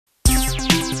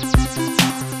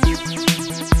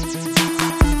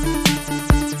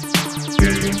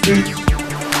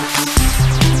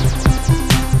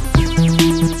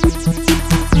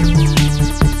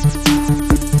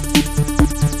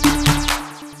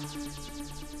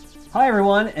Hi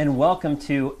everyone, and welcome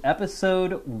to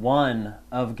episode 1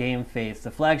 of GameFace,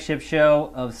 the flagship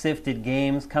show of Sifted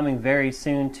Games, coming very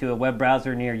soon to a web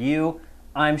browser near you.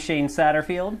 I'm Shane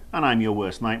Satterfield. And I'm your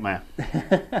worst nightmare.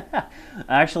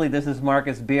 Actually, this is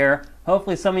Marcus Beer.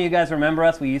 Hopefully some of you guys remember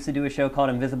us. We used to do a show called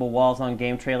Invisible Walls on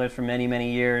game trailers for many,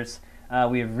 many years.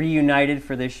 We have reunited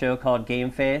for this show called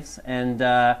GameFace,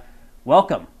 and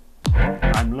welcome.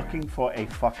 I'm looking for a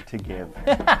fuck to give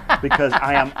because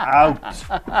I am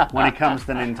out when it comes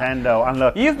to Nintendo. And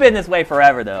look, You've been this way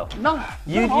forever, though. no,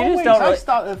 You always. just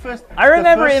don't. I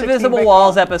remember Invisible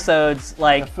Walls episodes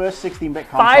like the first 16-bit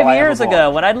console 5 years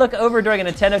ago when I'd look over during a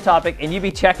Nintendo topic and you'd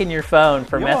be checking your phone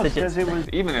for messages. It was,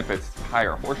 Even if it's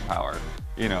higher horsepower,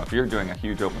 you know, if you're doing a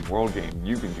huge open world game,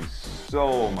 you can do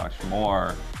so much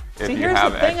more. See, here's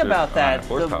the thing about that.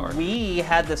 The Wii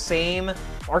had the same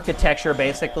architecture,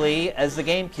 basically, as the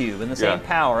GameCube, and the same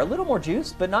power. A little more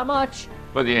juice, but not much.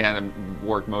 But you had to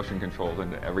work motion controls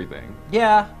into everything.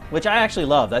 Yeah, which I actually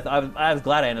loved. I was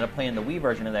glad I ended up playing the Wii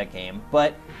version of that game.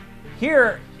 But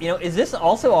here, you know, is this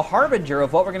also a harbinger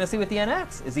of what we're going to see with the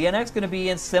NX? Is the NX going to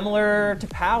be similar to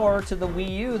power to the Wii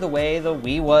U the way the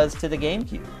Wii was to the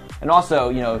GameCube? And also,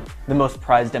 you know, the most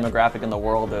prized demographic in the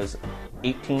world, those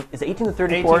 18 to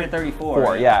 34? 18 to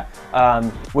 34. Yeah.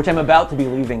 Which I'm about to be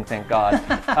leaving, thank God.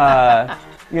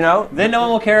 You know? Then no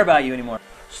one will care about you anymore.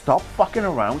 stop fucking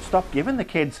around. Stop giving the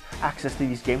kids access to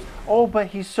these games. Oh, but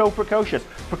he's so precocious.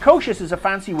 Precocious is a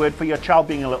fancy word for your child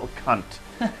being a little cunt.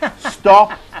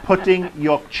 Stop putting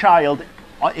your child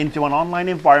into an online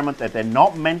environment that they're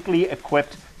not mentally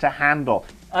equipped to handle.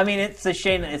 I mean, it's a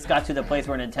shame that it's got to the place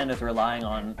where Nintendo's relying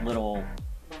on little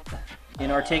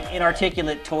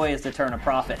inarticulate toys to turn a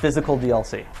profit. Physical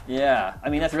DLC. Yeah, I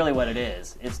mean, that's really what it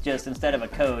is. It's just, instead of a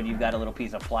code, you've got a little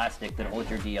piece of plastic that holds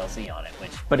your DLC on it,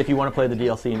 which... But if you want to play the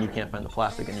DLC and you can't find the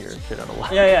plastic in your shit out of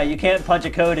luck. Yeah, you can't punch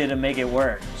a code in and make it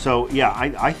work. So, yeah,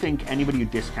 I think anybody who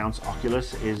discounts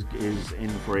Oculus is in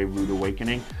for a rude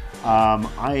awakening.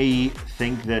 I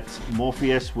think that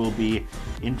Morpheus will be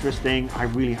interesting. I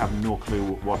really have no clue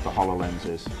what the HoloLens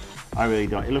is. I really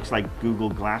don't. It looks like Google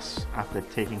Glass after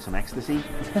taking some ecstasy.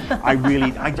 I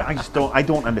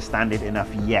don't understand it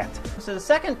enough yet. So the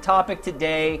second topic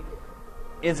today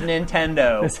is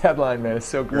Nintendo. This headline, man, is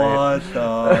so great. What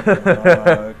the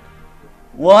fuck?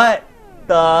 What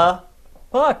the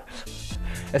fuck?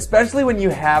 Especially when you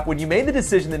made the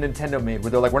decision that Nintendo made,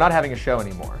 where they're like, we're not having a show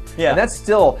anymore. Yeah. And that's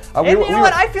still... and you know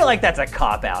what? I feel like that's a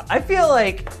cop-out. I feel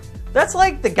like that's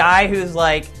like the guy who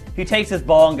takes his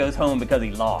ball and goes home because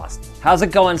he lost. How's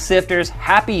it going, Sifters?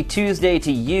 Happy Tuesday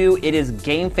to you. It is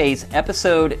GameFace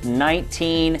episode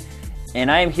 19,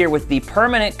 and I am here with the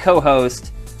permanent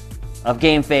co-host of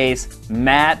GameFace,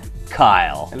 Matt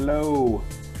Kyle. Hello.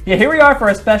 Yeah, here we are for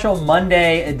a special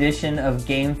Monday edition of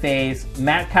GameFace.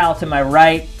 Matt Kyle to my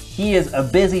right. He is a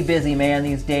busy, busy man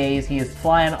these days. He is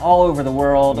flying all over the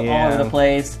world, all over the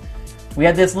place. We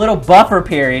had this little buffer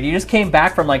period. You just came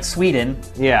back from like Sweden,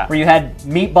 where you had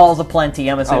meatballs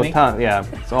aplenty, I'm assuming. Oh, yeah,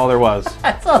 that's all there was.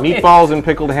 That's all meatballs and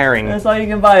pickled herring. That's all you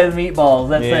can buy is meatballs,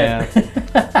 that's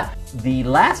it. The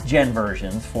last gen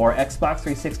versions for Xbox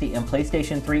 360 and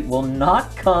PlayStation 3 will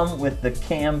not come with the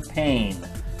campaign.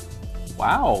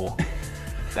 Wow.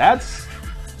 That's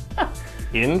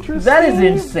interesting. That is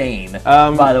insane,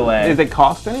 by the way. Does it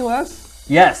cost any less?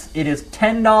 Yes, it is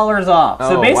 $10 off.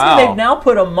 So Oh, basically, wow. they've now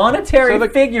put a monetary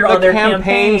figure on their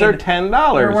campaign. The campaigns are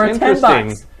 $10. They're worth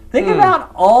Interesting. $10. Think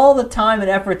about all the time and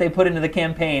effort they put into the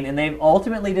campaign, and they've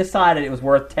ultimately decided it was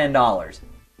worth $10.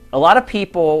 A lot of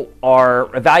people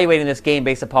are evaluating this game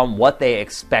based upon what they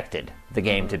expected the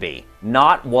game to be,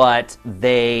 not what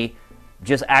they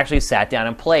just actually sat down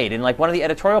and played. And like one of the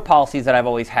editorial policies that I've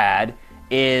always had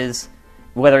is,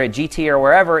 whether at GT or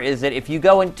wherever, is that if you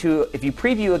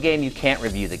preview a game, you can't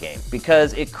review the game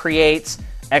because it creates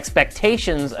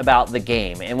expectations about the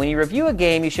game. And when you review a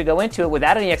game, you should go into it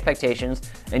without any expectations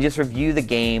and just review the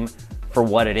game for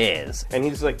what it is. And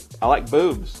he's like, I like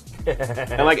boobs.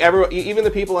 And like everyone, even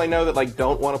the people I know that like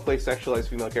don't want to play sexualized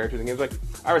female characters in games, like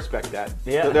I respect that.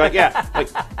 Yeah. They're like, yeah, like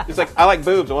it's like I like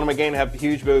boobs. I want my game to have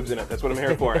huge boobs in it. That's what I'm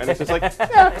here for. And it's just like,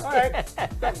 yeah, all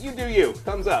right, you do you.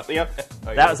 Thumbs up. You know.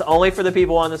 That was only for the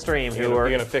people on the stream who You're are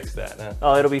gonna fix that. Huh?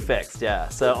 Oh, it'll be fixed. Yeah.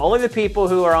 So only the people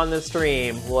who are on the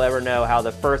stream will ever know how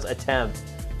the first attempt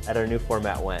at our new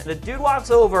format went. The dude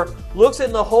walks over, looks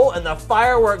in the hole, and the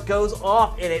firework goes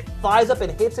off, and it flies up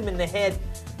and hits him in the head.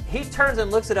 He turns and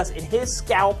looks at us, and his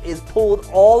scalp is pulled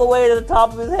all the way to the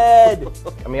top of his head.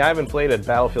 I mean, I haven't played a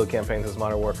Battlefield campaign since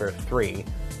Modern Warfare 3,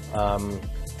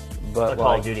 but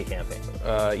Call of Duty campaign.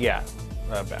 yeah.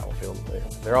 Battlefield.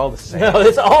 They're all the same. No,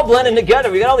 it's all blending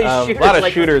together. We got all these shooters. A lot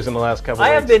of shooters in the last couple. I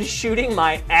of have weeks. been shooting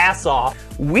my ass off.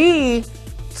 We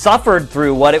suffered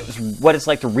through what it's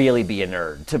like to really be a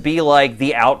nerd, to be like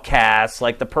the outcast,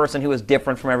 like the person who is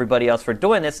different from everybody else for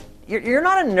doing this. You're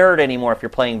not a nerd anymore if you're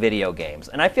playing video games.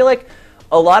 And I feel like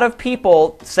a lot of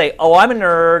people say, "Oh, I'm a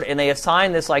nerd," and they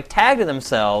assign this like tag to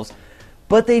themselves,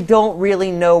 but they don't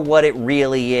really know what it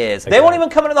really is. They won't even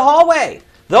come into the hallway.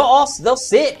 They'll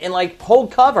sit and like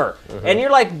hold cover, and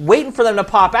you're like waiting for them to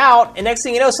pop out, and next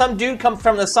thing you know, some dude comes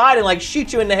from the side and like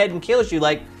shoots you in the head and kills you.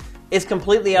 Like, it's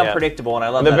completely unpredictable, and I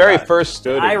love the that very about it. first.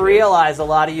 I realize a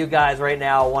lot of you guys right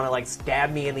now want to like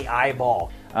stab me in the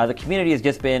eyeball. The community has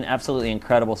just been absolutely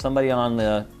incredible. Somebody on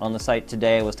the site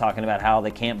today was talking about how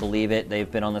they can't believe it. They've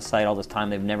been on the site all this time.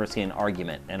 They've never seen an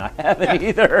argument, and I haven't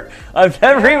either. I've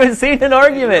never even seen an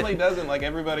argument. It really doesn't. Like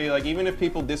everybody, like even if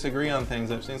people disagree on things,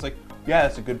 I've seen it's like, yeah,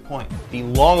 that's a good point. The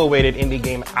long-awaited indie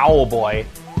game Owlboy,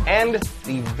 and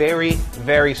the very,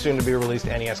 very soon-to-be-released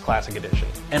NES Classic Edition.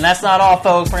 And that's not all,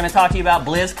 folks. We're going to talk to you about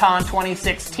BlizzCon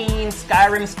 2016,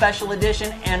 Skyrim Special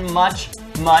Edition, and much,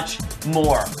 much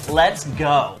more. Let's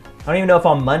go. I don't even know if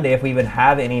on Monday if we even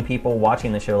have any people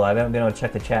watching the show live. I haven't been able to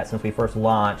check the chat since we first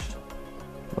launched.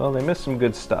 Well, they missed some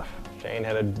good stuff. Shane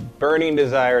had a burning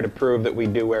desire to prove that we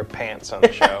do wear pants on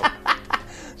the show.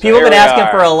 People have been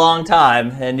asking for a long time,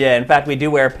 and yeah, in fact, we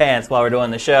do wear pants while we're doing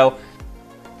the show.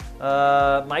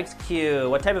 Mike's Q.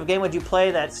 What type of game would you play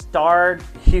that starred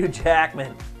Hugh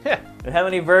Jackman? Yeah. And how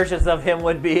many versions of him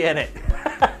would be in it?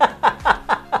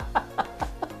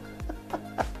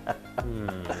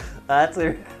 That's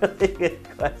a really good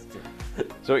question.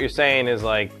 So what you're saying is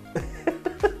like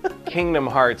Kingdom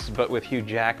Hearts, but with Hugh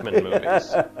Jackman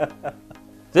movies.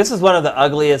 This is one of the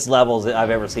ugliest levels that I've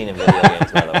ever seen in video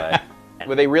games, by the way.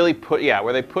 Where they really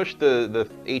where they pushed the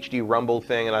HD Rumble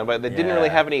thing, but they didn't really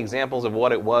have any examples of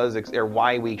what it was or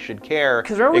why we should care.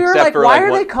 Because remember, we were like, why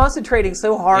are they concentrating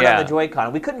so hard on the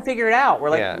Joy-Con? We couldn't figure it out.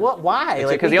 We're like, what? Why?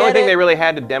 Because the only thing they really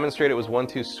had to demonstrate it was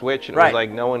 1-2 switch, and it was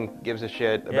like no one gives a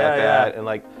shit about that, and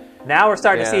like. Now we're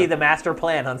starting to see the master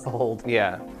plan unfold.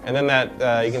 Yeah, and then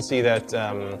that you can see that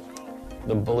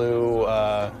the blue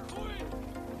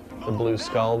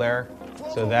skull there.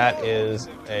 So that is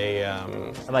a.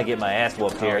 I might get my ass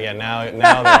whooped here. Yeah, now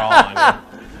they're all on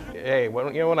you. Hey,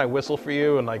 when I whistle for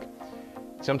you and like,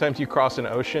 sometimes you cross an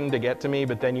ocean to get to me,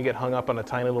 but then you get hung up on a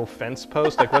tiny little fence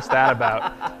post. Like, what's that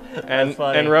about?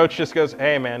 And Roach just goes,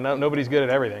 "Hey, man, nobody's good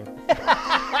at everything."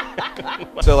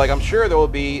 So like, I'm sure there will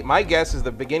be. My guess is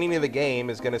the beginning of the game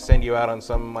is going to send you out on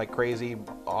some like crazy,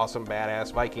 awesome,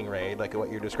 badass Viking raid, like what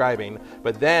you're describing.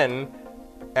 But then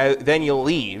you'll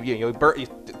leave. You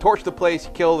torch the place.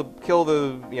 You kill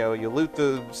the you loot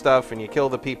the stuff, and you kill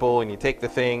the people, and you take the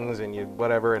things, and you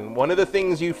whatever. And one of the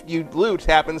things you loot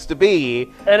happens to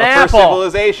be an apple. First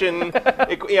civilization.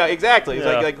 Yeah, exactly. It's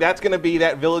like that's going to be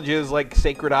that village's like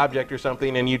sacred object or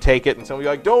something, and you take it, and somebody's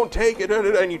like, "Don't take it,"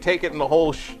 and you take it, and the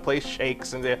whole place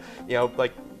shakes, and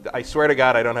like. I swear to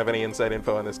God, I don't have any inside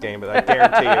info on this game, but I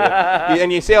guarantee you.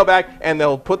 And you sail back, and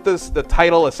they'll put the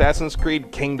title Assassin's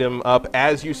Creed Kingdom up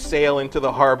as you sail into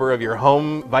the harbor of your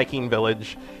home Viking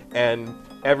village, and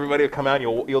everybody will come out,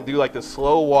 and you'll do like the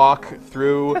slow walk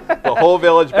through the whole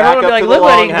village back up to the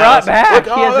longhouse.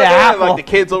 Like the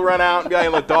kids will run out,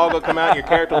 and the dog will come out, and your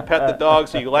character will pet the dog,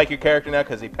 so you like your character now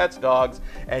because he pets dogs.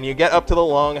 And you get up to the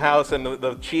longhouse, and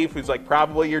the chief, who's like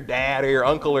probably your dad or your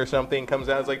uncle or something, comes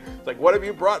out. It's like, what have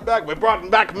you brought back? We brought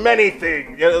back many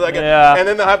things. And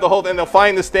then they'll have and they'll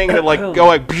find this thing, and it'll like go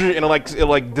like, and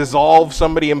it'll dissolve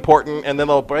somebody important, and then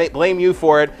they'll blame you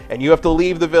for it, and you have to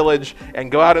leave the village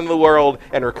and go out into the world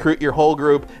and recruit your whole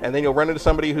group, and then you'll run into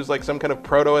somebody who's like some kind of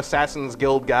proto-Assassin's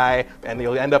Guild guy, and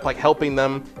you'll end up like helping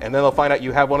them, and then they'll find out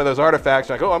you have one of those artifacts,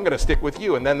 like, oh, I'm going to stick with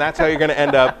you, and then that's how you're going to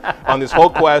end up on this whole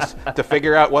quest to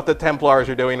figure out what the Templars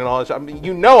are doing and all this. I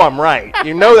mean, I'm right.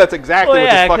 That's exactly what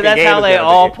this fucking game is. That's how they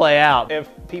all play out. If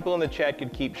people in the chat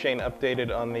could keep Shane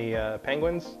updated on the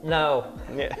Penguins. No.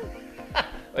 Yeah.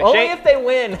 Only if they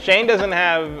win. Shane doesn't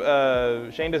have.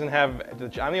 I'm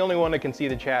the only one that can see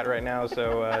the chat right now,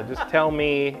 so just tell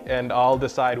me, and I'll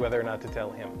decide whether or not to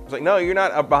tell him. It's like, no, you're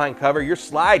not up behind cover. You're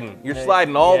sliding. You're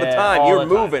sliding all the time. You're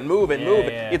moving.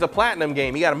 Yeah. It's a platinum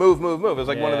game. You got to move. It was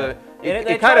like one of the.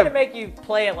 They tried to make you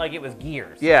play it like it was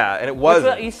Gears. Yeah, and it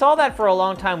wasn't. You saw that for a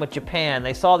long time with Japan.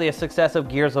 They saw the success of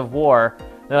Gears of War.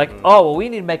 They're like, oh, well, we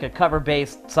need to make a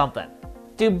cover-based something.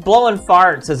 Dude, blowing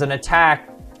farts is an attack.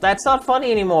 That's not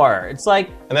funny anymore. It's like...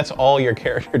 And that's all your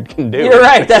character can do. You're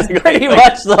right. That's pretty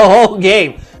much the whole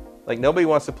game. Like, nobody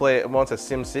wants a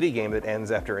SimCity game that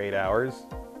ends after 8 hours.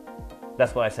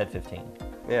 That's why I said 15.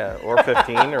 Yeah, or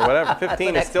 15 or whatever.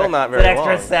 15 is still not It's very an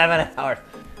extra long. 7 hours.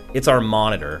 It's our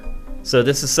monitor. So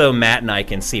this is so Matt and I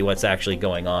can see what's actually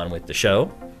going on with the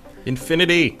show.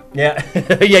 Infinity. Yeah,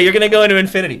 yeah, you're going to go into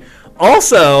infinity.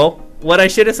 Also, what I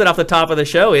should have said off the top of the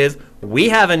show is we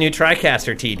have a new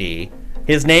TriCaster TD.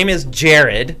 His name is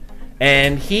Jared,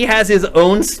 and he has his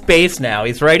own space now.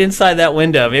 He's right inside that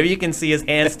window. Maybe you can see his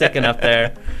hand sticking up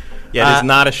there. Yeah, it is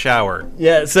not a shower.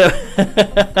 Yeah, so...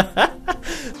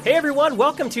 Hey everyone,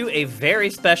 welcome to a very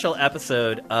special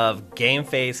episode of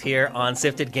GameFace here on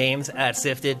Sifted Games at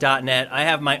Sifted.net. I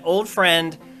have my old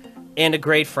friend and a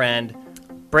great friend,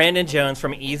 Brandon Jones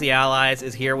from Easy Allies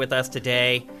is here with us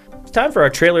today. It's time for our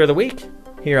trailer of the week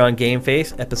here on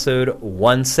GameFace, episode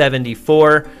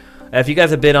 174. If you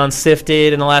guys have been on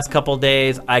Sifted in the last couple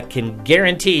days, I can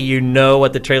guarantee you know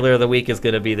what the trailer of the week is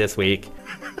going to be this week.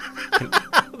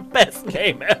 Best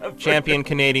name ever. Champion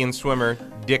Canadian swimmer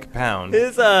Dick Pound.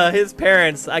 His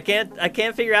parents, I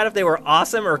can't figure out if they were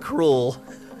awesome or cruel.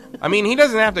 I mean, he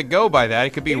doesn't have to go by that. It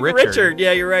could be Richard. Richard,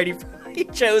 yeah, you're right. He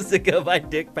chose to go by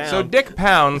Dick Pound. So Dick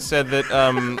Pound said that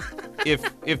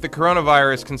if the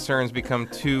coronavirus concerns become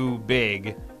too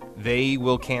big, they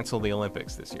will cancel the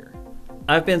Olympics this year.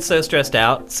 I've been so stressed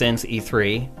out since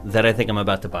E3 that I think I'm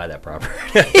about to buy that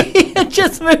property and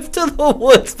just move to the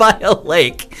woods by a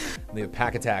lake. The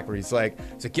pack attack where he's like,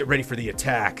 get ready for the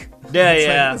attack. Yeah, It's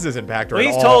yeah. Like, this isn't Pactor Well, at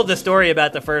he's all. told the story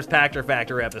about the first Pactor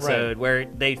Factor episode Right. where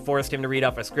they forced him to read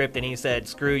off a script and he said,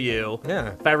 screw you.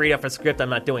 Yeah. If I read off a script, I'm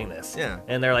not doing this. Yeah.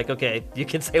 And they're like, okay, you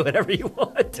can say whatever you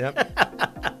want.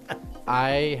 Yep.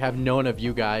 I have known of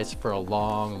you guys for a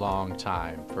long, long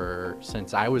time,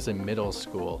 since I was in middle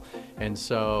school. And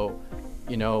so,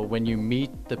 when you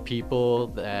meet the people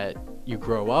that you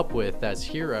grow up with as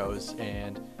heroes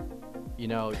and, You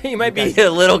might be guys- a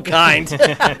little kind.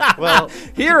 Well,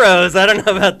 Heroes, I don't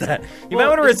know about that. You might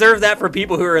want to reserve that for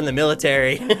people who are in the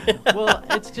military. well,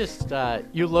 it's just, I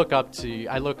look up to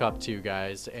you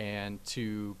guys, and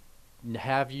to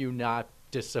have you not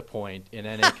disappoint in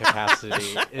any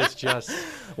capacity is just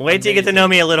Wait till you get to know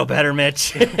me a little better,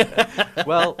 Mitch.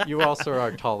 well, you also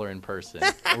are taller in person,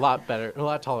 a lot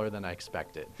taller than I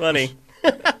expected. Funny.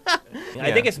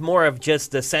 I think it's more of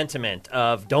just the sentiment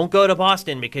of don't go to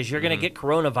Boston because you're going to get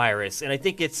coronavirus. And I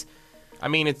think it's... I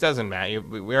mean, it doesn't matter.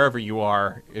 Wherever you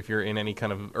are, if you're in any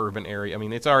kind of urban area, I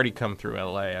mean, it's already come through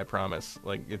LA, I promise.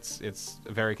 Like, it's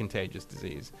a very contagious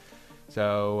disease.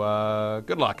 So,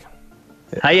 good luck.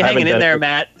 How you hanging in there,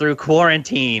 Matt, through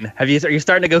quarantine? Are you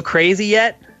starting to go crazy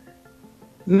yet?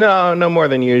 No more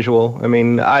than usual. I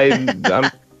mean,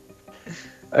 I'm.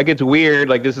 Like, it's weird.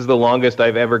 Like, this is the longest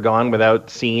I've ever gone without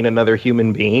seeing another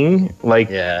human being. Like,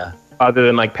 Yeah. other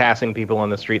than like passing people on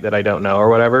the street that I don't know or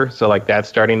whatever. So like that's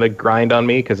starting to grind on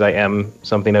me because I am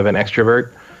something of an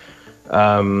extrovert. But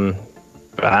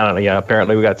I don't know. Yeah,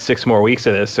 apparently we got 6 more weeks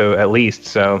of this, so at least.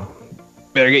 So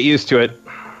better get used to it.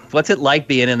 What's it like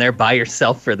being in there by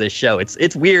yourself for this show?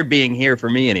 It's weird being here for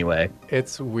me anyway.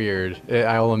 It's weird.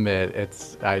 I'll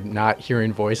admit, I'm not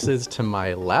hearing voices to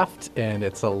my left, and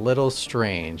it's a little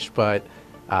strange, but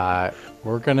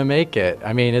we're going to make it.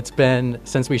 I mean, it's been,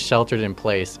 since we sheltered in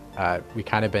place, we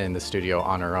kind of been in the studio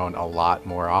on our own a lot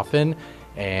more often,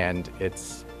 and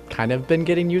it's kind of been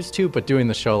getting used to, but doing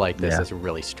the show like this is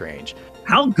really strange.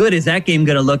 How good is that game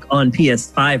going to look on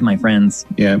PS5, my friends?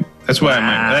 Yeah, that's why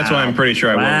I'm pretty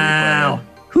sure I will. Wow.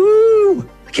 Whoo!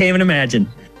 I can't even imagine.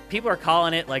 People are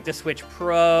calling it like the Switch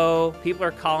Pro. People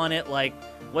are calling it like,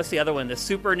 what's the other one? The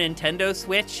Super Nintendo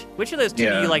Switch? Which of those two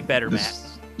do you like better, Matt?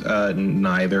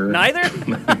 Neither. Neither?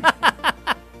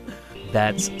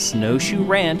 That's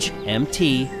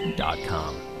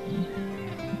snowshoeranchmt.com.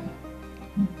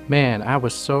 Man, I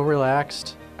was so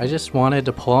relaxed. I just wanted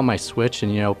to pull out my Switch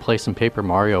and, play some Paper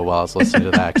Mario while I was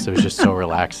listening to that because it was just so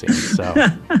relaxing. So,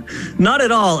 Not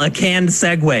at all a canned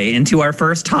segue into our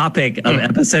first topic of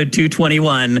episode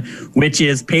 221, which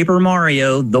is Paper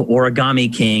Mario, the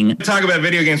Origami King. Talk about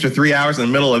video games for 3 hours in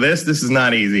the middle of this. This is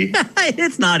not easy.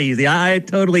 It's not easy. I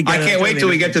totally get I it. can't wait till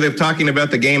we get to talking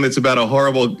about the game that's about a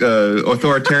horrible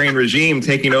authoritarian regime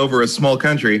taking over a small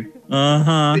country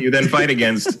that you then fight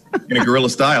against in a guerrilla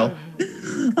style.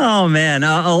 Oh, man.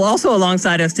 Also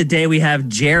alongside us today, we have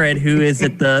Jared, who is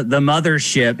at the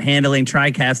mothership handling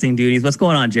TriCasting duties. What's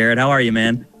going on, Jared? How are you,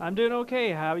 man? I'm doing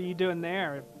okay. How are you doing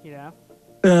there?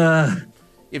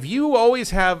 If you always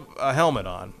have a helmet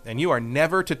on and you are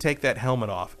never to take that helmet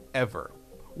off ever,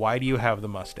 why do you have the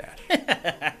mustache?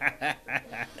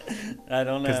 I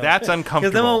don't know. Because that's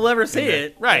uncomfortable. Because no one will ever see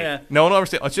it. Right. Yeah. No one will ever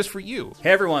see it. It's just for you.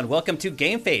 Hey everyone, welcome to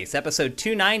GameFace, episode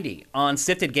 290 on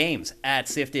Sifted Games at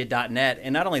Sifted.net.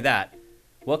 And not only that,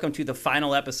 welcome to the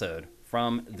final episode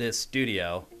from this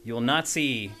studio. You will not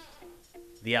see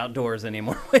the outdoors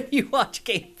anymore when you watch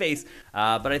GameFace.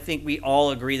 But I think we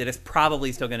all agree that it's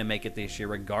probably still going to make it this year,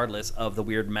 regardless of the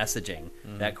weird messaging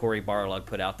that Cory Barlog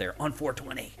put out there on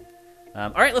 420.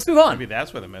 All right, let's move on. Maybe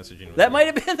that's where the messaging was. That might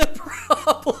have been the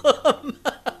problem.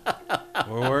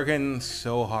 We're working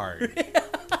so hard.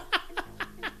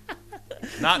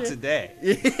 Not today.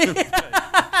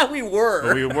 We were.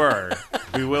 But we were.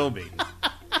 We will be.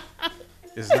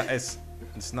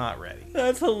 It's not ready.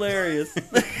 That's hilarious.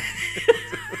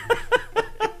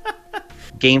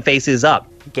 GameFace is up.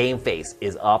 GameFace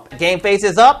is up. GameFace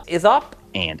is up. Is up.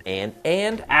 And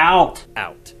Out.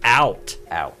 Out. Out.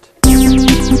 Out.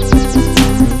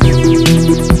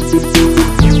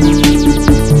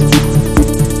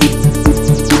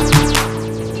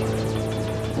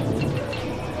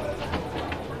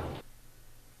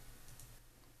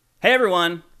 Hey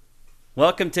everyone,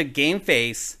 welcome to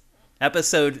GameFace,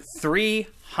 episode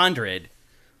 300.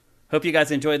 Hope you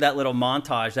guys enjoyed that little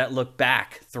montage, that look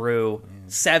back through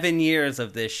 7 years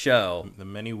of this show. The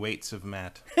many weights of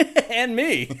Matt. And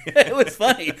me. It was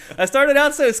funny. I started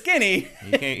out so skinny.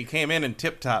 You came in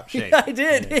tip-top shape. I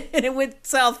did, and it went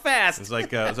south fast. It's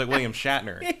like William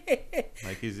Shatner.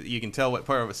 Like you can tell what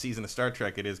part of a season of Star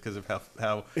Trek it is because of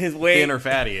how his weight, thin or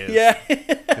fat he is. Yeah.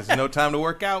 There's no time to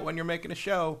work out when you're making a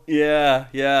show. Yeah.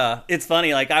 It's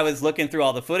funny. Like I was looking through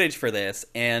all the footage for this,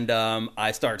 and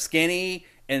I start skinny.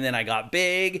 And then I got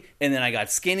big, and then I got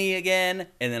skinny again,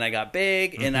 and then I got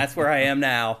big, and that's where I am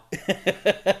now.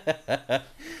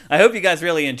 I hope you guys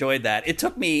really enjoyed that. It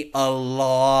took me a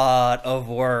lot of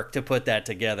work to put that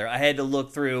together. I had to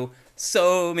look through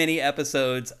so many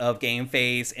episodes of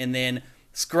GameFace and then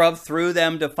scrub through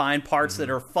them to find parts that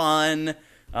are fun.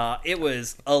 It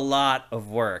was a lot of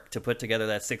work to put together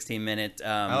that 16-minute...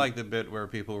 I like the bit where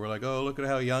people were like, oh, look at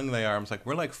how young they are. I'm like,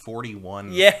 we're like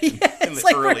 41. Yeah. It's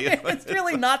like it's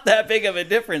really not that big of a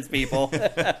difference, people.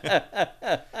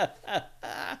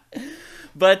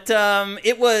 But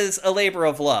it was a labor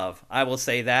of love, I will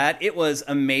say that. It was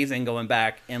amazing going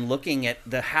back and looking at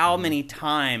how many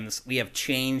times we have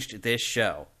changed this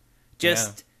show.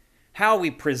 Just how we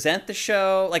present the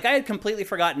show. Like, I had completely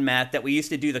forgotten, Matt, that we used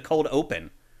to do the cold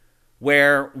open,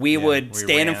 where we would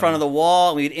stand in front of the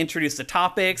wall, and we'd introduce the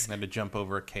topics. And had to jump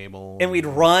over a cable. And we'd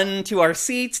run to our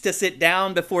seats to sit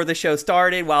down before the show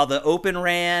started while the open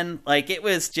ran. Like, it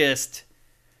was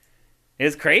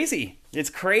crazy. It's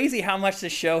crazy how much the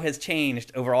show has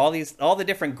changed over all the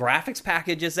different graphics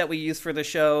packages that we use for the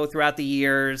show throughout the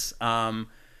years.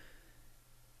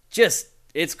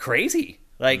 It's crazy.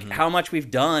 Like, how much we've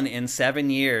done in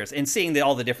 7 years, and seeing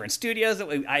all the different studios that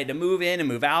I had to move in and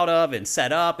move out of and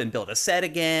set up and build a set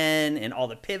again, and all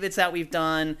the pivots that we've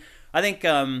done. I think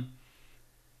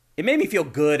it made me feel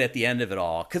good at the end of it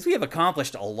all, because we have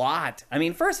accomplished a lot. I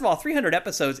mean, first of all, 300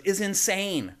 episodes is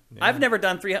insane. Yeah. I've never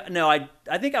done 300. No, I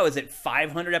think I was at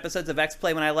 500 episodes of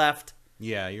X-Play when I left.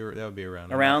 Yeah, that would be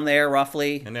around there,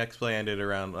 roughly. And X-Play ended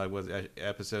around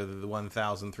episode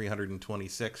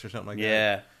 1,326 or something like that.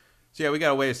 Yeah. So, yeah, we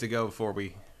got a ways to go before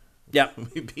we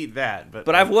beat that.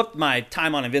 But I've whooped my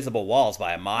time on Invisible Walls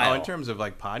by a mile. Oh, in terms of,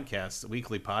 like, podcasts,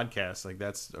 weekly podcasts, like,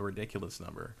 that's a ridiculous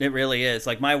number. It really is.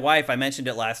 Like, my wife, I mentioned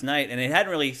it last night, and it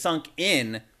hadn't really sunk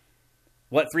in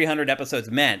what 300 episodes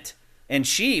meant. And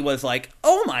she was like,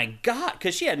 oh, my God,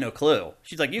 because she had no clue.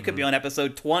 She's like, you could be on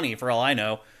episode 20 for all I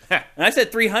know. And I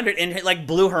said 300, and it, like,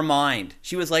 blew her mind.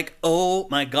 She was like, oh,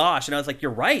 my gosh. And I was like, you're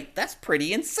right. That's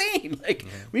pretty insane. Like,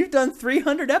 we've done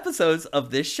 300 episodes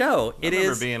of this show. I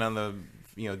remember being on the,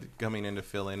 coming in to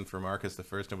fill in for Marcus. The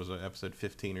first one was episode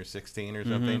 15 or 16 or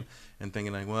something. And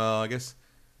thinking, like, well, I guess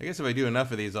if I do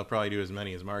enough of these, I'll probably do as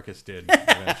many as Marcus did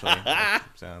eventually.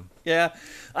 So. Yeah.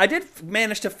 I did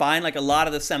manage to find, like, a lot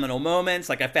of the seminal moments.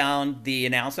 Like, I found the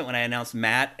announcement when I announced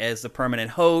Matt as the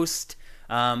permanent host.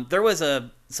 There was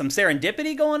some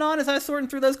serendipity going on as I was sorting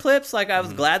through those clips. Like, I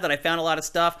was glad that I found a lot of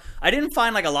stuff. I didn't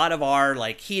find, like, a lot of our,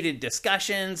 like, heated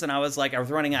discussions, and I was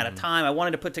running out of time. I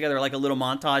wanted to put together, like, a little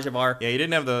montage of our... Yeah, you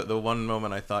didn't have the one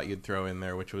moment I thought you'd throw in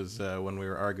there, which was when we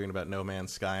were arguing about No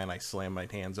Man's Sky, and I slammed my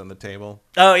hands on the table.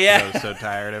 Oh, yeah. I was so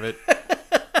tired of it.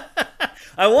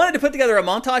 I wanted to put together a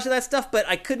montage of that stuff, but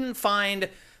I couldn't find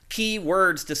key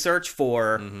words to search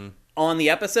for on the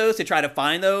episodes to try to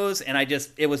find those, and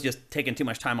it was just taking too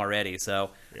much time already.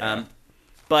 So,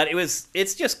 but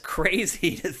it's just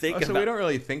crazy to think about. So we don't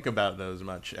really think about those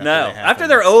much. After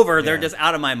they're over, they're just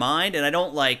out of my mind, and I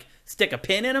don't like stick a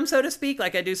pin in them, so to speak,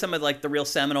 like I do some of like the real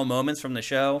seminal moments from the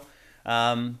show.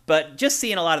 But just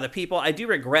seeing a lot of the people, I do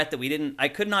regret that I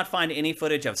could not find any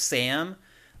footage of Sam.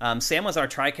 Sam was our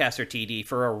TriCaster TD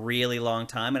for a really long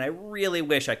time, and I really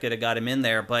wish I could have got him in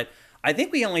there, but I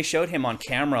think we only showed him on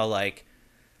camera like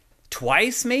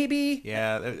twice, maybe.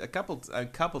 Yeah, a couple.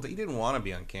 He didn't want to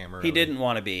be on camera. He didn't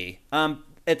want to be.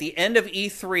 At the end of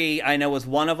E3, I know was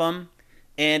one of them,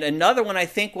 and another one I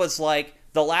think was like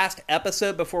the last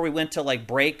episode before we went to like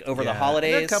break over the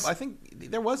holidays. I think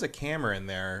there was a camera in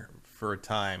there for a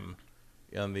time.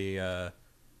 On the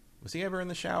was he ever in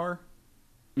the shower?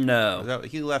 No,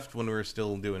 he left when we were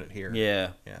still doing it here. Yeah.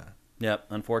 Yep.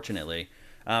 Unfortunately.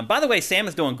 By the way, Sam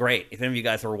is doing great. If any of you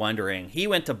guys were wondering, he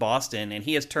went to Boston and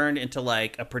he has turned into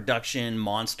like a production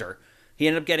monster. He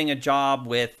ended up getting a job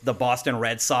with the Boston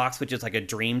Red Sox, which is like a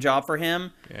dream job for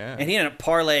him. Yeah. And he ended up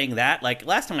parlaying that. Like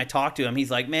last time I talked to him,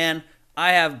 he's like, man,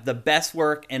 I have the best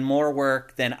work and more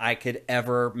work than I could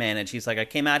ever manage. He's like, I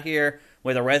came out here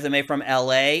with a resume from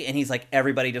LA, and he's like,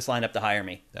 everybody just lined up to hire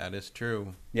me. That is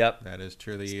true. Yep. That is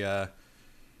true. The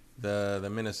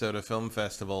Minnesota Film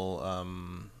Festival,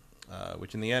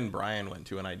 which in the end Brian went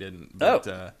to and I didn't.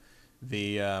 But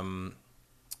the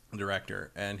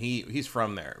director, and he's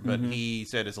from there, but he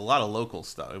said it's a lot of local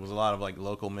stuff. It was a lot of like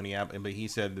local Minneapolis, but he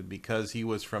said that because he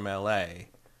was from LA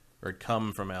or had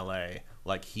come from LA,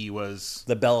 like he was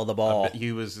the belle of the ball.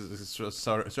 He was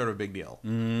sort of a big deal.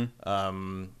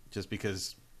 Just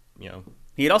because, you know,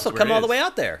 he had also come all the way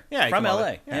out there. Yeah, from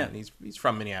LA. Yeah, and he's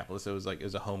from Minneapolis, so it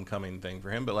was a homecoming thing for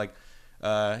him. But like,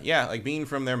 like being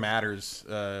from there matters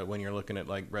when you're looking at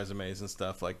like resumes and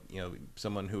stuff. Like, you know,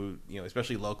 someone who, you know,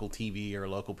 especially local TV or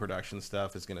local production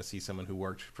stuff is going to see someone who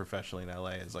worked professionally in LA.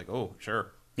 It's like, oh,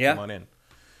 sure, come on in.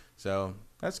 So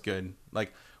that's good.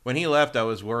 Like when he left, I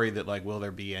was worried that like, will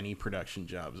there be any production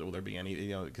jobs? Will there be any, you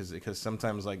know, because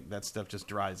sometimes like that stuff just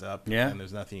dries up. And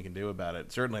there's nothing you can do about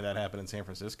it. Certainly that happened in San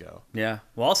Francisco. Yeah.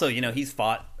 Well, also, you know, he's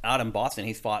fought out in Boston.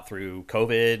 He's fought through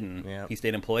COVID and he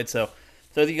stayed employed. So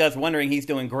if you guys are wondering, he's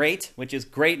doing great, which is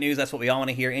great news. That's what we all want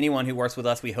to hear. Anyone who works with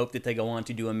us, we hope that they go on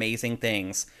to do amazing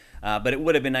things. But it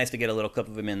would have been nice to get a little clip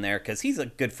of him in there because he's a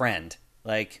good friend.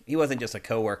 Like, he wasn't just a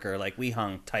coworker. Like, we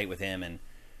hung tight with him, and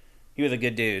he was a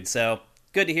good dude. So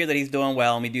good to hear that he's doing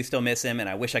well, and we do still miss him, and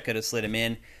I wish I could have slid him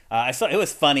in. It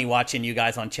was funny watching you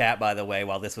guys on chat, by the way,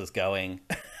 while this was going.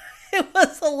 It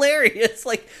was hilarious.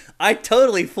 Like, I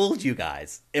totally fooled you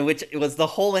guys, in which it was the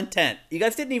whole intent. You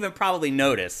guys didn't even probably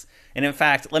notice. And in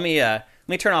fact, let me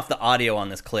turn off the audio on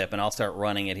this clip, and I'll start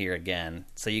running it here again,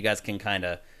 so you guys can kind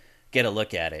of get a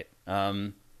look at it.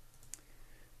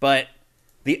 But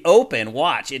the open,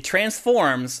 watch, it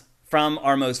transforms from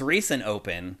our most recent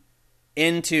open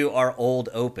into our old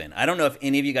open. I don't know if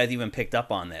any of you guys even picked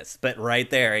up on this, but right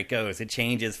there it goes. It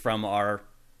changes from our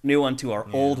new one to our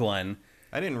old one.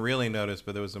 I didn't really notice,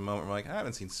 but there was a moment where I'm like, I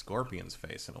haven't seen Scorpion's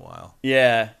face in a while.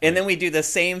 Yeah, and then we do the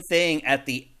same thing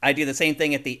I do the same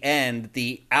thing at the end.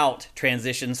 The out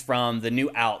transitions from the new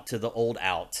out to the old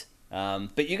out.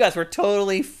 But you guys were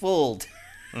totally fooled.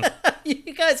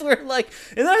 You guys were like,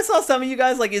 and then I saw some of you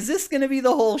guys like, is this going to be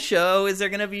the whole show? Is there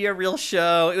going to be a real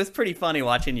show? It was pretty funny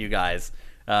watching you guys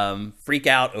freak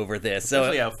out over this.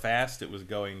 Especially how fast it was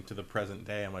going to the present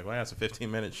day. I'm like, well, that's a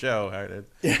 15-minute show.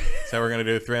 So we're going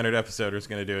to do a 300 episode. We're just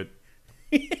going to do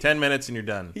it 10 minutes and you're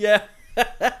done. Yeah.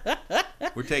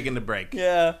 We're taking the break.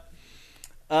 Yeah.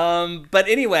 But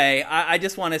anyway, I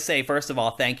just want to say, first of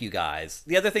all, thank you guys.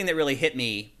 The other thing that really hit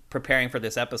me preparing for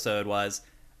this episode was,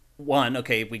 one,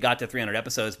 okay, we got to 300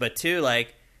 episodes, but two,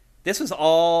 like, this was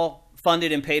all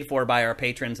funded and paid for by our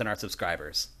patrons and our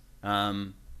subscribers.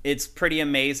 It's pretty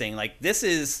amazing. Like, this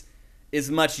is as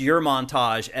much your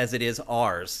montage as it is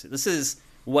ours. This is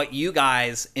what you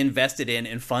guys invested in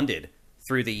and funded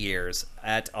through the years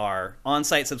at our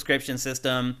on-site subscription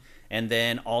system and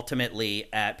then ultimately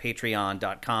at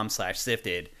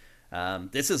patreon.com/sifted.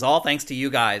 This is all thanks to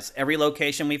you guys. Every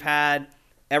location we've had,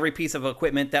 every piece of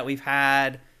equipment that we've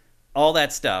had, all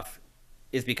that stuff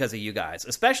is because of you guys,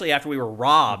 especially after we were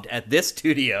robbed at this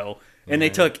studio and they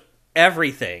took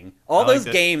everything. All those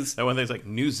games. That one thing's like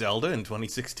New Zelda in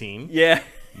 2016. Yeah.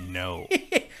 No.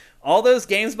 All those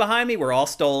games behind me were all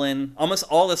stolen. Almost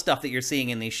all the stuff that you're seeing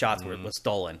in these shots was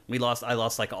stolen. I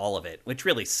lost like all of it, which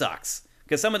really sucks.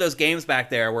 Because some of those games back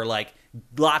there were like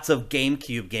lots of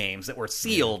GameCube games that were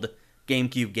sealed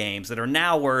GameCube games that are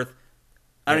now worth,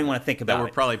 I don't even want to think about it. That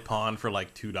were probably pawned for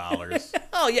like $2.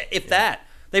 Oh, yeah, if that.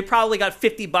 They probably got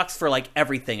 $50 for like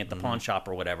everything at the pawn shop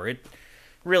or whatever. It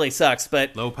really sucks,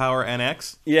 but... Low power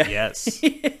NX? Yeah. Yes.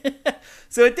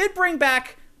 So it did bring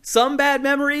back some bad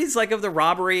memories, like of the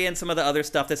robbery and some of the other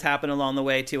stuff that's happened along the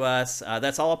way to us.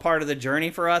 That's all a part of the journey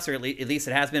for us, or at least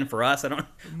it has been for us. I don't.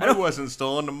 Wasn't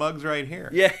stolen. The mug's right here.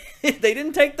 Yeah, they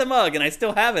didn't take the mug, and I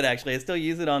still have it. Actually, I still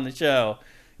use it on the show.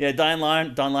 Yeah, Don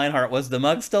Lionheart, was the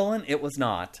mug stolen? It was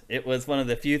not. It was one of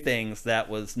the few things that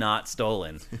was not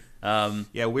stolen.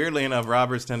 Yeah, weirdly enough,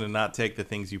 robbers tend to not take the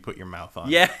things you put your mouth on.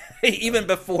 Yeah, even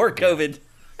before COVID,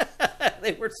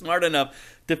 they were smart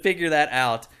enough to figure that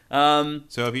out.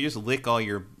 So if you just lick all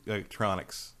your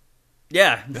electronics.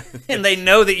 Yeah, and they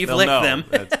know that you've licked know them.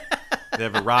 They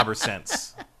have a robber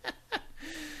sense.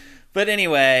 But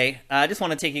anyway, I just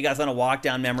want to take you guys on a walk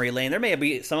down memory lane. There may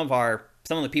be some of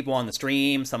the people on the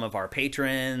stream, some of our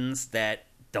patrons that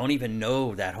don't even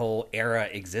know that whole era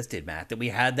existed, Matt, that we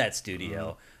had that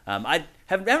studio. I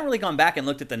haven't really gone back and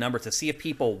looked at the numbers to see if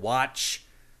people watch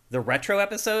the retro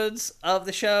episodes of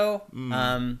the show.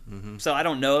 So I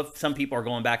don't know if some people are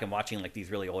going back and watching like these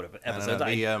really old episodes.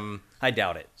 I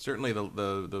doubt it. Certainly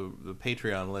the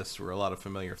Patreon lists were a lot of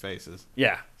familiar faces.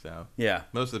 Yeah. So yeah,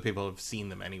 most of the people have seen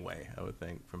them anyway, I would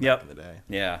think, from back in the day.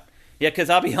 Yeah. Yeah,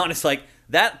 because I'll be honest, like,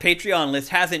 that Patreon list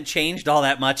hasn't changed all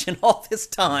that much in all this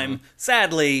time.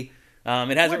 Sadly, it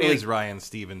hasn't really... What is Ryan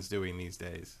Stevens doing these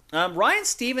days? Ryan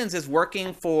Stevens is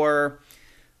working for...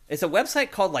 It's a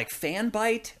website called, like,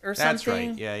 Fanbyte or something. That's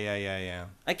right. Yeah.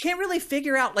 I can't really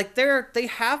figure out, like, they're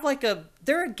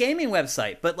a gaming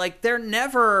website, but, like, they're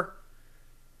never...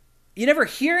 You never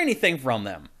hear anything from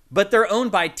them, but they're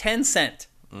owned by Tencent.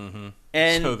 Mm-hmm.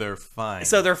 And so they're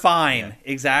fine. Yeah.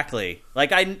 Exactly.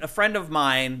 Like a friend of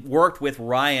mine worked with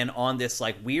Ryan on this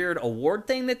like weird award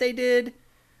thing that they did.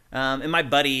 And my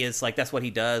buddy is like, that's what he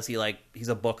does. He's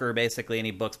a booker basically, and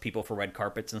he books people for red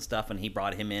carpets and stuff. And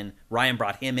Ryan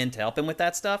brought him in to help him with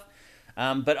that stuff.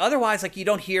 But otherwise, like, you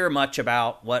don't hear much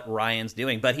about what Ryan's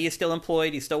doing. But he is still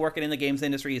employed. He's still working in the games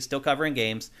industry. He's still covering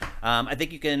games. I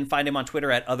think you can find him on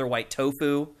Twitter at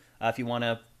otherwhitetofu if you want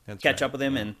to catch up with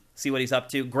him and see what he's up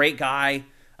to. Great guy.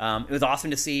 It was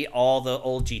awesome to see all the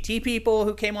old GT people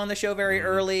who came on the show very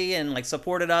early and like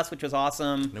supported us, which was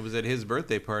awesome. And it was at his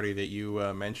birthday party that you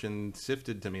mentioned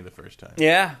Sifted to me the first time.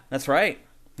 Yeah, that's right.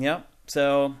 Yep.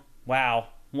 So, wow.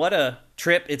 What a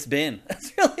trip it's been.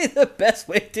 That's really the best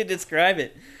way to describe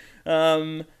it.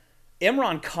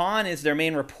 Imran Khan is their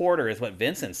main reporter, is what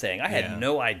Vincent's saying. I had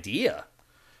no idea.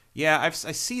 Yeah, I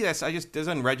see this. It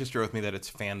doesn't register with me that it's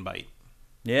Fanbyte.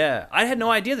 Yeah, I had no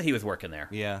idea that he was working there.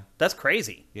 Yeah, that's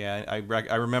crazy. Yeah, I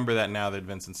remember that now that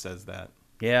Vincent says that.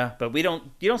 Yeah, but you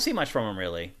don't see much from him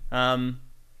really. Well,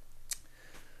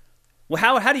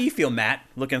 how do you feel, Matt,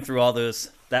 looking through all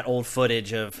that old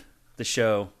footage of the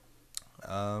show? It's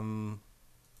a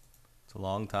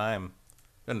long time.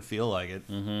 Doesn't feel like it,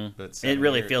 but it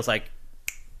really feels like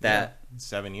that. Yeah,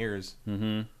 7 years.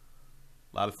 Mm-hmm. A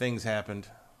lot of things happened.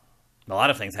 A lot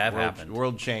of things have happened. The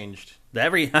world changed.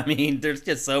 There's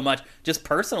just so much. Just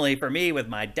personally for me, with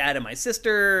my dad and my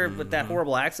sister, with that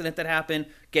horrible accident that happened,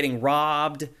 getting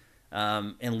robbed,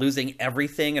 and losing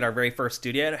everything at our very first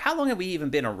studio. How long have we even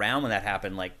been around when that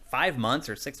happened? Like 5 months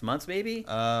or 6 months, maybe?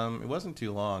 It wasn't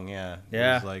too long. Yeah.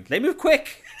 Yeah. It was like, they moved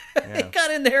quick. They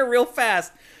got in there real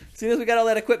fast. As soon as we got all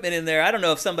that equipment in there, I don't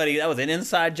know if that was an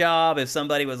inside job. If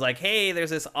somebody was like, "Hey, there's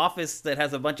this office that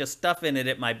has a bunch of stuff in it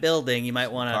at my building. You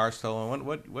might want to." Car stolen.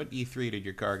 What E3 did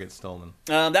your car get stolen?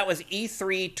 That was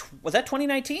E3. Was that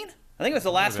 2019? I think it was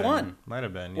the last one. Might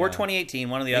have been. Or 2018,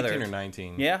 one of the others. 18 or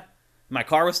 19. Yeah.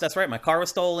 That's right. My car was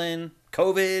stolen.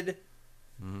 COVID.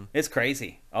 Mm-hmm. It's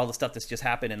crazy. All the stuff that's just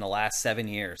happened in the last 7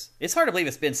 years. It's hard to believe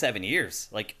it's been 7 years.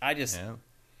 Like, Yeah.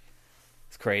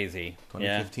 It's crazy.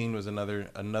 2015 was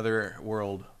another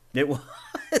world. It was.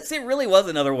 It really was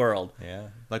another world. Yeah.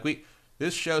 Like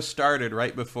this show started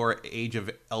right before Age of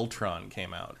Ultron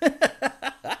came out.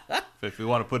 If we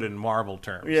want to put it in Marvel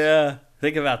terms. Yeah.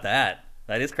 Think about that.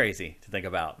 That is crazy to think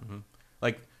about. Mm-hmm.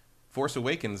 Like Force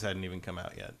Awakens hadn't even come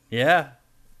out yet. Yeah.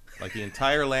 Like the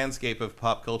entire landscape of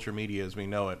pop culture media as we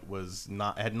know it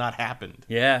had not happened.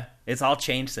 Yeah. It's all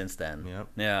changed since then. Yep.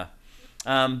 Yeah.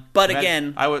 But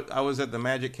again, I was at the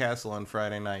Magic Castle on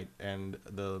Friday night, and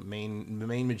the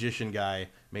main magician guy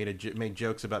made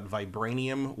jokes about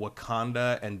vibranium,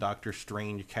 Wakanda, and Doctor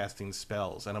Strange casting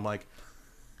spells, and I'm like,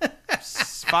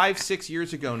 5-6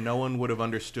 years ago, no one would have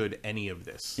understood any of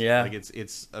this. Yeah, like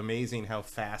it's amazing how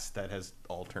fast that has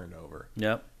all turned over.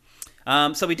 Yep.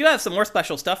 So we do have some more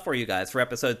special stuff for you guys for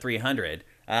episode 300.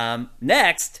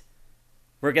 Next,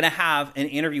 we're gonna have an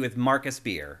interview with Marcus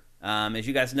Beer. As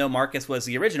you guys know, Marcus was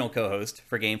the original co-host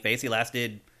for GameFace. He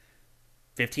lasted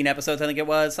 15 episodes, I think it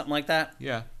was, something like that.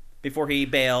 Yeah. Before he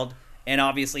bailed. And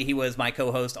obviously he was my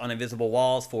co-host on Invisible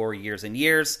Walls for years and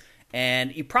years.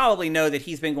 And you probably know that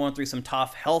he's been going through some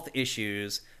tough health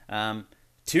issues.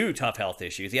 2 tough health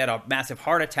issues. He had a massive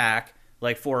heart attack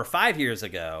like 4 or 5 years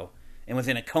ago and was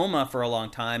in a coma for a long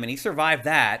time. And he survived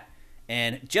that.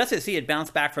 And just as he had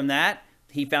bounced back from that,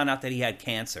 he found out that he had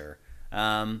cancer.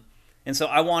 And so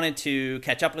I wanted to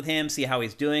catch up with him, see how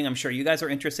he's doing. I'm sure you guys are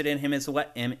interested in him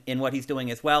in what he's doing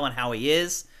as well and how he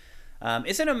is.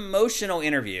 It's an emotional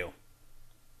interview.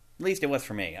 At least it was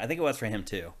for me. I think it was for him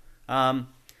too. The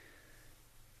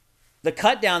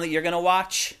cut down that you're going to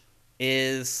watch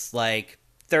is like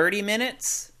 30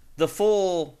 minutes. The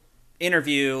full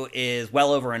interview is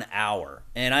well over an hour.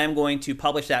 And I am going to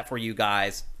publish that for you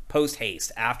guys post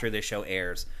haste after this show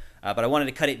airs. But I wanted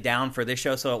to cut it down for this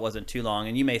show so it wasn't too long.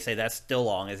 And you may say that's still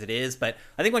long as it is. But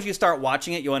I think once you start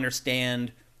watching it, you'll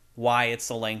understand why it's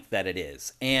the length that it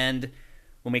is. And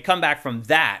when we come back from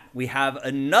that, we have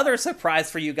another surprise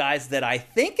for you guys that I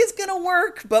think is going to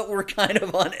work, but we're kind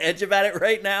of on edge about it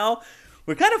right now.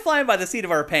 We're kind of flying by the seat of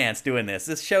our pants doing this.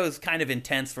 This show is kind of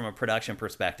intense from a production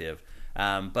perspective.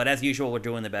 But as usual, we're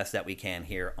doing the best that we can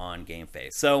here on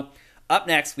GameFace. So up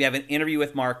next, we have an interview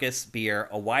with Marcus Beer,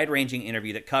 a wide-ranging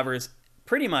interview that covers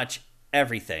pretty much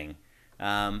everything.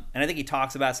 And I think he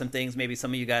talks about some things maybe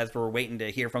some of you guys were waiting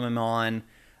to hear from him on.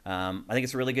 I think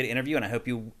it's a really good interview, and I hope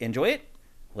you enjoy it.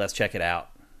 Let's check it out.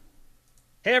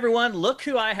 Hey, everyone. Look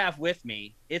who I have with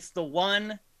me. It's the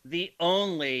one, the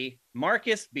only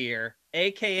Marcus Beer,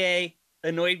 a.k.a.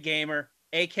 Annoyed Gamer,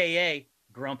 a.k.a.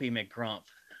 Grumpy McGrump,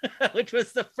 which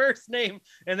was the first name.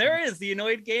 And there is the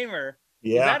Annoyed Gamer.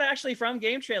 Yeah. Is that actually from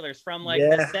Game Trailers? From like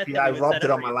the set that I robbed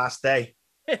it on my last day.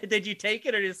 Did you take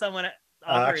it or did someone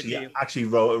offer it to you? Actually,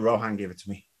 Rohan gave it to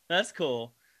me. That's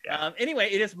cool. Yeah. Anyway,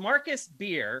 it is Marcus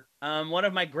Beer, one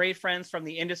of my great friends from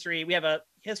the industry. We have a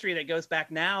history that goes back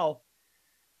now,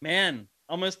 man,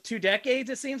 almost 2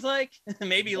 decades, it seems like,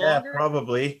 maybe longer.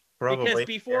 Probably. Because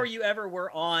before you ever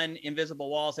were on Invisible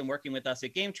Walls and working with us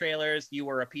at Game Trailers, you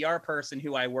were a PR person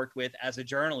who I worked with as a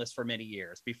journalist for many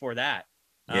years before that.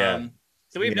 Yeah.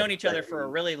 So we've known each other for a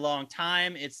really long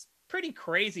time. It's pretty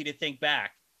crazy to think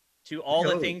back to all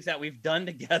the things that we've done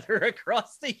together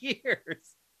across the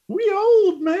years. We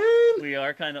old, man. We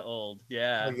are kind of old.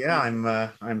 Yeah. Oh,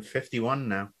 yeah, I'm 51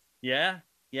 now. Yeah.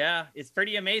 It's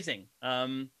pretty amazing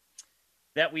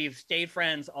that we've stayed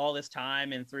friends all this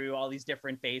time and through all these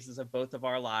different phases of both of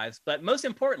our lives. But most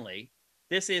importantly,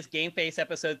 this is GameFace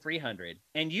episode 300.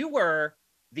 And you were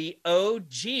the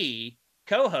OG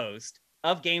co-host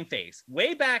of GameFace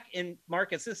way back in,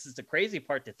 Marcus, this is the crazy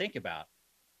part to think about,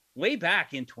 way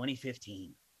back in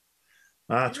 2015.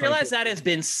 I realize that has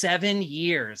been 7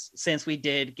 years since we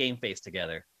did GameFace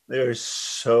together. There's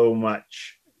so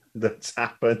much that's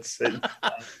happened since.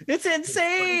 It's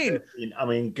insane. I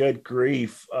mean, good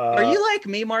grief. Are you like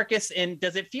me, Marcus? And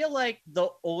does it feel like the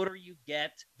older you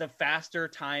get, the faster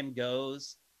time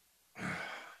goes?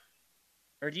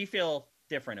 Or do you feel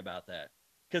different about that?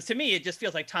 Because to me, it just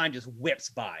feels like time just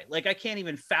whips by. Like I can't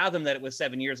even fathom that it was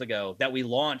 7 years ago that we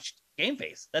launched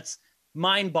GameFace. That's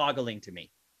mind-boggling to me.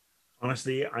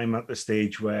 Honestly, I'm at the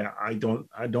stage where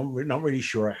we're not really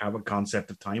sure I have a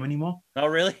concept of time anymore. Oh,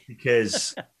 really?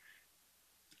 Because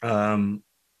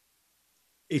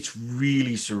it's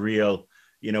really surreal,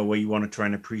 where you want to try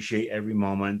and appreciate every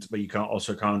moment, but you can't.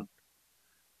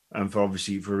 And for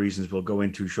reasons we'll go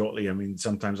into shortly. I mean,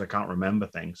 sometimes I can't remember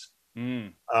things.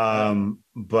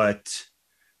 But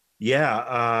yeah,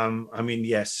 I mean,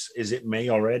 yes. Is it May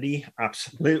already?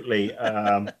 Absolutely.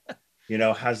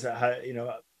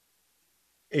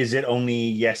 Is it only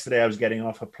yesterday I was getting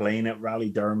off a plane at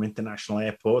Raleigh-Durham International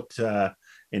Airport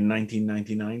in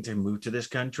 1999 to move to this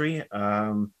country?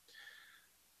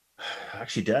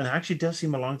 Actually does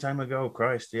seem a long time ago.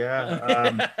 Christ,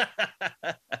 yeah.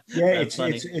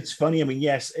 It's funny. I mean,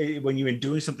 yes, when you're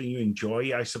doing something you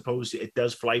enjoy, I suppose it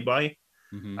does fly by.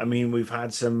 Mm-hmm. I mean, we've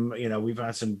had some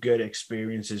good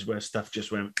experiences where stuff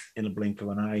just went in a blink of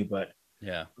an eye, but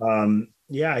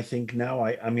I think now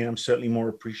I'm certainly more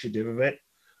appreciative of it.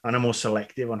 And I'm more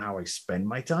selective on how I spend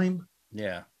my time.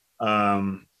 Yeah.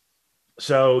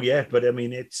 So yeah, but I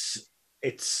mean, it's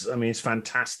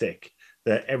fantastic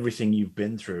that everything you've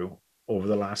been through over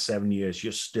the last 7 years,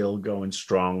 you're still going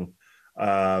strong.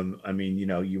 I mean,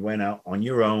 you went out on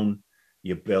your own,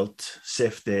 you built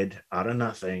Sifted out of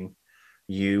nothing.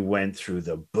 You went through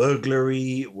the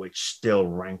burglary, which still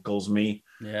rankles me.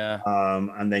 Yeah.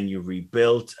 And then you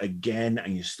rebuilt again,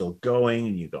 and you're still going,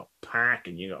 and you got Pack,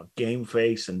 and you got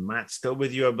GameFace, and Matt's still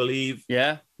with you, I believe.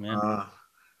 Yeah.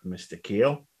 Mr.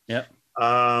 Keel. Yep.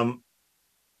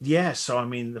 Yeah. So I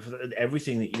mean,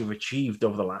 everything that you've achieved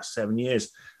over the last 7 years.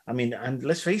 I mean, and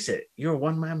let's face it, you're a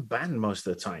one-man band most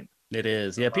of the time. It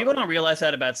is. Yeah. People don't realize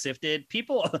that about Sifted.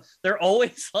 People, they're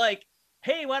always like,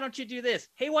 hey, why don't you do this?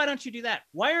 Hey, why don't you do that?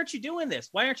 Why aren't you doing this?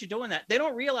 Why aren't you doing that? They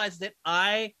don't realize that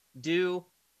I do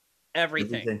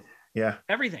everything. Yeah.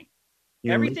 Everything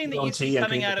that you see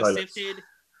coming out of Sifted,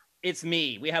 it's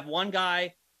me. We have one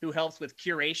guy who helps with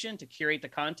curation to curate the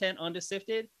content onto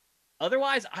Sifted.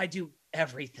 Otherwise, I do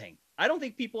everything. I don't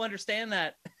think people understand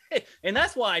that. And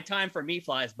that's why time for me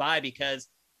flies by, because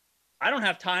I don't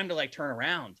have time to like turn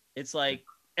around. It's like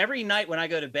every night when I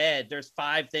go to bed, there's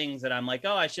 5 things that I'm like,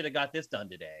 oh, I should have got this done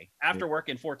today after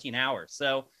working 14 hours.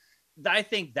 So I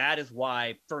think that is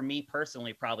why, for me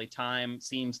personally, probably time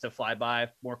seems to fly by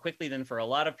more quickly than for a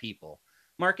lot of people.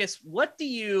 Marcus, what do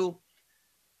you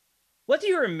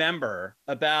remember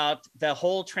about the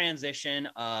whole transition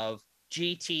of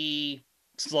GT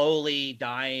slowly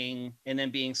dying and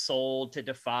then being sold to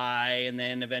Defy and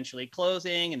then eventually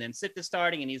closing and then Sifted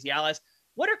starting and Easy Allies?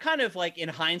 What are kind of like, in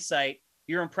hindsight,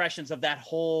 your impressions of that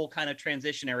whole kind of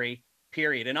transitionary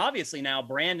period? And obviously now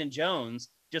Brandon Jones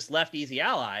just left Easy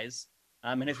Allies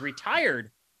and has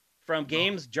retired from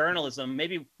games journalism,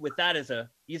 maybe with that as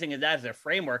using that as a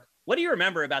framework. What do you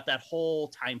remember about that whole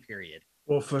time period?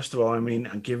 Well, first of all, I mean,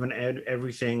 given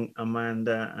everything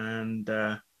Amanda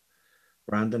and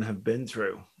Brandon have been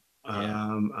through,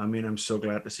 I mean, I'm so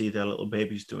glad to see their little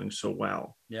baby's doing so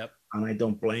well. Yep. And I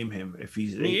don't blame him if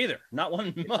he's me either. Not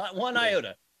one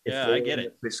iota. Yeah, I get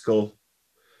it. Fiscal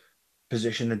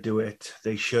position to do it,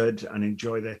 they should, and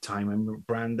enjoy their time. I mean,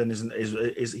 Brandon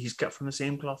is he's cut from the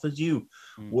same cloth as you.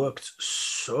 Worked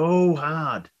so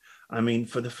hard. I mean,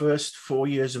 for the first 4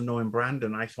 years of knowing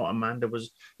Brandon, I thought Amanda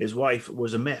was his wife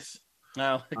was a myth.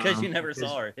 No, because you never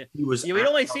saw her. We'd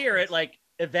only see her at like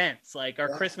events, like our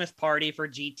Christmas party for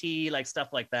GT, like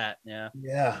stuff like that. Yeah.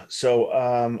 Yeah. So,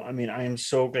 I mean, I am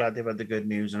so glad they've had the good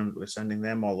news, and we're sending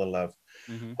them all the love.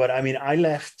 But I mean, I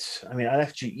left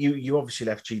you obviously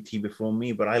left GT before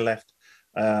me, but I left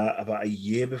about a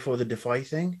year before the Defy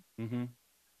thing. And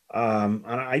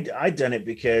I'd done it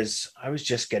because I was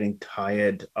just getting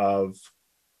tired of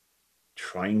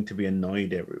trying to be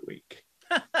annoyed every week.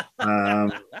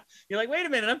 You're like, wait a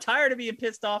minute, I'm tired of being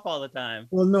pissed off all the time.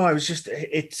 Well, no, I was just,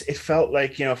 it felt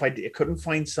like, if I couldn't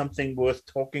find something worth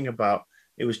talking about,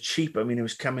 it was cheap. I mean, it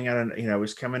was coming out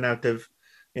of,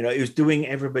 it was doing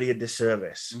everybody a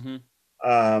disservice,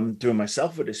 doing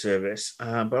myself a disservice,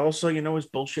 but also, it was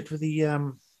bullshit for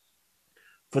the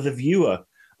viewer.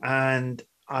 And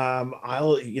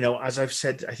as I've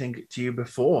said, I think to you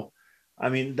before, I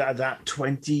mean, that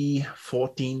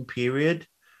 2014 period,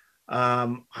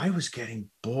 I was getting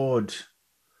bored.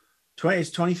 It's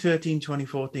 2013,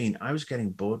 2014. I was getting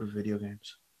bored with video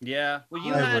games. Yeah. Well,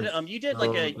 you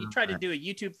tried to do a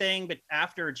YouTube thing, but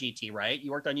after GT, right?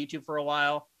 You worked on YouTube for a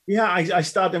while. Yeah, I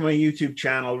started my YouTube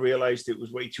channel, realized it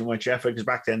was way too much effort, because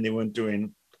back then they weren't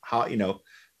doing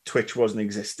Twitch wasn't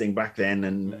existing back then,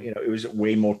 and it was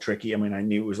way more tricky. I mean, I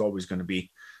knew it was always going to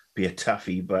be a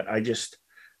toughie, but I just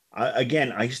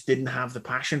didn't have the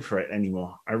passion for it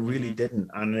anymore. I really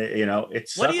didn't, and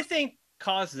it's. What do you think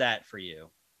caused that for you?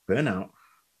 Burnout.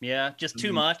 Yeah, just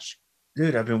too much.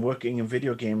 Dude, I've been working in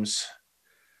video games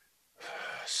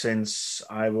since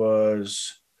I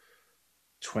was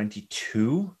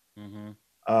 22.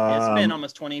 It's been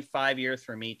almost 25 years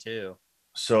for me too.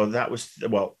 So that was,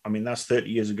 that's 30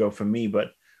 years ago for me,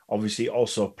 but obviously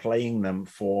also playing them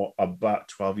for about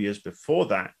 12 years before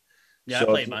that. Yeah, so, I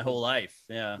played my whole life.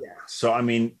 Yeah. So, I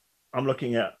mean, I'm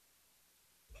looking at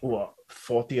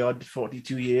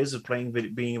 42 years of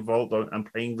being involved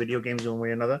and playing video games one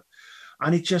way or another.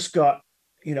 And it just got,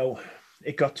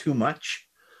 it got too much.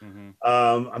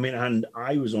 I mean, and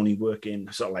I was only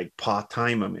working sort of like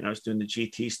part-time. I mean, I was doing the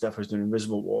GT stuff, I was doing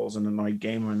Invisible Walls and Annoyed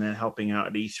Gamer, and then helping out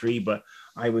at E3, but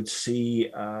I would see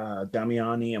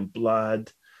Damiani and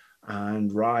Blood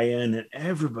and Ryan and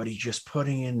everybody just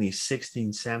putting in these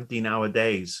 16, 17-hour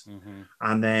days,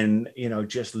 and then,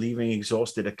 just leaving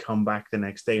exhausted to come back the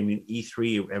next day. I mean,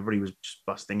 E3, everybody was just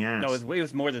busting ass. No, it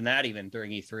was more than that even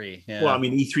during E3. Yeah. Well, I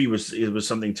mean, E3 was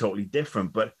something totally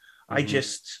different, but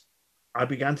I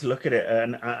began to look at it,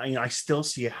 and I still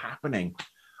see it happening.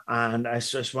 And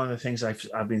it's just one of the things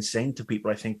I've been saying to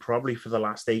people, I think probably for the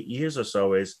last 8 years or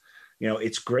so, is,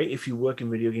 it's great if you work in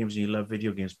video games and you love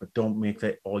video games, but don't make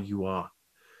that all you are.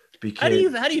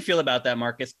 Because how do you feel about that,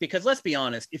 Marcus? Because let's be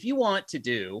honest, if you want to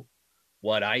do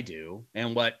what I do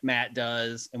and what Matt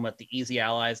does and what the Easy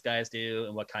Allies guys do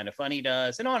and what Kind of Funny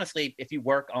does, and honestly, if you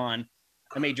work on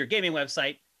a major gaming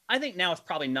website, I think now it's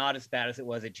probably not as bad as it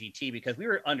was at GT, because we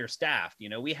were understaffed.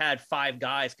 We had 5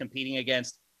 guys competing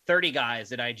against 30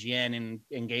 guys at IGN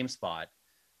and GameSpot.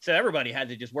 So everybody had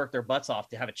to just work their butts off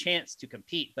to have a chance to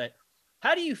compete. But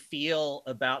how do you feel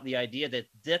about the idea that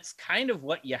that's kind of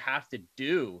what you have to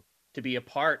do to be a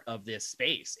part of this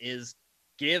space, is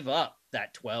give up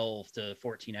that 12 to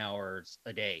 14 hours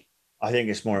a day? I think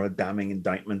it's more of a damning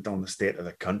indictment on the state of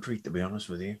the country, to be honest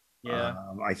with you. Yeah.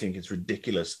 I think it's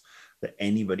ridiculous that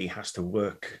anybody has to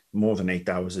work more than 8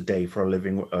 hours a day for a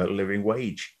living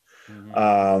wage.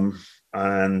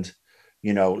 And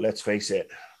let's face it,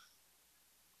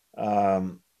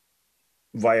 Viacom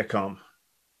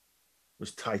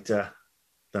was tighter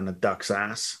than a duck's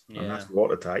ass, and that's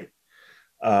watertight.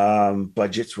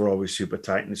 Budgets were always super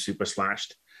tight and super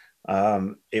slashed.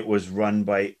 It was run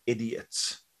by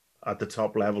idiots at the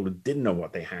top level who didn't know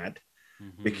what they had,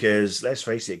 because let's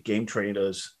face it, Game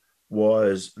Trailers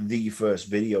was the first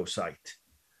video site.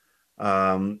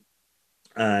 And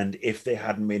if they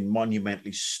hadn't made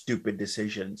monumentally stupid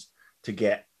decisions to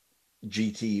get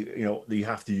GT, you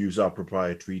have to use our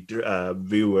proprietary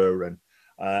viewer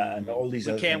and all these.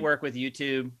 We can't work with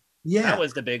YouTube. Yeah, that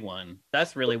was the big one.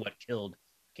 That's really what killed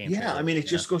Game Trailers. I mean, it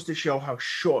just goes to show how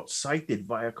short-sighted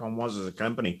Viacom was as a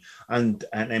company, and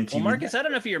MTV. Well, Marcus, I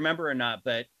don't know if you remember or not,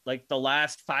 but like the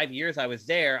last 5 years I was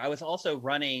there, I was also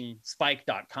running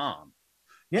Spike.com.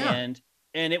 Yeah,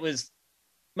 and it was.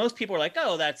 Most people were like,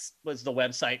 "Oh, was the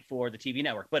website for the TV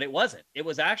network," but it wasn't. It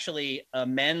was actually a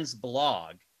men's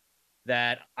blog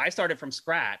that I started from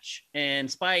scratch,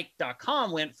 and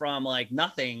Spike.com went from like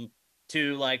nothing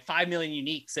to like 5 million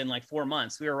uniques in like 4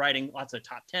 months. We were writing lots of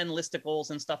top 10 listicles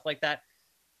and stuff like that.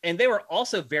 And they were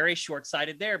also very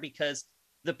short-sighted there, because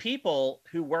the people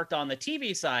who worked on the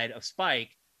TV side of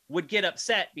Spike would get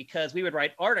upset because we would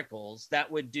write articles that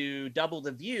would do double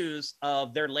the views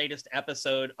of their latest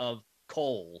episode of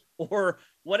Cole or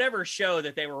whatever show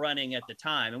that they were running at the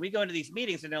time. And we go into these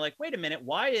meetings and they're like, wait a minute,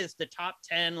 why is the top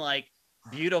 10 like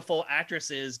beautiful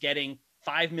actresses getting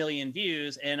 5 million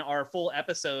views and our full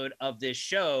episode of this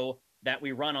show that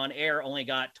we run on air only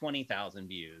got 20,000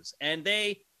 views? And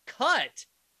they cut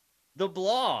the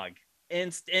blog,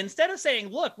 and instead of saying,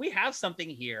 look, we have something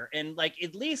here, and like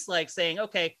at least like saying,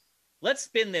 okay, let's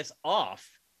spin this off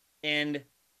and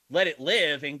let it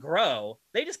live and grow,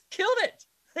 they just killed it.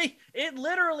 It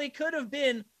literally could have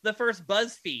been the first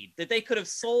BuzzFeed that they could have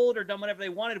sold or done whatever they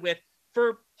wanted with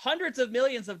for hundreds of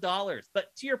millions of dollars. But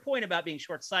to your point about being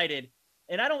short-sighted,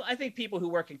 and I think people who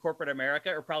work in corporate America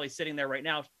are probably sitting there right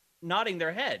now nodding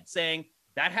their head saying,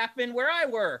 that happened where I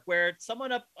work, where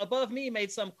someone up above me made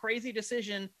some crazy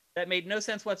decision that made no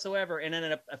sense whatsoever and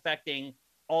ended up affecting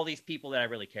all these people that I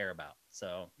really care about.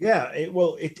 So yeah,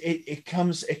 it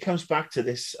comes back to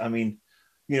this. I mean,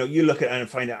 you look at it and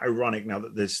find it ironic now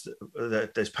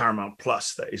that there's Paramount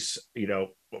Plus that is,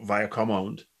 Viacom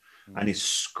owned, and is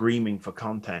screaming for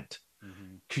content.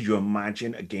 Could you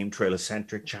imagine a Game Trailer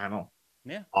centric channel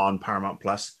on Paramount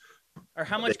Plus? Or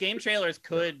how much Game Trailers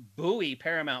could buoy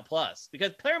Paramount Plus?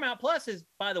 Because Paramount Plus is,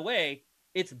 by the way,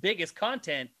 its biggest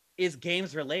content is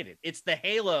games related. It's the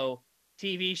Halo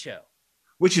TV show,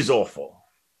 which is awful.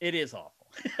 It is awful.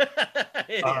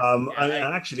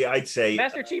 Actually, I'd say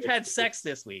Master Chief had sex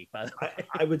this week, by the way.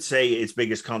 I would say its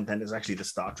biggest content is actually the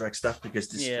Star Trek stuff, because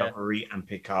Discovery and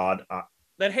Picard are.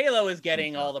 That Halo is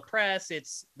getting all the press.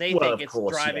 They think it's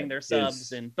driving their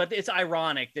subs, but it's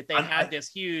ironic that they had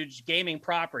this huge gaming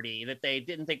property that they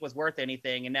didn't think was worth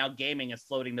anything, and now gaming is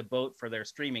floating the boat for their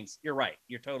streamings. You're right.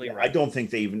 You're totally right. I don't think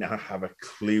they even have a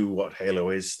clue what Halo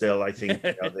is still. I think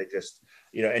they just,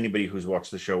 anybody who's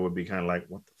watched the show would be kind of like,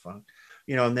 what the fuck?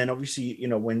 And then obviously,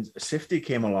 when Sifty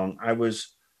came along, I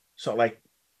was sort of like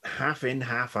half in,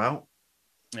 half out.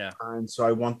 Yeah. And so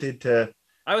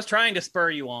I was trying to spur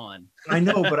you on. I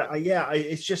know, but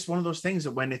it's just one of those things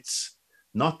that when it's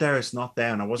not there, it's not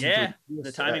there. And I wasn't. Yeah,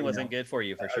 the timing wasn't good for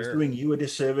you, for sure. I was doing you a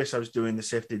disservice. I was doing the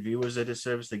Sifted viewers a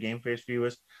disservice, the GameFace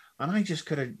viewers. And I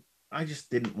just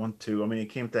didn't want to. I mean,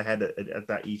 it came to head at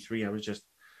that E3.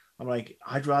 I'm like,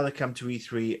 I'd rather come to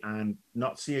E3 and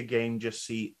not see a game, just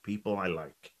see people I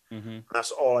like.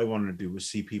 That's all I wanted to do, was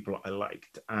see people I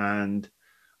liked. And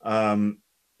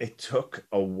it took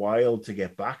a while to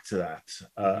get back to that,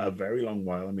 a very long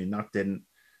while. I mean,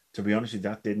 to be honest with you,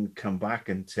 that didn't come back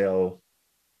until...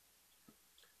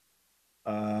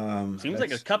 Seems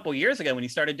like a couple years ago when you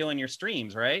started doing your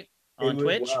streams, right? On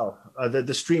Twitch? Well,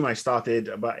 the stream I started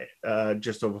about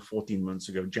just over 14 months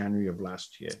ago, January of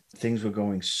last year. Things were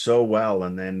going so well,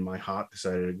 and then my heart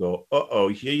decided to go,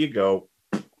 here you go,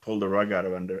 pull the rug out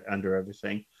of under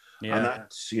everything. Yeah. And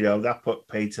that's, that put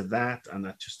paid to that, and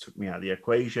that just took me out of the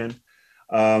equation.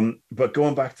 But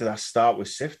going back to that start with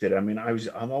Sifted, I mean,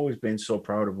 I've always been so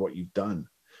proud of what you've done.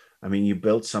 I mean, you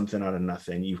built something out of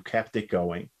nothing. You've kept it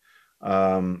going.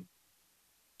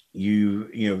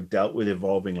 You dealt with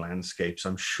evolving landscapes.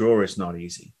 I'm sure it's not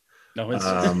easy. No, it's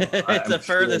it's the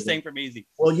furthest thing from easy.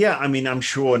 Well, yeah, I mean, I'm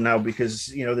sure now,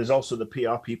 because there's also the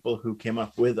PR people who came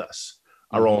up with us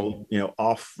are all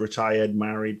off, retired,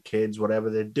 married, kids, whatever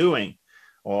they're doing.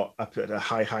 or up at a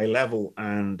high level.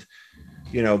 And,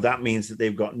 that means that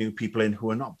they've got new people in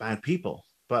who are not bad people,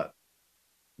 but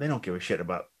they don't give a shit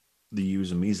about the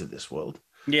yous and me's of this world.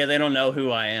 Yeah, they don't know who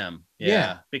I am.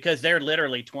 Yeah. Because they're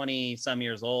literally 20 some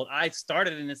years old. I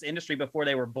started in this industry before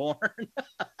they were born.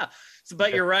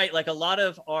 But you're right. Like a lot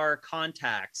of our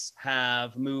contacts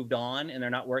have moved on and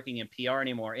they're not working in PR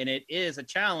anymore. And it is a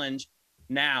challenge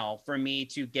now for me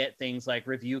to get things like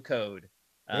review code.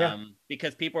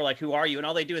 Because people are like, who are you? And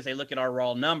all they do is they look at our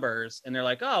raw numbers and they're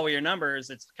like, oh, well, your numbers,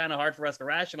 it's kind of hard for us to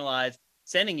rationalize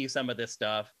sending you some of this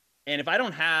stuff. And if I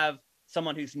don't have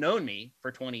someone who's known me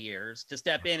for 20 years to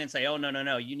step in and say, oh,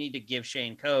 no, you need to give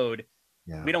Shane code.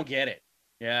 Yeah. We don't get it.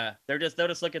 Yeah. They'll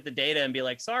just look at the data and be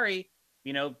like, sorry,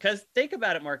 because think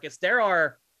about it, Marcus, there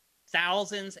are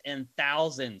thousands and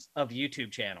thousands of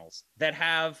YouTube channels that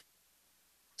have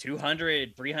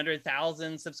 200,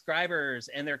 300,000 subscribers,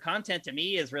 and their content to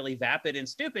me is really vapid and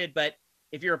stupid. But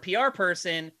if you're a PR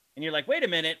person and you're like, wait a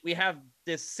minute, we have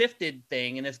this sifted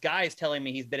thing and this guy is telling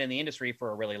me he's been in the industry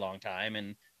for a really long time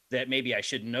and that maybe I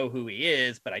should know who he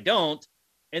is, but I don't.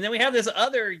 And then we have this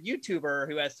other YouTuber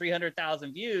who has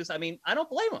 300,000 views. I mean, I don't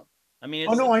blame him. I mean,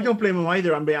 I don't blame him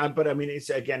either. But I mean,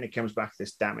 it comes back to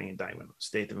this damning indictment of the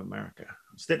state of America,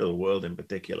 state of the world in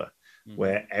particular,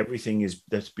 where everything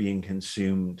that's being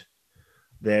consumed.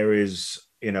 There is,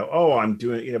 I'm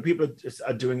doing, people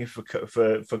are doing it for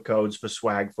codes, for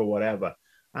swag, for whatever,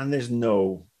 and there's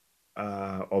no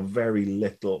or very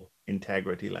little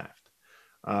integrity left.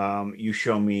 You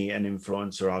show me an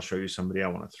influencer, I'll show you somebody I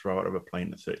want to throw out of a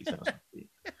plane at 30,000 feet.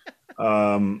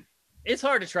 It's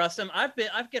hard to trust them. I've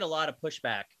get a lot of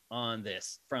pushback on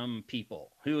this from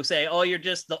people who say, oh, you're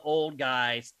just the old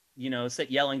guy, sit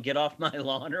yelling, get off my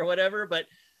lawn or whatever. But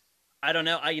I don't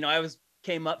know. I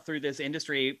came up through this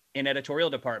industry in editorial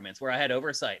departments where I had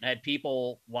oversight and I had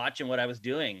people watching what I was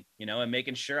doing, and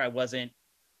making sure I wasn't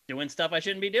doing stuff I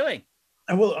shouldn't be doing.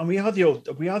 And we are the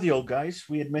old guys.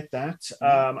 We admit that,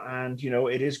 and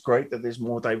it is great that there's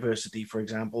more diversity. For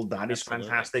example, that is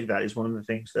fantastic. That is one of the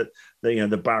things that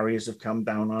the barriers have come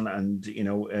down on, and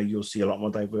you'll see a lot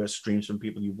more diverse streams from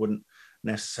people you wouldn't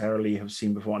necessarily have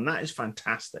seen before, and that is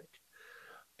fantastic.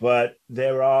 But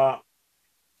there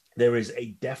is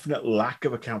a definite lack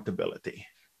of accountability.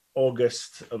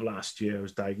 August of last year, I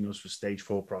was diagnosed with stage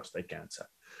 4 prostate cancer,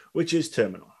 which is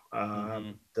terminal.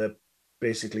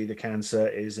 Basically, the cancer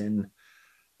is in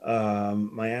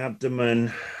my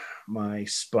abdomen, my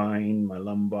spine, my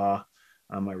lumbar,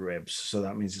 and my ribs. So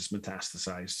that means it's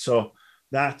metastasized. So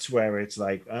that's where it's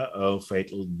like,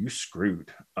 fatal, you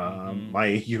screwed.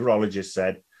 My urologist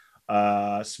said,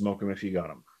 smoke them if you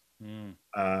got them.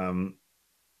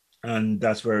 And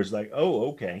that's where it's like, oh,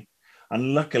 okay.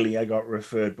 And luckily, I got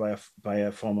referred by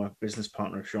a former business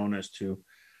partner of Shauna's to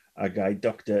a guy,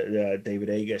 Dr. David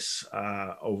Agus,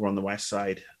 over on the west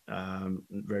side,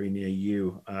 very near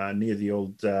you, near the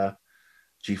old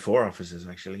G4 offices,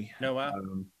 actually. No, wow.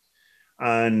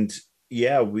 And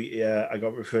yeah, I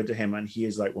got referred to him, and he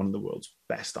is like one of the world's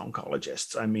best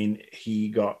oncologists. I mean, he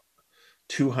got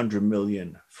 200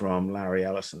 million from Larry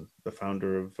Ellison, the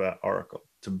founder of Oracle,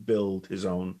 to build his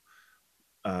own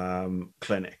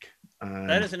clinic.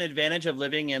 That is an advantage of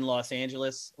living in Los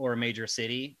Angeles or a major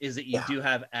city, is that you do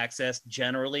have access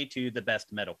generally to the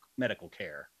best medical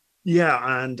care.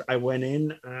 Yeah, and I went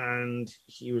in and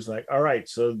he was like, all right,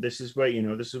 so this is where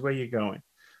you're going.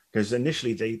 Because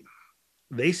initially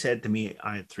they said to me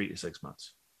I had 3 to 6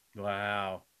 months.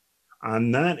 Wow.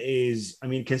 And that is, I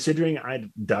mean, considering I'd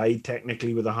died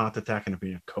technically with a heart attack and I've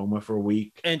been in a coma for a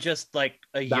week. And just like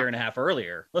a year and a half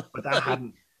earlier. But that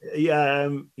hadn't,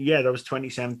 that was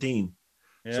 2017.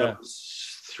 Yeah. So it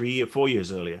was 3 or 4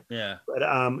 years earlier. Yeah. But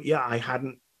I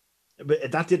hadn't,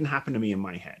 but that didn't happen to me in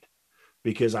my head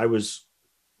because I was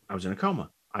in a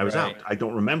coma. I was out. I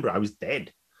don't remember. I was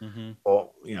dead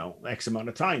for, X amount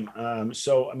of time.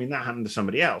 So, I mean, that happened to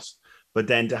somebody else. But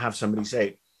then to have somebody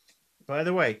say, by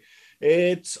the way,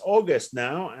 it's August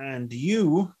now, and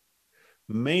you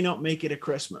may not make it at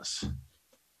Christmas.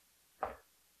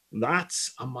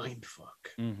 That's a mind fuck.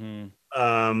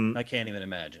 I can't even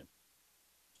imagine.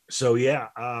 So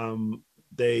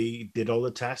they did all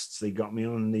the tests. They got me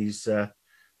on these.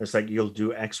 It's like you'll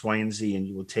do X, Y, and Z, and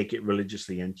you will take it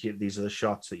religiously. And these are the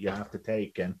shots that you have to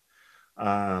take. And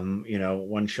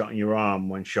one shot in your arm,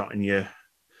 one shot in your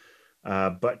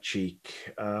butt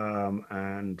cheek,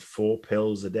 and 4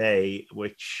 pills a day,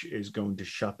 which is going to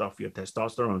shut off your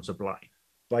testosterone supply.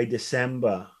 By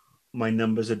December, my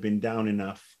numbers had been down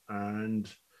enough,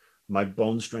 and my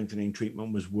bone strengthening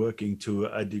treatment was working to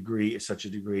such a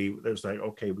degree that it was like,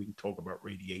 okay, we can talk about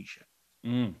radiation.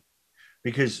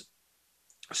 Because,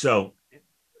 so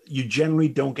you generally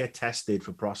don't get tested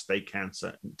for prostate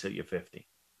cancer until you're 50.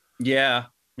 Yeah.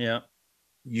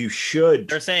 You should.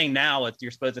 They're saying now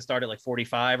you're supposed to start at like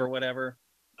 45 or whatever.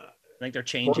 I think they're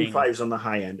changing. 45 is on the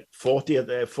high end. 40 at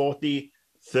the 40,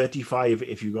 35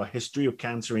 if you've got a history of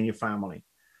cancer in your family.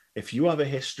 If you have a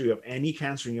history of any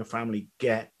cancer in your family,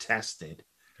 get tested.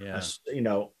 Yeah.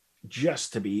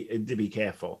 Just to be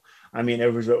careful. I mean,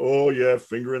 everyone's like, oh yeah,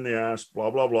 finger in the ass, blah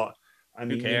blah blah. I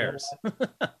mean, who cares?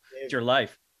 It's your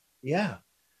life. Yeah.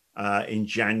 In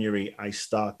January, I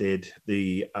started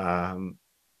the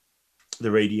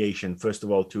radiation. First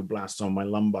of all, 2 blasts on my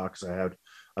lumbar because I had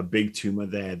a big tumor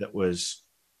there that was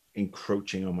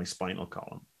encroaching on my spinal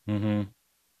column.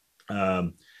 Mm-hmm.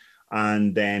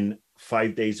 And then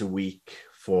 5 days a week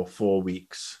for 4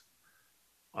 weeks.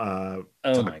 Oh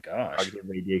my gosh! Targeted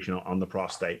radiation on the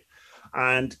prostate,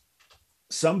 and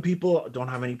some people don't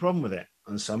have any problem with it,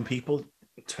 and some people,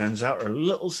 it turns out, are a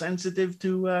little sensitive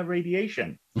to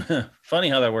radiation. Funny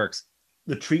how that works.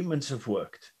 The treatments have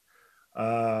worked,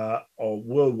 or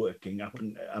were working up,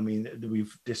 and I mean,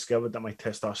 we've discovered that my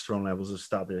testosterone levels have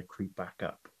started to creep back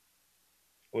up,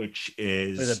 which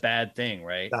is a bad thing,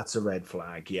 right? That's a red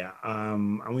flag, yeah.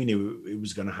 And we knew it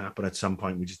was going to happen at some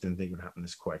point. We just didn't think it would happen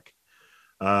this quick.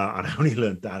 And I only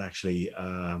learned that actually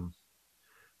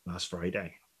last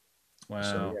Friday. Wow.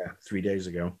 So, 3 days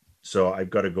ago. So I've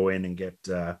got to go in and get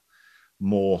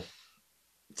more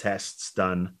tests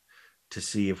done to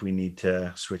see if we need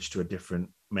to switch to a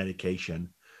different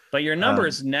medication. But your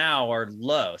numbers now are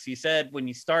low. So you said when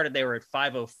you started, they were at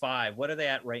 505. What are they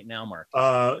at right now, Mark?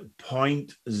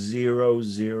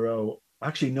 0.00.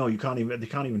 Actually, no, they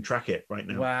can't even track it right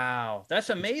now. Wow. That's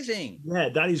amazing. Yeah,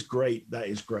 that is great.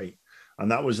 And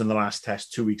that was in the last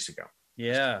test 2 weeks ago.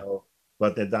 Yeah. So,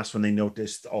 but that's when they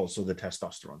noticed also the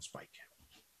testosterone spike.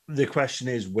 The question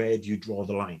is, where do you draw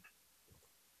the line?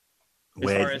 As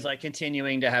far as like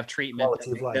continuing to have treatment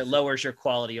that lowers your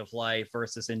quality of life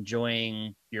versus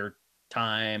enjoying your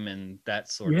time and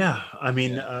that sort of thing. I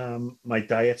mean, my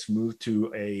diet's moved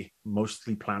to a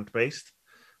mostly plant-based,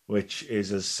 which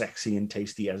is as sexy and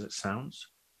tasty as it sounds.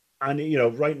 And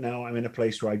right now I'm in a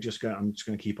place where I'm just going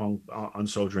to keep on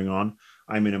soldiering on.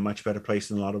 I'm in a much better place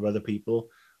than a lot of other people.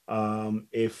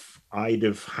 If I'd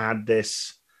have had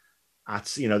this at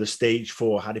the stage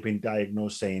 4, had it been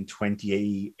diagnosed, say, in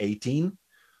 2018,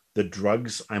 the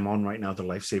drugs I'm on right now, the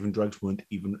life-saving drugs, weren't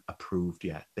even approved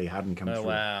yet. They hadn't come through.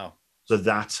 Wow. So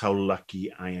that's how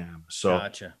lucky I am. So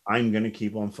Gotcha. I'm going to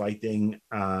keep on fighting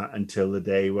until the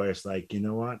day where it's like, you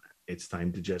know what? It's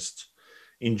time to just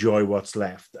enjoy what's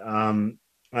left. And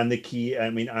the key,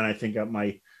 and I think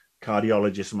my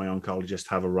cardiologist and my oncologist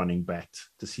have a running bet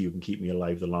to see who can keep me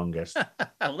alive the longest.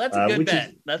 Well, that's a good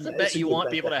bet. That's a bet you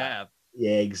want people to have.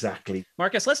 Yeah, exactly.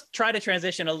 Marcus, let's try to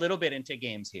transition a little bit into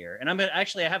games here. And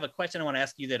I have a question I want to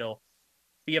ask you that'll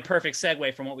be a perfect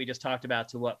segue from what we just talked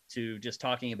about to just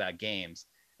talking about games.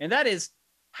 And that is,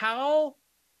 how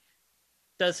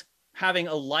does having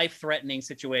a life-threatening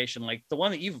situation like the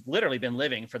one that you've literally been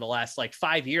living for the last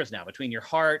 5 years now, between your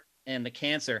heart and the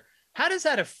cancer, how does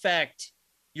that affect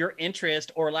your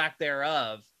interest or lack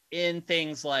thereof in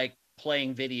things like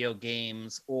playing video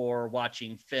games or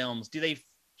watching films? Do they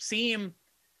seem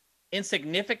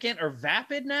insignificant or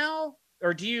vapid now?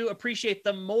 Or do you appreciate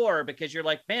them more because you're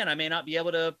like, man, I may not be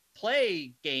able to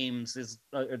play games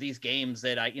or these games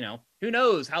that who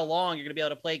knows how long you're going to be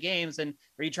able to play games, and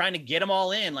are you trying to get them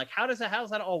all in? Like, how does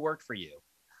that all work for you?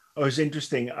 Oh, it's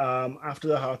interesting. After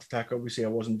the heart attack, obviously I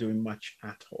wasn't doing much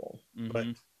at all, but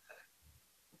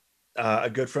a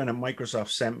good friend at Microsoft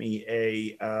sent me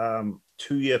a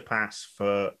 2-year pass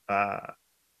for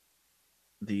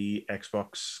the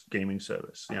Xbox gaming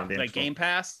service. Like Game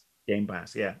Pass? Game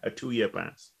Pass, yeah, a 2-year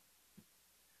pass,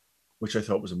 which I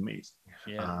thought was amazing.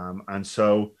 Yeah. And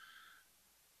so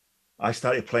I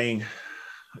started playing,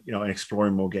 and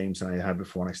exploring more games than I had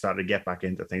before, and I started to get back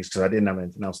into things because I didn't have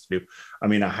anything else to do. I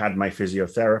mean, I had my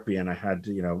physiotherapy and I had,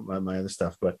 my other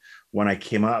stuff, but when I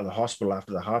came out of the hospital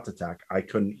after the heart attack, I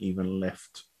couldn't even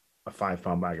lift a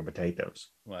 5-pound bag of potatoes.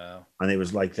 Wow. And it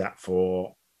was like that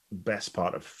for the best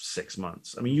part of 6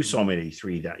 months. I mean, you saw me at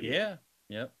E3 that year. Yeah.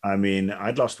 Yep. I mean,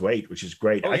 I'd lost weight, which is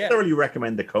great. Oh, I thoroughly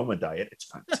recommend the Coma diet.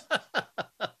 It's fantastic.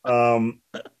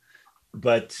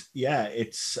 But yeah,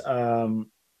 it's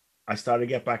I started to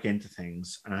get back into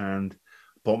things and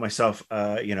bought myself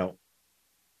I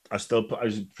was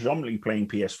predominantly playing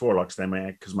PS4 lots then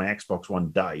because my Xbox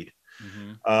One died.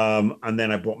 And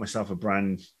then I bought myself a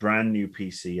brand new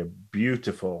PC, a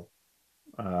beautiful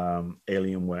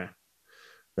Alienware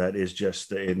that is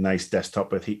just a nice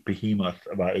desktop behemoth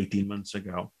about 18 months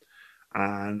ago.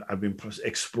 and I've been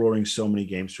exploring so many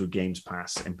games through Games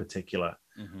Pass in particular,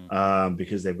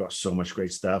 because they've got so much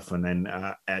great stuff. And then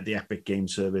at the Epic Game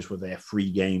Service with their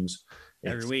free games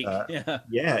every week.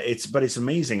 But it's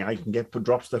amazing. I can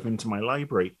drop stuff into my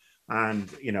library and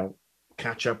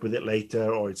catch up with it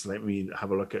later, or it's let me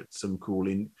have a look at some cool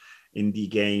indie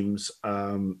games.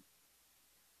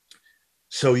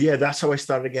 So yeah, that's how I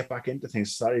started to get back into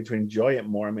things. Started to enjoy it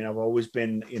more. I mean, I've always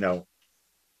been,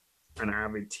 an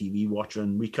avid TV watcher,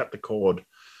 and we cut the cord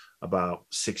about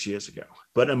 6 years ago.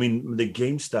 But I mean, the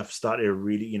game stuff started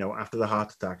really, after the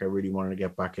heart attack, I really wanted to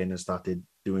get back in and started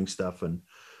doing stuff and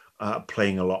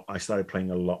playing a lot. I started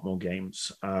playing a lot more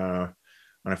games. And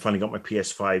I finally got my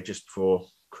PS5 just before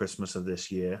Christmas of this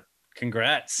year.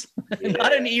 Congrats.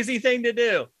 Not an easy thing to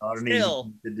do. Not an easy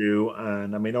thing to do.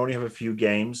 And I mean, I only have a few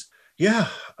games. Yeah.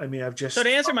 I mean, I've just... So to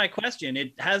answer my question,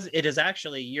 it is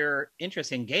actually your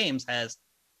interest in games has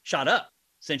shot up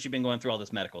since you've been going through all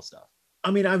this medical stuff.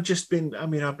 I mean, I've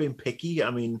been picky.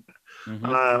 I mean,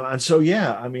 and so,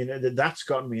 yeah, I mean, that's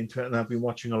gotten me into it. And I've been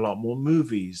watching a lot more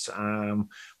movies,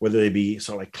 whether they be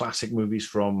sort of like classic movies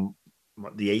from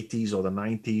the 80s or the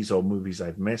 90s or movies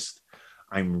I've missed.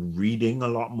 I'm reading a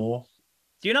lot more.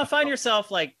 Do you not find yourself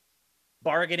like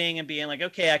bargaining and being like,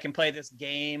 okay, I can play this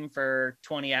game for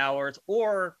 20 hours,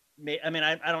 or I mean,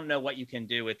 I don't know what you can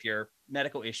do with your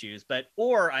medical issues,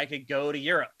 or I could go to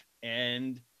Europe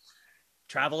and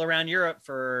travel around Europe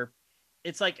for,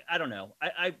 it's like, I don't know.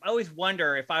 I always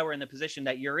wonder if I were in the position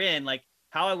that you're in, like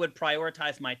how I would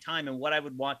prioritize my time and what I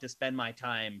would want to spend my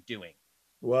time doing.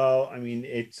 Well, I mean,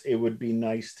 it would be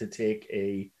nice to take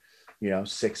a,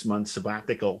 6-month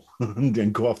sabbatical and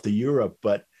then go off to Europe.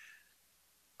 But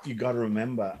you got to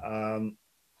remember,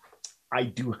 I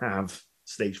do have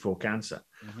stage 4 cancer.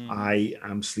 I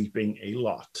am sleeping a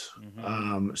lot.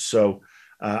 So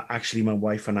actually, my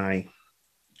wife and I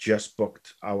just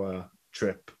booked our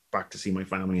trip back to see my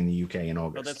family in the UK in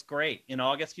August. Oh, that's great. In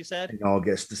August, you said? In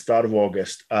August, the start of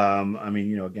August. I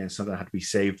mean, again, something I had to be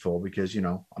saved for because,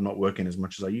 I'm not working as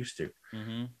much as I used to.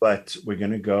 But we're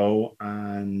going to go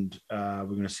and we're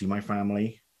going to see my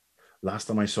family. Last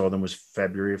time I saw them was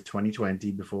February of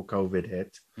 2020 before COVID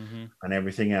hit and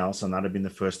everything else. And that had been the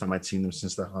first time I'd seen them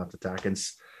since the heart attack. And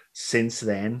since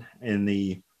then, in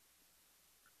the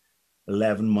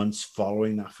 11 months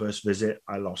following that first visit,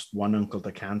 I lost one uncle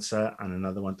to cancer and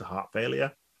another one to heart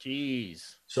failure. Jeez.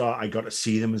 So I got to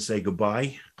see them and say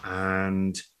goodbye.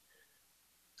 And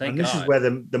Thank this God. is where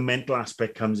the mental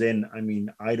aspect comes in. I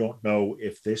mean, I don't know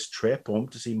if this trip home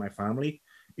to see my family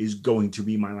is going to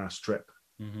be my last trip.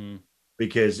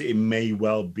 Because it may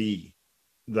well be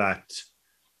that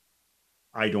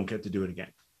I don't get to do it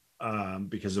again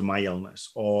because of my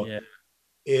illness. Or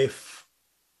if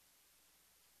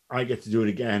I get to do it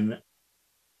again,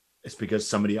 it's because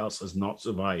somebody else has not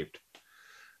survived.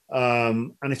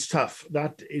 And it's tough.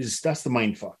 That's the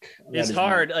mind fuck. It's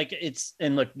hard.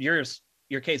 And look, your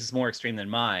case is more extreme than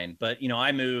mine, but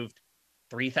I moved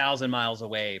 3,000 miles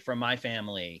away from my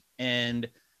family, and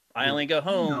I only go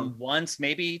home once,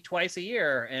 maybe twice a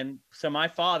year. And so my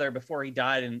father, before he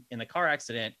died in the car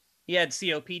accident, he had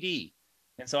COPD.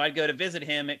 And so I'd go to visit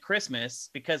him at Christmas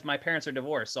because my parents are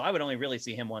divorced. So I would only really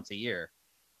see him once a year.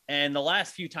 And the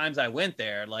last few times I went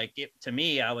there, to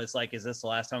me, I was like, is this the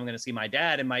last time I'm going to see my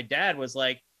dad? And my dad was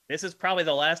like, this is probably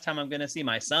the last time I'm going to see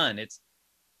my son. It's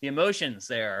the emotions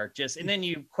there are just, and then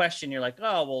you question, you're like,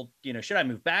 oh, well, should I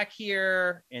move back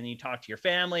here? And you talk to your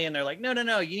family and they're like,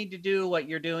 no, you need to do what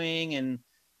you're doing. And,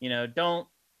 don't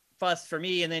fuss for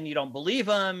me. And then you don't believe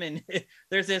them. And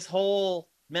there's this whole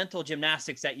mental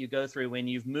gymnastics that you go through when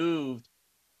you've moved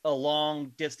a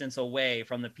long distance away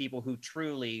from the people who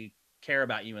truly care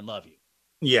about you and love you.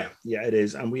 Yeah, it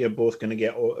is. And we are both going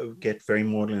to get very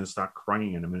maudlin and start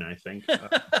crying in a minute, I think.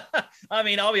 I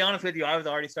mean, I'll be honest with you. I was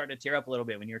already starting to tear up a little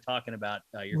bit when you were talking about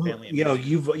your family.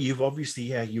 You've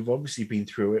obviously been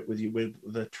through it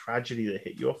with the tragedy that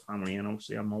hit your family. And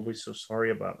obviously I'm always so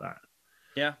sorry about that.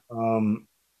 Yeah.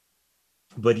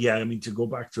 But yeah, I mean, to go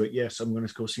back to it, yes, I'm going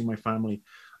to go see my family.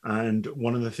 And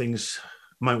one of the things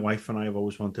my wife and I have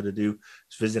always wanted to do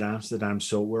is visit Amsterdam.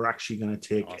 So we're actually going to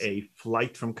take a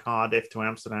flight from Cardiff to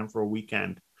Amsterdam for a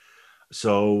weekend.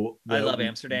 So I love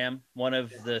Amsterdam. One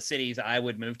of the cities I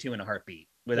would move to in a heartbeat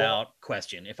without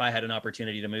question. If I had an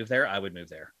opportunity to move there, I would move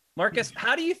there. Marcus,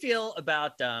 how do you feel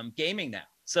about gaming now?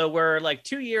 So we're like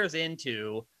 2 years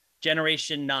into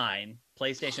Generation 9,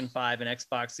 PlayStation 5 and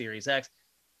Xbox Series X.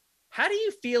 How do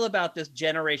you feel about this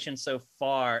generation so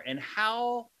far? And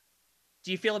how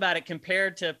do you feel about it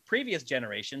compared to previous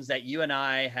generations that you and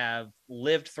I have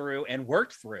lived through and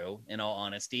worked through, in all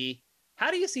honesty? How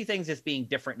do you see things as being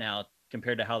different now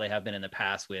compared to how they have been in the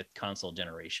past with console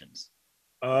generations?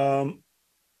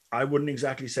 I wouldn't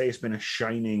exactly say it's been a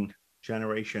shining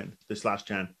generation this last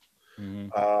gen.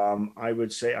 I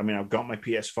would say, I mean, I've got my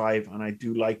PS5 and I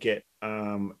do like it.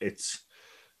 It's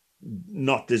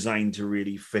not designed to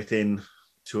really fit in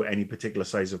to any particular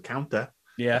size of counter.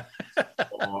 Yeah,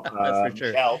 or, that's for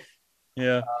sure. Shelf.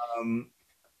 Yeah.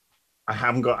 I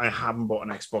haven't bought an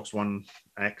Xbox One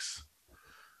X.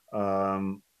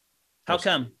 How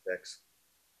come? X.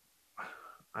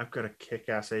 I've got a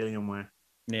kick-ass Alienware.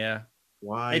 Yeah.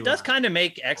 Why? It does kind of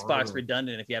make Xbox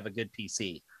redundant if you have a good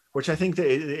PC. Which I think that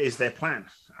is their plan.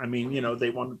 I mean, you know, they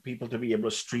want people to be able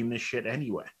to stream this shit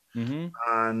anywhere.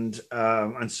 And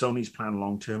Sony's plan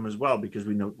long term as well, because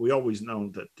we always know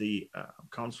that the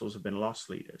consoles have been loss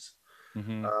leaders.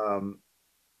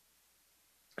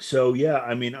 So yeah,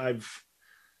 I mean,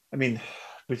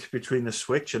 between the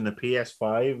Switch and the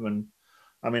PS5, and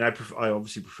I mean, I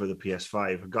obviously prefer the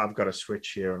PS5. I've got a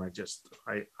Switch here, and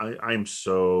I'm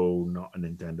so not a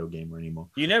Nintendo gamer anymore.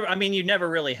 You never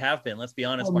really have been. Let's be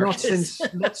honest, well, Marcus.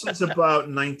 not since about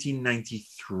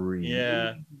 1993.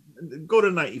 Yeah, go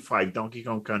to 95, Donkey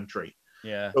Kong Country.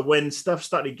 Yeah, but when stuff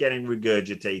started getting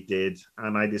regurgitated,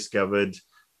 and I discovered,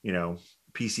 you know,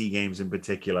 PC games in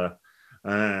particular,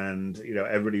 and you know,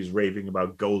 everybody's raving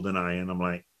about GoldenEye, and I'm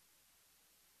like,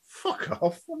 fuck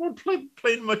off. I'm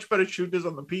playing much better shooters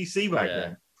on the PC back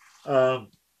then.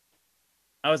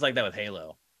 I was like that with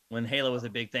Halo. When Halo was a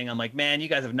big thing, I'm like, man, you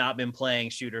guys have not been playing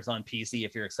shooters on PC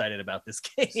if you're excited about this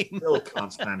game. Still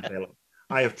can't stand Halo.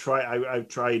 I've tried.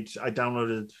 I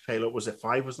downloaded Halo. Was it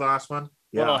 5 was the last one?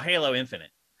 Yeah. Well, Halo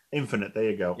Infinite. Infinite, there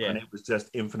you go. Yeah. And it was just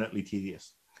infinitely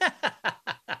tedious.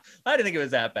 I didn't think it was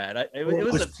that bad.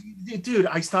 Dude,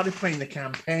 I started playing the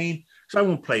campaign, so I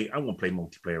won't play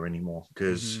multiplayer anymore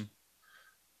because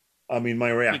I mean my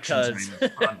reaction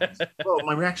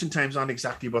times aren't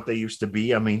exactly what they used to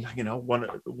be. I mean, you know,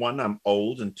 one I'm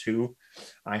old, and two,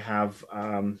 I have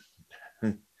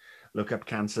look up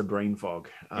cancer brain fog.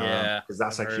 Because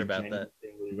that's I've actually about that.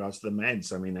 with regards to the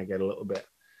meds. I mean, I get a little bit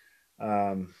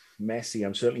messy.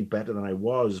 I'm certainly better than I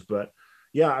was, but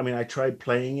yeah, I mean, I tried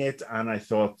playing it and I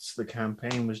thought the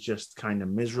campaign was just kind of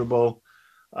miserable.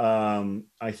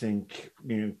 I think,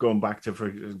 you know, going back to, for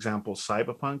example,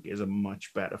 Cyberpunk is a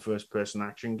much better first-person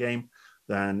action game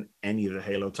than any of the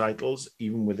Halo titles,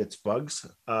 even with its bugs.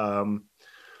 Yeah,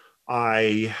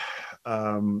 I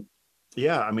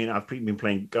mean, I've been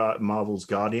playing Marvel's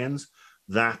Guardians.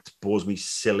 That bores me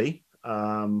silly.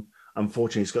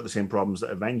 Unfortunately, it's got the same problems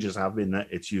that Avengers have, in that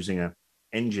it's using an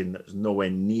engine that's nowhere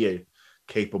near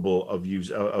capable of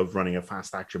running a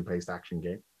fast action-paced action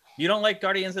game. You don't like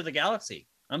Guardians of the Galaxy?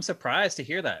 I'm surprised to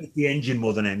hear that. It's the engine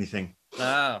more than anything.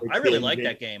 Oh, I really like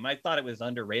that game. I thought it was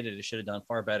underrated. It should have done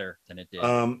far better than it did.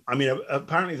 I mean,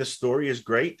 apparently the story is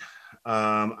great,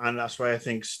 and that's why I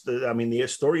think. The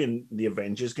story in the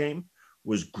Avengers game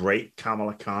was great,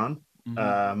 Kamala Khan,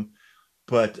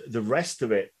 but the rest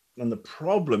of it, and the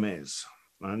problem is,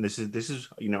 and this is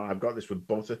you know, I've got this with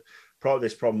both.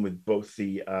 This problem with both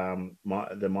the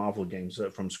Marvel games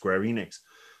from Square Enix.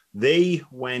 They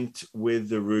went with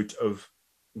the route of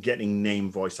getting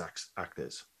name voice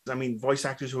actors. I mean, voice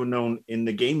actors who are known in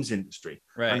the games industry,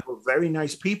 right? And who are very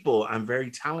nice people and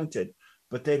very talented,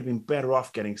 but they'd have been better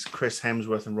off getting Chris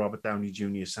Hemsworth and Robert Downey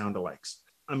Jr. sound-alikes.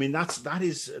 I mean, that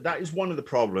is one of the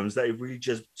problems that it really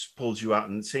just pulls you out.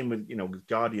 And the same with, you know, with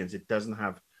Guardians, it doesn't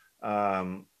have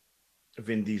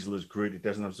Vin Diesel as Groot. It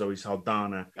doesn't have Zoe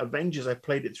Saldana. Avengers, I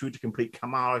played it through to complete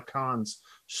Kamala Khan's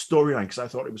storyline because I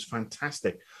thought it was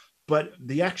fantastic. But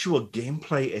the actual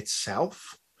gameplay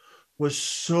itself was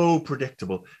so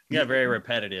predictable. Yeah, very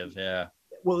repetitive. Yeah.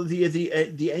 Well,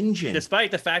 the engine,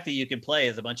 despite the fact that you can play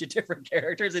as a bunch of different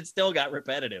characters, it still got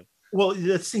repetitive. Well,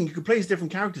 the thing, you could play as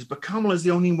different characters, but Kamala's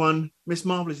the only one. Miss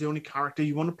Marvel is the only character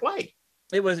you want to play.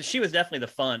 She was definitely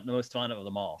the most fun of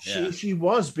them all. Yeah. She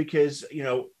was, because, you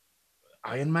know,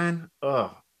 Iron Man.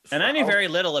 And I knew very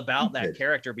little about that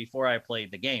character before I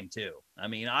played the game too. I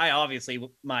mean,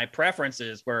 my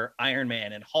preferences were Iron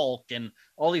Man and Hulk and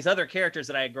all these other characters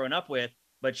that I had grown up with,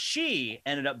 but she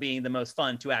ended up being the most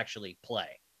fun to actually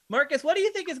play. Marcus, what do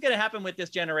you think is going to happen with this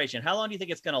generation? How long do you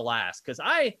think it's going to last? Because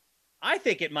I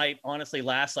think it might honestly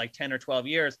last like 10 or 12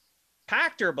 years.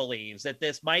 Pachter believes that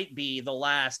this might be the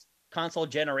last console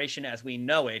generation as we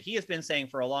know it. He has been saying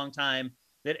for a long time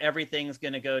that everything's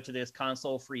going to go to this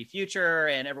console-free future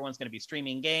and everyone's going to be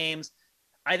streaming games.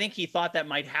 I think he thought that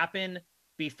might happen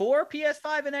before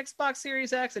PS5 and Xbox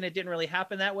Series X, and it didn't really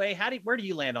happen that way. Where do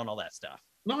you land on all that stuff?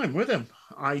 No, I'm with him.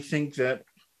 I think that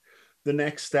the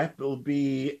next step will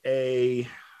be a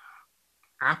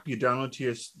app you download to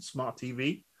your smart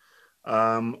TV.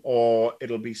 or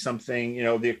it'll be something,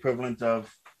 the equivalent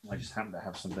of. I just happen to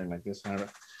have something like this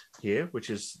here,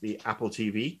 which is the Apple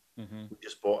TV. Mm-hmm. We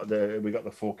just bought we got the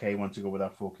 4K one to go with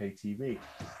our 4K TV.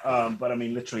 But I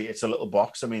mean, literally, it's a little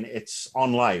box. I mean, it's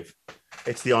on live.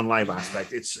 It's the on live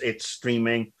aspect. It's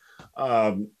streaming.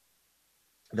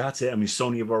 That's it. I mean,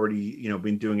 Sony have already,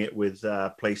 been doing it with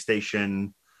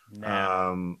PlayStation.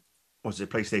 Was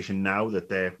it PlayStation Now that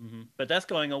they're? Mm-hmm. But that's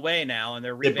going away now, and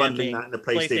they're bundling revamping that in the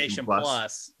PlayStation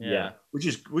Plus. Yeah, which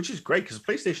is great because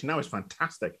PlayStation Now is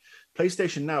fantastic.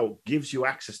 PlayStation Now gives you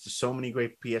access to so many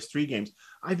great PS3 games.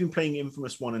 I've been playing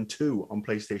Infamous 1 and 2 on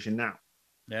PlayStation Now.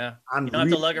 Yeah, and you don't have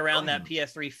to lug around that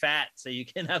PS3 fat, so you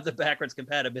can have the backwards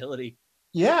compatibility.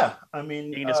 Yeah, I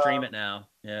mean, you can stream it now.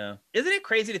 Yeah, isn't it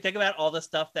crazy to think about all the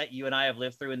stuff that you and I have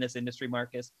lived through in this industry,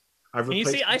 Marcus?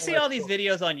 I see all these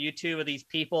videos on YouTube of these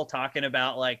people talking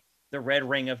about like the Red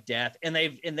Ring of Death, and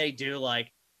they do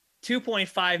like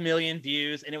 2.5 million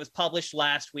views, and it was published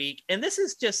last week. And this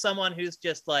is just someone who's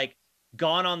just like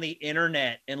gone on the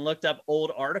internet and looked up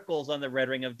old articles on the Red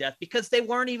Ring of Death because they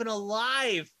weren't even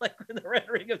alive like when the Red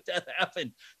Ring of Death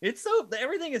happened.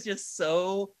 Everything is just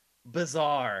so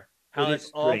bizarre how it's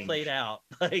all played out.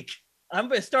 Like I'm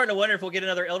starting to wonder if we'll get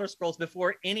another Elder Scrolls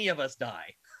before any of us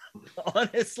die.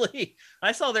 Honestly,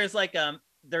 I saw there's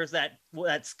that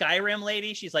Skyrim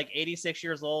lady. She's like 86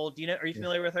 years old. Are you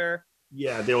familiar with her?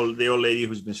 Yeah, the old lady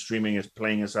who's been streaming is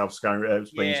playing herself Skyrim.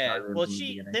 Skyrim. Well,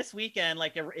 this weekend,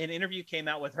 like an interview came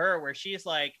out with her where she's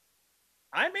like,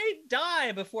 I may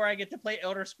die before I get to play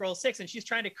Elder Scrolls 6, and she's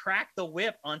trying to crack the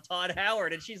whip on Todd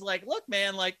Howard, and she's like, look,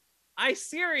 man, like I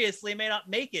seriously may not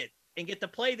make it and get to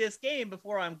play this game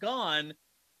before I'm gone.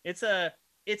 It's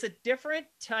a different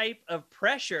type of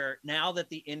pressure now that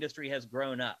the industry has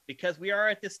grown up, because we are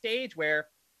at the stage where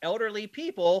elderly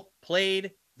people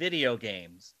played video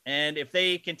games, and if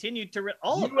they continued to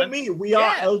all of them, we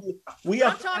are elderly.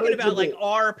 I'm talking about like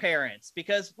our parents,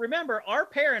 because remember, our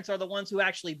parents are the ones who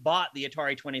actually bought the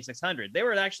Atari 2600. They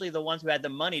were actually the ones who had the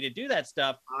money to do that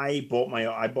stuff. I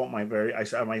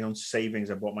had my own savings.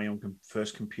 I bought my own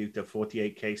first computer,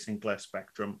 48K Sinclair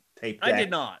Spectrum tape deck. I did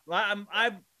not. I'm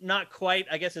not quite,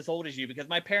 I guess, as old as you, because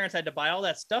my parents had to buy all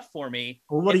that stuff for me.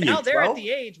 Well, what are you, now 12? They're at the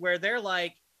age where they're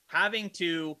like having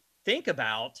to think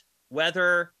about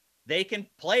whether they can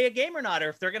play a game or not, or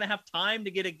if they're going to have time to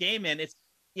get a game in. It's,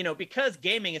 because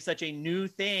gaming is such a new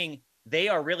thing, they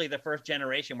are really the first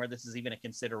generation where this is even a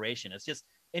consideration. It's just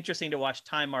interesting to watch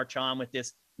time march on with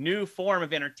this new form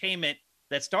of entertainment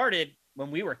that started when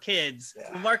we were kids.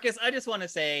 Yeah. Marcus, I just want to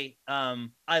say,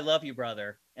 I love you,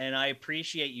 brother. And I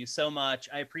appreciate you so much.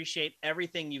 I appreciate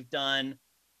everything you've done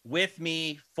with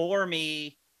me, for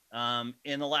me,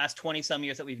 in the last 20 some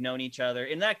years that we've known each other.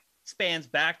 And that spans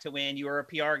back to when you were a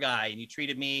PR guy and you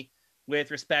treated me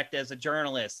with respect as a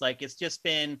journalist. Like, it's just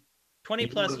been 20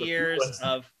 plus years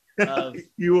of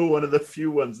you were one of the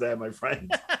few ones there, my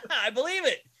friend. I believe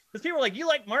it, because people are like, you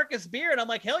like Marcus Beer? And I'm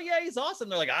like, hell yeah, he's awesome.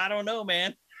 They're like, I don't know,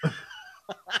 man.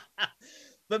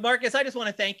 But Marcus, I just want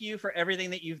to thank you for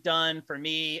everything that you've done for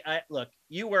me. I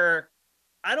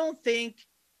don't think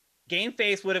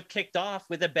GameFace would have kicked off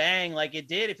with a bang like it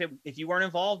did if you weren't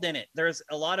involved in it. There's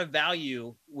a lot of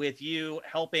value with you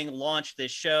helping launch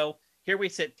this show. Here we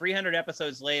sit 300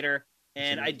 episodes later,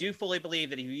 and I do fully believe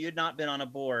that if you had not been on a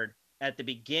board at the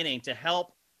beginning to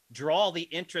help draw the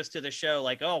interest to the show,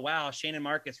 like, oh, wow, Shane and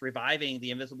Marcus reviving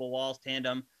the Invisible Walls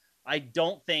tandem, I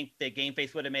don't think that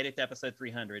GameFace would have made it to episode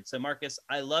 300. So, Marcus,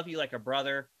 I love you like a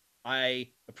brother. I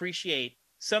appreciate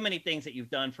so many things that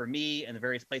you've done for me and the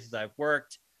various places I've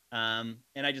worked. And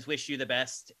I just wish you the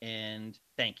best, and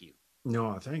thank you.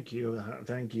 No, thank you.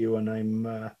 And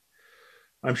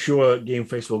I'm sure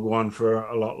GameFace will go on for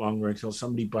a lot longer until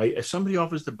if somebody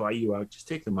offers to buy you out, just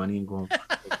take the money and go on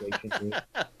vacation.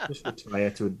 Just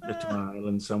retire to an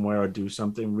island somewhere or do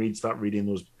something. Start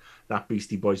reading that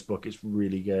Beastie Boys book. It's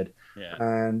really good. Yeah.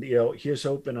 And here's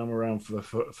hoping I'm around for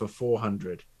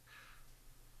 400.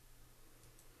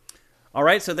 All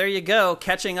right, so there you go,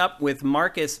 catching up with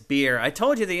Marcus Beer. I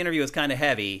told you the interview was kind of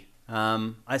heavy.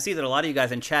 I see that a lot of you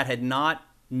guys in chat had not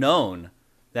known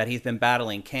that he's been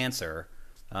battling cancer.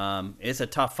 It's a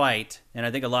tough fight, and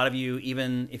I think a lot of you,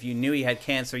 even if you knew he had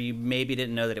cancer, you maybe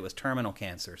didn't know that it was terminal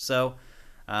cancer. So,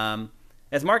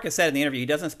 as Marcus said in the interview, he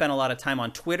doesn't spend a lot of time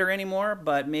on Twitter anymore,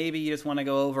 but maybe you just want to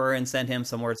go over and send him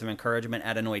some words of encouragement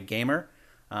at Annoyed Gamer.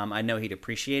 I know he'd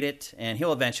appreciate it, and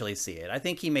he'll eventually see it. I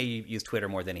think he may use Twitter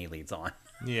more than he leads on.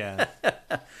 Yeah.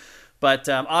 But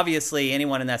obviously,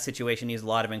 anyone in that situation needs a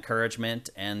lot of encouragement.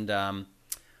 And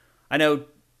I know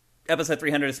episode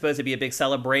 300 is supposed to be a big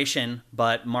celebration,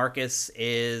 but Marcus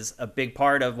is a big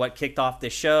part of what kicked off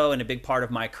this show and a big part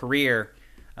of my career.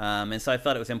 And so I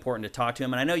felt it was important to talk to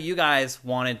him. And I know you guys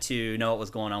wanted to know what was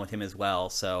going on with him as well.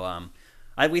 So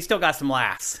we still got some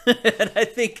laughs. And I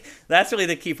think that's really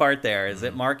the key part there is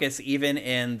that Marcus, even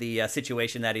in the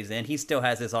situation that he's in, he still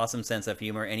has this awesome sense of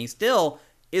humor. And he still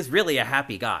is really a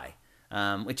happy guy,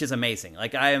 which is amazing.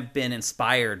 Like, I have been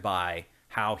inspired by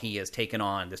how he has taken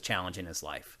on this challenge in his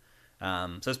life.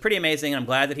 So it's pretty amazing. I'm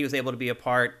glad that he was able to be a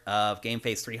part of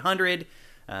GameFace 300.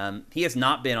 He has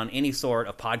not been on any sort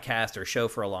of podcast or show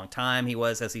for a long time. He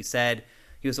was, as he said,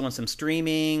 he was doing some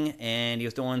streaming and he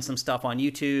was doing some stuff on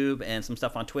YouTube and some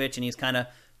stuff on Twitch, and he's kind of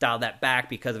dialed that back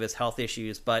because of his health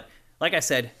issues. But like I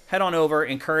said, head on over,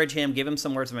 encourage him, give him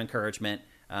some words of encouragement,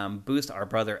 boost our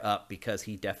brother up because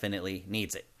he definitely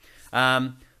needs it.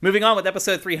 Moving on with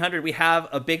episode 300, we have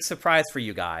a big surprise for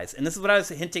you guys. And this is what I was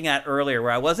hinting at earlier,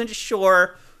 where I wasn't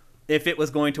sure if it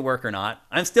was going to work or not.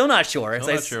 I'm still not sure.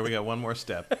 Still not sure. We got one more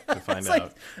step to find out.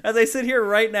 Like, as I sit here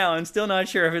right now, I'm still not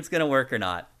sure if it's going to work or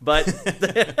not. But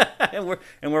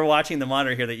and we're watching the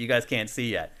monitor here that you guys can't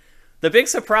see yet. The big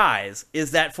surprise is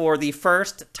that for the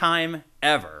first time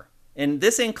ever, and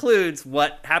this includes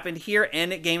what happened here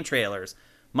and at Game Trailers,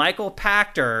 Michael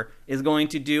Pachter is going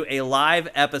to do a live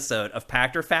episode of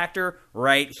Pachter Factor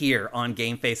right here on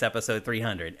GameFace episode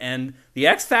 300. And the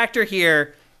X factor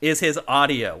here is his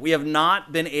audio. We have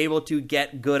not been able to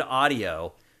get good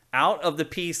audio out of the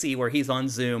PC where he's on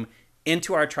Zoom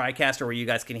into our TriCaster where you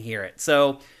guys can hear it.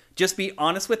 So just be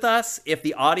honest with us. If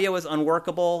the audio is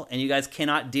unworkable and you guys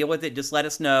cannot deal with it, just let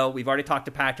us know. We've already talked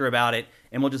to Pachter about it,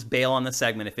 and we'll just bail on the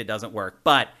segment if it doesn't work.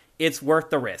 But it's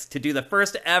worth the risk to do the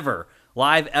first ever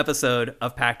live episode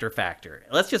of Pachter Factor.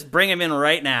 Let's just bring him in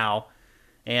right now,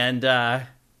 and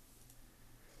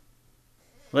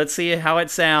let's see how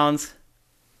it sounds.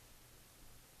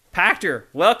 Pachter,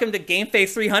 welcome to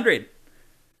GameFace 300.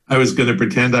 I was going to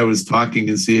pretend I was talking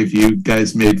and see if you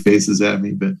guys made faces at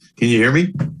me, but can you hear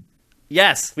me?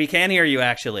 Yes, we can hear you,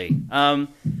 actually. Awesome.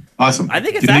 I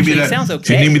think it sounds okay.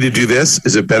 Do you need me to do this?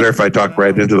 Is it better if I talk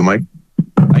right into the mic?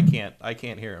 I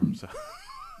can't hear him. So.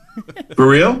 For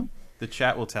real? The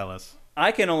chat will tell us.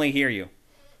 I can only hear you.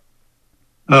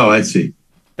 Oh, I see.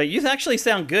 But you actually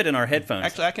sound good in our headphones.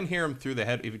 Actually, I can hear him through the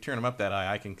head. If you turn him up that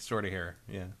high, I can sort of hear.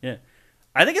 Yeah. Yeah.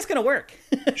 I think it's going to work.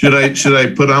 Should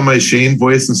I put on my Shane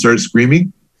voice and start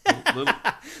screaming?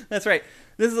 That's right.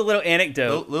 This is a little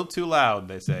anecdote. A little too loud,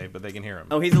 they say, but they can hear him.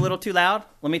 Oh, he's a little too loud?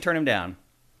 Let me turn him down.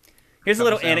 Here's a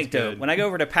little anecdote. Good. When I go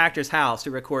over to Pachter's house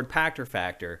to record Pachter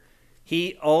Factor,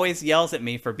 he always yells at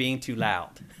me for being too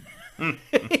loud.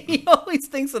 He always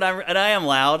thinks that I am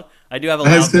loud. I do have a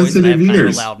loud voice and I have kind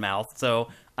of a loud mouth, so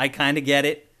I kind of get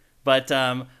it. But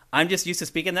I'm just used to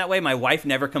speaking that way. My wife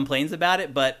never complains about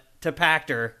it, but to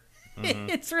Pachter,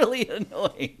 it's really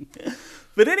annoying.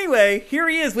 But anyway, here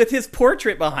he is with his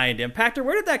portrait behind him. Pachter,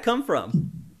 where did that come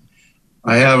from?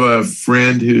 I have a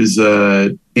friend who's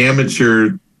an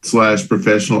amateur /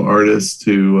 professional artist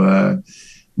who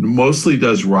mostly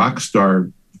does rock star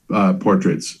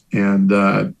portraits.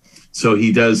 And so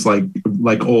he does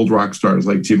like old rock stars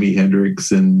like Jimi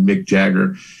Hendrix and Mick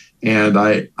Jagger. And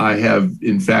I have,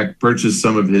 in fact, purchased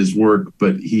some of his work,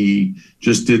 but he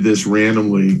just did this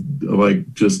randomly,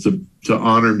 like just to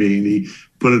honor me. And he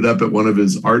put it up at one of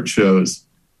his art shows.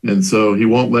 And so he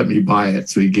won't let me buy it.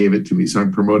 So he gave it to me. So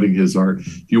I'm promoting his art.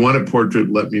 If you want a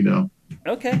portrait, let me know.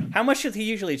 Okay. How much does he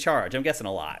usually charge? I'm guessing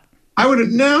a lot. I would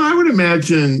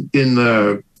imagine in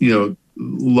the,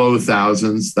 low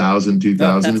thousands, 1,000,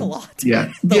 2,000. That's a lot.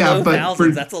 Yeah. Low but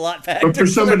thousands, that's a lot, Pachter. But for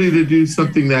somebody to do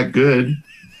something that good,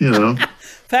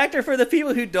 Pachter, for the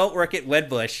people who don't work at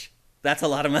Wedbush, that's a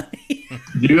lot of money.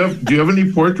 Do you have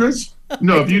any portraits?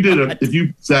 No, if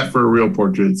you sat for a real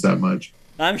portrait, it's that much.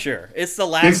 I'm sure. It's the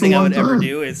last thing I would ever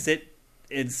do is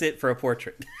sit for a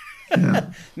portrait.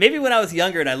 Yeah. Maybe when I was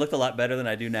younger and I looked a lot better than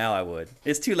I do now, I would.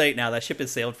 It's too late now. That ship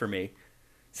has sailed for me.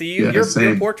 So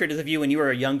your portrait is of you when you were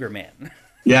a younger man.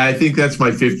 Yeah, I think that's my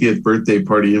 50th birthday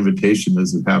party invitation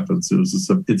as it happens.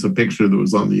 It's a picture that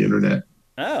was on the internet.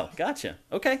 Oh, gotcha.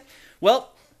 Okay.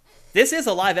 Well, this is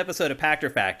a live episode of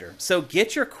Pachter Factor. So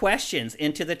get your questions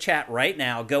into the chat right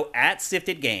now. Go at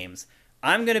Sifted Games.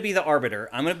 I'm going to be the arbiter.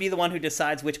 I'm going to be the one who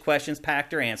decides which questions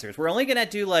Pachter answers. We're only going to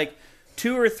do like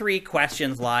 2 or 3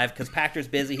 questions live because Pachter's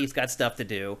busy. He's got stuff to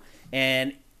do.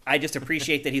 And I just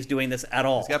appreciate that he's doing this at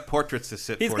all. He's got portraits to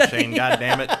sit for, Shane. God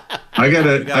damn it. I got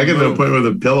an appointment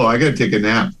with a pillow. I got to take a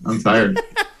nap. I'm tired.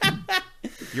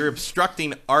 You're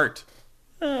obstructing art.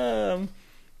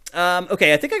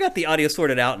 Okay, I think I got the audio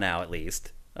sorted out now, at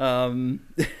least. So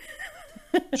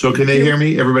can they hear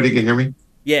me? Everybody can hear me?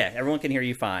 Yeah, everyone can hear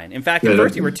you fine. In fact, Yeah, at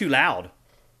first okay. you were too loud.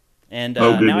 And Oh,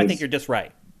 now I goodness. think you're just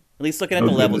right. At least looking at Oh,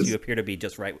 the levels, goodness. you appear to be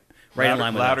just right in Louder,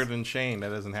 line with louder us. than Shane. That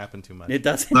doesn't happen too much. It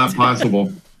doesn't. Not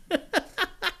possible.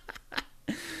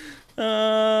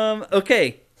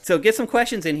 Okay, so get some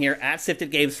questions in here at Sifted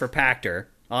Games for Pactor.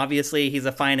 Obviously, he's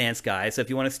a finance guy, so if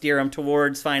you want to steer him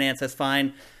towards finance, that's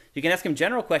fine. You can ask him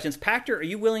general questions. Pactor, are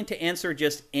you willing to answer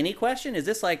just any question? Is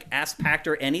this like Ask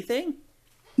Pactor anything?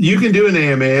 You can do an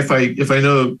AMA if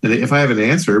I have an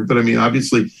answer, but I mean,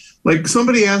 obviously, like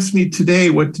somebody asked me today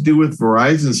what to do with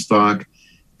Verizon stock,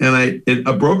 and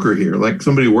a broker here, like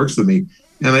somebody who works with me,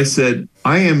 and I said,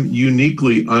 I am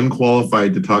uniquely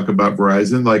unqualified to talk about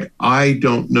Verizon. Like, I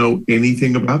don't know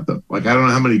anything about them. Like, I don't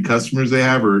know how many customers they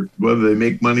have or whether they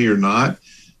make money or not.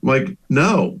 I'm like,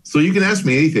 no. So you can ask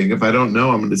me anything. If I don't know,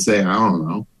 I'm going to say, I don't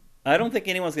know. I don't think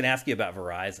anyone's going to ask you about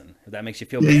Verizon, if that makes you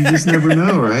feel Yeah, better. you just never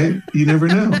know, right? You never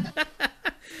know.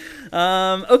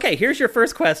 Okay, here's your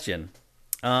first question.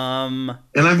 And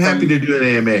I'm happy to do an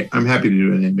AMA. I'm happy to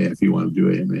do an AMA if you want to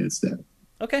do AMA instead.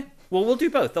 Okay, well, we'll do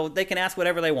both. They can ask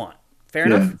whatever they want. Fair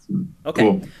Yeah. enough? Okay.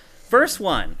 Cool. First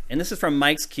one, and this is from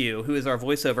Mike's Q, who is our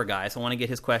voiceover guy, so I want to get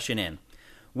his question in.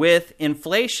 With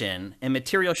inflation and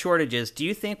material shortages, do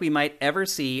you think we might ever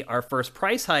see our first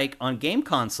price hike on game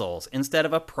consoles instead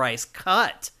of a price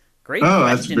cut? Great question,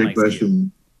 That's a great Mike's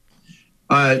Q.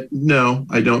 question. No,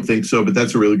 I don't think so, but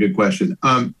that's a really good question.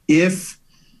 If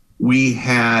we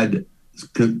had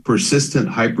persistent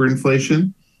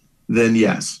hyperinflation, then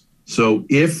yes. So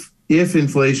if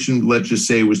inflation, let's just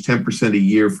say, was 10% a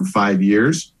year for 5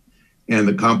 years, and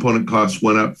the component costs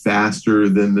went up faster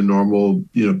than the normal,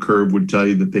 curve would tell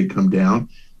you that they come down,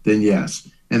 then yes.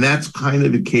 And that's kind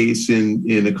of the case in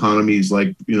economies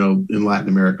like, in Latin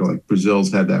America, like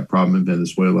Brazil's had that problem in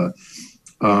Venezuela.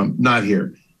 Not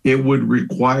here. It would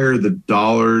require the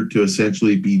dollar to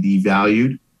essentially be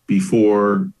devalued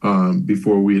before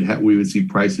we would see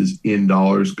prices in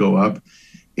dollars go up.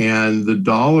 And the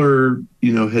dollar,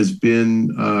 has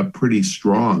been pretty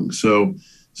strong. So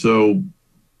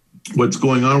what's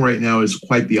going on right now is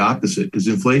quite the opposite, because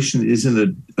inflation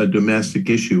isn't a domestic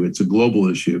issue. It's a global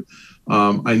issue.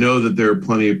 I know that there are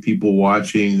plenty of people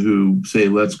watching who say,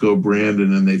 let's go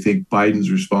Brandon, and they think Biden's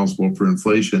responsible for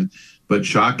inflation. But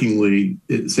shockingly,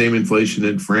 same inflation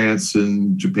in France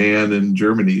and Japan and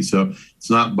Germany. So it's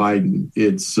not Biden.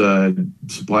 It's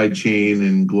supply chain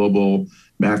and global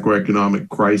macroeconomic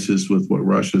crisis with what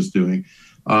Russia's doing.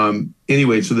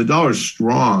 Anyway, so the dollar's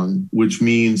strong, which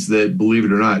means that, believe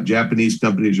it or not, Japanese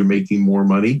companies are making more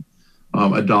money.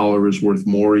 A dollar is worth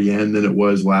more yen than it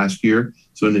was last year.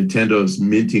 So Nintendo's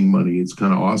minting money. It's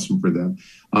kind of awesome for them.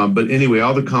 But anyway,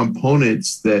 all the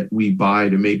components that we buy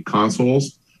to make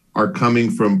consoles are coming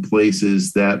from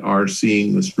places that are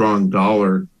seeing the strong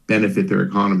dollar benefit their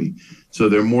economy. So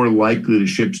they're more likely to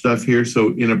ship stuff here. So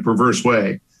in a perverse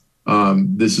way,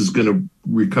 this is going to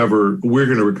recover. We're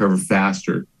going to recover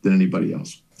faster than anybody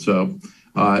else. So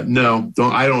no,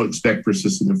 I don't expect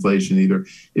persistent inflation either.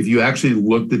 If you actually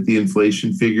looked at the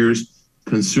inflation figures,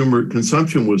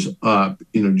 consumption was up.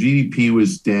 GDP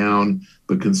was down,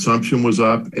 but consumption was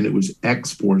up, and it was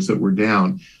exports that were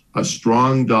down. A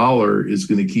strong dollar is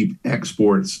going to keep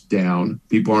exports down.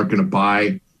 People aren't going to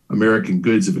buy American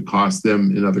goods if it costs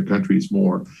them in other countries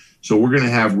more. So we're going to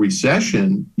have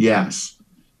recession, yes,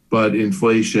 but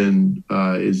inflation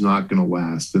is not going to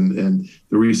last. And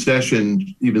the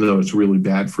recession, even though it's really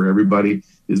bad for everybody,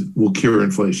 will cure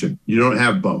inflation. You don't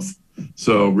have both.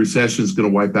 So recession is going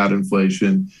to wipe out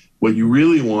inflation. What you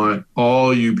really want,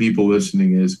 all you people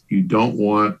listening, is you don't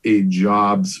want a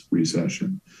jobs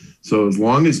recession. So as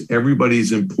long as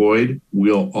everybody's employed,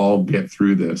 we'll all get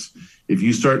through this. If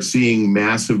you start seeing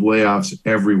massive layoffs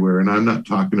everywhere, and I'm not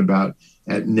talking about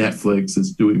at Netflix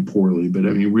that's doing poorly, but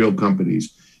I mean real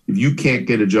companies, if you can't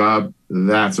get a job,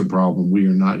 that's a problem. We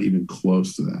are not even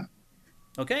close to that.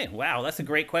 Okay, wow, that's a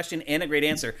great question and a great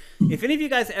answer. If any of you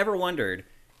guys ever wondered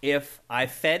if I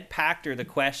fed Pactor the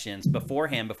questions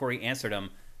beforehand, before he answered them,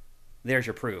 there's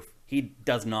your proof. He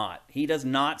does not. He does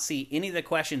not see any of the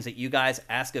questions that you guys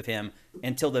ask of him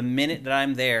until the minute that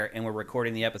I'm there and we're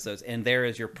recording the episodes. And there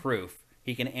is your proof.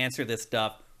 He can answer this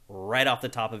stuff right off the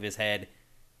top of his head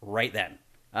right then.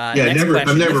 I'm never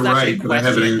right, but I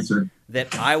have an answer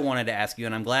that I wanted to ask you,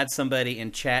 and I'm glad somebody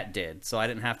in chat did, so I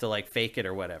didn't have to fake it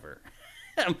or whatever.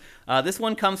 This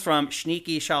one comes from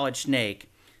Sneaky Solid Snake.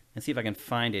 Let's see if I can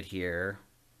find it here.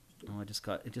 Oh, it just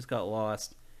got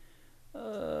lost.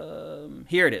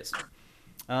 Here it is.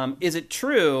 Is it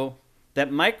true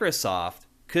that Microsoft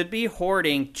could be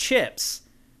hoarding chips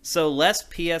so less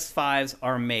PS5s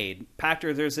are made?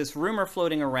 Pactor, there's this rumor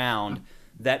floating around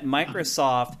that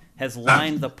Microsoft has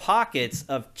lined the pockets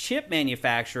of chip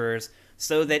manufacturers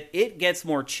so that it gets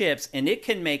more chips and it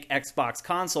can make Xbox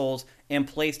consoles and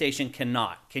PlayStation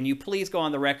cannot. Can you please go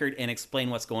on the record and explain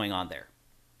what's going on there?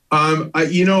 I'm not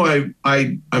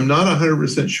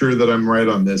 100% sure that I'm right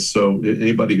on this, so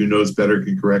anybody who knows better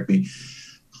can correct me.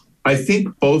 I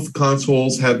think both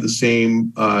consoles have the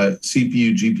same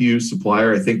CPU, GPU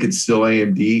supplier. I think it's still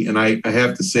AMD, and I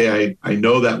have to say I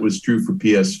know that was true for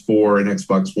PS4 and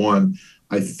Xbox One.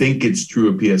 I think it's true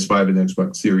of PS5 and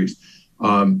Xbox Series.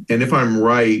 And if I'm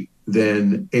right,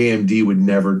 then AMD would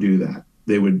never do that.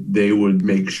 They would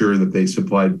make sure that they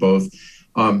supplied both.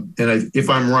 If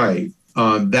I'm right,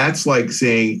 that's like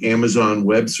saying Amazon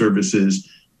Web Services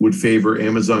would favor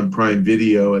Amazon Prime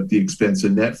Video at the expense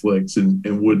of Netflix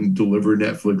and wouldn't deliver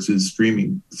Netflix's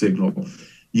streaming signal.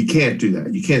 You can't do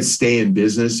that. You can't stay in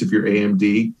business if you're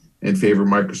AMD and favor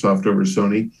Microsoft over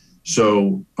Sony.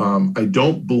 So I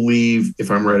don't believe,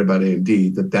 if I'm right about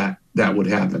AMD, that would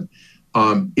happen.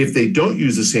 If they don't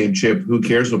use the same chip, who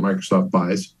cares what Microsoft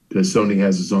buys? Because Sony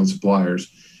has its own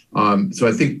suppliers. So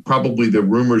I think probably the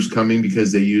rumors coming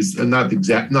because they use not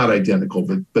identical,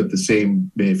 but the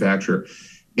same manufacturer.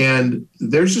 And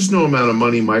there's just no amount of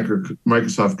money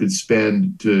Microsoft could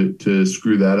spend to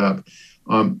screw that up.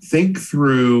 Think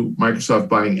through Microsoft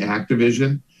buying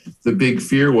Activision. The big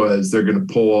fear was they're going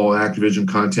to pull all Activision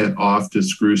content off to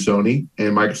screw Sony.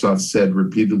 And Microsoft said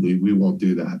repeatedly, we won't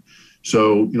do that.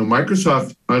 So,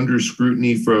 Microsoft under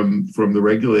scrutiny from the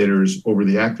regulators over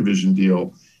the Activision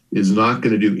deal is not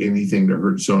going to do anything to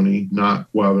hurt Sony, not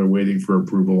while they're waiting for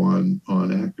approval on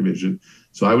Activision.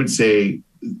 So I would say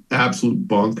absolute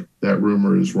bunk. That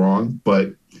rumor is wrong.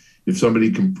 But if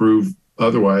somebody can prove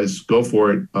otherwise, go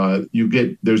for it.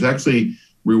 There's actually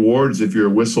rewards if you're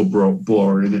a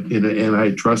whistleblower in an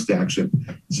antitrust action.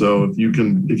 So if you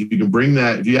can bring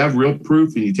that, if you have real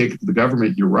proof and you take it to the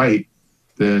government, you're right,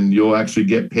 then you'll actually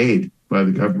get paid by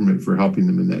the government for helping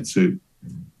them in that suit.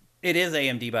 It is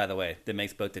AMD, by the way, that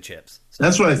makes both the chips. So.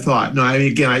 That's what I thought. No, I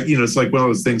mean, again, it's like one of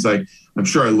those things. I'm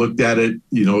sure I looked at it,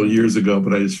 years ago,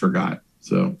 but I just forgot.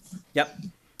 So. Yep.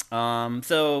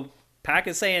 So Pac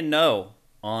is saying no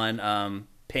on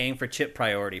paying for chip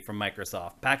priority from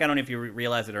Microsoft. Pac, I don't know if you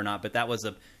realize it or not, but that was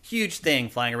a huge thing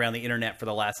flying around the internet for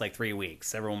the last 3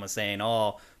 weeks. Everyone was saying,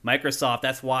 "Oh, Microsoft,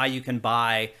 that's why you can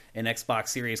buy an Xbox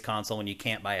Series console when you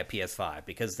can't buy a PS5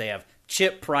 because they have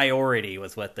chip priority,"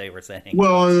 was what they were saying.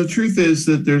 Well, and the truth is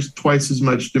that there's twice as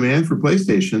much demand for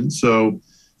PlayStation, so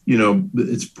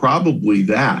it's probably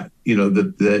that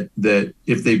that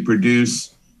if they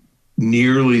produce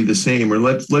nearly the same, or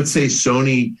let's say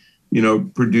Sony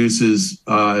produces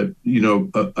a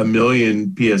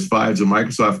million PS5s and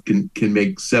Microsoft can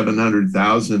make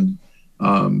 700,000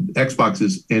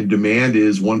 Xboxes, and demand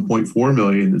is 1.4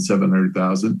 million and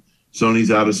 700,000.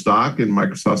 Sony's out of stock and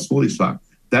Microsoft's fully stocked.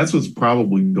 That's what's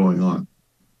probably going on.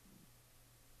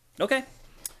 Okay.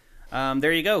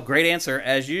 There you go. Great answer,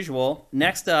 as usual.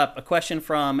 Next up, a question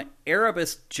from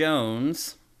Erebus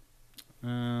Jones.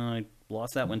 I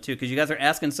lost that one, too, because you guys are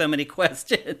asking so many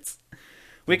questions.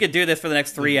 We could do this for the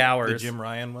next 3 hours. The Jim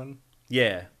Ryan one?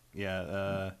 Yeah.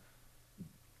 Yeah.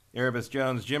 Erebus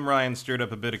Jones. Jim Ryan stirred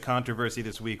up a bit of controversy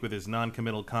this week with his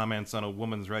non-committal comments on a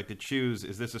woman's right to choose.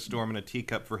 Is this a storm in a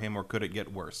teacup for him, or could it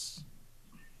get worse?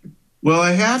 Well,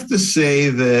 I have to say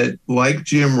that, like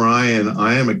Jim Ryan,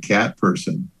 I am a cat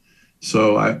person.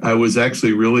 So I was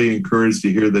actually really encouraged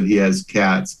to hear that he has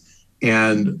cats.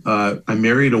 And I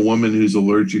married a woman who's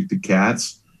allergic to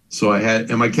cats. So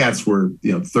and my cats were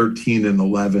 13 and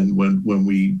 11 when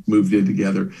we moved in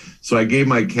together. So I gave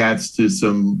my cats to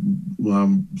some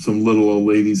little old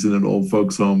ladies in an old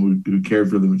folks home who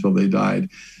cared for them until they died.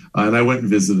 And I went and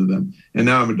visited them. And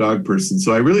now I'm a dog person.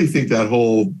 So I really think that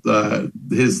whole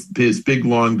his big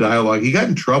long dialogue, he got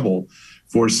in trouble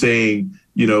for saying,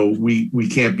 we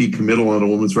can't be committal on a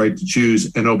woman's right to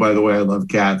choose. And oh, by the way, I love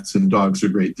cats and dogs are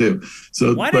great too.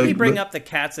 So why did he bring up the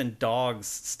cats and dogs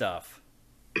stuff?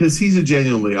 Because he's a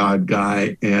genuinely odd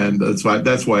guy, and that's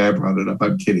why I brought it up.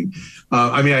 I'm kidding.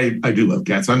 I do love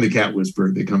cats. I'm the cat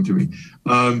whisperer. They come to me.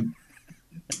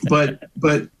 But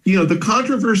the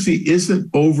controversy isn't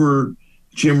over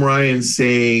Jim Ryan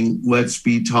saying, let's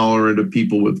be tolerant of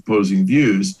people with opposing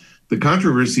views. The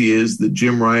controversy is that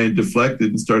Jim Ryan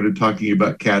deflected and started talking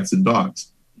about cats and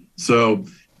dogs. So,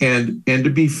 and to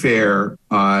be fair,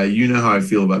 you know how I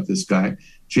feel about this guy.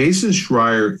 Jason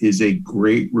Schreier is a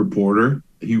great reporter.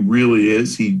 He really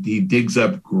is. He digs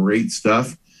up great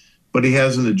stuff, but he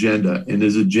has an agenda, and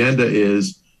his agenda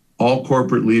is all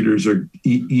corporate leaders are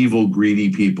evil, greedy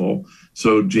people.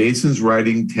 So Jason's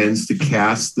writing tends to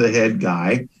cast the head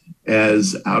guy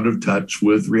as out of touch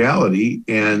with reality.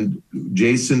 And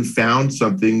Jason found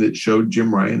something that showed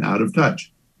Jim Ryan out of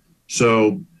touch.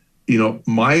 So,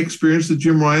 my experience with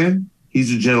Jim Ryan,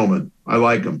 he's a gentleman. I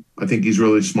like him. I think he's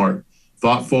really smart,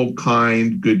 thoughtful,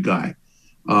 kind, good guy.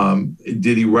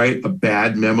 Did he write a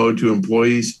bad memo to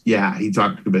employees? Yeah, he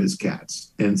talked about his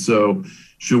cats. And so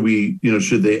should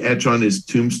they etch on his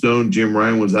tombstone, Jim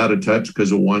Ryan was out of touch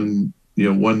because of one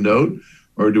note,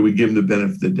 or do we give him the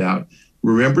benefit of the doubt?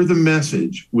 Remember the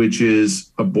message, which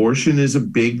is abortion is a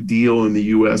big deal in the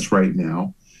U.S. right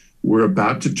now. We're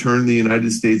about to turn the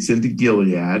United States into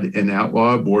Gilead and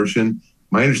outlaw abortion.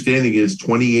 My understanding is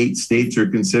 28 states are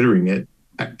considering it,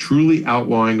 truly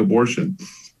outlawing abortion.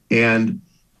 And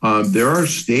there are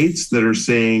states that are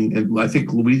saying, and I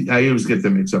think I always get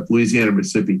them mixed up, Louisiana,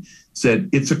 Mississippi, said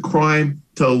it's a crime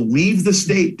to leave the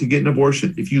state to get an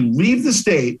abortion. If you leave the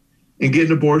state and get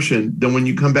an abortion, then when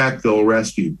you come back, they'll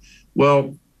arrest you.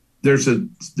 Well, there's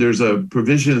a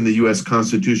provision in the U.S.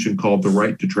 Constitution called the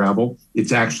right to travel.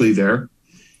 It's actually there.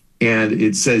 And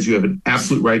it says you have an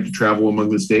absolute right to travel among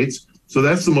the states. So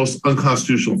that's the most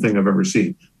unconstitutional thing I've ever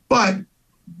seen. But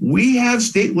we have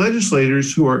state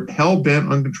legislators who are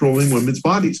hell-bent on controlling women's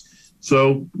bodies.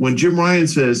 So when Jim Ryan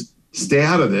says, stay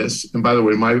out of this, and by the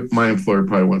way, my employer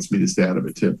probably wants me to stay out of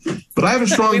it too, but I have a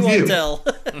strong view. Won't tell.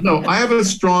 No, I have a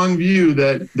strong view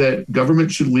that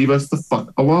government should leave us the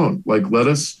fuck alone. Like, let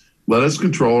us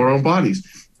control our own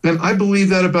bodies. And I believe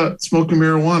that about smoking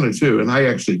marijuana too. And I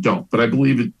actually don't, but I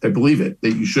believe it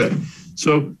that you should.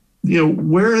 So,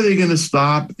 where are they going to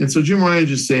stop? And so Jim Ryan is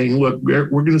just saying, look, we're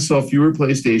going to sell fewer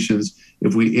PlayStations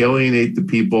if we alienate the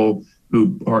people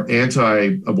who are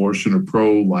anti-abortion or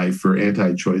pro-life or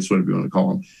anti-choice, whatever you want to call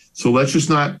them. So let's just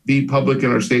not be public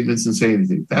in our statements and say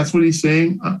anything. That's what he's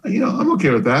saying. I'm okay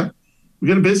with that. We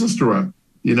got a business to run,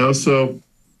 so,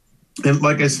 and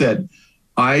like I said,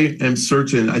 I am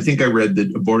certain, I think I read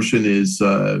that abortion is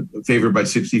favored by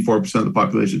 64% of the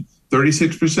population.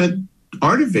 36%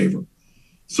 aren't in favor.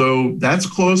 So that's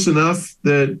close enough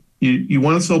that you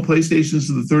want to sell PlayStations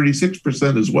to the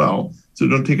 36% as well. So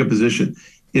don't take a position.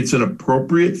 It's an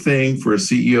appropriate thing for a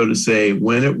CEO to say,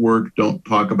 when at work, don't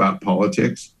talk about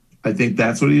politics. I think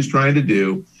that's what he's trying to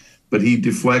do. But he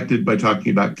deflected by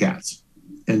talking about cats.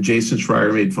 And Jason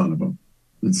Schreier made fun of him.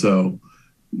 And so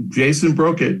Jason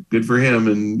broke it. Good for him.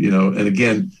 And, and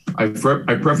again, I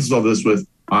prefaced all this with,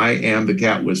 I am the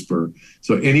cat whisperer.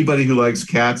 So anybody who likes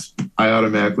cats, I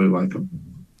automatically like them.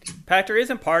 Pactor,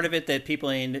 isn't part of it that people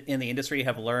in the industry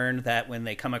have learned that when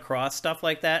they come across stuff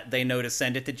like that, they know to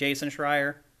send it to Jason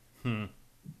Schreier?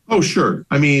 Oh, sure.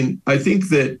 I mean, I think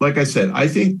that, like I said, I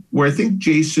think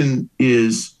Jason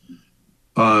is,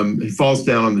 he falls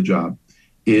down on the job,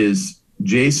 is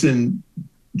Jason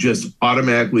just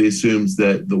automatically assumes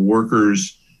that the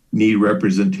workers need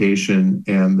representation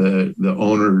and the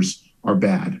owners are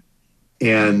bad.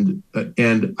 And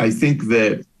I think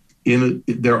that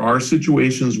there are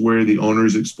situations where the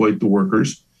owners exploit the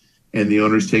workers and the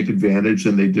owners take advantage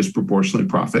and they disproportionately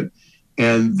profit.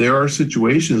 And there are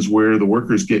situations where the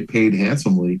workers get paid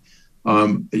handsomely.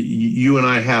 You and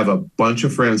I have a bunch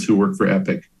of friends who work for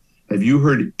Epic. Have you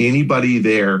heard anybody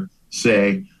there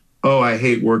say, oh, I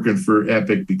hate working for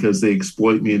Epic because they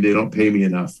exploit me and they don't pay me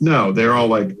enough? No, they're all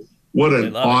like, what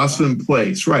an awesome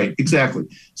place. Right, exactly.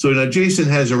 So now Jason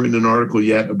hasn't written an article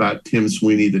yet about Tim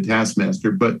Sweeney, the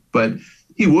taskmaster, but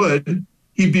he would.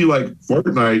 He'd be like,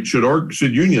 Fortnite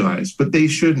should unionize, but they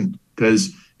shouldn't,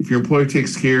 because if your employer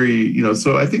takes care of you,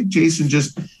 so I think Jason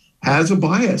just has a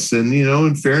bias. And,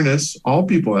 in fairness, all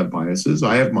people have biases.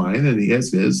 I have mine and he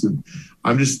has his. And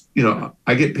I'm just,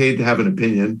 I get paid to have an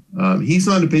opinion. He's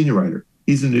not an opinion writer.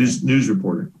 He's a news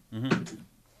reporter. Mm-hmm.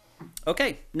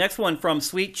 Okay, next one from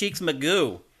Sweet Cheeks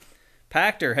Magoo.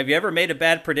 Pactor, have you ever made a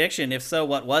bad prediction? If so,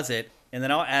 what was it? And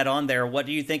then I'll add on there, what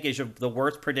do you think is the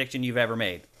worst prediction you've ever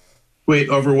made? Wait,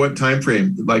 over what time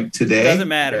frame? Like today? Doesn't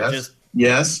matter. Yes. Just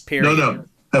yes. Period. No.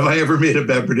 Have I ever made a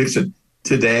bad prediction?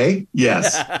 Today?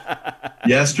 Yes.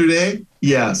 Yesterday?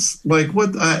 Yes. Like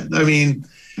what? I mean,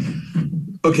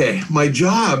 okay. My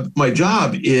job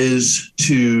is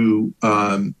to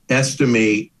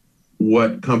estimate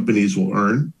what companies will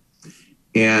earn.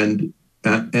 And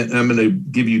I'm going to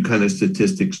give you kind of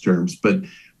statistics terms, but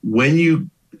when you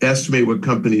estimate what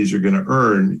companies are going to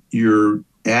earn, you're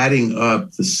adding up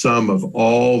the sum of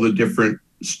all the different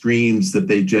streams that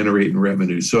they generate in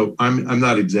revenue. So I'm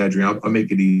not exaggerating. I'll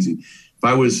make it easy. If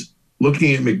I was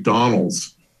looking at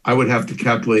McDonald's, I would have to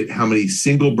calculate how many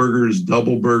single burgers,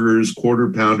 double burgers,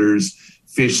 quarter pounders,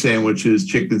 fish sandwiches,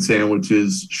 chicken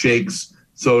sandwiches, shakes,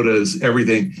 sodas,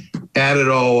 everything, add it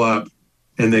all up,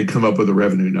 and then come up with a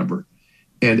revenue number.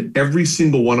 and every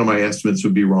single one of my estimates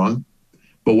would be wrong.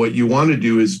 But what you want to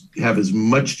do is have as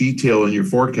much detail in your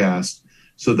forecast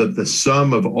so that the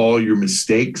sum of all your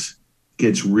mistakes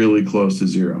gets really close to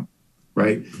zero,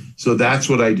 right? So that's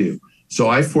what I do. So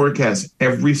I forecast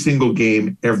every single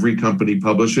game every company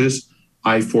publishes.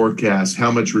 I forecast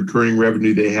how much recurring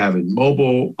revenue they have in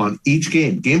mobile on each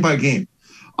game by game.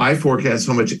 I forecast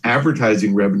how much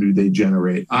advertising revenue they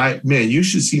generate. Man, you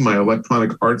should see my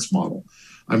Electronic Arts model.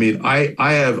 I mean, I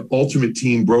have Ultimate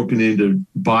Team broken into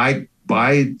by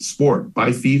sport, by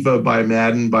FIFA, by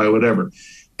Madden, by whatever.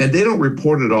 And they don't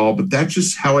report it all, but that's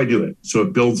just how I do it. So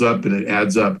it builds up and it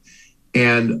adds up.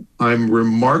 And I'm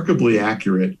remarkably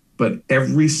accurate, but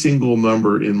every single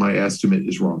number in my estimate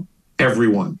is wrong. Every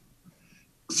one.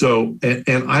 So,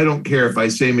 and I don't care if I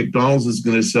say McDonald's is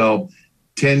going to sell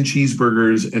 10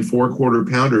 cheeseburgers and 4 quarter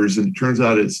pounders, and it turns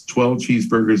out it's 12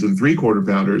 cheeseburgers and 3 quarter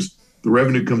pounders, the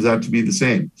revenue comes out to be the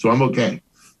same. So I'm okay.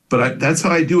 But that's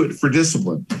how I do it for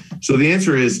discipline. So the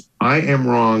answer is I am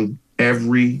wrong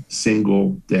every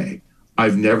single day.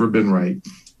 I've never been right.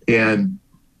 And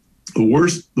the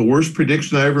worst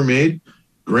prediction I ever made,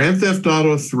 Grand Theft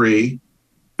Auto 3,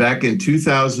 back in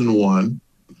 2001,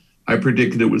 I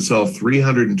predicted it would sell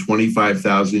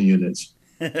 325,000 units.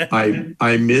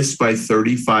 I missed by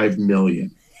 35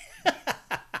 million.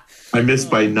 I missed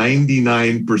by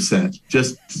 99%.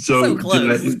 Just so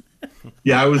close.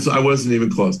 I wasn't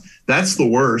even close. That's the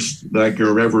worst that I can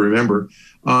ever remember.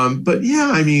 But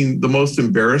yeah, I mean, the most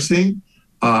embarrassing,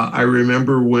 I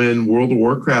remember when World of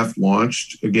Warcraft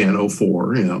launched, again,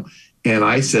 2004, and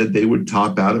I said they would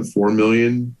top out at 4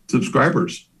 million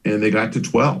subscribers, and they got to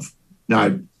 12. Now,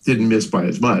 I didn't miss by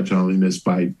as much. I only missed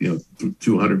by,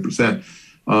 200%.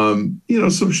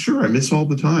 So sure, I miss all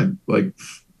the time. Like,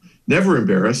 never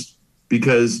embarrassed,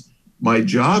 because my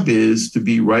job is to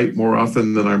be right more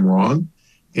often than I'm wrong.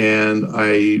 And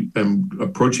I am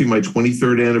approaching my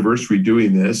 23rd anniversary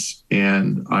doing this,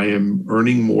 and I am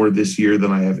earning more this year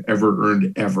than I have ever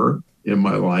earned ever in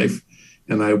my life.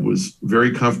 And I was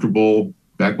very comfortable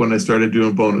back when I started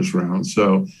doing bonus rounds.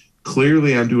 So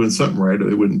clearly I'm doing something right, or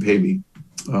they wouldn't pay me.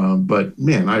 But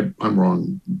man, I'm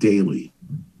wrong daily.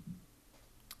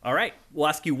 All right. We'll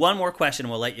ask you one more question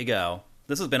and we'll let you go.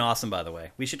 This has been awesome, by the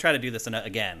way. We should try to do this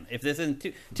again. If this isn't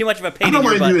too much of a pain in your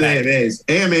butt. I don't mind doing AMAs.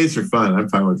 AMAs are fun. I'm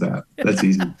fine with that. That's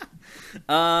easy.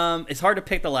 It's hard to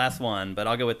pick the last one, but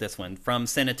I'll go with this one from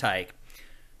Cinetike.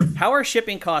 How are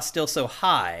shipping costs still so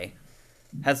high?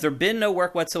 Has there been no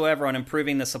work whatsoever on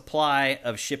improving the supply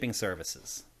of shipping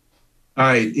services? All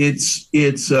right. It's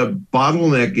a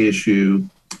bottleneck issue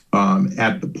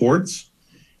at the ports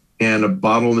and a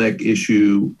bottleneck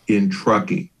issue in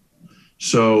trucking.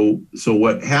 So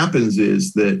what happens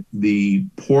is that the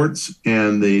ports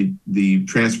and the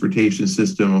transportation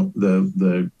system,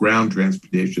 the ground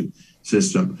transportation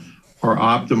system, are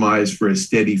optimized for a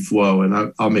steady flow.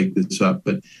 And I'll make this up,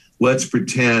 but let's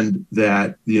pretend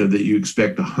that that you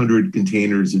expect 100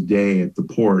 containers a day at the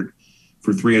port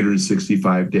for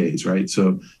 365 days, right?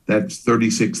 So that's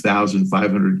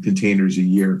 36,500 containers a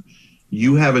year.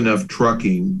 You have enough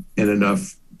trucking and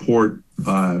enough port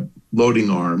loading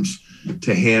arms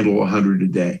to handle 100 a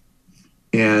day.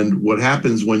 And what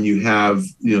happens when you have,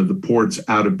 the ports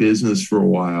out of business for a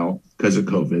while because of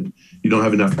COVID, you don't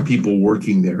have enough people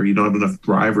working there, you don't have enough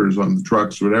drivers on the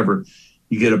trucks or whatever,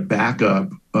 you get a backup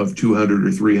of 200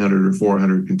 or 300 or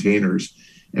 400 containers.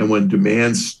 And when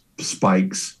demand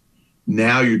spikes,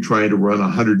 now you're trying to run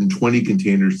 120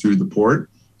 containers through the port.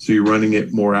 So you're running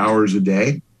it more hours a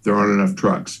day. There aren't enough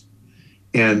trucks.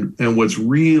 And what's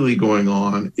really going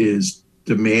on is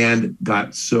demand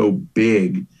got so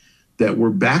big that we're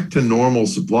back to normal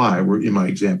supply. In my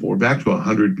example, we're back to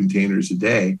 100 containers a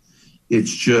day.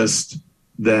 It's just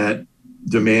that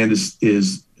demand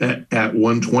is at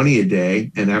 120 a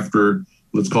day. And after,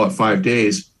 let's call it 5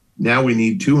 days, now we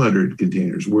need 200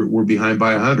 containers. We're behind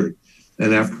by 100.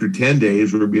 And after 10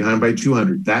 days, we're behind by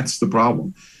 200. That's the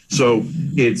problem. So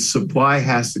its supply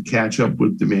has to catch up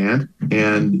with demand.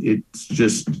 And it's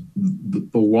just the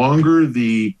longer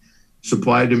the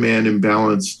supply demand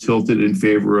imbalance tilted in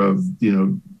favor of,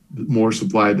 more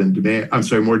supply than demand,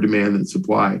 more demand than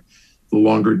supply, the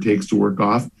longer it takes to work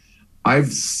off.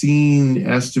 I've seen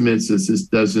estimates that this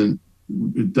doesn't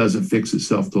fix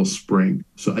itself till spring,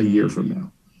 so a year from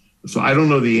now. So I don't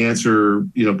know the answer,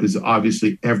 because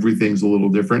obviously everything's a little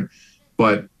different,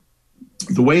 but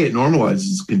the way it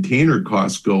normalizes, container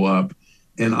costs go up,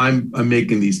 and I'm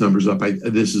making these numbers up.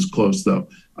 This is close though.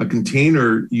 A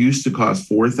container used to cost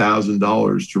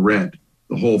 $4,000 to rent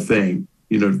the whole thing,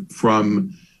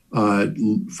 from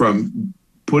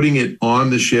putting it on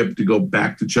the ship to go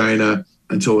back to China,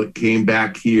 until it came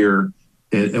back here,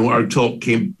 or until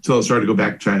it started to go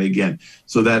back to China again.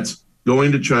 So that's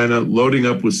going to China, loading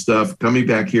up with stuff, coming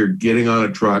back here, getting on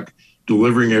a truck,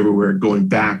 delivering everywhere, going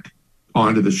back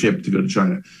onto the ship to go to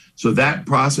China. So that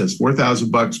process,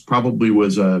 $4,000 probably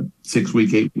was a 6-week,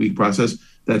 8-week process.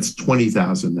 That's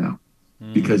 20,000 now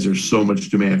because there's so much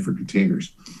demand for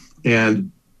containers.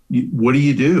 And what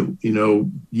do? You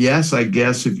know, yes, I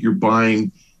guess if you're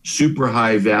buying super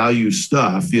high value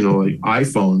stuff, you know, like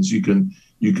iPhones, you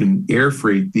can air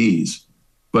freight these.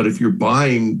 But if you're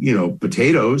buying, you know,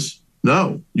 potatoes,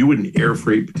 no, you wouldn't air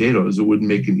freight potatoes. It wouldn't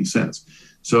make any sense.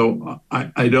 So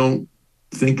I don't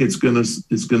think it's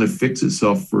gonna fix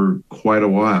itself for quite a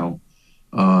while.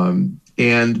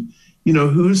 And you know,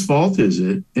 whose fault is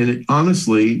it? And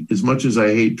honestly, as much as I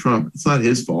hate Trump, it's not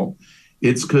his fault.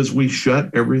 It's because we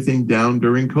shut everything down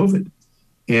during COVID.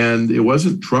 And it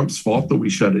wasn't Trump's fault that we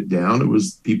shut it down. It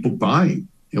was people buying,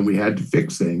 and we had to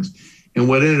fix things. And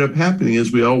what ended up happening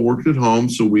is we all worked at home,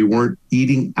 so we weren't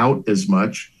eating out as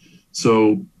much.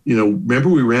 So, you know, remember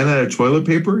we ran out of toilet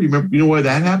paper? You know why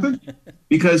that happened?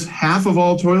 Because half of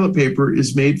all toilet paper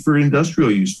is made for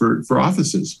industrial use, for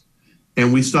offices.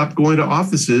 And we stopped going to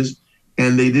offices,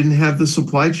 and they didn't have the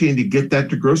supply chain to get that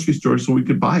to grocery stores so we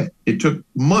could buy it. It took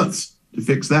months to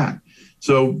fix that.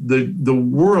 So the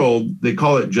world, they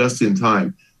call it just in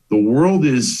time. The world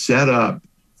is set up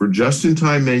for just in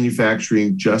time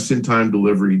manufacturing, just in time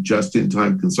delivery, just in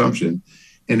time consumption.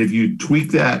 And if you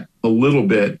tweak that a little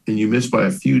bit and you miss by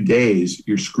a few days,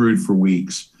 you're screwed for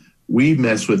weeks. We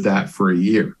mess with that for a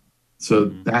year. So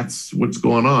that's what's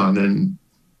going on. And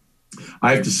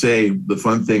I have to say, the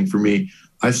fun thing for me,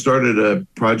 I started a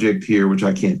project here, which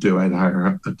I can't do. I had to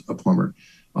hire a plumber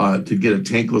to get a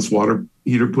tankless water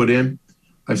heater put in.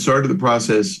 I started the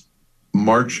process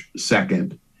March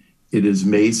 2nd. It is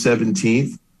May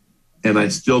 17th, and I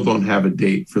still don't have a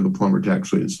date for the plumber to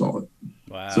actually install it.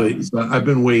 Wow. So I've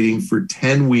been waiting for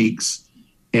 10 weeks,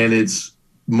 and it's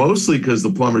mostly because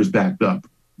the plumber's backed up,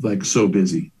 like so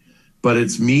busy. But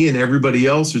it's me and everybody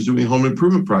else who's doing home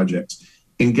improvement projects.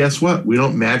 And guess what? We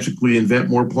don't magically invent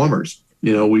more plumbers.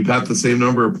 You know, we got the same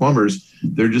number of plumbers.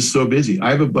 They're just so busy.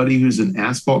 I have a buddy who's an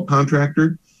asphalt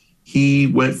contractor. He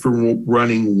went from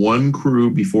running one crew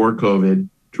before COVID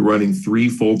to running 3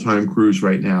 full-time crews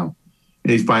right now.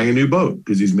 And he's buying a new boat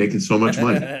because he's making so much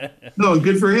money. No,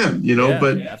 good for him, you know,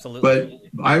 Yeah, but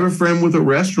I have a friend with a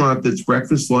restaurant that's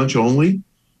breakfast, lunch only.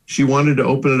 She wanted to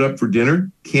open it up for dinner.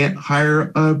 Can't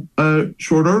hire a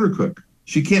short order cook.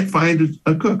 She can't find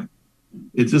a cook.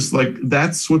 It's just like,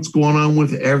 that's what's going on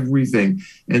with everything.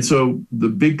 And so the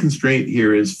big constraint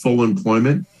here is full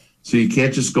employment. So you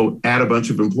can't just go add a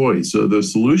bunch of employees. So the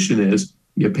solution is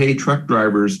you pay truck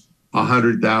drivers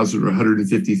 $100,000 or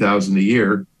 $150,000 a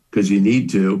year because you need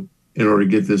to in order to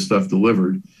get this stuff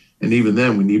delivered. And even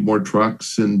then, we need more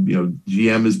trucks, and you know,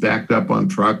 GM is backed up on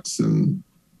trucks, and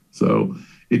so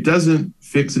it doesn't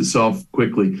fix itself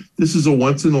quickly. This is a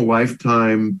once in a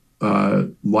lifetime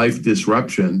life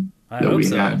disruption that we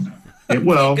had. And,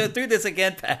 well, go through this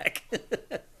again, Pac.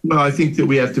 Well, I think that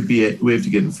we have to get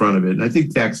in front of it, and I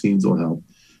think vaccines will help.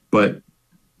 But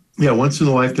yeah, once in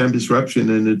a lifetime disruption,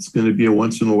 and it's going to be a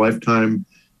once in a lifetime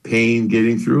pain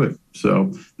getting through it.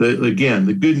 So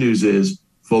the good news is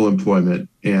full employment,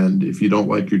 and if you don't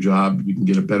like your job, you can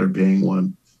get a better paying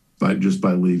one by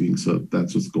leaving. So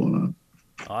that's what's going on.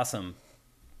 Awesome.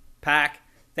 Pac,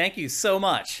 thank you so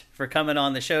much for coming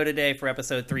on the show today for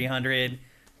episode 300.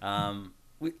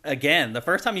 Again, the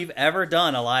first time you've ever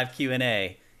done a live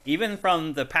Q&A. Even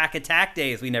from the Pac Attack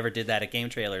days, we never did that at Game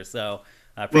Trailers. So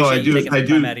I appreciate you taking some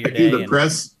time out of your day. I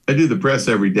do the press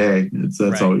every day. That's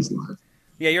right. Always live.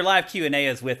 Yeah, your live Q&A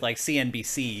is with like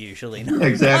CNBC usually. Not,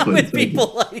 exactly. Not with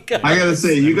people like I gotta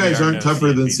say, you guys aren't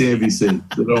tougher than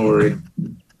CNBC, so don't worry.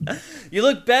 You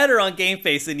look better on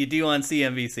GameFace than you do on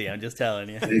CNBC. I'm just telling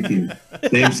you. Thank you.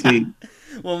 Same seat.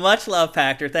 Well, much love,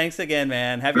 Pactor. Thanks again,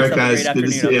 man. Have yourself a great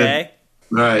afternoon, okay?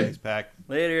 All right. Thanks, Pac.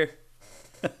 Later.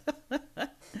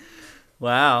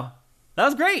 Wow. That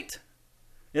was great.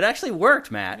 It actually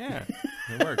worked, Matt. Yeah,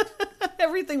 it worked.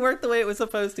 Everything worked the way it was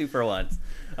supposed to for once.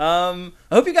 I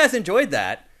hope you guys enjoyed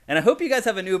that, and I hope you guys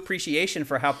have a new appreciation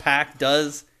for how Pac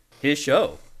does his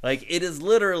show. Like, it is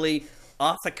literally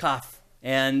off the cuff.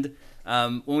 And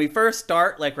when we first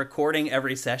start, like, recording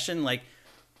every session, like,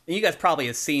 and you guys probably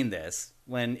have seen this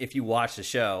if you watch the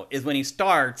show, is when he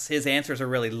starts, his answers are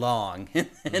really long.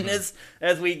 And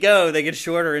as we go, they get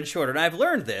shorter and shorter. And I've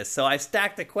learned this, so I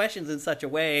stack the questions in such a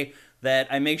way that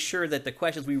I make sure that the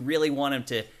questions we really want him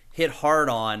to hit hard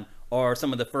on are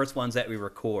some of the first ones that we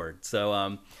record.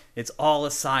 So it's all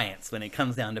a science when it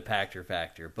comes down to Pactor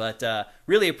Factor. But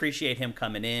really appreciate him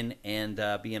coming in and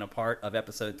being a part of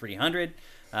episode 300.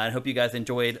 I hope you guys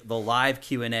enjoyed the live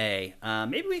Q&A.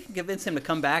 Maybe we can convince him to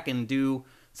come back and do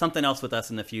something else with us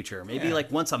in the future. Maybe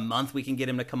like once a month we can get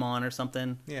him to come on or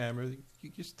something. Yeah, you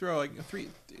just throw like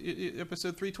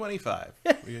episode 325.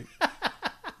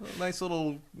 Nice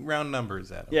little round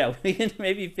numbers at him. Yeah, we can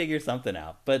maybe figure something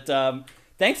out. But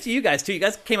thanks to you guys, too. You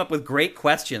guys came up with great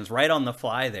questions right on the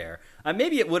fly there.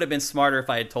 Maybe it would have been smarter if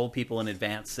I had told people in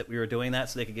advance that we were doing that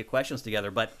so they could get questions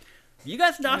together. But you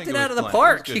guys knocked it out of the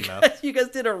park. You guys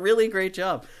did a really great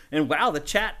job. And wow, the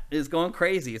chat is going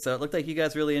crazy. So it looked like you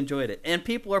guys really enjoyed it. And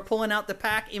people are pulling out the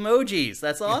pack emojis.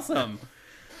 That's awesome.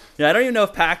 Yeah, I don't even know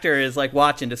if Pactor is like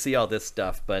watching to see all this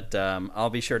stuff, but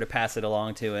I'll be sure to pass it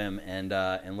along to him and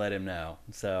let him know.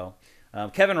 So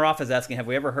Kevin Roth is asking, have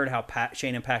we ever heard how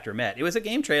Shane and Pactor met? It was at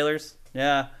Game Trailers.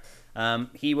 Yeah,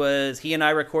 he and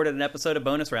I recorded an episode of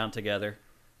Bonus Round together,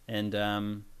 and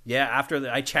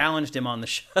after I challenged him on the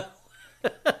show.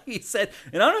 He said,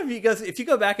 and I don't know if you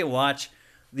go back and watch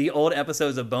the old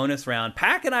episodes of Bonus Round,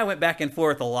 Pac and I went back and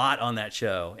forth a lot on that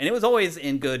show, and it was always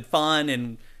in good fun,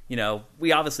 and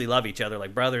we obviously love each other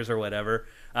like brothers or whatever,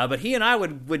 but he and I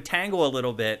would tangle a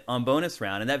little bit on Bonus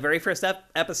Round. And that very first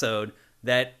episode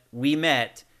that we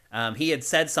met, he had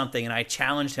said something and I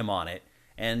challenged him on it,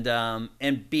 and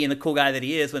being the cool guy that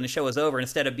he is, when the show was over,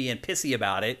 instead of being pissy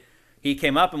about it, he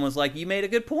came up and was like, you made a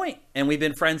good point, and we've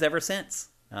been friends ever since.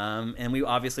 And we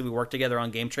worked together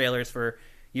on Game Trailers for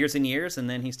years and years, and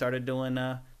then he started doing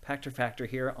Pactor Factor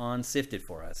here on Sifted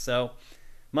for us. So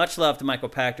much love to Michael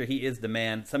Pactor. He is the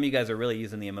man. Some of you guys are really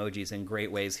using the emojis in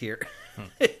great ways here.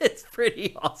 It's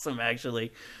pretty awesome,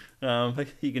 actually.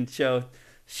 You can show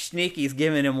Sneaky's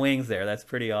giving him wings there. That's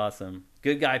pretty awesome.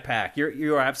 Good guy, Pac.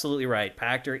 You are absolutely right.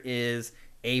 Pactor is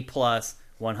A+,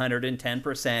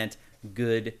 110%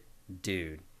 good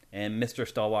dude. And Mr.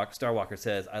 Starwalker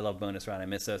says, I love Bonus Round. I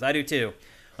miss those. I do too.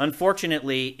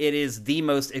 Unfortunately, it is the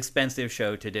most expensive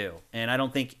show to do. And I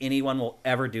don't think anyone will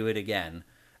ever do it again.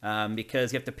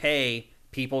 Because you have to pay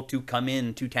people to come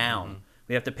into town. Mm-hmm.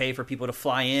 We have to pay for people to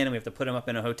fly in, and we have to put them up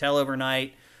in a hotel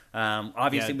overnight.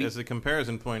 Obviously, as a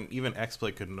comparison point, even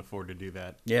XPlay couldn't afford to do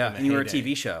that. Yeah, and you were a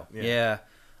TV show. Yeah.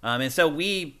 And so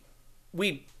we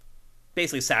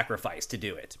basically sacrificed to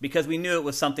do it because we knew it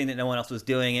was something that no one else was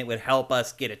doing. It would help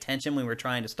us get attention when we were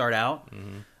trying to start out.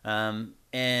 Mm-hmm.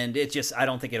 And it just, I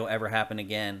don't think it'll ever happen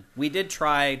again. We did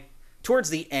try towards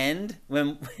the end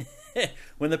when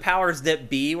the powers that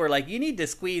be were like, you need to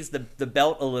squeeze the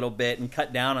belt a little bit and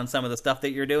cut down on some of the stuff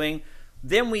that you're doing.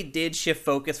 Then we did shift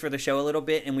focus for the show a little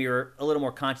bit, and we were a little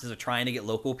more conscious of trying to get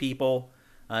local people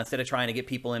instead of trying to get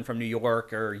people in from New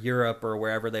York or Europe or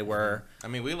wherever they were. I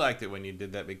mean, we liked it when you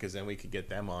did that because then we could get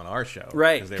them on our show.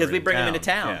 Right, because we bring them into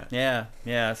town.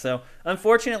 Yeah. So,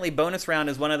 unfortunately, Bonus Round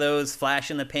is one of those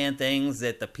flash-in-the-pan things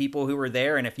that the people who were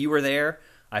there, and if you were there,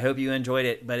 I hope you enjoyed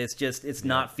it, but it's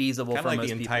not feasible for most people.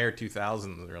 Kind of like the entire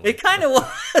 2000s, really. It kind of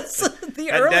was.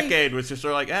 That decade was just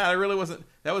sort of like, it really wasn't.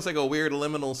 That was like a weird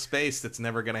liminal space that's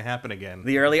never going to happen again.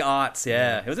 The early aughts,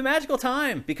 yeah. It was a magical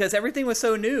time because everything was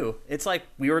so new. It's like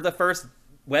we were the first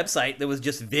website that was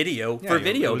just video for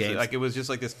video games. Like it was just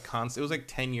like this constant. It was like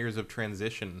 10 years of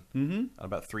transition on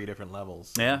about 3 different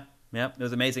levels. Yeah, it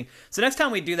was amazing. So next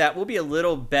time we do that, we'll be a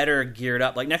little better geared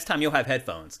up. Like next time you'll have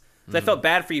headphones. So I felt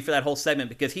bad for you for that whole segment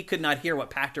because he could not hear what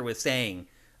Pactor was saying,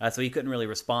 so he couldn't really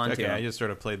respond to him. I just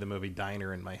sort of played the movie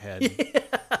Diner in my head.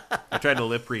 I tried to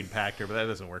lip read Pactor, but that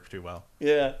doesn't work too well.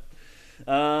 Yeah.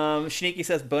 Sneaky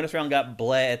says Bonus Round got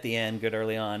bleh at the end, good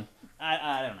early on.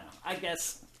 I don't know. I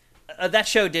guess that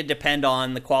show did depend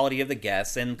on the quality of the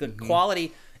guests, and the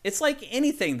quality, it's like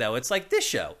anything, though. It's like this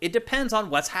show. It depends on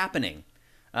what's happening.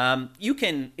 You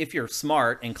can, if you're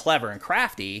smart and clever and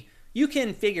crafty, you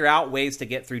can figure out ways to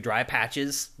get through dry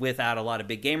patches without a lot of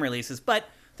big game releases, but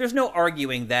there's no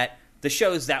arguing that the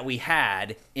shows that we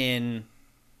had in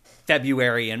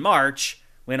February and March,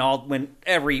 when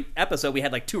every episode we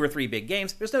had like 2 or 3 big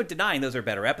games, there's no denying those are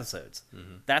better episodes.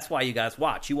 That's why you guys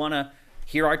watch. You want to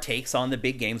hear our takes on the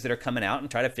big games that are coming out and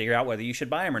try to figure out whether you should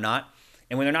buy them or not.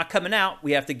 And when they're not coming out,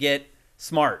 we have to get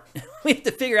smart. We have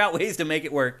to figure out ways to make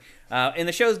it work. And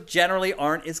the shows generally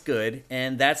aren't as good,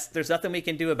 and there's nothing we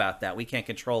can do about that. We can't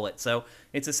control it. So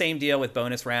it's the same deal with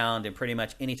Bonus Round and pretty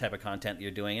much any type of content that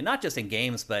you're doing, and not just in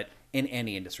games, but in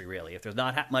any industry, really. If there's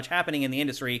not much happening in the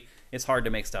industry, it's hard to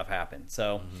make stuff happen.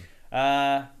 So,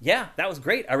 that was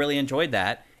great. I really enjoyed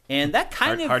that. And that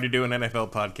hard to do an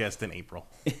NFL podcast in April.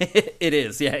 It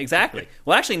is, yeah, exactly.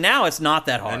 Well, actually, now it's not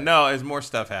that hard. And no, there's more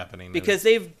stuff happening. Because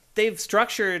they've they've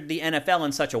structured the NFL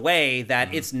in such a way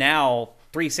that it's now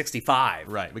 365.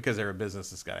 Right, because they're a business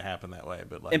that's got to happen that way.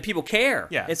 But and people care.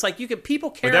 Yeah. It's like people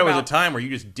care But there about... was a time where you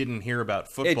just didn't hear about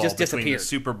football It just between disappeared. the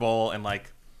Super Bowl and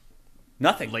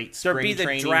nothing. Late There'd spring be the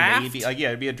training. draft. Maybe,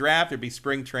 it'd be a draft. There'd be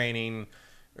spring training,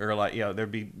 or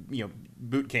there'd be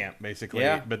boot camp basically.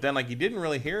 Yeah. But then you didn't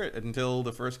really hear it until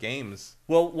the first games.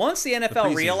 Well, once the NFL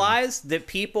preseason. realized that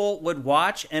people would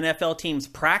watch NFL teams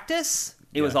practice,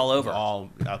 it was all over. All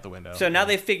out the window. So now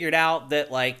they figured out that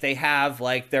they have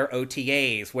their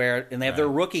OTAs and they have their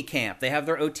rookie camp, they have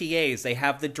their OTAs, they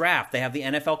have the draft, they have the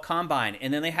NFL Combine,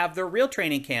 and then they have their real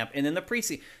training camp, and then the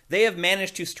preseason. They have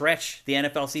managed to stretch the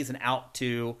NFL season out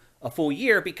to a full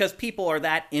year because people are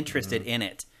that interested in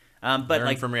it. But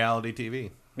Learn from reality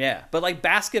TV. Yeah, but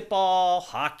basketball,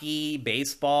 hockey,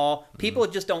 baseball, people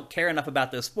just don't care enough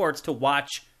about those sports to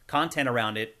watch content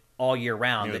around it all year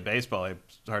round. With baseball,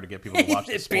 it's hard to get people to watch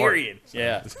the sport. Period. So.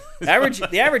 Yeah.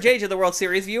 The average age of the World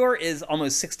Series viewer is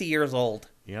almost 60 years old.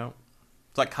 Yeah.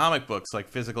 It's like comic books, like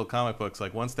physical comic books.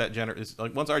 Once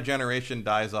once our generation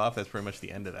dies off, that's pretty much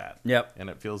the end of that. Yep. And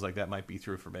it feels like that might be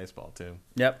true for baseball too.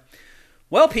 Yep.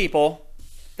 Well, people,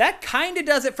 that kind of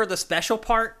does it for the special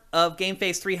part of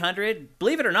GameFace 300.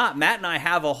 Believe it or not, Matt and I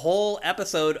have a whole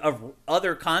episode of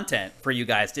other content for you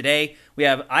guys today.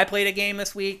 I played a game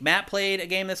this week. Matt played a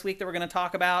game this week that we're going to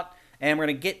talk about, and we're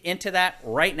going to get into that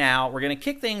right now. We're going to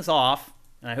kick things off,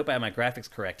 and I hope I have my graphics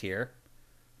correct here.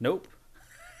 Nope.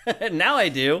 Now I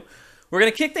do. We're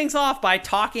going to kick things off by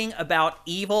talking about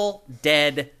Evil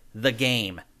Dead, the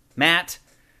game. Matt,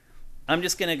 I'm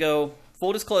just going to go...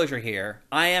 Full disclosure here,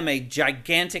 I am a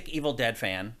gigantic Evil Dead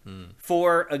fan.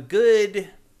 For a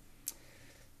good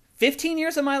 15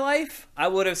 years of my life, I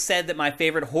would have said that my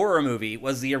favorite horror movie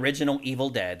was the original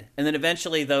Evil Dead. And then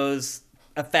eventually those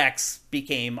effects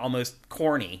became almost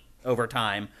corny over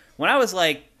time. When I was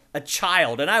a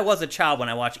child, and I was a child when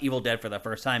I watched Evil Dead for the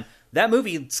first time, that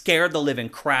movie scared the living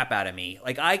crap out of me.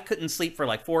 I couldn't sleep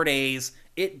for 4 days.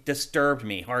 It disturbed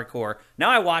me hardcore.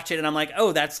 Now I watch it and I'm like,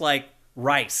 oh, that's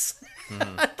rice.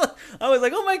 I was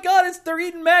like, oh my god, they're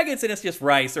eating maggots, and it's just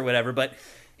rice or whatever. But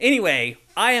anyway,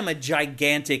 I am a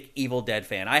gigantic Evil Dead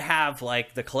fan. I have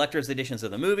the collector's editions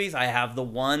of the movies. I have the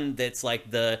one that's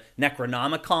the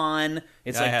Necronomicon.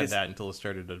 I had that until it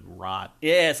started to rot.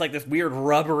 Yeah, it's this weird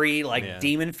rubbery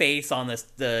demon face on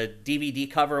the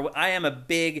DVD cover. I am a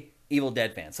big Evil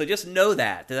Dead fan. So just know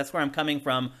that's where I'm coming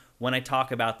from when I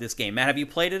talk about this game. Matt, have you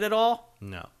played it at all?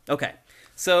 No. Okay.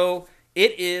 So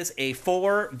it is a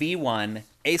 4v1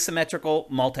 asymmetrical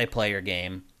multiplayer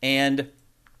game, and it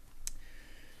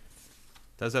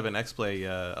does have an X-Play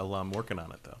alum working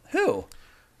on it, though. Who?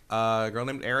 A girl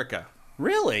named Erica.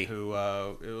 Really?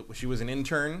 Who she was an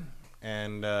intern,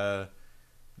 and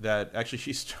that actually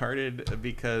she started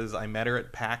because I met her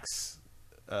at PAX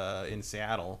in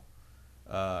Seattle.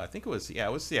 I think it was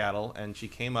Seattle, and she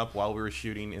came up while we were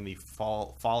shooting in the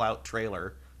Fallout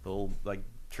trailer, the little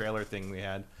trailer thing we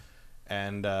had.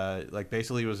 And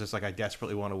basically it was just I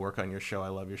desperately want to work on your show. I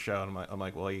love your show. And I'm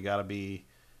like, well, you got to be,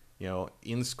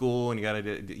 in school, and you got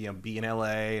to, be in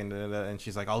LA. And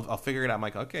she's like, I'll figure it out. I'm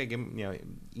like, okay,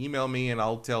 email me and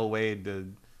I'll tell Wade,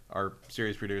 our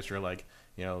series producer,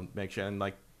 make sure. And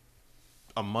a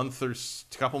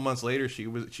couple months later,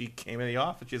 she came in the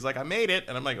office. She's like, I made it.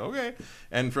 And I'm like, okay.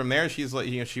 And from there, she's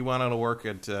she went on to work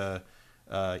at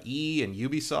E and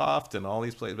Ubisoft and all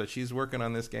these places, but she's working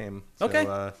on this game. So,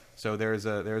 okay. So there's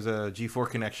a G4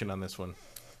 connection on this one.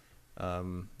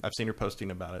 I've seen her posting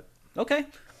about it. Okay.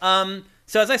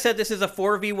 So as I said, this is a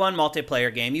 4v1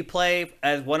 multiplayer game. You play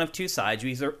as one of two sides.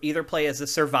 You either play as the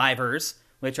survivors,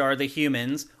 which are the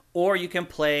humans, or you can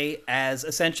play as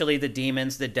essentially the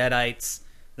demons, the Deadites,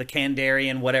 the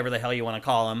Kandarian, whatever the hell you want to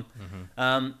call them.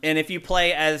 Mm-hmm. And if you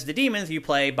play as the demons, you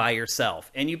play by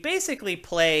yourself. And you basically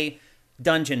play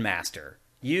Dungeon Master.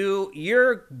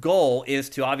 Your goal is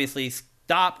to obviously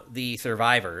stop the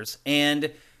survivors,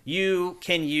 and you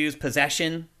can use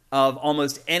possession of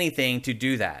almost anything to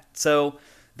do that. So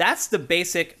that's the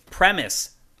basic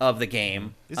premise of the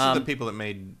game. This is the people that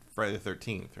made Friday the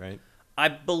 13th, right? I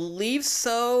believe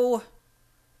so,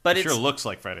 but it sure looks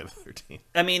like Friday the 13th.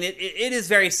 I mean, it is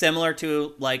very similar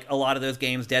to a lot of those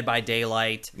games, Dead by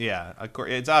Daylight. Yeah, of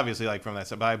course, it's obviously from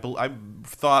that. But I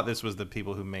thought this was the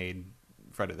people who made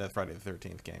Friday the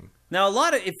 13th game. Now,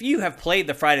 if you have played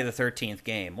the Friday the 13th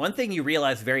game, one thing you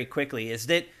realize very quickly is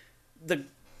that the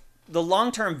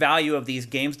long-term value of these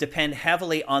games depend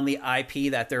heavily on the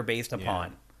IP that they're based upon.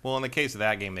 Yeah. Well, in the case of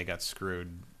that game, they got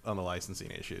screwed on the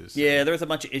licensing issues. So. Yeah, there was a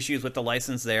bunch of issues with the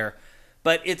license there.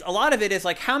 But a lot of it is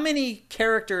how many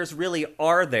characters really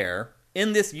are there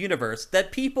in this universe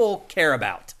that people care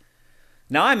about?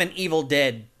 Now I'm an Evil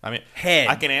Dead head.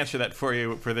 I can answer that for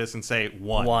you for this and say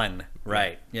 1. 1,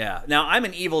 right? Yeah. Now I'm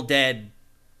an Evil Dead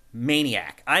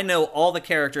maniac. I know all the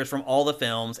characters from all the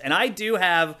films, and I do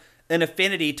have an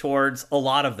affinity towards a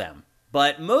lot of them.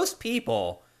 But most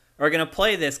people are going to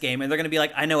play this game, and they're going to be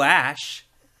like, I know Ash,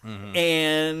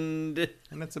 and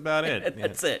that's about it.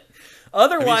 That's it.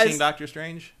 Otherwise, have you seen Doctor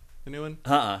Strange, the new one?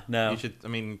 No. You should. I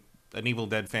mean, an Evil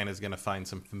Dead fan is going to find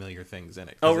some familiar things in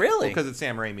it. Oh, really? Because it's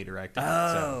Sam Raimi directing.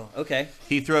 Oh, okay.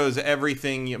 He throws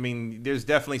everything. I mean, there's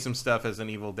definitely some stuff as an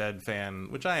Evil Dead fan,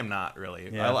 which I am not really.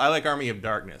 Yeah. I like Army of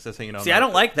Darkness. That's how you know. See, I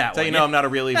don't like that that's one. how you know I'm not a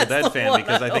real Evil Dead fan one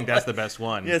because I think that's the best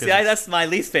one. Yeah, see, that's my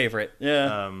least favorite.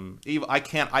 Yeah.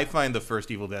 I find the first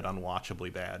Evil Dead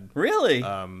unwatchably bad. Really?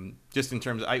 Just in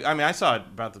terms of, I mean, I saw it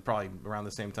probably around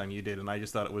the same time you did, and I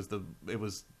just thought it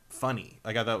was funny.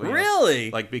 Like I thought,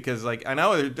 really, because I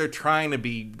know they're trying to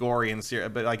be gory and serious,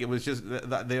 but it was just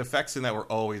the effects in that were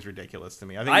always ridiculous to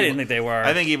me. I didn't think they were.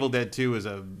 I think Evil Dead 2 is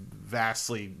a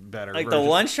vastly better. Like version. the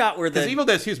one shot where because Evil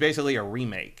Dead 2 is basically a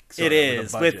remake. It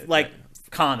is with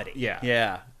comedy.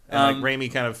 Yeah. And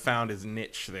Raimi kind of found his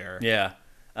niche there. Yeah.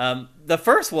 The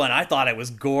first one, I thought it was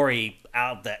gory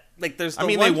out that there's.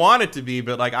 They want it to be,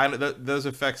 but those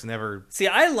effects never. See,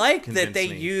 I like that they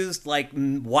used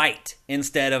white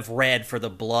instead of red for the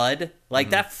blood.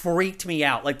 That freaked me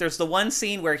out. There's the one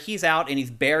scene where he's out and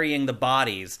he's burying the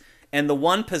bodies, and the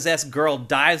one possessed girl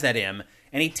dives at him,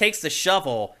 and he takes the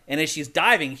shovel, and as she's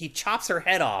diving, he chops her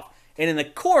head off, and then the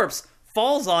corpse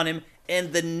falls on him,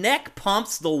 and the neck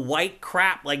pumps the white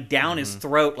crap down his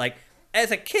throat.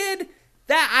 As a kid.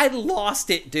 That I lost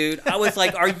it, dude. I was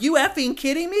like, are you effing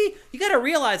kidding me? You got to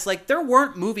realize, there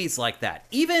weren't movies like that.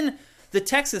 Even the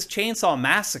Texas Chainsaw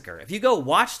Massacre, if you go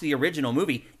watch the original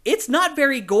movie, it's not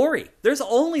very gory. There's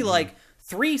only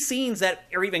 3 scenes that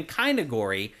are even kind of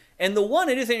gory, and the one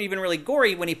it isn't even really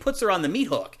gory when he puts her on the meat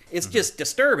hook. It's just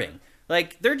disturbing.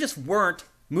 There just weren't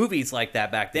movies like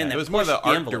that back then. It was more the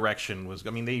art direction.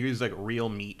 They used real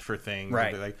meat for things,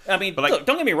 right? Look,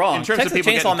 don't get me wrong. Texas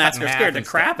Chainsaw Massacre scared the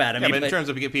crap out of me. But in terms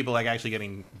of people actually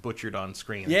getting butchered on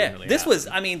screen, this was.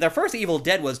 The first Evil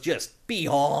Dead was just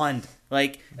beyond.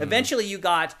 Eventually, you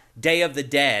got Day of the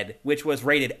Dead, which was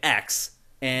rated X,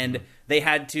 and they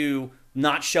had to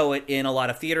not show it in a lot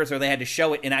of theaters, or they had to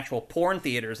show it in actual porn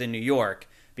theaters in New York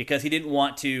because he didn't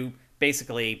want to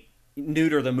basically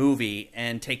neuter the movie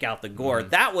and take out the gore.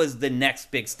 That was the next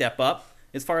big step up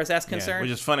as far as that's concerned.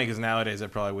 Which is funny because nowadays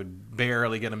it probably would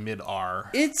barely get a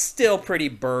mid-R. It's still pretty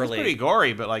burly. It's pretty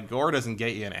gory, but gore doesn't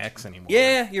get you an X anymore.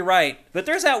 Yeah, you're right. But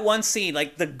there's that one scene,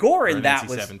 the gore in that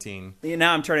was... NC-17.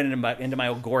 Now I'm turning into my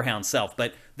old gorehound self,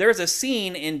 but there's a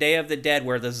scene in Day of the Dead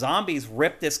where the zombies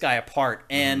rip this guy apart,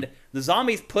 and the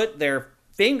zombies put their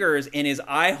fingers in his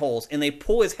eye holes, and they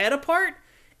pull his head apart.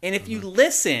 And if you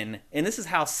listen, and this is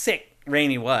how sick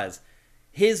Raimi was,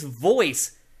 his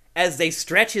voice, as they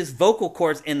stretch his vocal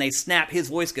cords and they snap, his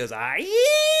voice goes, and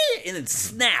then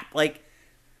snap.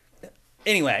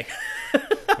 Anyway.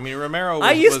 Romero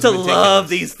I used to love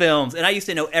these films, and I used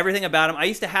to know everything about them. I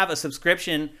used to have a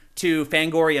subscription to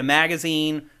Fangoria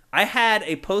magazine. I had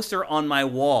a poster on my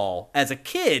wall as a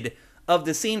kid of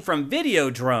the scene from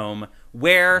Videodrome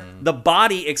where the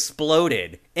body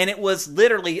exploded, and it was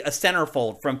literally a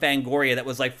centerfold from Fangoria that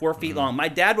was 4 feet long. My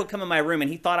dad would come in my room,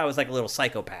 and he thought I was a little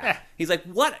psychopath. He's like,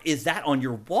 "What is that on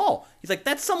your wall?" He's like,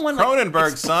 "That's someone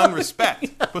Cronenberg, son,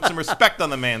 respect. Put some respect on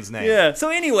the man's name." Yeah. So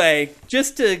anyway,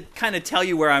 just to kind of tell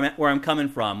you where I'm coming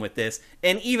from with this,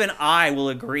 and even I will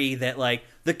agree that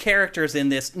the characters in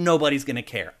this, nobody's gonna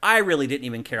care. I really didn't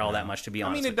even care all that much, to be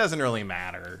honest. It doesn't really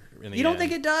matter. You don't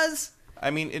think it does? I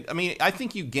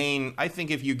think you gain. I think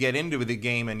if you get into the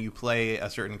game and you play a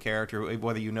certain character,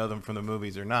 whether you know them from the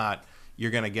movies or not,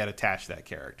 you're going to get attached to that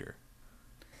character.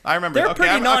 I remember. They're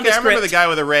pretty nondescript. I remember the guy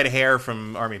with the red hair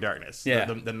from Army of Darkness. Yeah,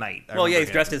 the knight. He's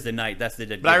dressed as the knight. That's the.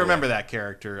 But I remember that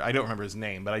character. I don't remember his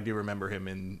name, but I do remember him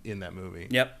in that movie.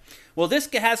 Yep. Well, this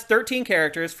has 13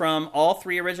 characters from all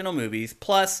 3 original movies,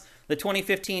 plus the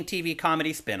 2015 TV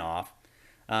comedy spinoff,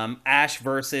 Ash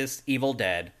versus Evil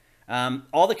Dead.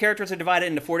 All the characters are divided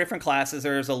into 4 different classes.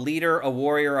 There's a leader, a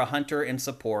warrior, a hunter, and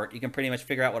support. You can pretty much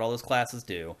figure out what all those classes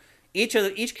do.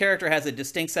 Each character has a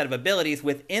distinct set of abilities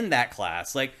within that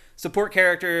class. Support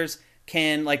characters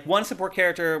can, one support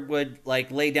character would,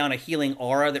 lay down a healing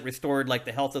aura that restored,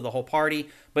 the health of the whole party.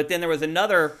 But then there was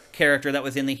another character that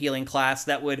was in the healing class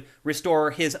that would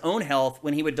restore his own health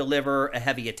when he would deliver a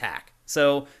heavy attack.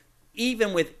 So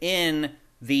even within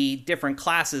the different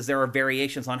classes, there are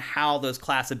variations on how those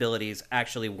class abilities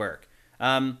actually work.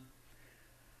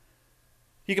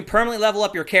 You can permanently level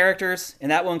up your characters, and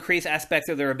that will increase aspects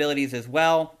of their abilities as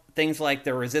well. things like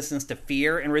the resistance to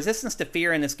fear, and resistance to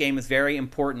fear in this game is very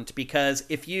important because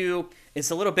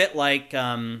it's a little bit like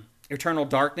Eternal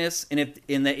Darkness, and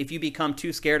if you become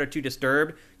too scared or too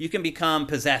disturbed, you can become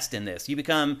possessed in this.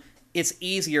 It's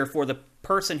easier for the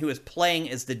person who is playing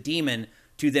as the demon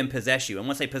to then possess you. And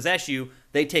once they possess you,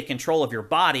 they take control of your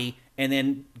body and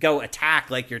then go attack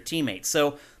like your teammates.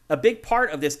 So a big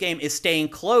part of this game is staying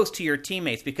close to your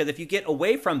teammates, because if you get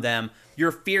away from them,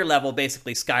 your fear level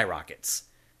basically skyrockets.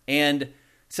 And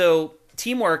so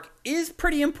teamwork is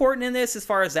pretty important in this as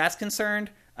far as that's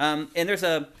concerned. And there's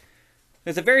a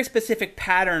very specific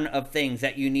pattern of things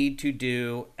that you need to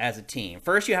do as a team.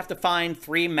 First, you have to find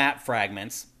 3 map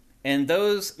fragments. And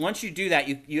those, once you do that,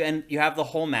 you have the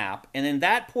whole map, and then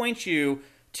that points you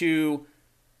to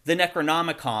the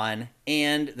Necronomicon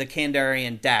and the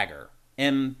Kandarian dagger.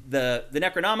 And the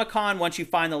Necronomicon, once you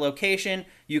find the location,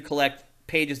 you collect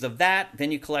pages of that,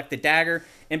 then you collect the dagger.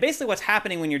 And basically what's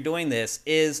happening when you're doing this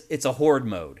is it's a horde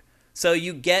mode. So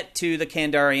you get to the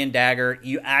Kandarian dagger,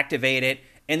 you activate it,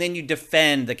 and then you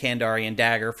defend the Kandarian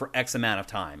dagger for X amount of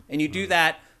time. And you do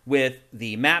that with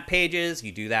the map pages,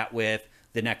 you do that with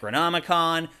the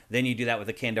Necronomicon, then you do that with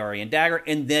the Kandarian dagger,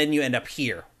 and then you end up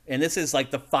here. And this is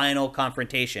like the final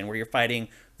confrontation where you're fighting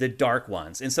the Dark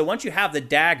Ones. And so once you have the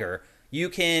dagger, you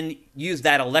can use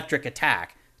that electric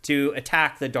attack to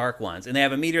attack the Dark Ones. And they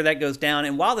have a meter that goes down,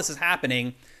 and while this is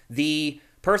happening, the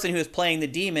person who is playing the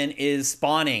demon is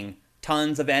spawning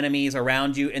tons of enemies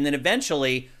around you, and then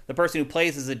eventually the person who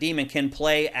plays as a demon can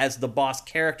play as the boss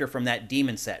character from that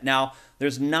demon set. Now,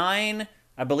 there's 9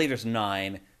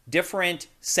 different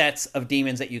sets of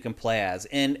demons that you can play as.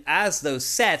 And as those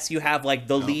sets, you have like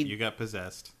the lead... You got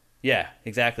possessed. Yeah,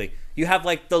 exactly. You have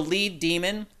like the lead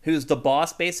demon, who's the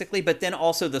boss basically, but then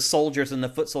also the soldiers and the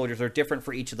foot soldiers are different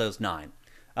for each of those 9.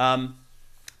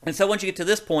 And so once you get to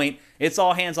this point, it's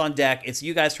all hands on deck. It's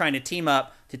you guys trying to team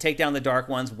up to take down the Dark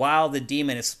Ones while the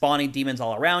demon is spawning demons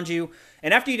all around you.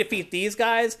 And after you defeat these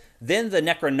guys, then the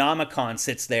Necronomicon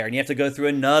sits there, and you have to go through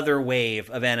another wave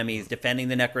of enemies defending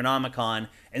the Necronomicon.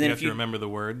 And then you have to remember the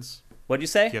words. What'd you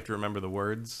say? You have to remember the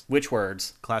words. Which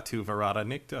words? Klaatu Varada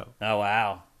Nikto. Oh,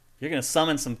 wow. You're going to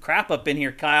summon some crap up in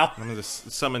here, Kyle. I'm going to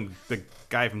summon the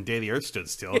guy from Day the Earth Stood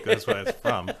Still, because that's where it's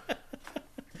from.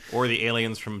 Or the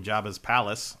aliens from Jabba's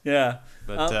palace. Yeah.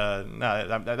 But no,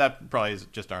 that probably is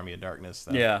just Army of Darkness,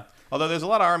 though. Yeah. Although there's a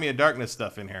lot of Army of Darkness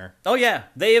stuff in here. Oh, yeah.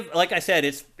 They have, like I said,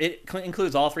 it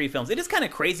includes all 3 films. It is kind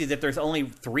of crazy that there's only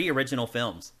 3 original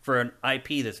films for an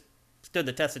IP that's stood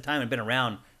the test of time and been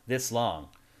around this long.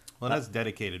 Well, that's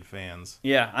dedicated fans.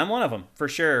 Yeah, I'm one of them, for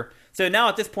sure. So now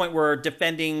at this point, we're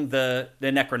defending the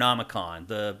Necronomicon.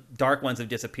 The Dark Ones have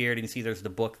disappeared, and you see there's the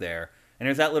book there. And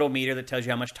there's that little meter that tells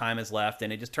you how much time is left,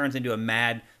 and it just turns into a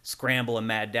mad scramble, a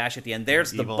mad dash at the end.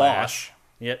 There's the boss. Ash.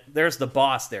 Yeah, there's the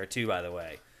boss there, too, by the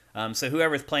way. So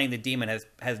whoever's playing the demon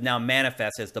has now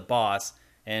manifested as the boss,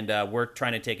 and we're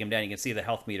trying to take him down. You can see the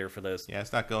health meter for those. Yeah,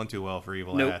 it's not going too well for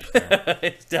Evil Nope. Ash.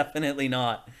 It's definitely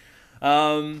not.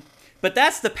 But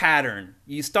that's the pattern.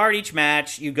 You start each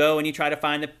match, you go and you try to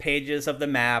find the pages of the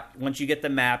map. Once you get the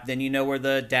map, then you know where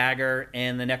the dagger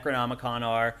and the Necronomicon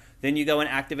are. Then you go and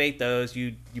activate those.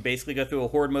 You basically go through a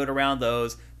horde mode around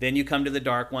those. Then you come to the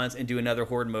Dark Ones and do another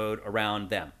horde mode around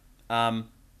them.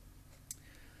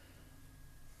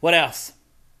 What else?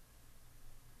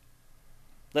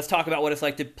 Let's talk about what it's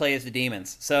like to play as the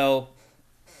demons. So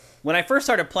when I first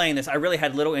started playing this, I really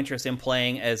had little interest in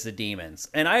playing as the demons.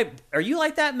 And are you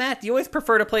like that, Matt? Do you always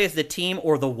prefer to play as the team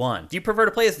or the 1? Do you prefer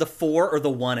to play as the 4 or the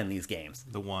 1 in these games?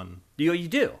 The 1. You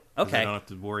do? Okay. I don't have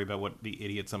to worry about what the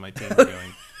idiots on my team are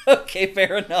doing. Okay,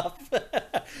 fair enough.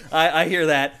 I hear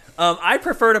that. I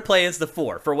prefer to play as the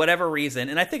 4 for whatever reason,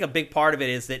 and I think a big part of it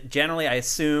is that generally I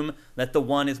assume that the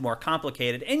 1 is more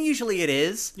complicated, and usually it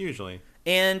is. Usually.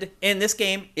 And in this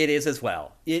game, it is as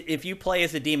well. If you play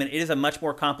as a demon, it is a much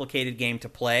more complicated game to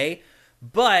play,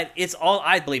 but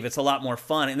I believe it's a lot more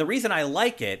fun. And the reason I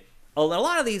like it, a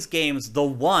lot of these games, the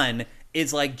 1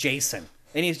 is like Jason.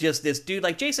 And he's just this dude.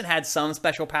 Like, Jason had some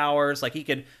special powers. Like,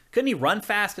 couldn't he run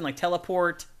fast and, like,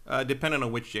 teleport? Depending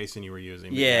on which Jason you were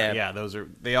using. Yeah. Yeah,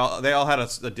 they all had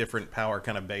a different power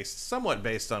kind of somewhat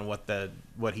based on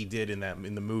what he did in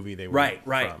the movie they were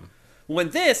from.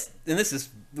 When this is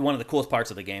one of the coolest parts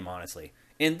of the game, honestly.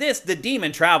 In this, the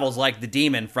demon travels like the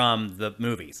demon from the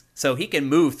movies. So he can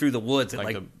move through the woods.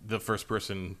 Like the first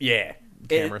person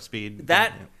camera speed.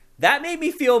 That made me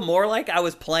feel more like I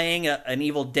was playing an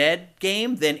Evil Dead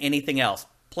game than anything else.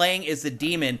 Playing as the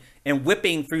demon and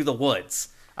whipping through the woods.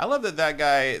 I love that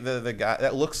guy, the guy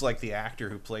that looks like the actor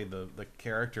who played the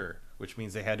character, which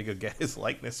means they had to go get his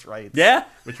likeness right. Yeah.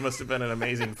 Which must have been an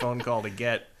amazing phone call to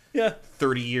get. Yeah.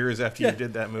 30 years after you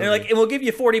did that movie. And and we'll give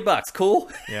you $40. Cool.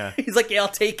 Yeah. He's like, yeah, I'll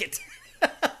take it.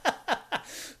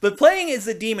 But playing as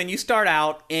the demon, you start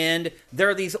out, and there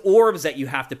are these orbs that you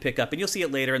have to pick up, and you'll see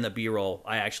it later in the B-roll.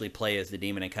 I actually play as the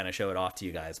demon and kind of show it off to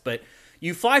you guys. But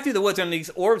you fly through the woods, and these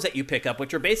orbs that you pick up,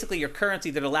 which are basically your currency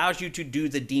that allows you to do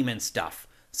the demon stuff.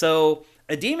 So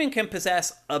a demon can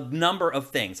possess a number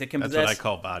of things. It can That's possess... what I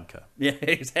call vodka. Yeah,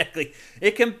 exactly.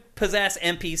 It can possess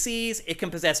NPCs. It can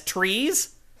possess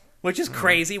trees, which is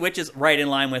crazy, which is right in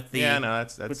line with the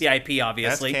with the IP,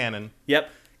 obviously. That's canon. Yep.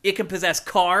 It can possess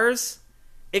cars.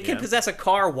 It can possess a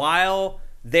car while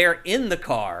they're in the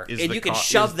car, and you can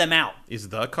shove them out. Is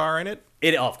the car in it?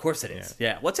 Of course it is.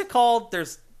 Yeah. What's it called?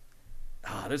 There's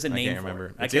a name. I can't for remember.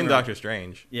 It. It's in Doctor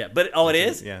Strange. Yeah, but it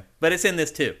is. Yeah, but it's in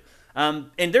this too. And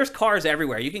there's cars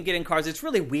everywhere. You can get in cars. It's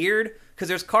really weird because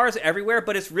there's cars everywhere,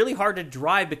 but it's really hard to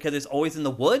drive because it's always in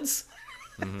the woods.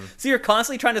 So you're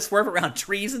constantly trying to swerve around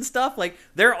trees and stuff. Like,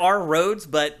 there are roads,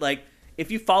 but like, if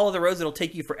you follow the roads, it'll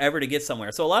take you forever to get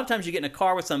somewhere. So a lot of times you get in a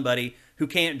car with somebody who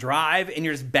can't drive, and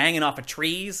you're just banging off of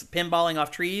trees, pinballing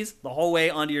off trees the whole way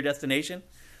onto your destination.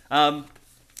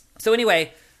 So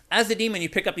anyway, as the demon, you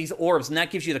pick up these orbs, and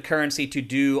that gives you the currency to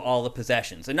do all the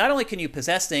possessions. And not only can you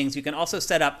possess things, you can also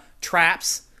set up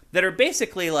traps that are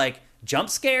basically like jump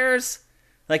scares.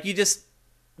 Like,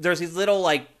 there's these little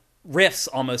like rifts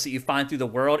almost that you find through the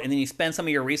world, and then you spend some of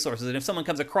your resources, and if someone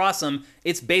comes across them,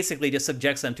 it's basically just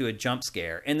subjects them to a jump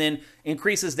scare and then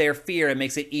increases their fear and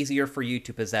makes it easier for you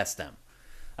to possess them.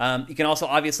 You can also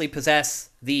obviously possess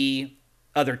the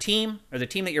other team or the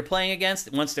team that you're playing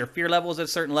against. Once their fear level is at a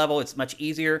certain level, it's much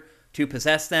easier to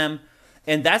possess them,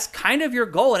 and that's kind of your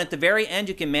goal. And at the very end,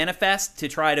 you can manifest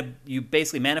you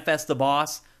basically manifest the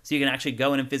boss, so you can actually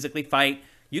go in and physically fight.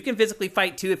 You can physically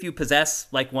fight, too, if you possess,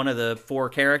 like, one of the 4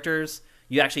 characters.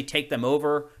 You actually take them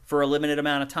over for a limited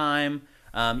amount of time.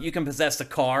 You can possess the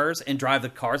cars and drive the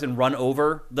cars and run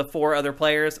over the 4 other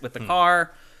players with the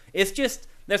car. It's just,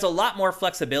 there's a lot more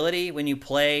flexibility when you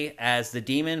play as the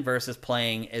demon versus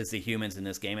playing as the humans in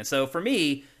this game. And so, for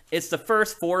me, it's the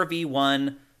first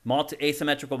 4v1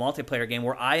 asymmetrical multiplayer game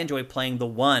where I enjoy playing the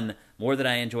 1 more than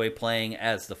I enjoy playing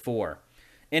as the 4.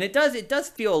 And it does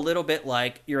feel a little bit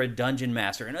like you're a dungeon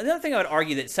master. And another thing I would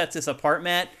argue that sets this apart,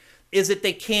 Matt, is that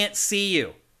they can't see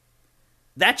you.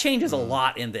 That changes a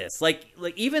lot in this. Like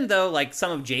even though like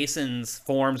some of Jason's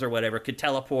forms or whatever could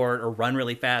teleport or run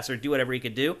really fast or do whatever he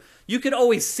could do, you could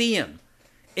always see him.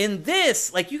 In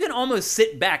this, like, you can almost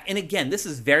sit back. And again, this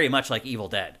is very much like Evil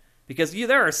Dead. Because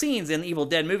there are scenes in Evil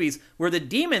Dead movies where the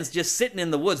demon's just sitting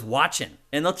in the woods watching.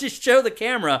 And they'll just show the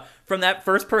camera from that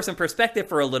first-person perspective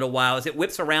for a little while as it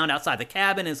whips around outside the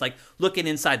cabin and is like looking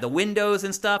inside the windows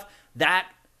and stuff. That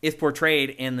is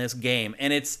portrayed in this game.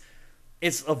 And it's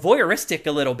a voyeuristic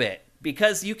a little bit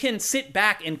because you can sit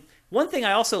back. And one thing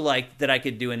I also like that I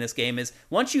could do in this game is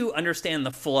once you understand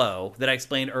the flow that I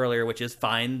explained earlier, which is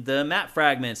find the map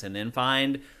fragments and then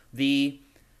find the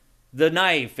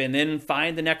knife, and then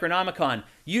find the Necronomicon.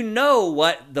 You know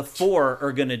what the 4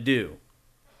 are going to do.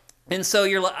 And so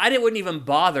I wouldn't even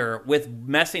bother with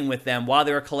messing with them while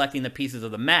they were collecting the pieces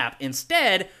of the map.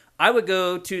 Instead, I would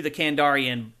go to the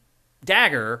Kandarian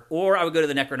dagger, or I would go to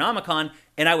the Necronomicon,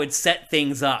 and I would set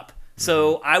things up.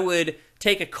 So I would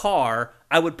take a car,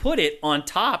 I would put it on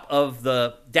top of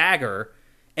the dagger,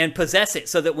 and possess it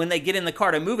so that when they get in the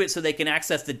car to move it so they can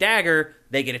access the dagger,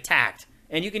 they get attacked.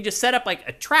 And you can just set up like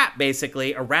a trap,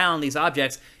 basically, around these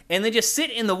objects, and then just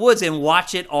sit in the woods and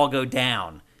watch it all go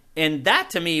down. And that,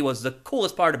 to me, was the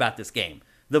coolest part about this game.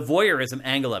 The voyeurism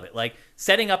angle of it. Like,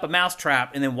 setting up a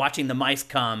mousetrap and then watching the mice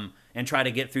come and try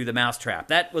to get through the mousetrap.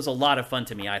 That was a lot of fun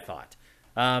to me, I thought.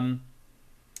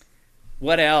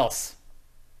 What else?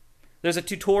 There's a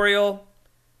tutorial.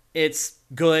 It's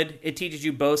good. It teaches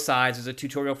you both sides. There's a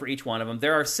tutorial for each one of them.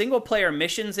 There are single-player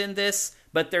missions in this,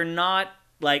 but they're not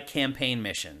like campaign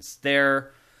missions.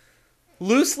 They're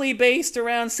loosely based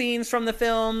around scenes from the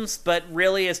films, but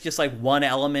really it's just like one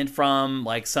element from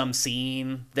like some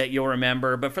scene that you'll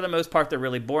remember. But for the most part, they're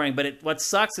really boring. But what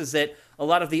sucks is that a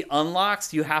lot of the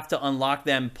unlocks, you have to unlock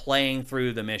them playing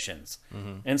through the missions.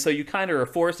 And so you kind of are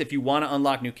forced, if you want to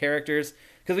unlock new characters,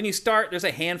 because when you start, there's a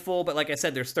handful, but like I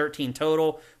said, there's 13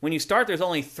 total. When you start, there's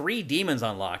only 3 demons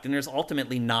unlocked, and there's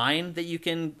ultimately 9 that you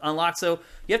can unlock. So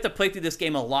you have to play through this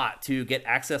game a lot to get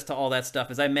access to all that stuff.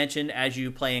 As I mentioned, as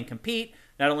you play and compete,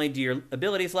 not only do your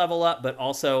abilities level up, but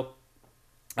also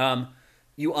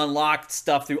you unlock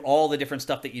stuff through all the different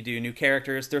stuff that you do, new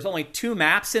characters. There's only 2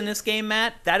 maps in this game,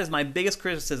 Matt. That is my biggest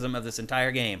criticism of this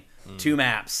entire game. 2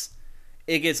 maps.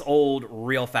 It gets old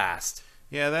real fast.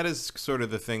 Yeah, that is sort of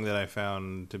the thing that I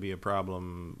found to be a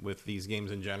problem with these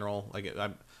games in general. Like,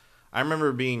 I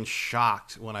remember being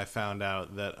shocked when I found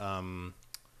out that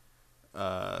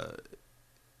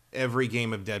every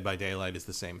game of Dead by Daylight is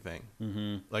the same thing.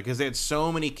 Mm-hmm. Like, because they had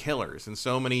so many killers and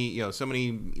so many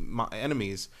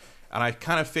enemies, and I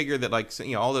kind of figured that, like,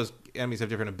 all those enemies have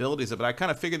different abilities, but I kind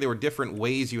of figured there were different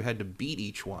ways you had to beat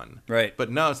each one. Right.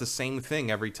 But no, it's the same thing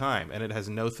every time, and it has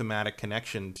no thematic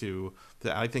connection to.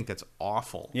 I think that's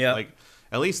awful. Yeah. Like,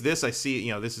 at least this, I see,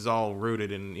 this is all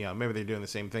rooted in, maybe they're doing the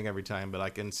same thing every time, but I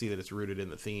can see that it's rooted in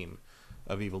the theme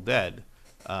of Evil Dead,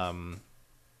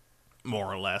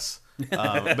 more or less.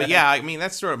 But yeah, I mean,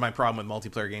 that's sort of my problem with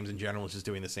multiplayer games in general, is just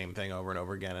doing the same thing over and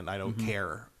over again, and I don't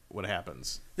care what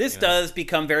happens. This does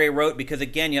become very rote because,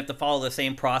 again, you have to follow the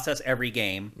same process every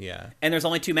game. Yeah. And there's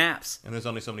only 2 maps. And there's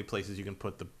only so many places you can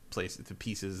put the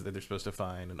pieces that they're supposed to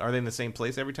find. And are they in the same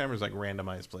place every time, or is it like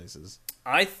randomized places?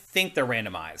 I think they're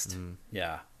randomized.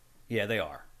 Yeah. Yeah, they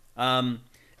are. And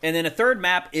then a third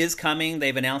map is coming.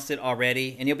 They've announced it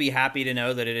already. And you'll be happy to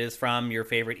know that it is from your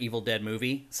favorite Evil Dead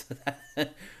movie.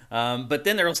 But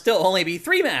then there will still only be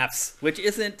 3 maps, which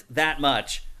isn't that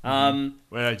much. Well,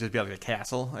 it'd just be like a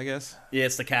castle, I guess. Yeah,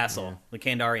 it's the castle. The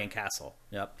Kandarian castle.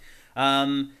 Yep.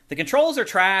 The controls are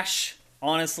trash,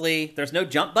 honestly. There's no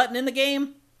jump button in the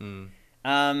game.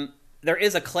 There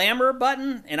is a clamber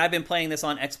button, and I've been playing this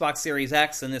on Xbox Series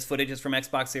X, and this footage is from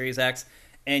Xbox Series X,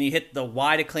 and you hit the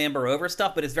Y to clamber over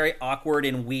stuff, but it's very awkward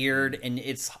and weird, and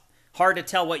it's hard to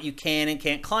tell what you can and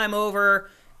can't climb over.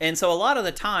 And so a lot of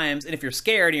the times, and if you're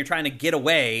scared and you're trying to get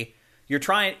away, you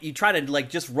try to like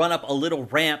just run up a little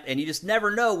ramp, and you just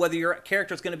never know whether your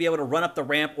character is going to be able to run up the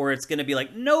ramp, or it's going to be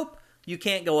like, nope, you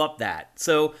can't go up that.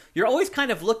 So you're always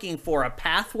kind of looking for a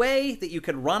pathway that you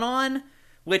can run on,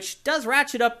 which does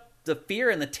ratchet up the fear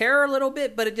and the terror a little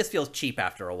bit, but it just feels cheap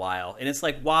after a while. And it's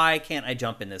like, why can't I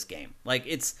jump in this game? Like,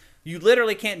 you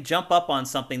literally can't jump up on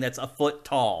something that's a foot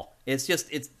tall. It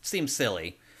seems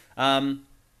silly.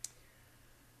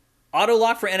 Auto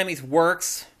lock for enemies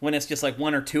works when it's just like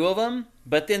 1 or 2 of them,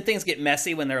 but then things get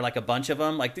messy when there are like a bunch of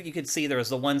them. Like, you could see there was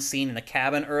the one scene in a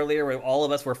cabin earlier where all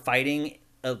of us were fighting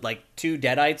like 2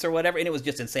 deadites or whatever, and it was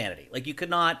just insanity. Like, you could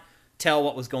not tell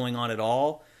what was going on at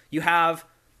all. You have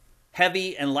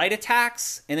heavy and light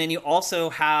attacks, and then you also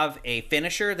have a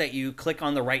finisher that you click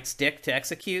on the right stick to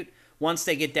execute. Once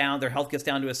they get down, their health gets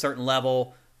down to a certain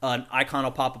level, an icon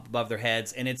will pop up above their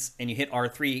heads, and you hit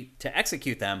R3 to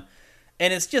execute them.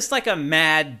 And it's just like a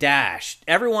mad dash.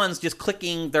 Everyone's just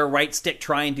clicking their right stick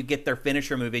trying to get their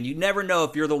finisher move in. You never know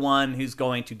if you're the one who's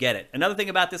going to get it. Another thing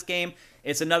about this game,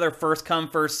 it's another first come,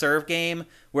 first serve game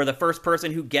where the first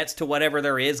person who gets to whatever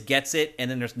there is gets it, and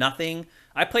then there's nothing.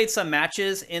 I played some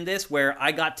matches in this where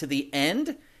I got to the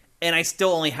end, and I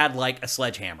still only had like a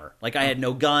sledgehammer. Like, I had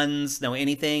no guns, no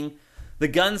anything. The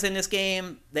guns in this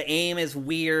game, the aim is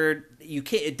weird.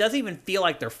 It doesn't even feel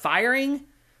like they're firing.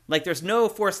 Like, there's no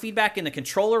force feedback in the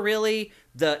controller, really.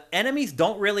 The enemies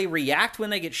don't really react when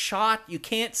they get shot. You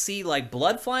can't see, like,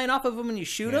 blood flying off of them when you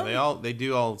shoot them. They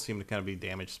do all seem to kind of be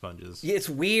damage sponges. Yeah, it's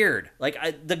weird. Like,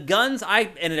 the guns,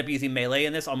 I ended up using melee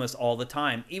in this almost all the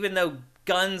time. Even though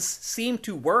guns seem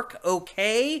to work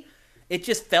okay, it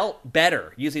just felt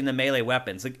better using the melee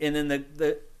weapons. And then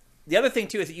the other thing,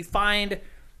 too, is that you find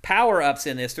power-ups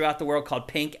in this throughout the world called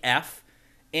Pink F.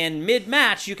 And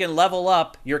mid-match, you can level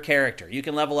up your character. You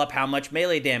can level up how much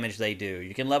melee damage they do.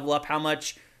 You can level up how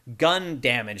much gun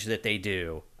damage that they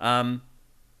do. And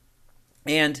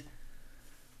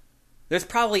there's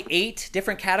probably 8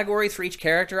 different categories for each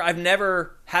character. I've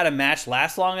never had a match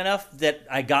last long enough that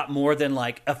I got more than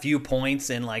like a few points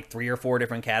in like 3 or 4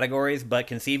 different categories. But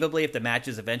conceivably, if the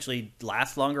matches eventually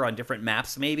last longer on different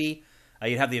maps maybe,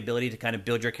 you'd have the ability to kind of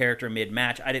build your character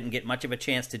mid-match. I didn't get much of a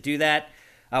chance to do that.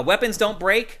 Weapons don't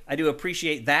break. I do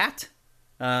appreciate that.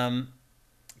 Because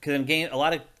in a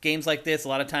lot of games like this, a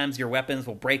lot of times your weapons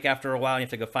will break after a while and you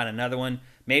have to go find another one.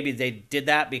 Maybe they did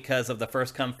that because of the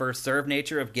first come, first serve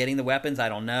nature of getting the weapons. I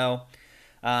don't know.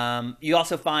 You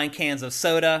also find cans of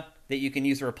soda that you can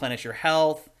use to replenish your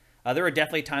health. There were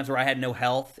definitely times where I had no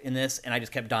health in this and I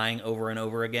just kept dying over and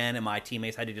over again, and my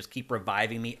teammates had to just keep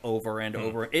reviving me over and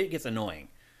over. It gets annoying.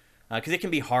 Because it can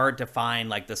be hard to find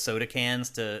like the soda cans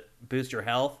to boost your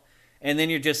health, and then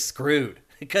you're just screwed.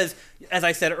 Because, as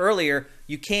I said earlier,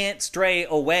 you can't stray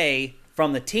away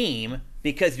from the team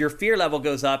because your fear level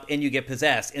goes up and you get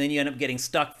possessed, and then you end up getting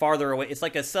stuck farther away. It's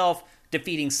like a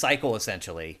self-defeating cycle,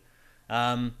 essentially.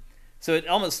 So it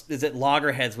almost is at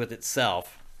loggerheads with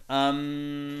itself.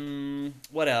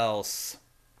 What else?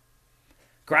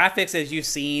 Graphics, as you've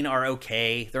seen, are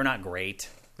okay. They're not great.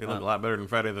 They look a lot better than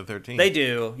Friday the 13th. They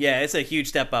do. Yeah, it's a huge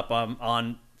step up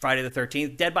on Friday the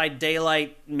 13th. Dead by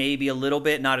Daylight, maybe a little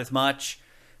bit, not as much.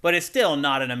 but it's still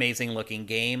not an amazing looking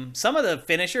game. Some of the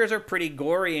finishers are pretty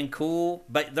gory and cool,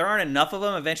 but there aren't enough of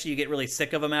them. Eventually you get really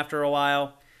sick of them after a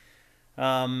while.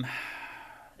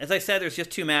 As I said, there's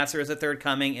just 2 maps. There is a third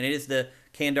coming, and it is the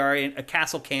Kandarian,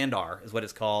 Castle Kandar is what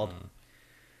it's called.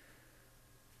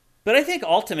 But I think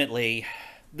ultimately,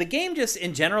 the game just,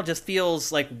 in general, just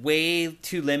feels like way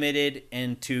too limited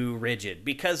and too rigid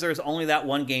because there's only that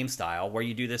one game style where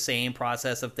you do the same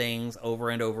process of things over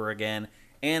and over again,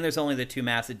 and there's only the 2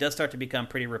 maps. It does start to become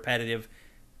pretty repetitive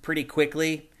pretty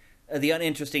quickly. The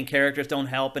uninteresting characters don't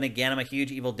help, and again, I'm a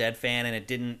huge Evil Dead fan, and it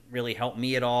didn't really help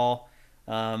me at all.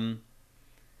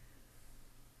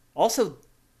 Also,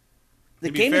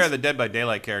 to be fair, the Dead by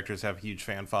Daylight characters have huge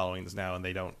fan followings now, and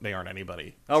they aren't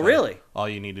anybody. Oh, so really? All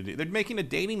you need to do, they're making a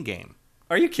dating game.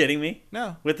 Are you kidding me?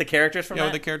 No, with the characters from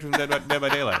with the characters from Dead by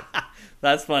Daylight.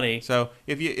 That's funny. So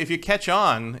if you catch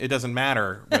on, it doesn't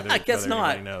matter whether I guess whether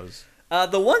not. anybody knows.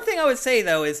 The one thing I would say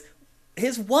though is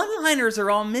his one-liners are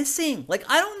all missing. Like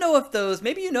I don't know if those.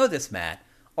 Maybe you know this, Matt.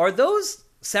 Are those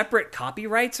separate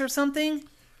copyrights or something?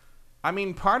 I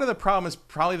mean, part of the problem is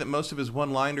probably that most of his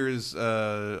one-liners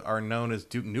are known as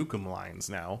Duke Nukem lines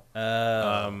now.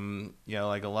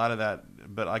 Like a lot of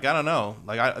that. But like I don't know,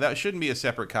 that shouldn't be a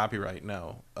separate copyright.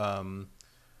 No.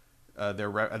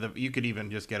 You could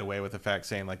even just get away with the fact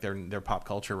saying like they're pop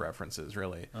culture references.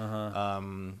 Really.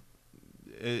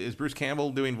 Is Bruce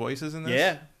Campbell doing voices in this?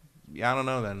 Yeah. I don't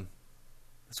know then.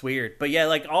 It's weird, but yeah,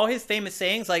 like all his famous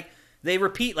sayings, like they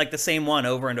repeat like the same one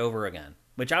over and over again.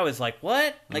 Which I was like,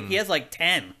 what? Like, he has like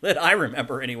 10 that I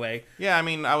remember anyway. Yeah, I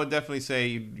mean, I would definitely say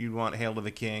you'd want Hail to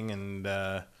the King and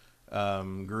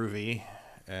Groovy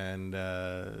and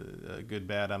Good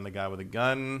Bad, I'm the Guy with a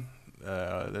Gun.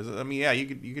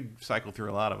 You could cycle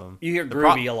through a lot of them. You hear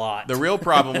Groovy a lot. The real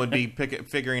problem would be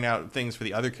figuring out things for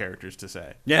the other characters to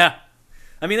say. Yeah.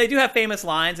 I mean, they do have famous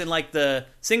lines, and like the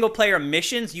single-player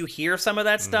missions, you hear some of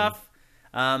that stuff.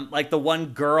 Like the one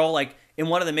girl, like, in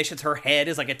one of the missions, her head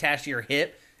is like attached to your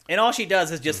hip, and all she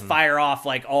does is just fire off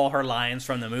like all her lines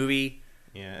from the movie.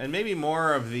 Yeah, and maybe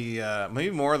more of the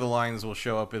lines will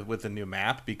show up with the new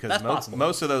map because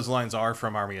most of those lines are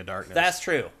from Army of Darkness. That's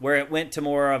true. Where it went to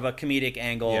more of a comedic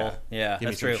angle. Yeah, Give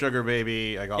that's me true. Some Sugar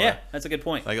Baby. Like all that's a good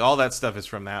point. Like all that stuff is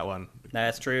from that one.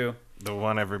 That's true. The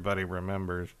one everybody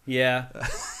remembers. Yeah.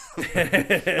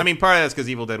 I mean, part of that's because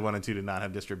Evil Dead 1 and 2 did not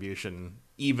have distribution,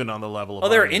 even on the level of. Oh,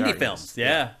 they were Army of indie Darkness. films.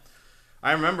 Yeah.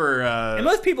 I remember. And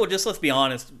most people, just let's be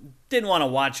honest, didn't want to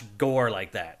watch gore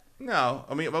like that. No,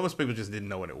 I mean, most people just didn't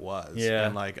know what it was. Yeah.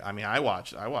 And like, I mean, I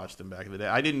watched them back in the day.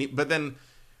 I didn't, but then,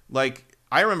 like,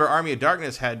 I remember Army of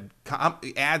Darkness had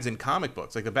ads in comic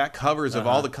books. Like the back covers of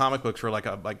all the comic books for like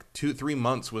 2-3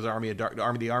 months was the Army of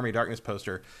Darkness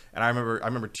poster. And I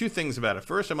remember 2 things about it.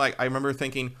 First, I remember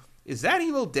thinking, is that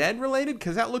Evil Dead related?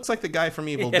 Because that looks like the guy from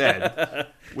Evil Dead,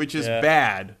 which is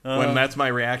bad when that's my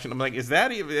reaction. I'm like, is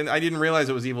that even? And I didn't realize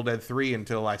it was Evil Dead 3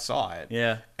 until I saw it.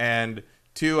 Yeah. And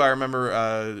 2, I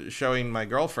remember showing my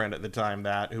girlfriend at the time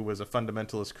who was a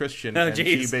fundamentalist Christian, and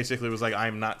she basically was like,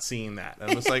 I'm not seeing that.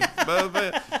 And I was like,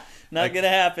 not gonna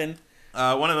happen.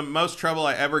 One of the most trouble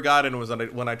I ever got in was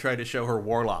when I tried to show her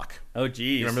Warlock. Oh,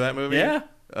 geez. You remember that movie? Yeah.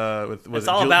 Was it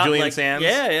all about Julian like, Sands?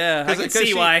 Yeah. I can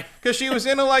see why. Because she was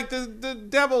into like the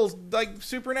devil's like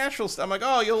supernatural stuff. I'm like,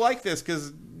 oh, you'll like this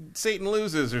because Satan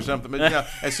loses or something. But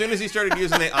as soon as he started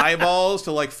using the eyeballs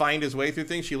to like find his way through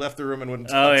things, she left the room and wouldn't.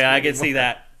 Oh yeah, I can see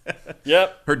that.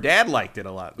 Yep. Her dad liked it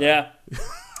a lot. Though.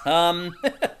 Yeah.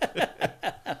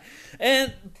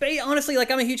 And honestly, like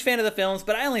I'm a huge fan of the films,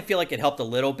 but I only feel like it helped a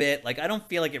little bit. Like I don't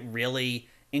feel like it really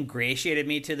ingratiated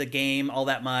me to the game all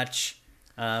that much.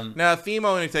 No, theme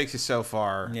only takes you so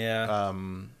far. Yeah. I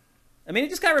mean, it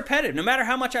just got repetitive. No matter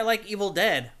how much I like Evil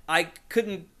Dead, I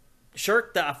couldn't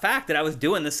shirk the fact that I was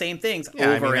doing the same things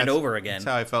over and over again. That's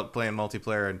how I felt playing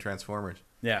multiplayer in Transformers.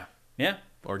 Yeah. I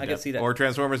can see that. Or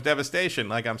Transformers Devastation.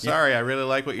 Like, I'm sorry, I really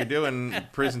like what you're doing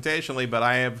presentationally, but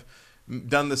I have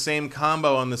done the same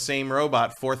combo on the same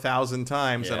robot 4,000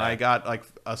 times, and I got like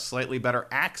a slightly better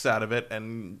axe out of it,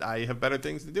 and I have better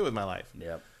things to do with my life.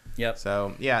 Yep.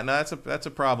 So yeah, no, that's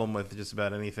a problem with just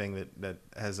about anything that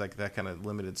has like that kind of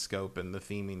limited scope, and the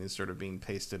theming is sort of being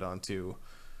pasted onto,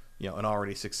 an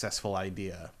already successful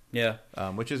idea. Yeah.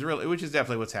 Which is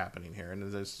definitely what's happening here,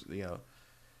 and there's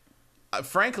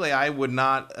frankly, I would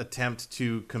not attempt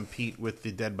to compete with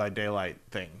the Dead by Daylight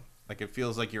thing. Like it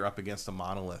feels like you're up against a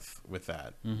monolith with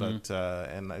that, but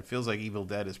and it feels like Evil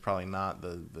Dead is probably not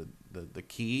the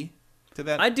key to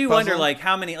that. I do puzzle. wonder, like,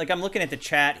 how many. Like, I'm looking at the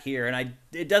chat here, and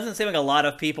it doesn't seem like a lot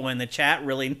of people in the chat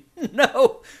really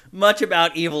know much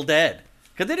about Evil Dead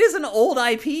because it is an old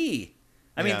IP.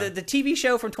 I mean, the TV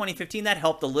show from 2015 that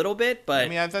helped a little bit, but I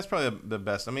mean, that's probably the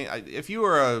best. I mean, if you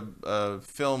were a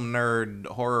film nerd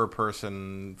horror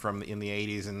person in the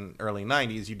 80s and early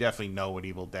 90s, you definitely know what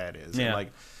Evil Dead is. Yeah. And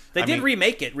like, they did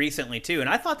remake it recently too, and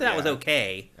I thought that was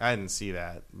okay. I didn't see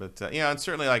that, but and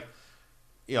certainly like,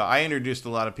 I introduced a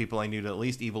lot of people I knew to at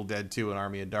least Evil Dead 2 and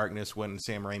Army of Darkness when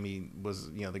Sam Raimi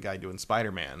was the guy doing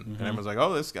Spider-Man, and everyone's like,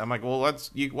 oh, this guy. I'm like, well,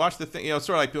 you watch the thing, sort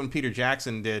of like when Peter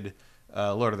Jackson did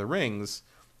Lord of the Rings,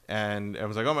 and I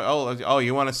was like, oh,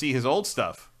 you want to see his old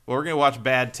stuff? Well, we're gonna watch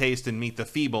Bad Taste and Meet the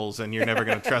Feebles, and you're never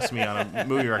gonna trust me on a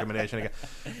movie recommendation again.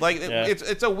 Like,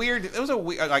 it's a weird. It was a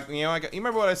weird. Like, you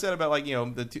remember what I said about like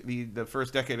the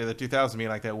first decade of the 2000s being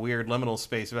like that weird liminal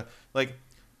space. Like,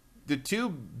 the two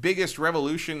biggest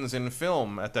revolutions in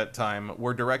film at that time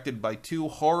were directed by two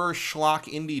horror schlock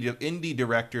indie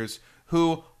directors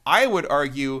who I would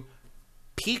argue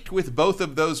peaked with both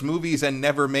of those movies and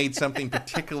never made something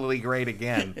particularly great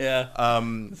again.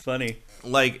 It's funny.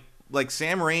 Like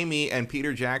Sam Raimi and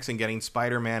Peter Jackson getting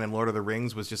Spider-Man and Lord of the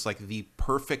Rings was just like the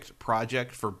perfect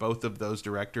project for both of those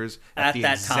directors at the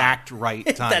exact right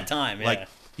time. At that time, yeah. Like,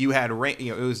 you had,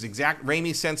 it was exact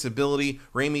Raimi's sensibility,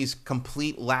 Raimi's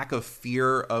complete lack of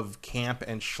fear of camp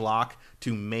and schlock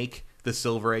to make the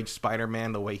Silver Age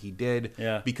Spider-Man the way he did.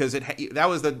 Yeah. Because that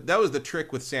was the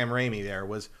trick with Sam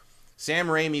Raimi. Sam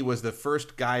Raimi was the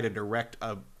first guy to direct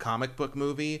a comic book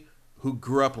movie who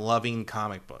grew up loving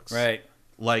comic books. Right.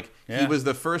 Like, he was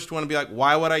the first one to be like,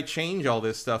 why would I change all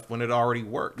this stuff when it already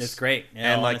works? It's great.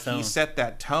 And, like, he set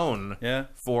that tone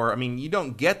for, I mean, you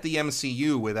don't get the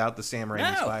MCU without the Sam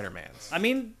Raimi Spider-Mans. I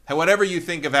mean, whatever you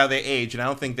think of how they age, and I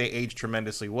don't think they age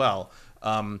tremendously well.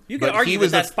 You could argue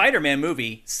that Spider-Man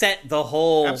movie set the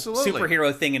whole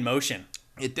superhero thing in motion.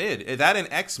 It did. That and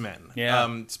X-Men.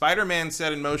 Yeah. Spider-Man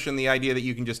set in motion the idea that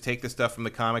you can just take the stuff from the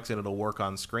comics and it'll work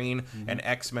on screen. And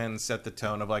X-Men set the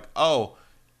tone of like, oh,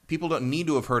 people don't need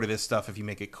to have heard of this stuff if you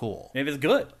make it cool. If it's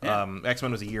good. Yeah.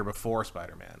 X-Men was a year before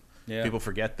Spider-Man. Yeah. People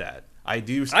forget that. I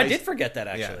did forget that,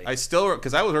 actually. Yeah, I still,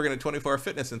 because I was working at 24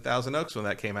 Fitness in Thousand Oaks when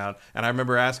that came out, and I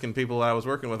remember asking people that I was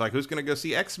working with, like, who's going to go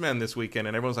see X-Men this weekend?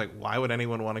 And everyone's like, why would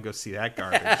anyone want to go see that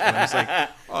garbage? And I was like,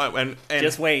 oh, and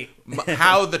just wait.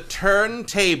 How the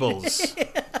turntables,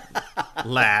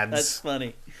 lads. That's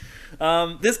funny.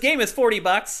 This game is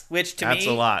 $40, which to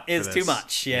me is too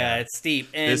much. Yeah, it's steep.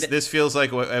 And this feels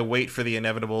like a wait for the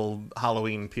inevitable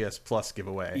Halloween PS Plus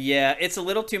giveaway. Yeah, it's a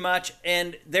little too much.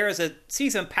 And there is a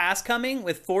season pass coming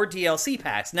with 4 DLC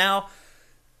packs. Now,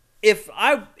 if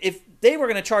they were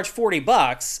going to charge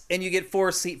 $40 and you get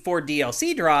 4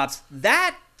 DLC drops,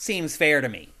 that seems fair to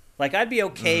me. Like, I'd be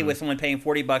okay with someone paying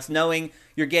 $40 knowing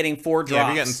you're getting 4 drops. Yeah,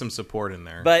 you're getting some support in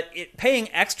there. But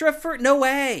paying extra for... No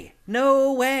way.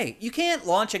 No way. You can't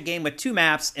launch a game with 2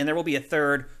 maps, and there will be a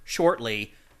third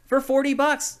shortly, for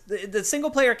 $40. The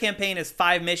single-player campaign is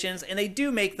 5 missions, and they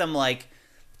do make them, like,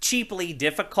 cheaply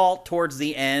difficult towards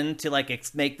the end to, like,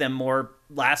 make them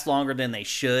last longer than they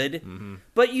should.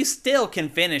 But you still can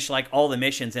finish, like, all the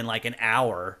missions in, like, an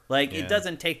hour. Like, it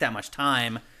doesn't take that much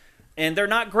time. And they're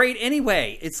not great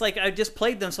anyway. It's like I just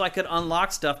played them so I could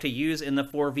unlock stuff to use in the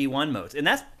 4v1 modes. And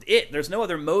that's it. There's no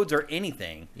other modes or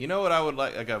anything. You know what I would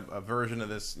like a version of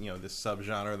this, this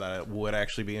subgenre that I would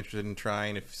actually be interested in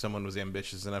trying if someone was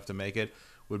ambitious enough to make it,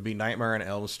 would be Nightmare on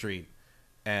Elm Street.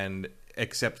 And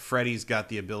except Freddy's got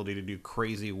the ability to do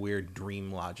crazy, weird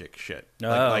dream logic shit.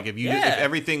 Like if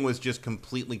everything was just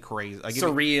completely crazy, like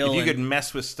surreal, if you could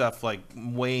mess with stuff like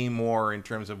way more in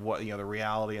terms of what the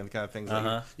reality and the kind of things.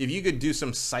 Like, if you could do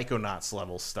some Psychonauts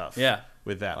level stuff,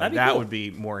 with that, like, that would be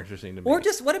more interesting to me. Or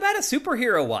just what about a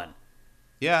superhero one?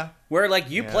 Yeah, where like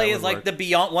you play as like the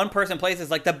Beyond, one person plays as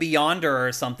like the Beyonder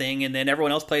or something, and then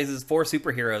everyone else plays as 4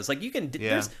 superheroes. Like you can,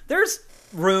 there's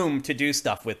room to do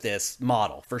stuff with this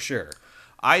model for sure.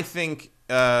 I think,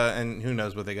 and who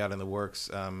knows what they got in the works,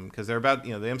 because they're about,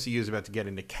 the MCU is about to get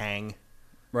into Kang,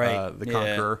 the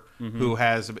Conqueror, who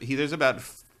there's about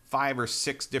 5 or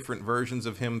 6 different versions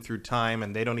of him through time,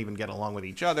 and they don't even get along with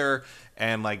each other,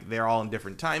 and like they're all in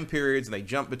different time periods, and they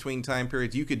jump between time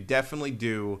periods. You could definitely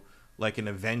do like an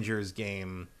Avengers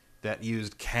game that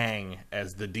used Kang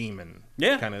as the demon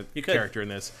kind of character in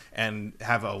this, and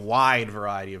have a wide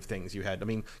variety of things you had. I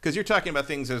mean, because you're talking about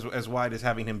things as wide as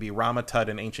having him be Rama-Tut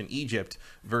in ancient Egypt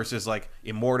versus like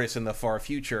Immortus in the far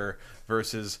future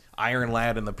versus Iron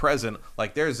Lad in the present.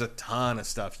 Like, there's a ton of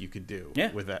stuff you could do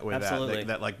with that.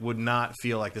 That like would not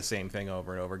feel like the same thing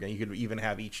over and over again. You could even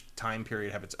have each time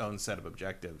period have its own set of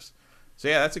objectives. So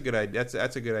yeah, that's a good idea.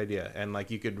 That's a good idea, and like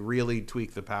you could really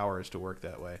tweak the powers to work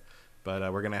that way.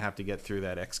 But we're gonna have to get through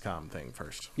that XCOM thing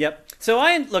first. Yep. So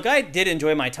I did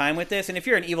enjoy my time with this, and if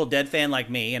you're an Evil Dead fan like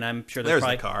me, and I'm sure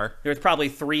there's probably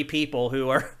 3 people who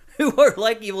are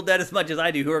like Evil Dead as much as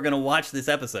I do who are going to watch this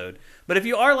episode. But if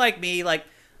you are like me, like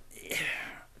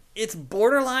it's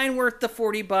borderline worth the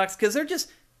 $40 because there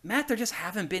just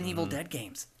haven't been Evil Dead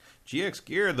games. GX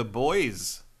Gear, the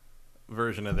boys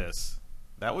version of this,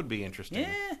 that would be interesting.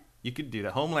 Yeah. You could do the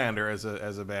Homelander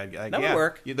as a bad guy. That would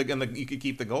work. You could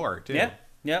keep the gore too. Yeah.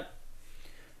 Yep.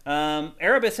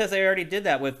 Erebus says they already did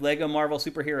that with Lego Marvel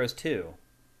Superheroes 2.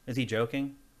 Is he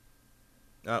joking?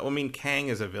 I mean, Kang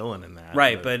is a villain in that.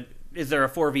 Right, but is there a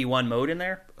 4v1 mode in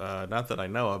there? Not that I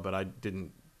know of, but I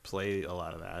didn't play a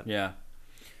lot of that. Yeah.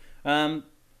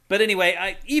 But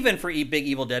anyway, even for big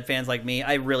Evil Dead fans like me,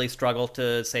 I really struggle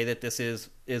to say that this is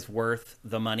worth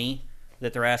the money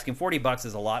that they're asking. $40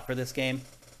 is a lot for this game.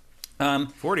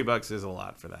 $40 is a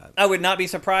lot for that. I would not be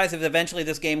surprised if eventually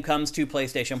this game comes to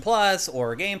PlayStation Plus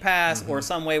or Game Pass or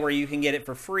some way where you can get it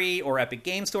for free or Epic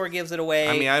Game Store gives it away.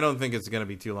 I mean, I don't think it's going to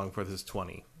be too long before this is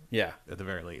 20. Yeah. At the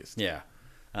very least. Yeah.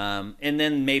 And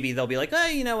then maybe they'll be like, oh,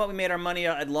 you know what? We made our money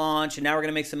at launch, and now we're going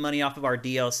to make some money off of our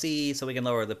DLC, so we can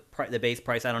lower the base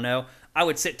price. I don't know. I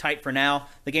would sit tight for now.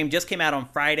 The game just came out on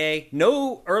Friday.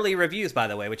 No early reviews, by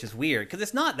the way, which is weird, because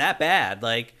it's not that bad.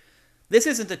 Like, this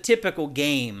isn't a typical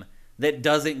game that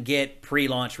doesn't get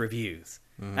pre-launch reviews.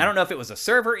 I don't know if it was a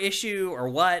server issue or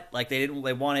what. Like, they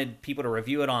wanted people to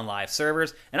review it on live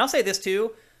servers. And I'll say this,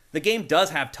 too. The game does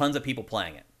have tons of people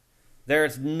playing it.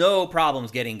 There's no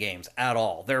problems getting games at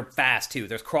all. They're fast, too.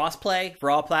 There's cross-play for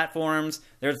all platforms.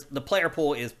 The player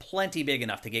pool is plenty big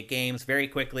enough to get games very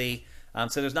quickly.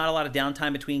 So there's not a lot of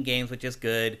downtime between games, which is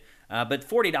good. But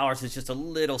 $40 is just a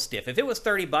little stiff. If it was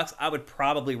 $30, I would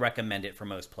probably recommend it for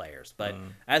most players. But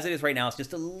as it is right now, it's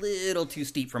just a little too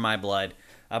steep for my blood.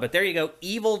 But there you go.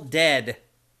 Evil Dead,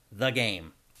 the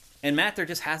game. And Matt, there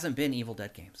just hasn't been Evil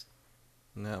Dead games.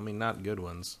 No, I mean, not good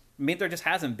ones. I mean, there just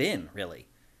hasn't been, really.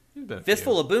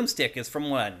 Fistful of Boomstick is from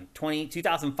when?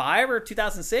 2005 or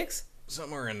 2006?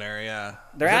 Somewhere in there, yeah.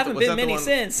 There haven't been many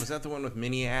since. Was that the one with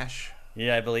Mini Ash?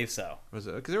 Yeah, I believe so. Was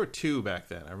it? Because there were 2 back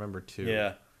then. I remember 2.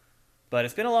 Yeah. But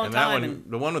it's been a long time.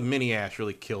 The one with Mini Ash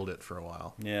really killed it for a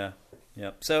while. Yeah.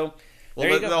 Yep. So,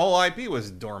 the whole IP was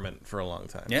dormant for a long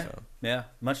time. Yeah. So. Yeah.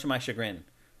 Much to my chagrin.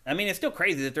 I mean, it's still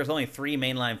crazy that there's only 3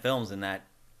 mainline films in that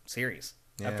series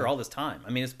after all this time. I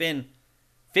mean, it's been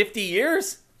 50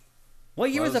 years?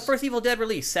 What year was the first Evil Dead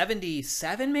release?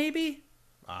 77, maybe?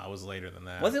 It was later than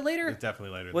that. Was it later? It was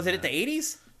definitely later. Was it at the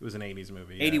 80s? It was an 80s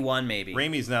movie. Yeah. 81, maybe.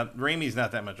 Raimi's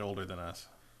not that much older than us.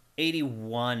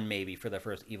 81 maybe for the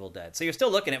first Evil Dead. So you're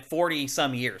still looking at 40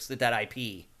 some years that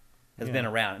IP has been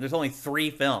around. There's only 3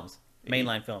 films,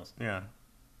 mainline films. Yeah.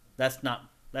 That's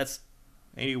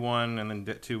 81 and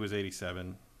then 2 was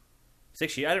 87.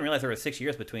 6 years. I didn't realize there was 6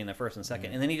 years between the first and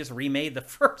second. And then he just remade the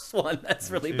first one.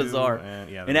 That's really bizarre.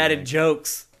 And added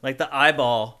jokes like the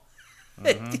eyeball.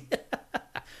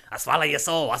 I swallow your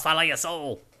soul. I swallow your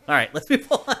soul. All right, let's move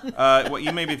on. What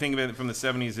you may be thinking of it from the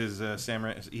 70s is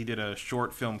Sam. He did a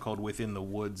short film called Within the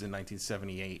Woods in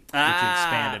 1978, which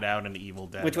expanded out into Evil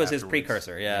Dead. Which was his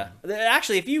precursor, yeah.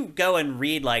 Actually, if you go and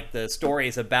read like the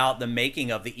stories about the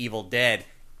making of the Evil Dead,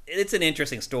 it's an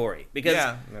interesting story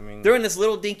because they're in this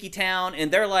little dinky town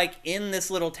and they're like in this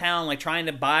little town like trying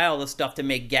to buy all this stuff to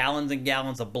make gallons and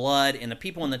gallons of blood, and the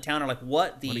people in the town are like,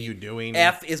 what are you doing?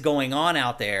 F is going on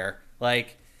out there?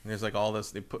 Like, and there's like all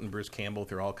this, they're putting Bruce Campbell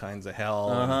through all kinds of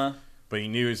hell. But he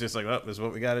knew, it's just like, oh, this is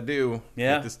what we got to do.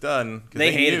 Get this done.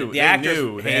 They hated it. The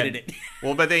actors hated it.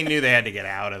 Well, but they knew they had to get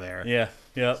out of there. Yeah.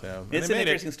 Yep. So, it's an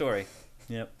interesting story.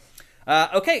 Yep.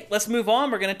 Okay, let's move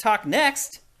on. We're going to talk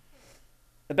next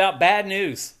about bad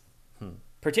news.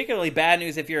 Particularly bad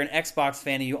news if you're an Xbox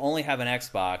fan and you only have an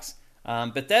Xbox.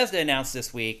 Bethesda announced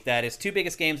this week that its 2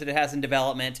 biggest games that it has in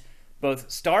development, both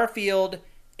Starfield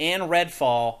and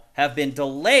Redfall, have been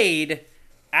delayed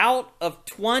out of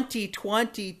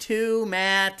 2022,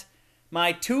 Matt.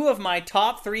 2 of my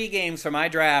top 3 games for my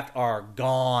draft are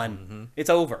gone. It's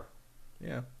over.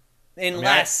 Yeah.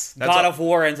 Unless God of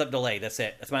War ends up delayed. That's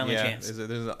it. That's my only chance.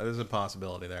 There's a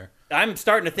possibility there. I'm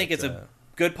starting to think it's a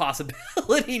good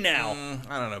possibility now.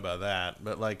 I don't know about that.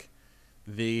 But, like,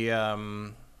 I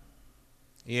mean,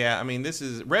 this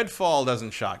is... Redfall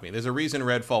doesn't shock me. There's a reason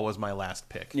Redfall was my last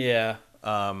pick. Yeah.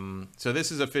 So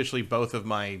this is officially both of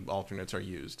my alternates are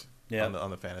used on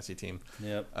the fantasy team.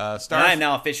 Yep. And I am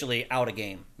now officially out of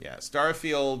game. Yeah.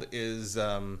 Starfield is...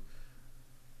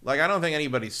 like, I don't think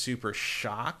anybody's super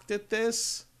shocked at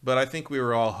this, but I think we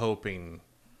were all hoping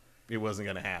it wasn't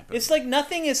going to happen. It's like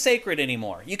nothing is sacred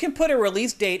anymore. You can put a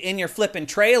release date in your flipping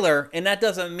trailer, and that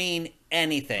doesn't mean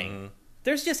anything.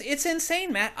 It's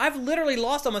insane, Matt. I've literally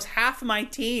lost almost half of my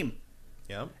team.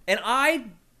 Yep. And I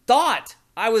thought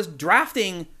I was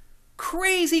drafting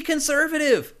crazy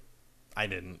conservative. I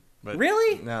didn't. But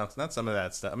really? No, it's not some of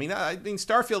that stuff. I mean,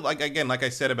 Starfield, like I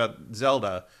said about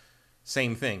Zelda,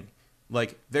 same thing.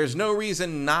 Like, there's no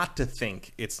reason not to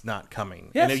think it's not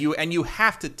coming. Yes. And you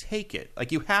have to take it.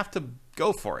 Like, you have to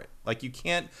go for it. Like, you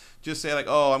can't just say, like,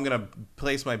 oh, I'm going to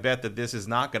place my bet that this is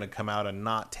not going to come out and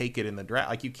not take it in the draft.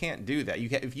 Like, you can't do that.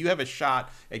 If you have a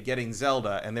shot at getting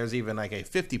Zelda, and there's even like a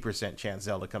 50% chance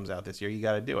Zelda comes out this year, you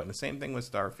got to do it. And the same thing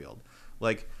with Starfield.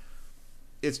 Like,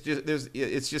 it's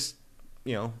just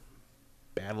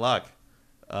bad luck.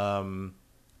 God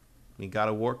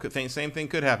of War, same thing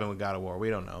could happen with God of War. We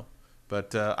don't know.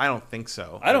 But I don't think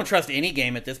so. I don't trust any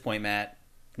game at this point, Matt.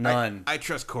 None. I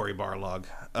trust Cory Barlog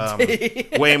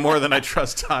way more than I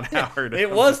trust Todd Howard. It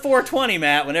was 420,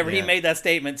 Matt, whenever he made that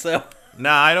statement. So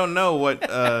nah, I don't know what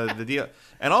the deal.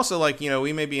 And also, like,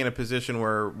 we may be in a position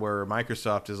where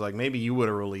Microsoft is like, maybe you would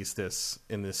have released this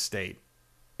in this state,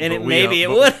 and it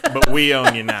would, but we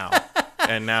own you now.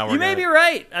 And now you may be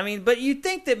right. I mean, but you'd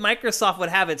think that Microsoft would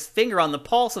have its finger on the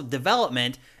pulse of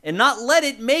development and not let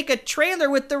it make a trailer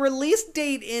with the release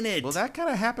date in it. Well, that kind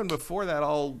of happened before that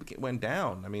all went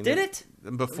down. I mean, did it?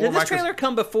 Before did this trailer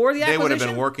come before the acquisition? They would have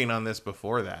been working on this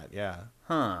before that, yeah.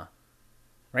 Huh.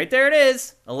 Right there it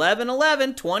is.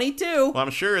 11/11/22. Well,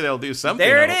 I'm sure they'll do something.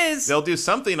 There it is. They'll do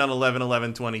something on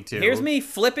 11/11/22. Here's me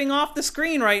flipping off the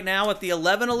screen right now with the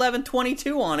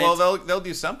 11/11/22 on it. Well, they'll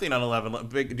do something on 11.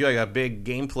 Do like a big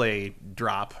gameplay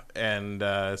drop and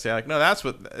say like, no, that's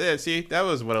what. See, that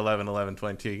was what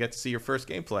 11/11/22. You get to see your first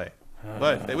gameplay.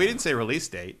 But we didn't say release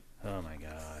date. Oh my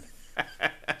god,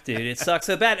 dude, it sucks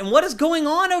so bad. And what is going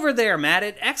on over there, Matt,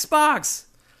 at Xbox?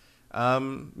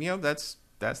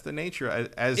 That's the nature.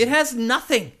 As it has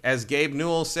nothing. As Gabe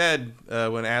Newell said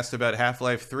when asked about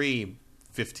Half-Life 3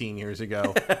 15 years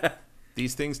ago,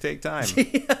 these things take time.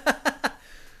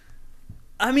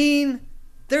 I mean,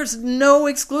 there's no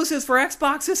exclusives for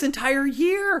Xbox this entire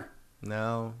year.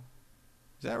 No.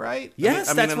 Is that right?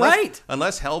 Yes, that's right.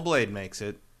 Unless Hellblade makes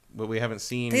it, but we haven't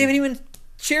seen... They haven't even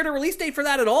shared a release date for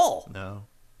that at all. No.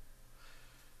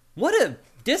 What a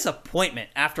disappointment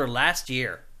after last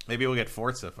year. Maybe we'll get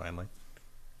Forza finally.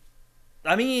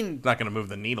 I mean... Not going to move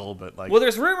the needle, but like... Well,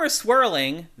 there's rumors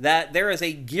swirling that there is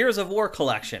a Gears of War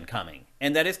collection coming,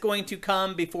 and that it's going to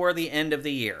come before the end of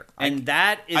the year. And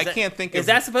that is... I can't think of... Is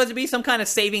that supposed to be some kind of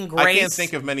saving grace? I can't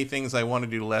think of many things I want to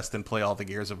do less than play all the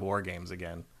Gears of War games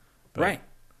again. But... Right.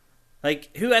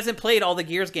 Like, who hasn't played all the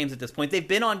Gears games at this point? They've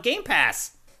been on Game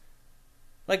Pass.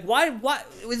 Like, why?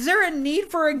 Is there a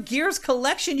need for a Gears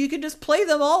collection? You could just play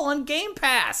them all on Game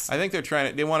Pass. I think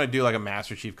they want to do like a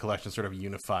Master Chief collection, sort of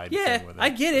unified thing with it. I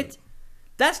get it.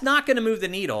 That's not going to move the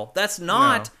needle. That's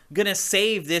not going to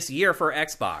save this year for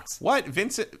Xbox. What?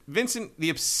 Vincent, the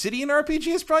Obsidian RPG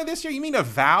is probably this year? You mean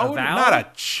Avowed? Avowed? Not a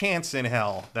chance in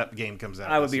hell that game comes out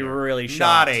I would this be year. really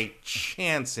shocked. Not a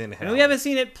chance in hell. And we haven't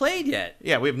seen it played yet.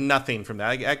 Yeah, we have nothing from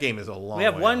that. That game is a long way We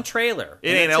have one off. trailer.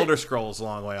 It ain't Elder Scrolls a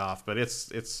long way off, but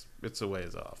it's a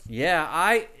ways off.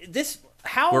 Yeah,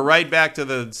 We're right back to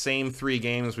the same 3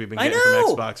 games we've been getting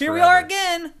from Xbox Here forever. we are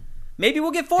again. Maybe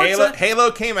we'll get Forza. Halo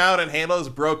came out and Halo's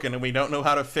broken and we don't know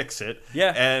how to fix it.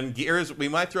 Yeah. And Gears, we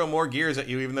might throw more Gears at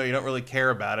you even though you don't really care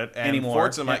about it. And Anymore.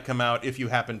 Forza might come out if you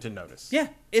happen to notice. Yeah,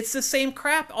 it's the same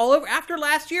crap all over. After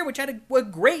last year, which had a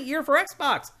great year for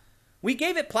Xbox. We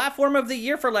gave it Platform of the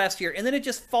Year for last year, and then it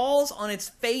just falls on its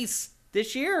face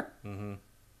this year. Mm-hmm.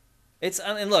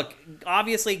 And look,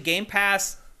 obviously Game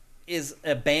Pass is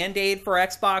a Band-Aid for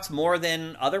Xbox more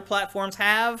than other platforms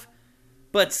have,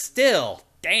 but still...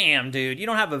 Damn, dude, you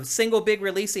don't have a single big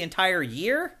release the entire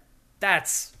year?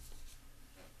 That's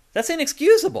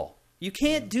inexcusable. You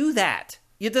can't do that.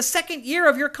 You're the second year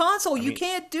of your console. You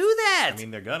can't do that. I mean,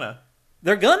 they're gonna.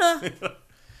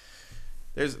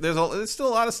 There's still a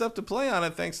lot of stuff to play on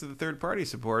it thanks to the third-party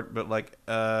support, but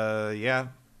yeah.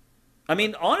 I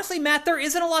mean, honestly, Matt, there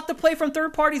isn't a lot to play from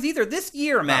third parties either. This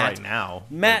year, Matt. Not right now.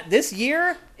 Matt, this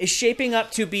year is shaping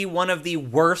up to be one of the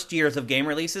worst years of game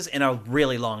releases in a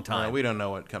really long time. We don't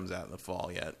know what comes out in the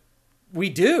fall yet. We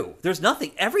do. There's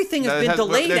nothing. Everything has been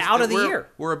delayed out of the year.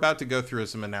 We're about to go through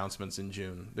some announcements in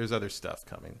June. There's other stuff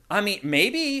coming. I mean,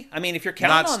 maybe. I mean, if you're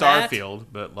counting on that. Not Starfield,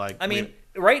 but like... I mean...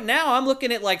 Right now, I'm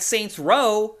looking at like Saints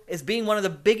Row as being one of the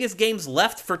biggest games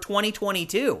left for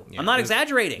 2022. Yeah, I'm not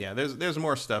exaggerating. Yeah, there's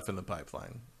more stuff in the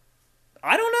pipeline.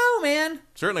 I don't know, man.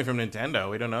 Certainly from Nintendo.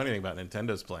 We don't know anything about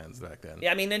Nintendo's plans back then.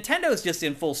 Yeah, I mean, Nintendo's just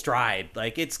in full stride.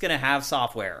 Like, it's going to have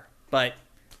software. But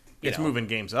it's moving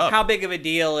games up. How big of a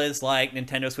deal is like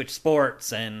Nintendo Switch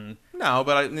Sports and no,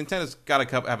 but Nintendo's got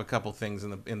to have a couple things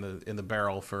in the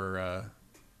barrel for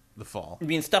the fall. You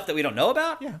mean stuff that we don't know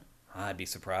about? Yeah, I'd be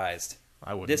surprised.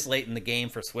 I wouldn't. This late in the game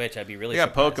for Switch, I'd be really. Yeah,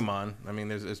 surprised. Pokemon. I mean,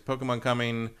 there's Pokemon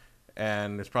coming,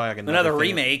 and there's probably like another thing.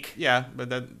 remake. Yeah, but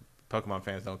that Pokemon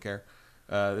fans don't care.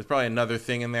 There's probably another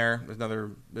thing in there.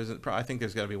 I think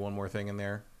there's got to be one more thing in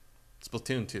there.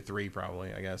 Splatoon 3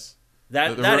 probably, I guess.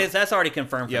 That's already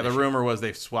confirmed. Yeah, the rumor was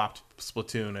they've swapped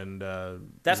Splatoon and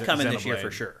that's coming this year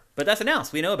for sure. But that's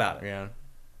announced. We know about it. Yeah,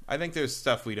 I think there's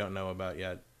stuff we don't know about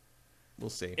yet. We'll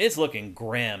see. It's looking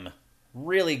grim,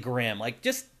 really grim. Like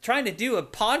just trying to do a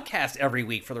podcast every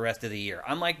week for the rest of the year.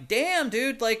 I'm like, damn,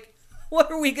 dude. Like,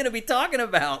 what are we going to be talking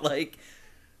about? Like,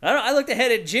 I looked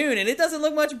ahead at June and it doesn't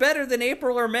look much better than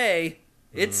April or May.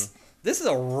 This is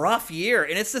a rough year,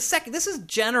 and it's the second. This is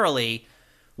generally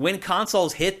when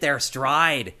consoles hit their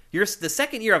stride. The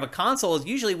second year of a console is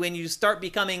usually when you start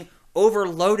becoming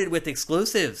overloaded with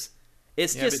exclusives.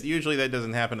 But usually that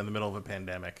doesn't happen in the middle of a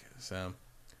pandemic. So,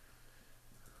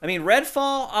 I mean,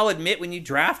 Redfall. I'll admit, when you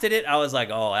drafted it, I was like,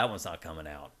 "Oh, that one's not coming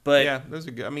out." But yeah, those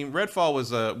are good. I mean, Redfall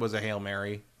was a Hail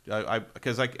Mary.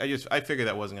 Because I figured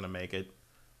that wasn't going to make it.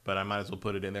 But I might as well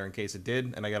put it in there in case it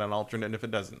did, and I got an alternate if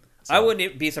it doesn't. So. I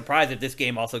wouldn't be surprised if this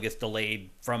game also gets delayed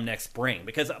from next spring,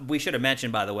 because we should have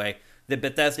mentioned, by the way, that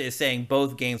Bethesda is saying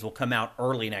both games will come out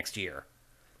early next year.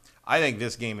 I think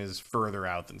this game is further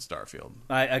out than Starfield.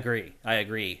 I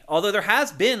agree. Although there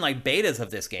has been like betas of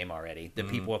this game already that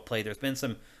people have played. There's been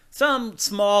some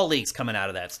small leaks coming out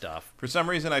of that stuff. For some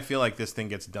reason, I feel like this thing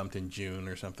gets dumped in June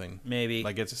or something. Maybe.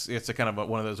 Like it's a kind of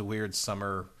one of those weird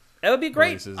summer. That would be great.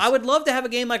 Releases. I would love to have a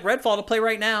game like Redfall to play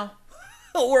right now.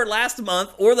 Or last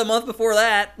month, or the month before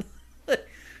that.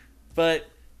 But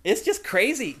it's just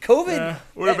crazy. COVID.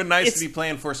 Would have been nice to be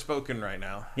playing Forspoken right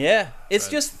now. Yeah. It's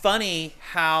just funny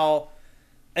how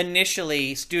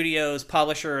initially studios,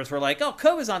 publishers were like, oh,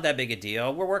 COVID's not that big a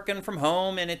deal. We're working from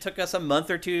home, and it took us a month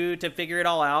or two to figure it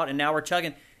all out, and now we're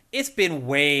chugging. It's been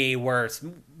way worse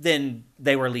than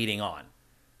they were leading on.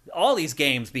 All these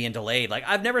games being delayed. Like,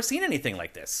 I've never seen anything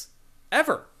like this.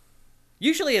 Ever.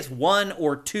 Usually it's one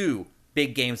or two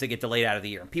big games that get delayed out of the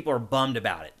year, and people are bummed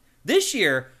about it. This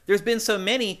year, there's been so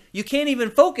many, you can't even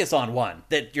focus on one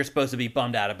that you're supposed to be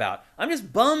bummed out about. I'm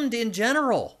just bummed in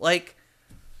general. Like,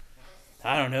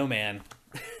 I don't know, man.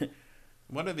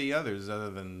 What are the others other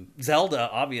than... Zelda,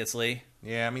 obviously.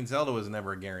 Yeah, I mean, Zelda was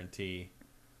never a guarantee.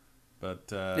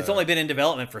 But it's only been in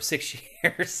development for 6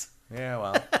 years. Yeah,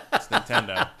 well, it's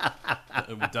Nintendo.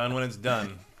 It's done when it's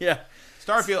done. Yeah.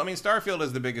 Starfield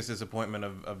is the biggest disappointment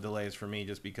of delays for me,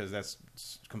 just because that's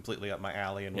completely up my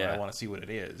alley and I want to see what it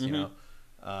is, you know.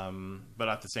 But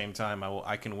at the same time,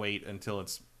 I can wait until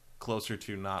it's closer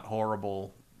to not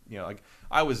horrible. You know, like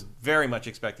I was very much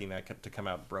expecting that to come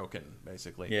out broken,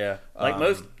 basically. Yeah, like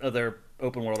most other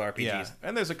open world RPGs. Yeah,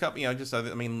 and there's a couple, there's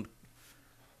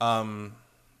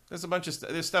a bunch of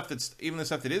there's stuff that's even the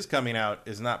stuff that is coming out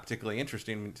is not particularly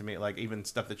interesting to me. Like even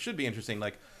stuff that should be interesting,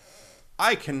 like.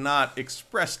 I cannot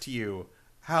express to you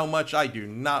how much I do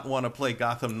not want to play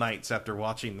Gotham Knights after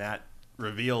watching that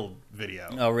reveal video.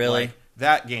 Oh, really? Like,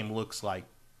 that game looks like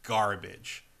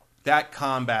garbage. That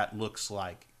combat looks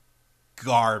like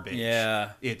garbage.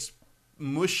 Yeah. It's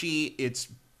mushy.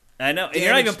 I know. And you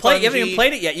haven't even played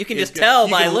it yet. You can just tell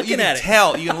by looking at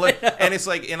it. You can look. And it's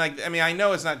like, I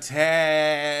know it's not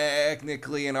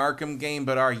technically an Arkham game,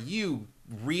 but are you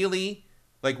really?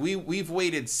 Like, we've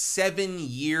waited 7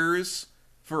 years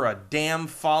for a damn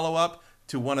follow-up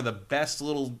to one of the best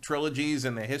little trilogies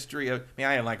in the history of...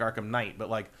 I didn't like Arkham Knight, but,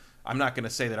 like, I'm not going to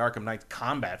say that Arkham Knight's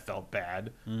combat felt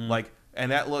bad. Like,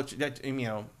 and that looked...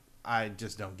 I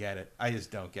just don't get it. I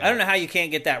don't know how you can't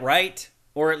get that right,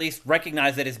 or at least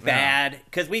recognize that it's bad,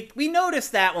 because we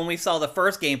noticed that when we saw the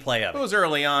first gameplay of it. It was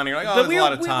early on. You're like, there's a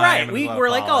lot of time. Right. We were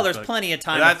like, there's plenty of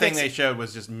time to fix it. That thing they showed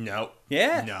was just no.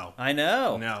 Yeah. No. I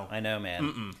know. No. I know, man.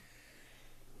 Mm-mm.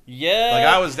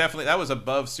 Yeah. Like, that was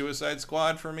above Suicide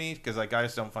Squad for me, because like I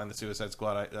just don't find the Suicide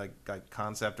Squad like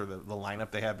concept or the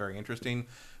lineup they have very interesting.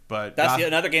 But that's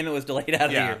another game that was delayed out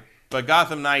of here. But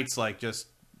Gotham Knights, like, just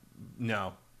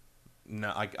no,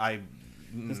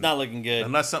 it's not looking good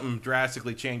unless something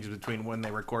drastically changes between when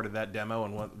they recorded that demo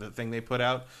and what the thing they put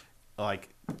out. Like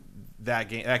that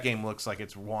game looks like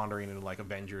it's wandering into like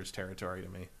Avengers territory to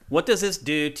me. What does this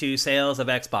do to sales of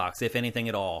Xbox, if anything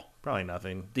at all? Probably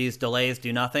nothing. These delays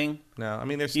do nothing? No, I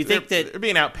mean, you think they're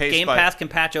being outpaced Game Pass can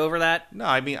patch over that? No,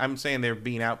 I mean, I'm saying they're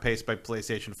being outpaced by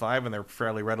PlayStation 5, and they're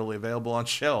fairly readily available on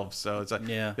shelves. So it's like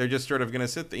they're just sort of going to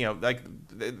sit,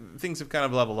 things have kind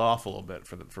of leveled off a little bit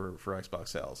for Xbox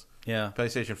sales. Yeah,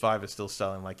 PlayStation 5 is still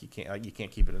selling like you can't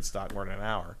keep it in stock more than an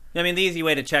hour. I mean, the easy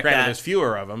way to check Granted, that, there's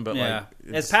fewer of them, but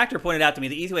as Pactor pointed out to me,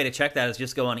 the easy way to check that is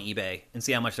just go on eBay and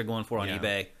see how much they're going for on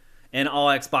eBay. And all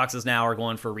Xboxes now are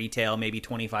going for retail, maybe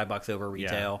 $25 over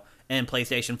retail. Yeah. And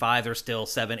PlayStation 5 are still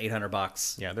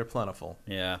 $700-800. Yeah, they're plentiful.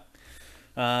 Yeah.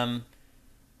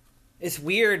 It's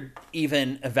weird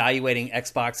even evaluating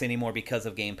Xbox anymore because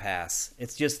of Game Pass.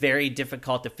 It's just very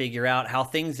difficult to figure out how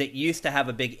things that used to have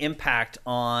a big impact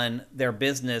on their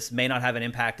business may not have an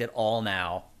impact at all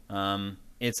now.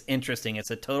 It's interesting. It's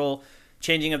a total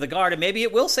changing of the guard. And maybe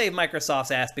it will save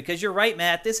Microsoft's ass because you're right,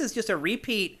 Matt. This is just a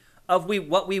repeat of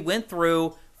what we went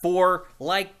through for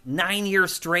like 9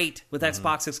 years straight with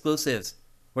Xbox exclusives,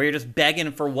 where you're just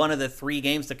begging for one of the 3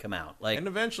 games to come out. And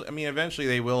eventually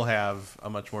they will have a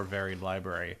much more varied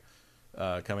library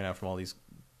coming out from all these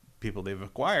people they've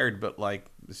acquired, but like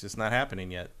it's just not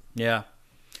happening yet. Yeah.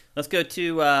 Let's go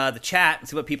to the chat and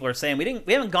see what people are saying. We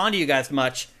haven't gone to you guys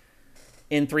much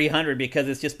in 300 because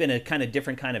it's just been a kind of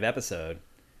different kind of episode.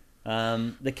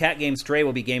 The cat game Stray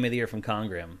will be Game of the Year from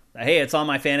Congrim. Hey, it's on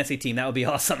my fantasy team. That would be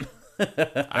awesome.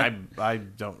 I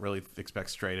don't really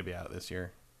expect Stray to be out this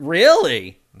year.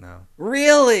 Really? No.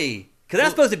 Really? Because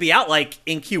that's supposed to be out like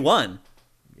in Q1.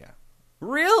 Yeah.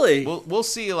 Really? We'll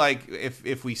see like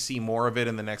if we see more of it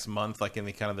in the next month, like in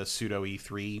the kind of the pseudo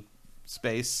E3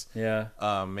 space. Yeah.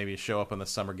 Maybe show up on the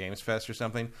Summer Games Fest or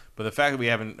something. But the fact that we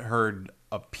haven't heard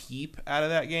a peep out of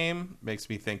that game makes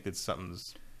me think that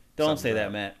something's. Don't say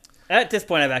that, Matt. At this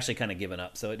point, I've actually kind of given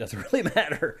up, so it doesn't really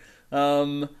matter.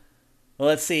 Well,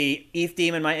 let's see. ETH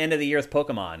Demon, my end of the year is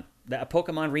Pokemon. That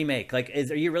Pokemon remake. Like,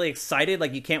 are you really excited?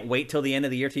 Like, you can't wait till the end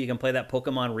of the year till you can play that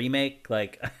Pokemon remake?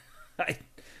 Like,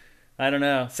 I don't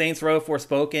know. Saints Row,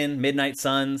 Forspoken, Midnight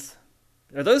Suns.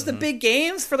 Are those the big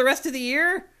games for the rest of the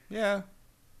year? Yeah,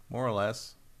 more or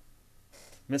less.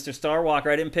 Mr.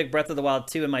 Starwalker, I didn't pick Breath of the Wild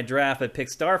 2 in my draft. I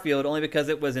picked Starfield only because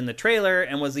it was in the trailer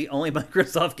and was the only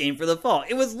Microsoft game for the fall.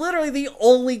 It was literally the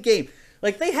only game.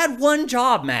 Like, they had one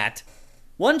job, Matt.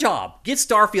 One job. Get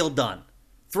Starfield done.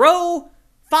 Throw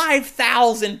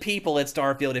 5,000 people at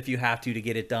Starfield if you have to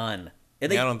get it done. I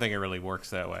don't think it really works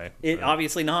that way.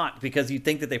 Obviously not, because you'd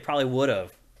think that they probably would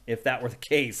have if that were the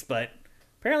case, but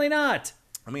apparently not.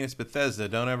 I mean, it's Bethesda.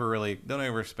 Don't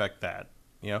ever expect that.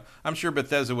 You know, I'm sure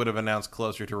Bethesda would have announced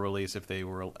closer to release if they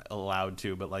were allowed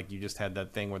to, but like you just had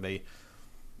that thing where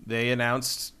they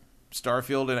announced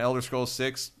Starfield and Elder Scrolls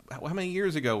 6. How many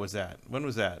years ago was that? When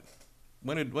was that?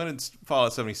 When did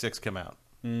Fallout 76 come out?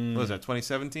 What was that,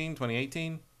 2017,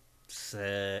 2018?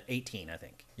 18, I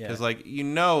think. Yeah. Because,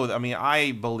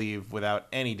 I believe without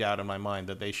any doubt in my mind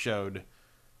that they showed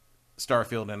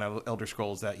Starfield and Elder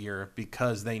Scrolls that year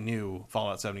because they knew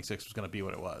Fallout 76 was going to be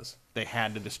what it was. They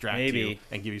had to distract you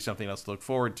and give you something else to look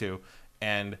forward to.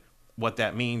 And what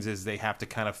that means is they have to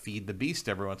kind of feed the beast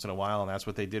every once in a while, and that's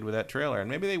what they did with that trailer. And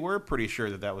maybe they were pretty sure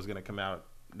that was going to come out.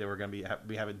 They were going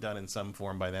to have it done in some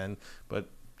form by then, but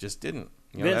just didn't.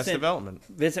 That's development.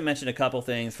 Vincent mentioned a couple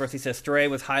things. First, he says Stray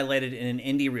was highlighted in an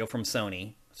indie reel from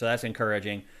Sony, so that's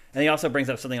encouraging. And he also brings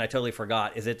up something I totally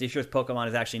forgot, is that this year's Pokemon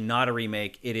is actually not a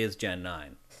remake, it is Gen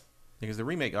 9. Because the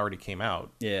remake already came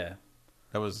out. Yeah.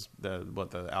 That was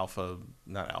the Alpha,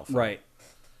 not Alpha. Right.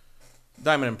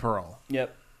 Diamond and Pearl.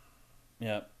 Yep.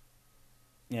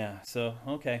 Yeah, so,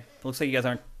 okay. Looks like you guys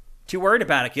aren't too worried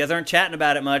about it. You guys aren't chatting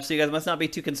about it much, so you guys must not be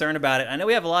too concerned about it. I know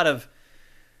we have a lot of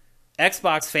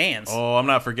Xbox fans. Oh, I'm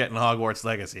not forgetting Hogwarts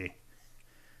Legacy.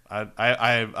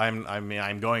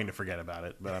 I'm going to forget about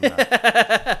it, but I'm not.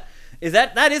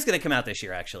 That is going to come out this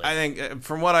year, actually. I think,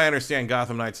 from what I understand,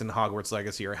 Gotham Knights and Hogwarts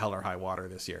Legacy are hell or high water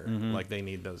this year. Mm-hmm. Like, they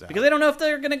need those out. Because they don't know if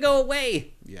they're going to go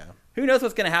away. Yeah. Who knows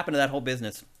what's going to happen to that whole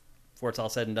business before it's all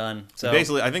said and done. So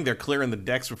basically, I think they're clearing the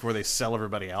decks before they sell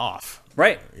everybody off.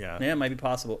 Right. Yeah. Yeah, it might be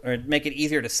possible. Or make it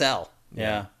easier to sell.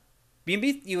 Yeah.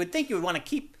 You would think you would want to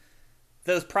keep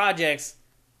those projects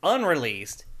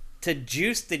unreleased to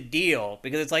juice the deal,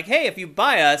 because it's like, hey, if you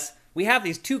buy us, we have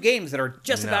these 2 games that are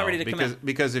just about ready to come out.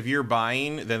 Because if you're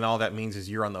buying, then all that means is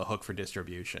you're on the hook for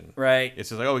distribution. Right. It's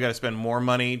just like, we got to spend more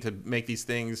money to make these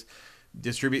things,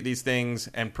 distribute these things,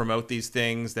 and promote these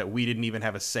things that we didn't even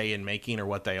have a say in making or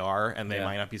what they are, and they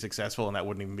might not be successful, and that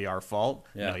wouldn't even be our fault.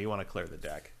 Yeah. No, you want to clear the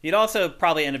deck. You'd also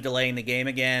probably end up delaying the game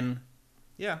again.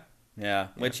 Yeah. Yeah.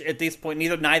 Which at this point,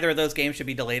 neither of those games should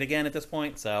be delayed again at this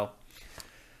point, so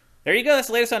there you go. That's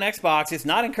the latest on Xbox. It's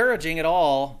not encouraging at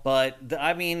all, but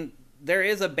there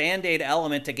is a Band-Aid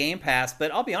element to Game Pass,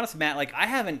 but I'll be honest, Matt, like I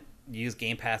haven't used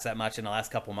Game Pass that much in the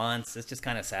last couple months. It's just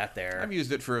kind of sat there. I've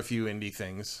used it for a few indie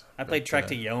things. I played Trek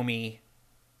to Yomi,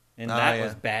 and that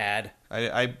was bad.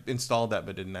 I installed that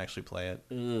but didn't actually play it.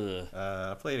 Ugh.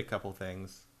 I played a couple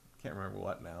things. Can't remember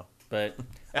what now. But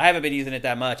I haven't been using it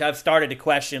that much. I've started to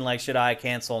question, like, should I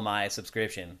cancel my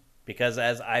subscription? Because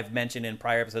as I've mentioned in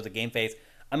prior episodes of GameFace,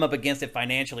 I'm up against it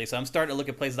financially, so I'm starting to look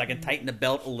at places I can tighten the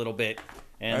belt a little bit.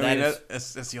 And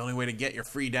that's the only way to get your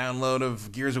free download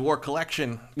of Gears of War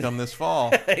Collection come this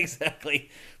fall. Exactly.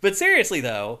 But seriously,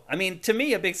 though, I mean, to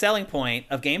me, a big selling point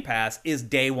of Game Pass is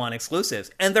day one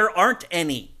exclusives, and there aren't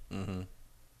any. Mm-hmm.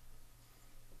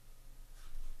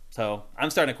 So I'm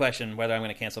starting to question whether I'm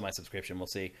going to cancel my subscription. We'll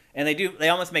see. And they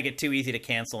almost make it too easy to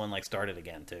cancel and like start it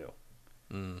again too.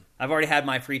 I've already had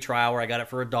my free trial where I got it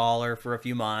for $1 for a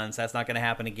few months. That's not going to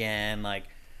happen again. Like,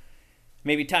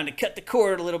 maybe time to cut the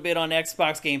cord a little bit on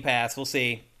Xbox Game Pass. We'll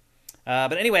see.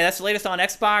 But anyway, that's the latest on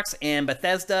Xbox and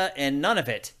Bethesda, and none of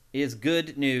it is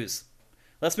good news.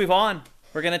 Let's move on.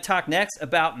 We're going to talk next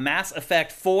about Mass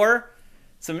Effect 4.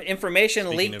 Some information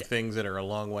leaked. Speaking of things that are a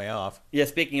long way off. Yeah,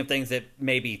 speaking of things that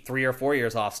may be 3 or 4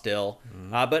 years off still.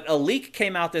 But a leak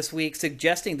came out this week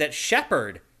suggesting that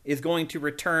Shepard is going to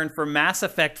return for Mass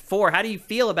Effect 4. How do you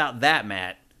feel about that,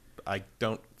 Matt? I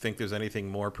don't think there's anything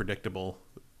more predictable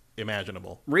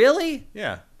imaginable. Really?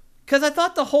 Yeah. Because I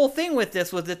thought the whole thing with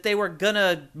this was that they were going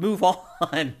to move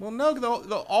on. Well, no,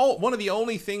 one of the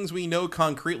only things we know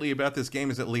concretely about this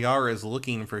game is that Liara is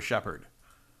looking for Shepard.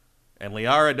 And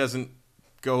Liara doesn't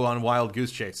go on wild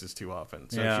goose chases too often.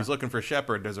 So if she's looking for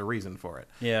Shepard, there's a reason for it.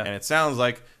 Yeah. And it sounds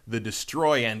like the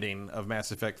destroy ending of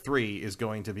Mass Effect 3 is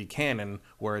going to be canon,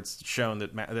 where it's shown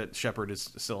that Shepard is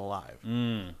still alive.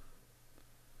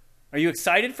 Are you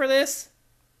excited for this?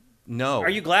 No. Are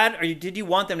you glad? Did you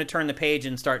want them to turn the page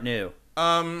and start new?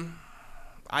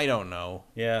 I don't know.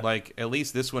 Yeah. Like, at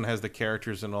least this one has the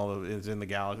characters and all is in the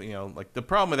galaxy. You know, like the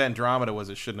problem with Andromeda was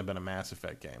it shouldn't have been a Mass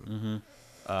Effect game.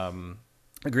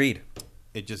 Agreed.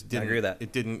 It just didn't. I agree with that.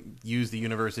 It didn't use the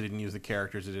universe. It didn't use the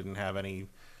characters. It didn't have any.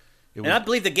 And I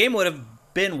believe the game would have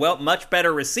been much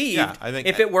better received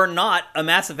if it were not a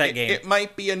Mass Effect game. It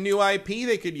might be a new IP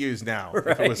they could use now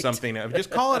if it was something. Just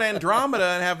call it Andromeda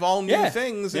and have all new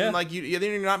things, and like then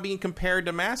you're not being compared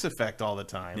to Mass Effect all the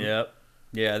time. Yep.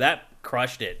 Yeah, that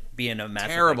crushed it being a Mass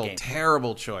Effect game.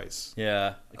 Terrible choice.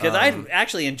 Yeah, because I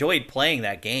actually enjoyed playing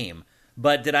that game,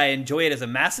 but did I enjoy it as a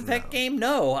Mass Effect game?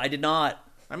 No, I did not.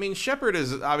 I mean, Shepard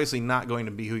is obviously not going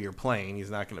to be who you're playing.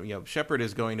 He's not going to, Shepard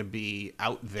is going to be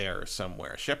out there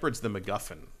somewhere. Shepard's the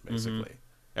MacGuffin, basically.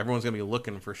 Everyone's going to be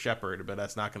looking for Shepard, but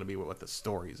that's not going to be what the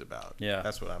story's about. Yeah.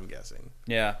 That's what I'm guessing.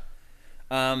 Yeah.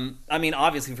 I mean,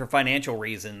 obviously for financial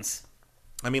reasons.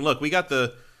 I mean, look, we got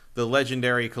the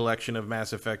legendary collection of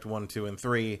Mass Effect 1, 2, and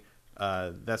 3.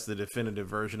 That's the definitive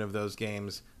version of those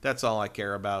games. That's all I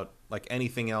care about. Like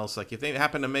anything else, like if they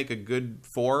happen to make a good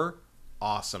 4...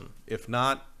 awesome. If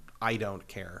not, I don't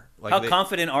care. Like, how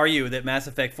confident are you that Mass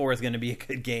Effect 4 is going to be a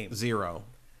good game? 0.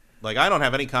 Like, I don't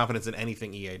have any confidence in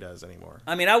anything EA does anymore.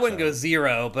 I mean, I wouldn't go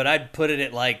 0, but I'd put it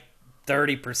at like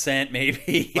 30%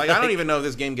 maybe. Like, I don't even know if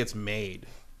this game gets made.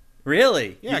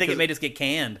 Really? Yeah, you think it may just get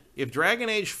canned? If Dragon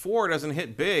Age 4 doesn't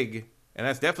hit big, and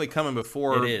that's definitely coming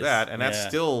before that, and that's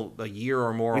still a year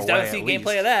or more away. We still haven't seen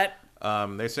gameplay of that.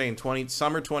 They're saying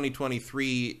summer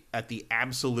 2023 at the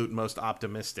absolute most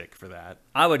optimistic for that.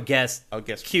 I would guess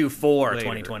Q4 later.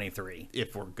 2023.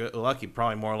 If we're lucky,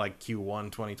 probably more like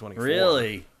Q1 2024.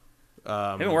 Really?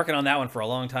 They've been working on that one for a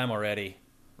long time already.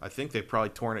 I think they've probably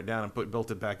torn it down and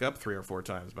built it back up 3 or 4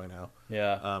 times by now.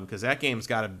 Yeah. Because that game's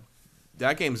got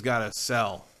to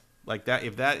sell. Like that.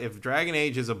 If Dragon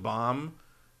Age is a bomb.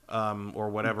 Or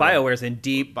whatever. BioWare's in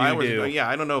deep doo-doo. Yeah,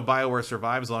 I don't know if BioWare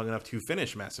survives long enough to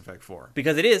finish Mass Effect 4.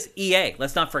 Because it is EA.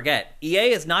 Let's not forget.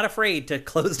 EA is not afraid to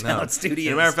close down studios.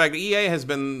 As a matter of fact, EA has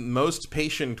been most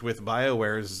patient with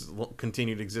BioWare's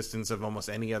continued existence of almost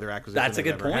any other acquisition That's a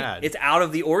good point. Had. It's out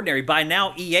of the ordinary. By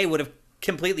now, EA would have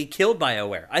completely killed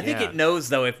BioWare. I think it knows,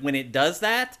 though, when it does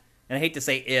that, and I hate to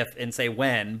say if and say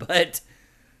when, but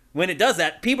when it does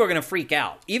that, people are going to freak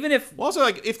out. Even if... Well, also,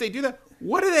 like, if they do that...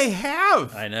 What do they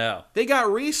have? I know. They got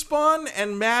Respawn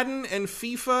and Madden and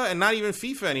FIFA, and not even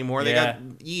FIFA anymore. They got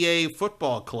EA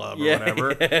Football Club or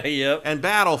whatever. Yep. And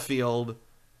Battlefield.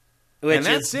 And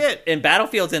that's it. And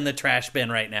Battlefield's in the trash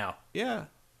bin right now. Yeah.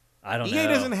 I don't know. EA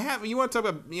doesn't have... You want to talk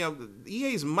about,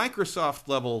 EA's Microsoft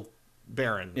level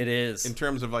barren. It is. In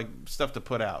terms of, like, stuff to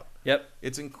put out. Yep.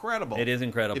 It's incredible. It is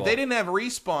incredible. If they didn't have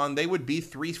Respawn, they would be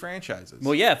 3 franchises.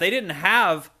 Well, yeah, if they didn't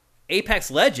have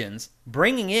Apex Legends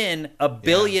bringing in $1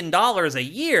 billion a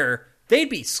year, they'd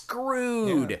be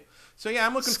screwed. Yeah. So yeah,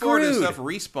 I'm looking forward to Screwed. stuff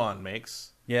Respawn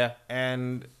makes. Yeah.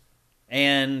 And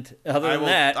other than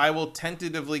that, I will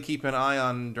tentatively keep an eye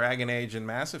on Dragon Age and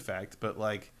Mass Effect, but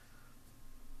like,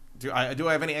 do I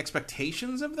have any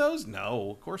expectations of those? No,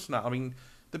 of course not. I mean,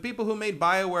 the people who made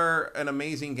BioWare an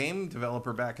amazing game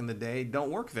developer back in the day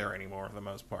don't work there anymore for the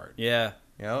most part. Yeah.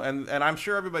 You know, and I'm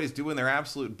sure everybody's doing their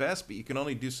absolute best, but you can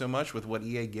only do so much with what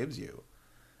EA gives you.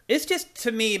 It's just,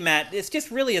 to me, Matt, it's just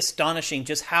really astonishing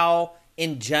just how,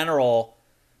 in general,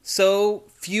 so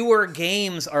fewer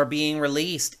games are being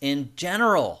released in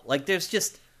general. Like, there's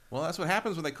just... Well, that's what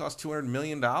happens when they cost $200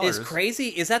 million. It's crazy.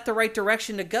 Is that the right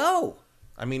direction to go?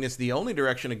 I mean, it's the only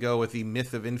direction to go with the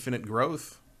myth of infinite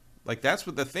growth. Like, that's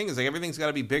what the thing is. Like, everything's got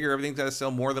to be bigger. Everything's got to sell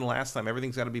more than last time.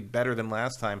 Everything's got to be better than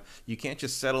last time. You can't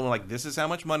just settle in, like, this is how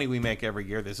much money we make every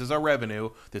year. This is our revenue.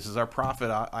 This is our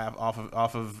profit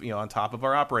off of, you know, on top of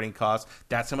our operating costs.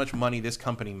 That's how much money this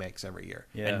company makes every year.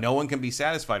 Yeah. And no one can be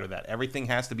satisfied with that. Everything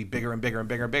has to be bigger and bigger and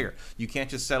bigger and bigger. You can't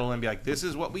just settle in and be like, this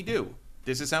is what we do.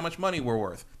 This is how much money we're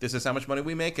worth. This is how much money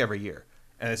we make every year.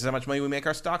 And this is how much money we make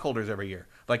our stockholders every year.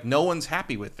 Like, no one's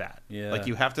happy with that. Yeah. Like,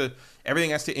 you have to, everything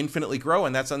has to infinitely grow,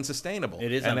 and that's unsustainable.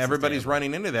 It is and everybody's unsustainable.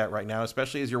 running into that right now,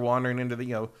 especially as you're wandering into the,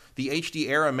 you know, the HD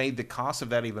era made the cost of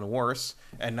that even worse,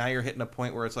 and now you're hitting a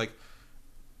point where it's like,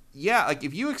 yeah, like,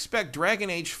 if you expect Dragon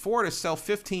Age 4 to sell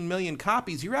 15 million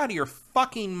copies, you're out of your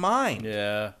fucking mind.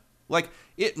 Yeah. Like,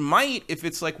 it might, if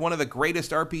it's like one of the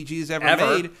greatest RPGs ever Ever.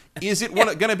 made. Is it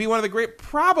going to be one of the great?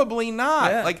 Probably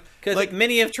not. Yeah. Because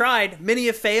many have tried, many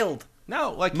have failed.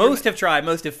 No, like most have tried,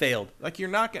 most have failed. Like, you're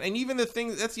not gonna, and even the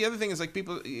thing, that's the other thing, is like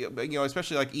people, you know,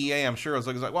 especially like EA, I'm sure, was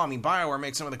like, well, I mean, BioWare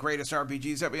makes some of the greatest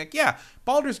RPGs ever. Like, yeah,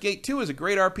 Baldur's Gate 2 is a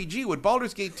great RPG. Would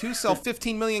Baldur's Gate 2 sell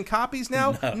 15 million copies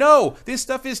now? No, this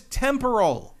stuff is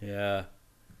temporal. Yeah.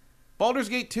 Baldur's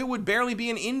Gate 2 would barely be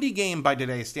an indie game by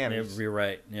today's standards. You're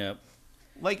right. Yep.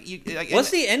 Like, what's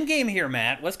the end game here,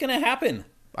 Matt? What's going to happen?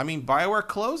 I mean, BioWare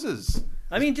closes.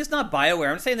 I mean, just not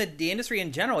BioWare. I'm saying that the industry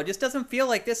in general. It just doesn't feel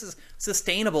like this is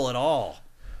sustainable at all.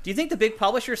 Do you think the big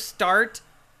publishers start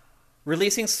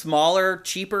releasing smaller,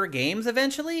 cheaper games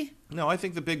eventually? No, I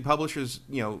think the big publishers,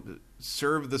 you know,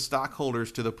 serve the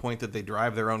stockholders to the point that they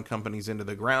drive their own companies into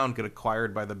the ground, get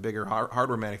acquired by the bigger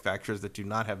hardware manufacturers that do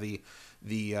not have the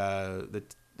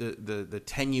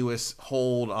tenuous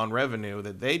hold on revenue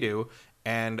that they do.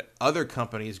 And other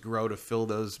companies grow to fill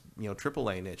those, you know,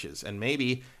 AAA niches, and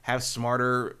maybe have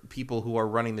smarter people who are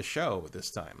running the show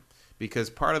this time. Because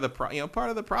part of the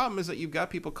problem is that you've got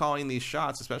people calling these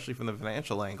shots, especially from the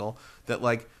financial angle, that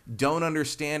like don't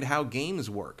understand how games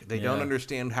work. They don't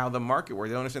understand how the market works.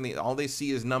 They don't understand all they see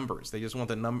is numbers. They just want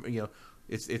the number. You know,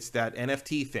 it's that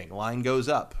NFT thing. Line goes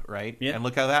up, right? Yeah. And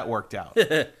look how that worked out.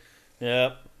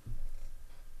 Yep.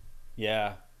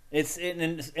 Yeah. It's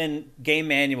and game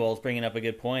manuals bringing up a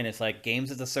good point. It's like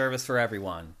games as a service for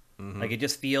everyone. Mm-hmm. Like, it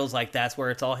just feels like that's where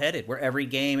it's all headed. Where every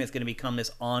game is going to become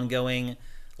this ongoing,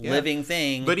 living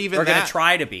thing. But even we're going that- to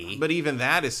try to be. But even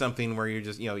that is something where you're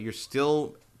just, you know, you're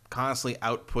still constantly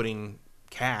outputting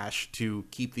cash to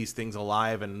keep these things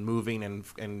alive and moving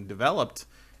and developed.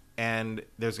 And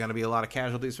there's going to be a lot of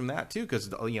casualties from that too, because,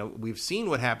 you know, we've seen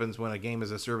what happens when a game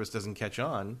as a service doesn't catch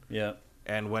on. Yeah.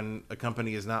 And when a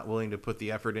company is not willing to put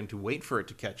the effort in to wait for it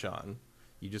to catch on,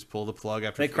 you just pull the plug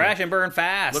after. They crash and burn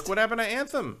fast. Look what happened to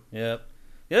Anthem. Yep.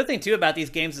 The other thing too about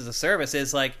these games as a service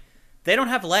is like they don't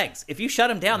have legs. If you shut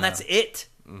them down, that's it.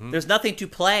 Mm-hmm. There's nothing to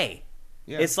play.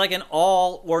 Yeah. It's like an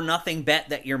all or nothing bet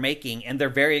that you're making, and they're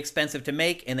very expensive to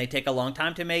make, and they take a long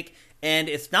time to make. And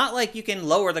it's not like you can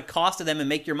lower the cost of them and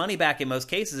make your money back in most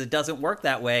cases. It doesn't work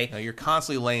that way. No, you're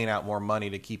constantly laying out more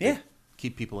money to keep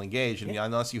keep people engaged, and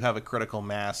unless you have a critical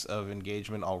mass of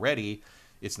engagement already,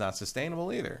 it's not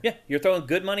sustainable either. Yeah, you're throwing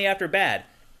good money after bad.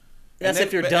 That's then,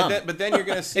 if you're dumb. But then you're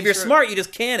going to see if you're smart, you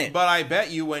just can it. But I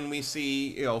bet you when we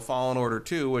see, you know, Fallen Order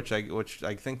 2, which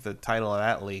I think the title of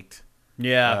that leaked.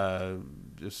 Yeah.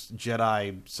 Just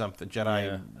Jedi something,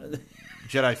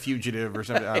 Jedi Fugitive or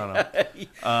something. I don't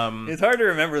know. It's hard to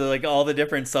remember like all the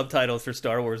different subtitles for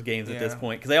Star Wars games at this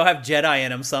point, because they all have Jedi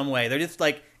in them some way.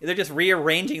 They're just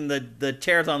rearranging the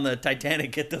chairs on the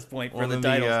Titanic at this point for the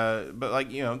titles. But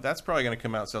like, you know, that's probably going to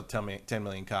come out and sell 10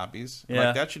 million copies. Yeah.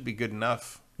 Like, that should be good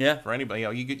enough. Yeah. For anybody, you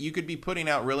know, you could be putting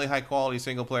out really high quality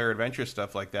single player adventure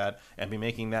stuff like that and be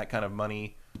making that kind of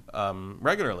money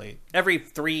regularly. Every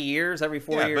 3 years, every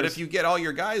 4 years. But if you get all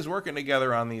your guys working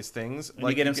together on these things, and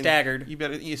like you get them staggered,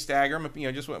 you stagger them. You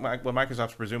know, just what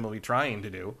Microsoft's presumably trying to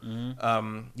do.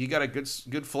 Mm-hmm. You got a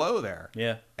good flow there.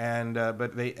 Yeah. And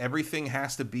but everything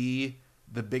has to be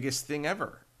the biggest thing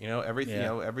ever. You know, everything. Yeah. You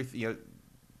know, everything. You know,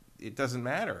 it doesn't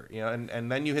matter,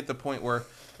 and then you hit the point where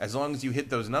as long as you hit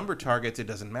those number targets, it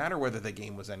doesn't matter whether the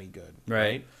game was any good,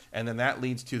 right? And then that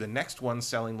leads to the next one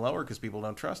selling lower because people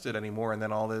don't trust it anymore, and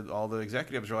then all the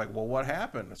executives are like, well, what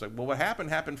happened? It's like, well, what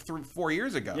happened 4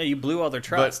 years ago. Yeah, you blew all their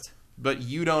trust, but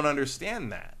you don't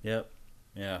understand that. Yep.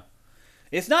 Yeah,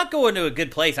 it's not going to a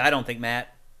good place, I don't think,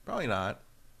 Matt. Probably not.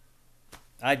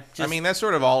 I mean, that's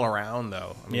sort of all around,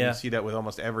 though. I mean, Yeah. you see that with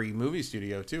almost every movie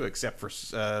studio, too, except for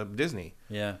Disney.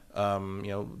 Yeah.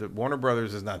 The Warner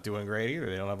Brothers is not doing great either.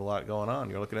 They don't have a lot going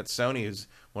on. You're looking at Sony, who's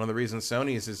one of the reasons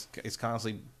Sony is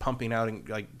constantly pumping out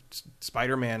like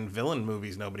Spider-Man villain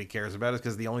movies nobody cares about is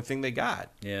because the only thing they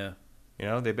got. Yeah.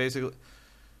 They basically...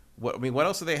 what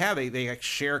else do they have? They like,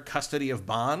 share custody of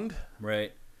Bond?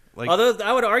 Right. Like, although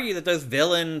I would argue that those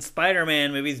villain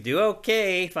Spider-Man movies do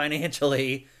okay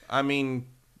financially. I mean,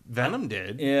 Venom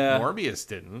did. Yeah. Morbius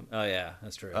didn't. Oh, yeah,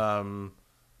 that's true. And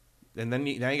then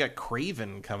now you got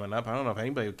Craven coming up. I don't know if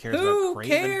anybody cares Who about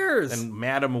Craven. cares? And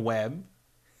Madam Web.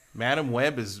 Madam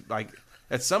Web is like,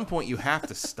 at some point you have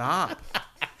to stop.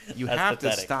 You That's have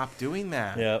pathetic. to stop doing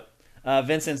that. Yep.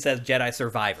 Vincent says Jedi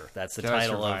Survivor. That's the Jedi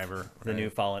title Survivor, of the right. new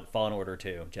Fallen Order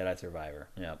 2. Jedi Survivor.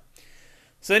 Yep.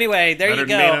 So anyway, there Better you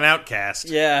go. than being an outcast.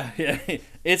 Yeah.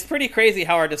 It's pretty crazy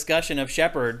how our discussion of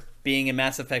Shepard being in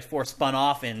Mass Effect 4 spun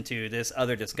off into this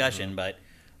other discussion, but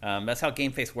that's how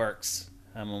GameFace works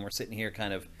when we're sitting here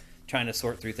kind of trying to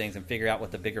sort through things and figure out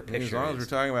what the bigger picture As long as is.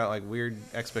 we're talking about like weird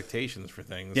expectations for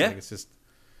things, Yeah. like it's just,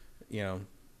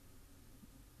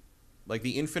 like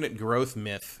the infinite growth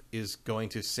myth is going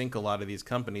to sink a lot of these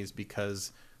companies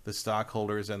because the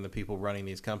stockholders and the people running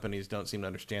these companies don't seem to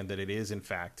understand that it is in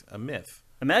fact a myth.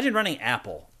 Imagine running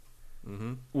Apple,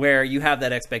 where you have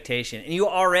that expectation, and you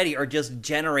already are just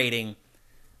generating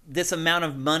this amount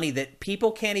of money that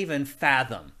people can't even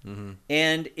fathom.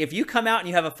 And if you come out and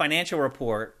you have a financial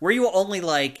report where you only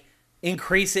like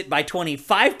increase it by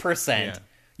 25%,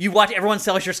 you watch everyone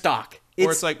sells your stock.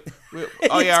 Or it's like,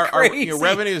 our crazy.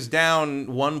 revenue is down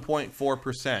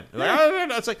 1.4%.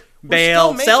 It's like,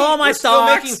 Bail, sell all my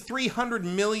stocks. We're still making $300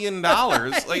 million.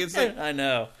 Like it's like, I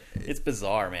know. It's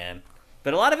bizarre, man.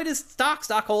 But a lot of it is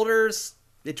stockholders.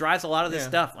 It drives a lot of this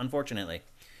stuff, unfortunately.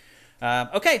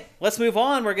 Okay, let's move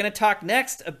on. We're going to talk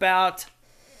next about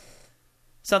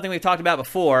something we've talked about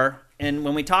before. And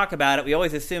when we talk about it, we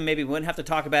always assume maybe we wouldn't have to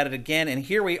talk about it again. And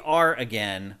here we are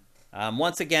again.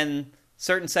 Once again,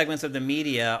 certain segments of the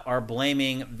media are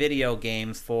blaming video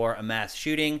games for a mass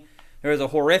shooting. There was a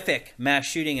horrific mass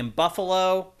shooting in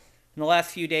Buffalo in the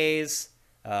last few days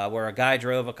where a guy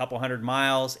drove a couple 100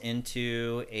 miles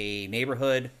into a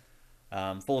neighborhood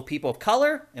full of people of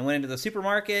color and went into the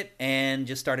supermarket and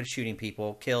just started shooting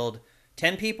people. Killed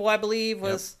 10 people, I believe,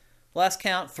 was last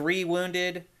count. 3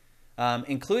 wounded,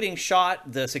 including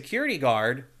shot the security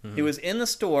guard who was in the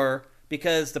store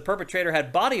because the perpetrator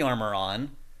had body armor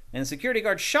on. And the security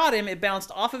guard shot him. It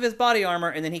bounced off of his body armor,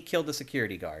 and then he killed the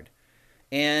security guard.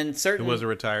 And Who was a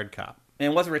retired cop.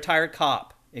 And was a retired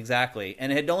cop, exactly.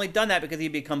 And had only done that because he'd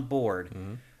become bored.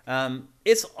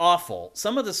 It's awful.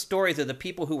 Some of the stories of the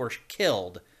people who were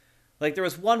killed, like there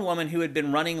was one woman who had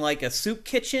been running like a soup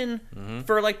kitchen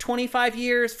for like 25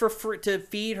 years to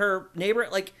feed her neighbor.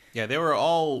 Like, yeah, they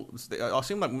all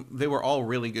seemed like they were all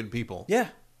really good people. Yeah.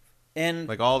 And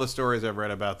like all the stories I've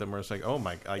read about them were just like, oh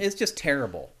my God. It's just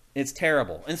terrible. It's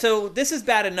terrible. And so this is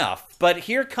bad enough, but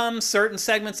here come certain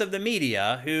segments of the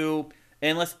media who,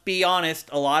 and let's be honest,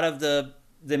 a lot of the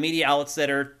media outlets that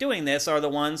are doing this are the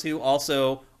ones who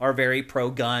also are very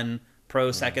pro-gun,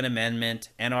 pro-Second Amendment,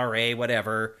 NRA,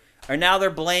 whatever, are now they're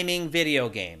blaming video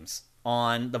games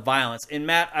on the violence. And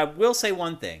Matt, I will say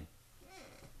one thing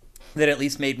that at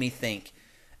least made me think,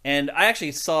 and I actually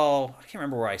I can't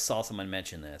remember where I saw someone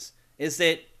mention this, is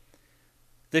that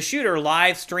the shooter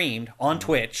live streamed on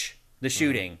Twitch the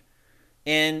shooting.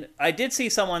 And I did see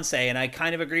someone say, and I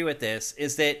kind of agree with this,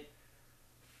 is that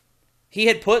he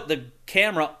had put the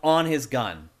camera on his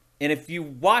gun. And if you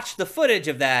watch the footage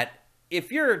of that, if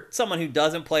you're someone who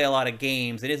doesn't play a lot of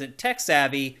games and isn't tech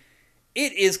savvy,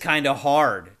 it is kind of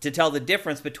hard to tell the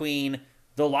difference between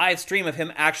the live stream of him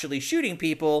actually shooting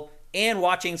people and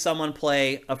watching someone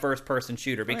play a first-person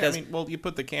shooter. Because you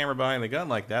put the camera behind the gun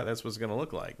like that, that's what it's going to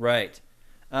look like. Right.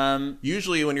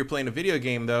 Usually when you're playing a video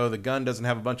game, though, the gun doesn't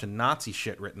have a bunch of Nazi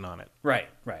shit written on it. Right.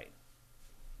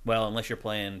 Well, unless you're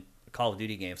playing a Call of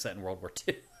Duty game set in World War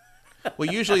II. Well,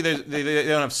 usually they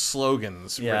don't have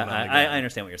slogans written on the gun. I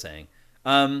understand what you're saying.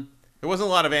 There wasn't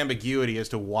a lot of ambiguity as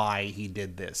to why he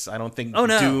did this. I don't think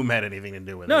Doom had anything to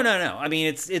do with it. No. I mean,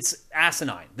 it's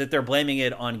asinine that they're blaming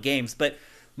it on games. But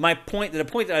the point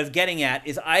that I was getting at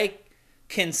is I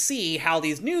can see how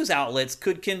these news outlets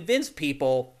could convince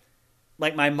people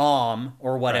like my mom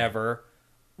or whatever,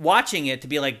 watching it to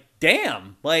be like,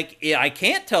 damn, like I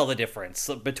can't tell the difference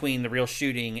between the real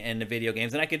shooting and the video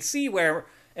games. And I could see where,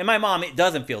 and my mom, it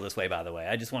doesn't feel this way, by the way.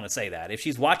 I just want to say that. If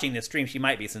she's watching this stream, she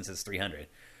might be, since it's 300.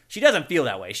 She doesn't feel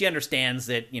that way. She understands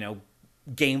that,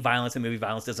 game violence and movie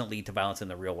violence doesn't lead to violence in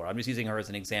the real world. I'm just using her as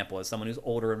an example, as someone who's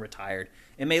older and retired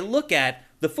and may look at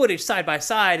the footage side by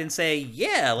side and say,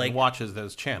 yeah, like... And watches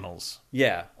those channels.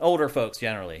 Yeah, older folks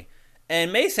generally.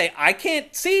 And may say, I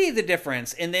can't see the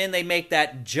difference. And then they make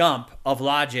that jump of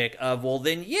logic of, well,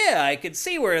 then, yeah, I could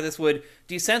see where this would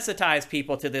desensitize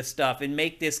people to this stuff and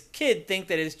make this kid think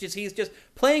that he's just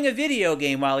playing a video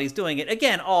game while he's doing it.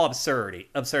 Again, all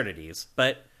absurdities.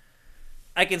 But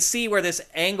I can see where this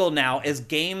angle now, as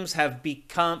games have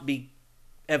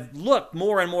have looked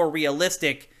more and more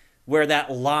realistic, where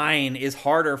that line is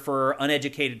harder for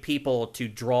uneducated people to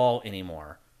draw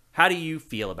anymore. How do you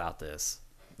feel about this?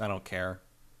 I don't care.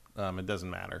 It doesn't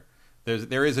matter.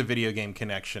 There is a video game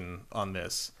connection on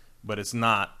this, but it's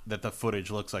not that the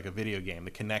footage looks like a video game.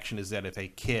 The connection is that if a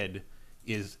kid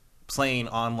is playing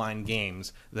online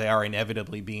games, they are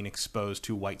inevitably being exposed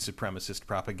to white supremacist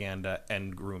propaganda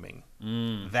and grooming.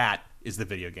 That is the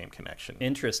video game connection.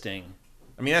 Interesting.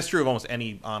 I mean, that's true of almost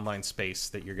any online space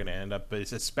that you're going to end up, but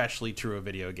it's especially true of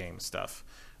video game stuff.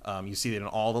 You see it in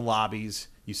all the lobbies.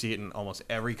 You see it in almost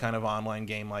every kind of online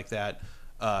game like that.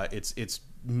 It's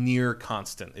near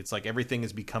constant. It's like everything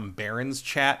has become Baron's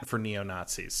chat for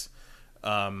neo-Nazis.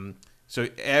 So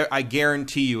I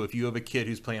guarantee you, if you have a kid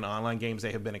who's playing online games,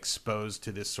 they have been exposed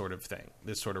to this sort of thing,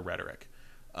 this sort of rhetoric.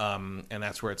 And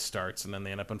that's where it starts. And then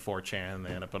they end up on 4chan, and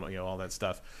they end up on all that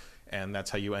stuff. And that's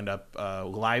how you end up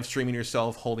live streaming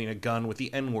yourself holding a gun with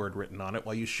the N-word written on it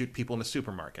while you shoot people in a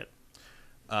supermarket.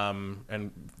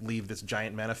 And leave this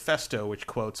giant manifesto which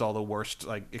quotes all the worst,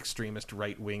 like, extremist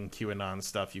right-wing QAnon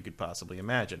stuff you could possibly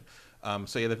imagine.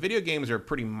 So yeah, the video games are a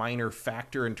pretty minor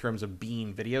factor in terms of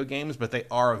being video games, but they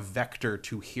are a vector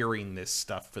to hearing this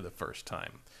stuff for the first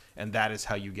time. And that is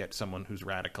how you get someone who's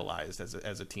radicalized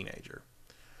as a teenager.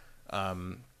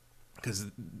 Because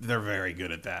they're very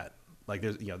good at that. Like,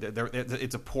 there's,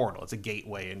 it's a portal. It's a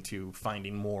gateway into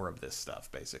finding more of this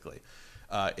stuff, basically.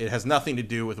 It has nothing to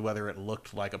do with whether it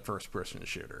looked like a first-person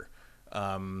shooter.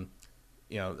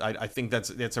 I think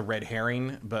that's a red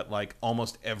herring, but like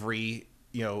almost every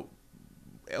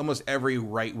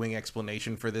right-wing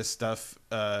explanation for this stuff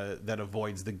that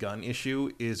avoids the gun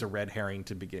issue is a red herring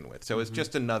to begin with. So it's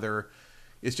just another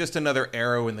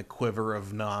arrow in the quiver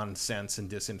of nonsense and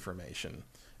disinformation.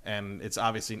 And it's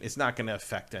not going to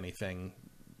affect anything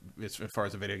as far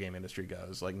as the video game industry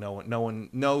goes. Like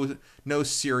no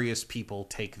serious people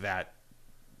take that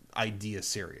idea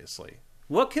seriously.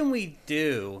 What can we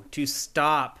do to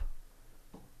stop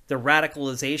the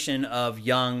radicalization of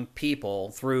young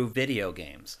people through video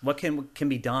games? What can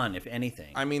be done, if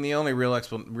anything? I mean, the only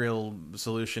real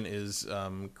solution is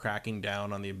cracking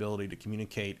down on the ability to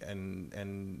communicate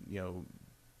and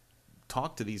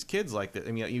talk to these kids like that.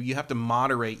 I mean, you have to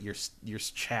moderate your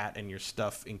chat and your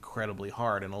stuff incredibly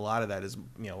hard, and a lot of that is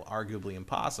arguably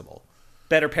impossible.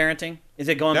 Better parenting? Is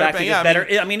it going back to just better?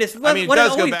 It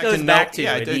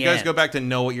does go back to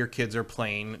know what your kids are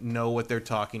playing, know what they're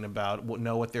talking about,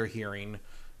 know what they're hearing.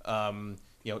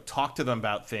 Talk to them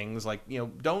about things like,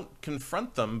 don't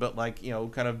confront them, but like,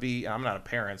 kind of be, I'm not a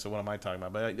parent, so what am I talking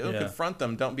about? But don't confront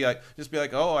them. Don't be like, just be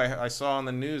like, oh, I saw on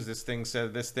the news this thing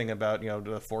said this thing about,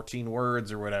 the 14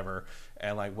 words or whatever.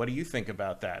 And like, what do you think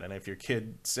about that? And if your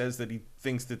kid says that he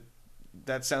thinks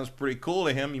that sounds pretty cool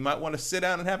to him, you might want to sit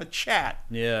down and have a chat.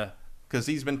 Yeah. Because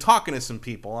he's been talking to some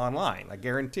people online, I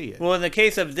guarantee it. Well, in the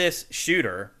case of this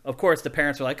shooter, of course, the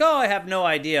parents were like, oh, I have no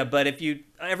idea. But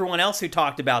everyone else who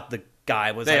talked about the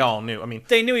guy was all knew. I mean,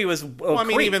 they knew he was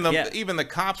even the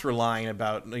cops were lying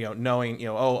about knowing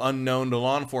unknown to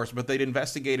law enforcement, but they'd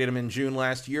investigated him in June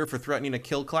last year for threatening to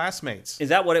kill classmates. Is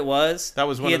that what it was? That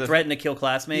was he had threatened to kill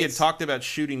classmates. He had talked about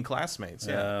shooting classmates,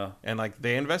 and like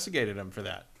they investigated him for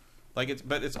that. Like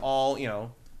it's all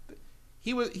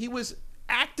he was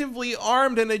actively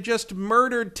armed and had just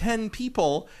murdered 10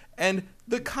 people, and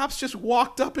the cops just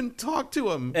walked up and talked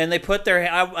to him. And they put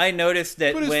I noticed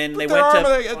that when they went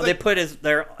to, they put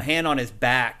their hand on his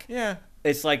back. Yeah.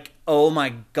 It's like, oh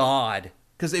my God.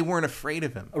 Because they weren't afraid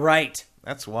of him. Right.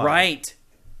 That's why. Right.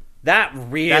 That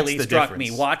really struck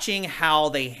me. Watching how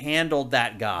they handled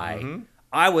that guy,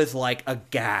 I was like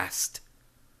aghast.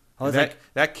 I was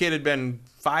that kid had been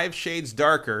 5 shades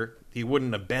darker. He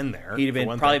wouldn't have been there. He'd have been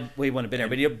he wouldn't have been there,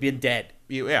 but he'd have been dead.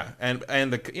 Yeah, and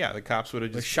the cops would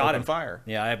have just shot him. Fire.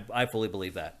 Yeah, I fully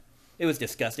believe that. It was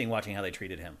disgusting watching how they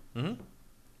treated him. Mm-hmm.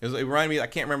 It reminded me. I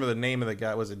can't remember the name of the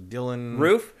guy. Was it Dylan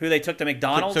Roof, who they took to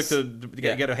McDonald's? Took to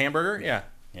get a hamburger. Yeah.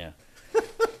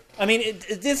 I mean,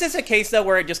 this is a case though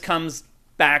where it just comes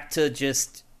back to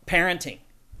just parenting.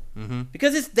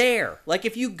 Because it's there. Like,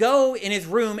 if you go in his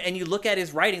room and you look at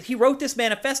his writings, he wrote this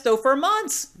manifesto for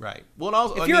months. Right. Well, and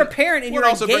also, if you're a parent and you're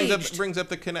engaged, also brings up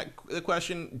the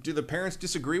question: do the parents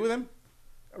disagree with him?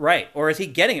 Right. Or is he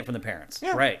getting it from the parents?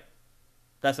 Yeah. Right.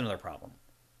 That's another problem.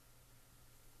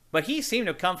 But he seemed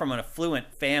to come from an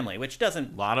affluent family, which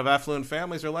doesn't... A lot of affluent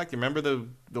families are like that. Remember the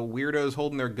weirdos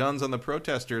holding their guns on the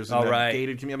protesters in right.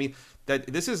 gated community? I mean,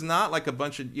 this is not like a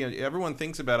bunch of... everyone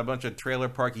thinks about a bunch of trailer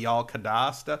park y'all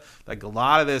kada stuff. Like, a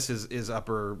lot of this is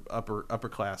upper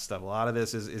class stuff. A lot of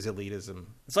this is elitism.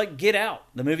 It's like Get Out.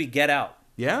 The movie Get Out.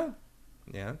 Yeah.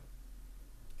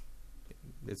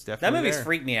 It's definitely That movie's there.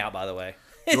 freaked me out, by the way.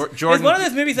 Jordan, it's one of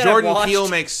those movies that Jordan I've watched. Peele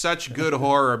makes such good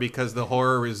horror because the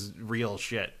horror is real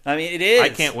shit. I mean, it is. I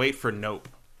can't wait for Nope.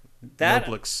 Nope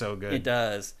looks so good. It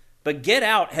does. But Get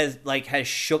Out has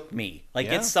shook me.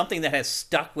 It's something that has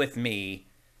stuck with me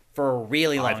for a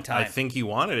really long time. I think he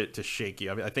wanted it to shake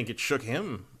you. I mean, I think it shook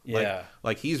him. Yeah.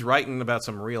 Like he's writing about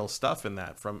some real stuff in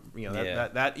that. From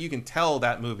that you can tell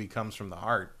that movie comes from the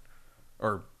heart,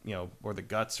 or or the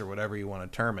guts, or whatever you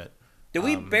want to term it. Do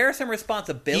we bear some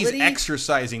responsibility? He's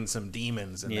exercising some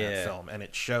demons in that film, and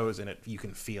it shows, and you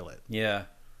can feel it. Yeah.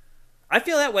 I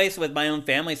feel that way with my own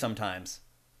family sometimes.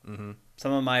 Mm-hmm.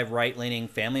 Some of my right-leaning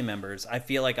family members, I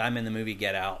feel like I'm in the movie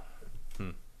Get Out.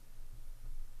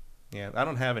 Yeah, I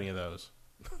don't have any of those,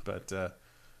 but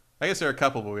I guess there are a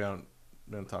couple, but we don't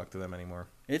talk to them anymore.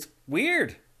 It's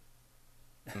weird.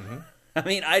 Mm-hmm. I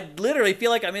mean, I literally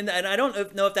feel like I'm in, and I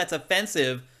don't know if that's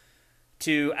offensive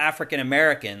to African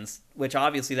Americans, which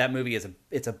obviously that movie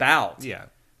it's about. Yeah.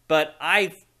 But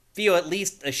I feel at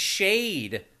least a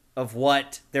shade of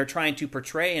what they're trying to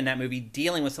portray in that movie,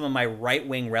 dealing with some of my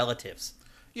right-wing relatives.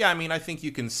 Yeah, I mean, I think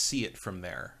you can see it from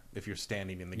there if you're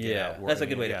standing in the Get Out. That's a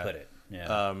good way to put it.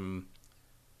 Yeah.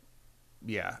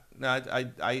 No,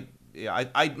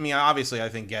 I mean, obviously, I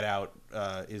think Get Out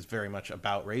is very much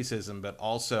about racism, but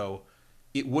also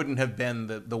it wouldn't have been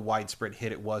the widespread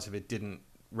hit it was if it didn't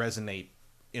resonate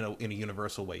in a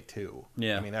universal way too.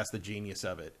 Yeah. I mean, that's the genius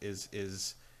of it. Is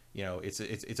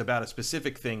it's about a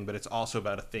specific thing, but it's also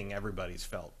about a thing everybody's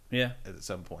felt. Yeah. At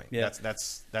some point. Yeah.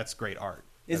 That's great art.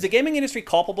 Is the gaming industry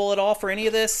culpable at all for any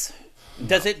of this?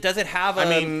 Does it have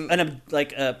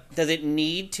does it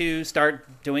need to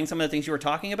start doing some of the things you were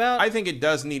talking about? I think it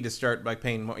does need to start by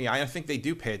paying more. Yeah, I think they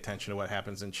do pay attention to what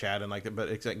happens in chat and but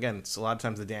it's a lot of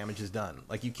times the damage is done.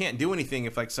 Like, you can't do anything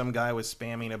if some guy was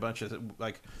spamming a bunch of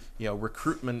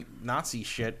recruitment Nazi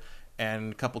shit,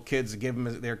 and a couple kids give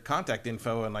them their contact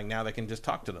info, and now they can just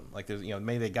talk to them. There's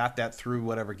maybe they got that through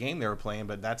whatever game they were playing,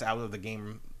 but that's out of the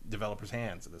game developers'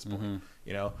 hands at this point.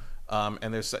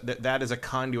 And there's that is a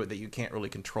conduit that you can't really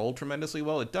control tremendously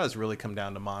well. It does really come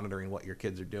down to monitoring what your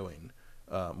kids are doing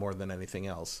more than anything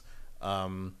else.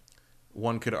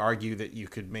 One could argue that you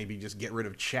could maybe just get rid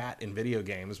of chat in video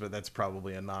games, but that's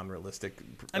probably a non-realistic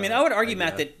I mean, I would argue,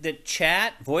 idea. Matt,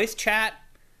 that voice chat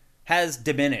has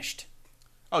diminished.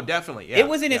 Oh, definitely. Yeah, it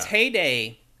was in its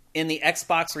heyday in the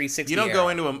Xbox 360 You don't era. go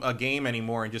into a game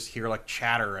anymore and just hear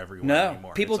chatter everywhere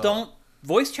anymore. People don't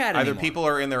voice chat anymore. Either people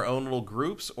are in their own little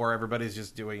groups, or everybody's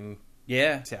just doing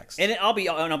text. And I'll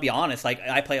be honest,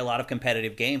 I play a lot of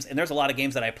competitive games, and there's a lot of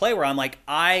games that I play where I'm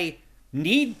I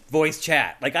need voice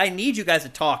chat. I need you guys to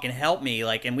talk and help me,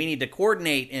 and we need to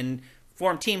coordinate and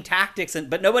form team tactics,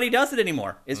 but nobody does it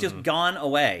anymore. It's just gone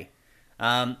away.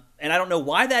 And I don't know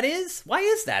why that is. Why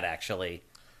is that, actually?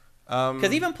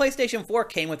 Because even PlayStation 4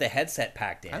 came with a headset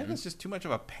packed in. I think it's just too much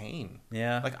of a pain.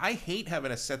 Yeah. I hate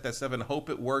having to set that stuff and hope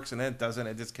it works, and then it doesn't.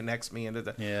 It disconnects me.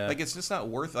 It's just not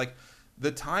worth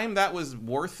the time that was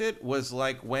worth it was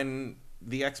when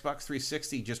the Xbox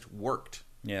 360 just worked.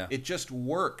 Yeah. It just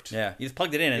worked. Yeah. You just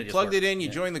plugged it in. And you plugged it in. You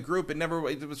joined the group.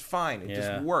 It was fine. It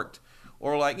just worked.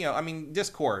 Or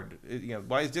Discord.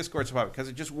 Why is Discord so popular? Because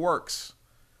it just works.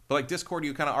 But Discord,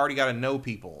 you kind of already got to know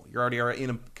people. You're already in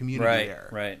a community there.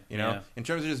 Right. In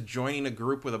terms of just joining a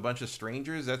group with a bunch of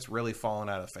strangers, that's really fallen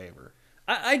out of favor.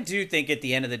 I do think at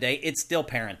the end of the day, it's still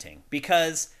parenting.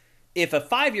 Because if a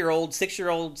 5-year-old,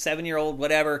 6-year-old, 7-year-old,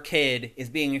 whatever kid is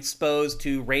being exposed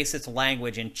to racist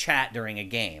language in chat during a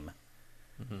game,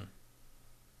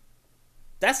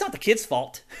 that's not the kid's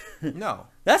fault. No.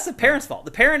 That's the parent's fault.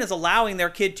 The parent is allowing their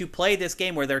kid to play this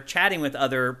game where they're chatting with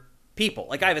other people.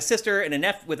 I have a sister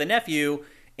and with a nephew,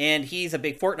 and he's a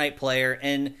big Fortnite player,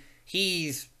 and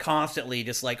he's constantly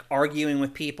just arguing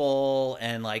with people,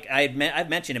 and I've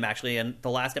mentioned him actually in the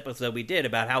last episode we did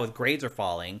about how his grades are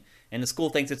falling, and the school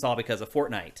thinks it's all because of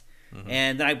Fortnite.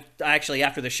 And then I actually,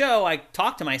 after the show, I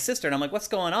talked to my sister, and I'm like, what's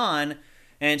going on?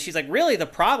 And she's like, really, the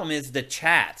problem is the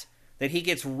chat. That he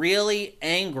gets really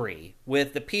angry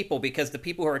with the people because the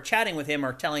people who are chatting with him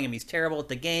are telling him he's terrible at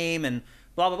the game and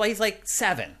blah, blah, blah. He's like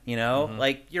 7, you know?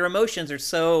 Like, your emotions are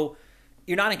so...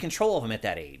 You're not in control of them at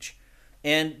that age.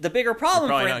 And the bigger problem... You're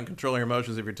probably for not in control of your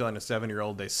emotions if you're telling a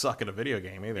 7-year-old they suck at a video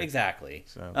game either. Exactly.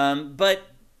 So. But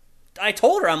I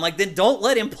told her, I'm like, then don't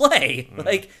let him play.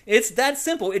 Like, it's that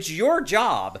simple. It's your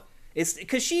job. It's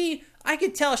because I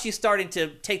could tell she's starting to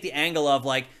take the angle of,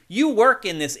 like, you work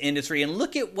in this industry, and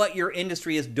look at what your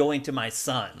industry is doing to my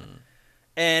son.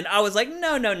 And I was like,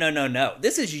 no.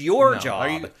 This is your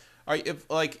job.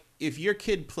 If your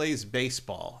kid plays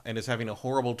baseball and is having a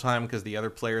horrible time because the other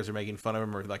players are making fun of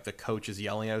him or, like, the coach is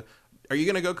yelling at him, are you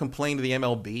going to go complain to the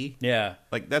MLB? Yeah.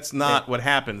 Like, that's not what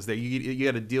happens there. You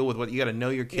got to deal with you got to know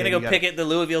your kid. You're going to go picket the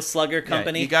Louisville Slugger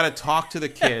Company? Yeah, you got to talk to the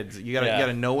kids. You got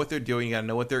to know what they're doing. You got to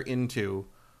know what they're into.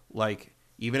 Like,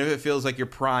 even if it feels like you're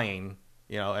prying,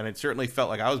 you know, and it certainly felt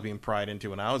like I was being pried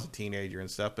into when I was a teenager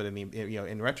and stuff. But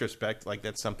in retrospect, like,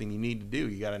 that's something you need to do.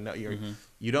 You got to know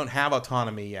you don't have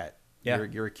autonomy yet. Yeah.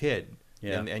 You're a kid.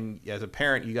 Yeah. And as a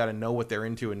parent, you got to know what they're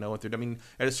into and know what they're doing. I mean,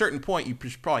 at a certain point, you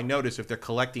should probably notice if they're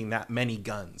collecting that many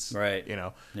guns, right? You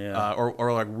know, yeah.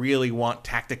 Or like really want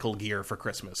tactical gear for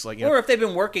Christmas, like, or if they've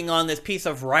been working on this piece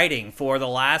of writing for the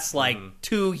last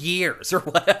 2 years or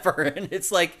whatever, and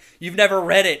it's like you've never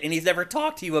read it and he's never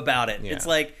talked to you about it. Yeah. It's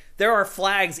like there are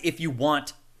flags if you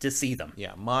want to see them.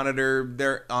 Yeah, monitor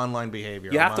their online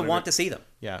behavior. You have to want to see them.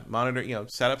 Yeah, monitor,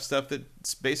 set up stuff that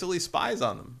basically spies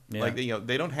on them. Yeah. Like,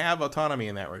 they don't have autonomy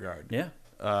in that regard. Yeah.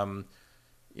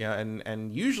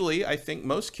 And usually I think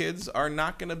most kids are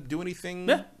not going to do anything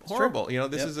horrible. True. You know,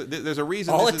 there's a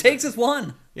reason. All it takes is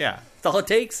one. Yeah. That's all it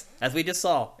takes, as we just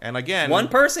saw. And again, one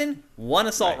person, one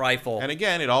assault rifle. And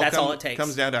again, that's all it takes.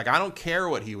 Comes down to, like, I don't care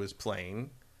what he was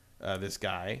playing, this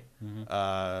guy.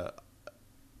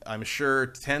 I'm sure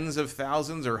tens of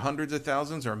thousands or hundreds of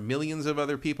thousands or millions of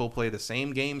other people play the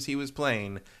same games he was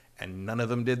playing, and none of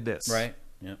them did this. Right.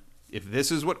 Yeah. If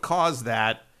this is what caused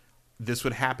that, this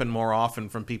would happen more often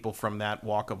from people from that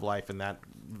walk of life and that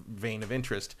vein of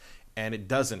interest, and it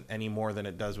doesn't any more than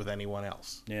it does with anyone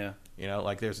else. Yeah. You know,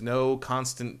 like, there's no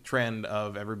constant trend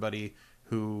of everybody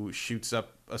who shoots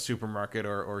up a supermarket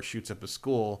or shoots up a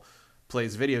school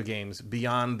plays video games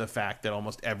beyond the fact that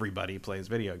almost everybody plays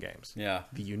video games. Yeah.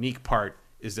 The unique part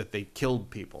is that they killed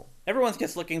people. Everyone's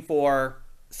just looking for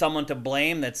someone to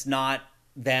blame that's not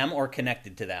them or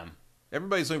connected to them.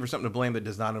 Everybody's looking for something to blame that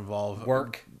does not involve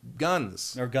work,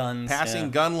 guns, or guns, passing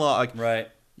gun law. Like, right.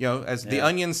 You know, as The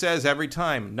Onion says every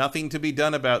time, nothing to be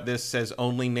done about this, says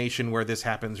only nation where this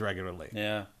happens regularly.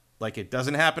 Yeah. Like, it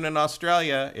doesn't happen in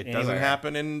Australia. It Anywhere. doesn't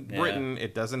happen in Britain.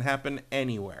 It doesn't happen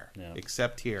anywhere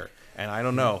except here. And I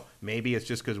don't know. Maybe it's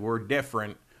just because we're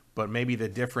different, but maybe the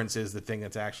difference is the thing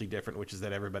that's actually different, which is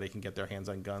that everybody can get their hands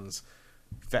on guns.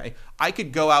 I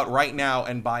could go out right now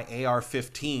and buy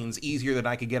AR-15s easier than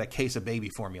I could get a case of baby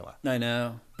formula. I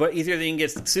know. But easier than you can get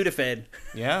Sudafed.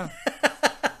 Yeah.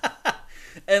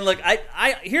 And look,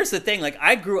 I here's the thing. Like,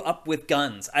 I grew up with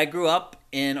guns. I grew up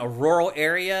in a rural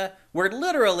area where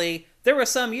literally there were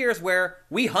some years where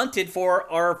we hunted for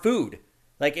our food.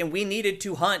 Like, and we needed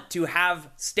to hunt to have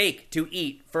steak to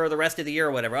eat for the rest of the year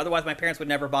or whatever. Otherwise, my parents would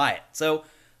never buy it. So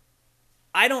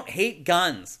I don't hate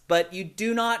guns, but you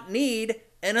do not need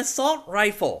an assault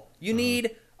rifle. You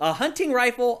need a hunting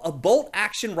rifle, a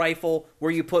bolt-action rifle,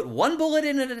 where you put one bullet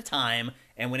in at a time,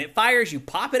 and when it fires, you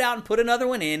pop it out and put another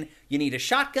one in. You need a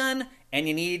shotgun, and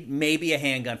you need maybe a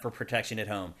handgun for protection at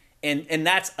home. And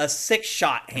that's a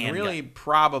 6-shot handgun. And really,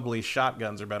 probably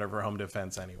shotguns are better for home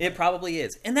defense anyway. It probably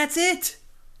is. And that's it.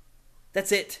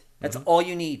 That's it. That's all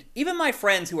you need. Even my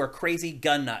friends who are crazy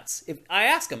gun nuts, if I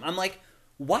ask them, I'm like,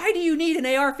 why do you need an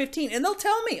AR-15? And they'll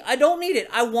tell me, I don't need it.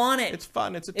 I want it. It's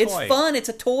fun. It's a toy. It's fun. It's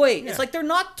a toy. Yeah. It's like they're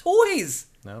not toys.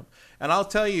 No. And I'll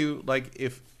tell you, like,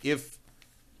 if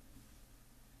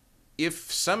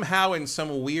somehow in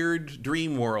some weird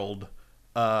dream world,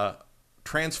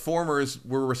 Transformers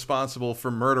were responsible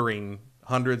for murdering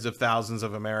hundreds of thousands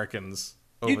of Americans,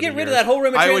 you get rid of that whole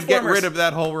room of I Transformers. would get rid of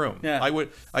that whole room. Yeah.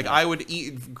 I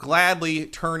would gladly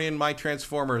turn in my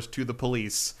Transformers to the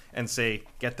police and say,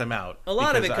 get them out. A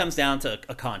lot of it comes down to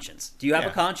a conscience. Do you have a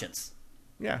conscience?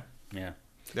 Yeah. Yeah.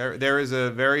 There is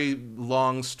a very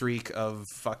long streak of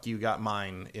fuck you got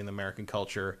mine in American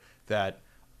culture that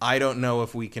I don't know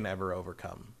if we can ever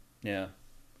overcome. Yeah.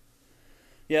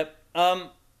 Yep.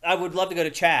 I would love to go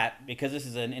to chat because this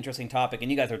is an interesting topic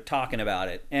and you guys are talking about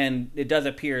it. And it does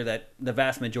appear that the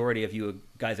vast majority of you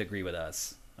guys agree with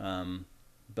us.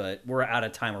 but we're out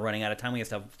of time. We're running out of time. We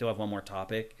still have one more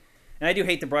topic, and I do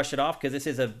hate to brush it off because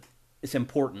it's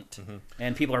important,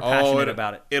 and people are passionate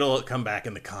about it. It'll come back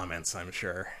in the comments, I'm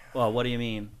sure. Well, what do you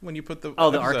mean? When you put the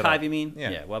the archive, up. you mean?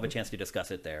 Yeah, we'll have a chance to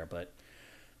discuss it there. But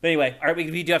anyway, all right,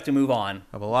 we do have to move on. I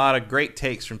have a lot of great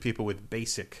takes from people with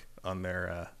basic on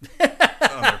their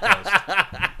post.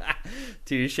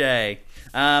 Touche.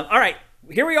 All right,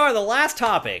 here we are, the last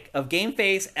topic of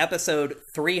GameFace episode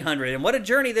 300, and what a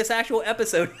journey this actual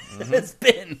episode has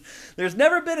been. There's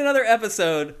never been another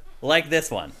episode like this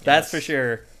one. That's for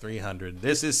sure. 300.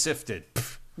 This is sifted.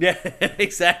 Yeah,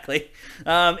 exactly.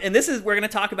 And we're going to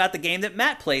talk about the game that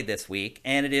Matt played this week,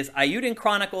 and it is Ayuden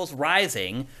Chronicles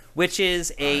Rising, which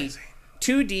is a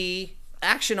 2D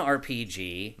action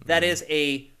RPG that is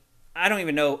I don't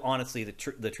even know, honestly, the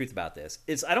truth about this.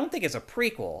 I don't think it's a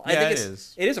prequel. I think it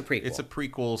is. It is a prequel. It's a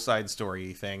prequel side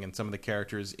story thing, and some of the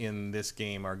characters in this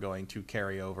game are going to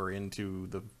carry over into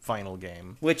the final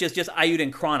game. Which is just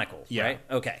Ayuden Chronicles, yeah. right?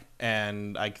 Okay.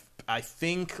 And I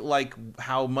think like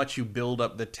how much you build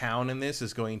up the town in this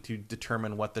is going to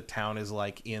determine what the town is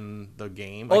like in the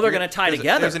game. They're going to tie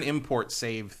together. There's an import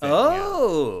save thing.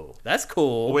 Oh, that's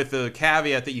cool. With the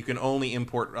caveat that you can only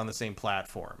import on the same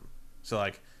platform. So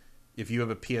like, if you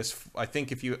have a I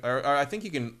think you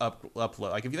can upload.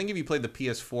 Like if you played the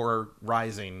PS4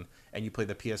 Rising and you played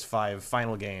the PS5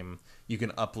 final game, you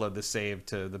can upload the save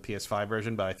to the PS5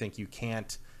 version. But I think you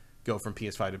can't go from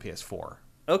PS5 to PS4.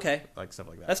 Okay, like stuff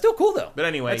like that. That's still cool though. But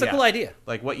anyway, that's a cool idea.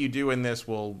 Like what you do in this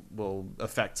will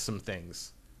affect some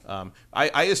things.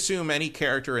 I assume any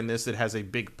character in this that has a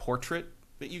big portrait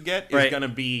that you get is going to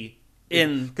be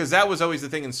because that was always the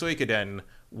thing in Suikoden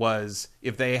was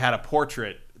if they had a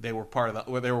portrait. They were one of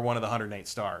the 108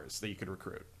 stars that you could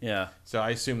recruit. Yeah. So I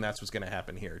assume that's what's going to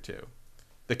happen here too.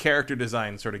 The character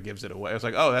design sort of gives it away. I was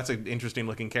like, oh, that's an interesting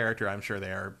looking character. I'm sure they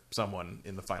are someone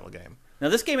in the final game. Now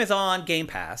this game is on Game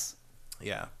Pass.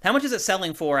 Yeah. How much is it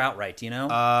selling for outright? Do you know?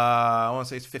 I want to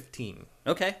say it's 15.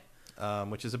 Okay.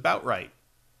 Which is about right.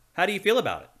 How do you feel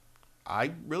about it?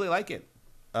 I really like it.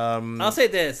 I'll say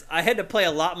this: I had to play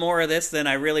a lot more of this than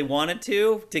I really wanted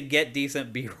to get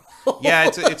decent B-roll. Yeah,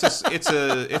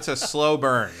 it's a slow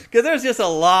burn because there's just a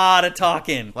lot of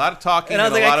talking. A lot of talking, and I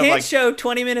was like, I can't show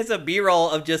 20 minutes of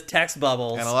B-roll of just text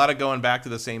bubbles, and a lot of going back to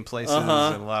the same places, and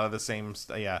a lot of the same.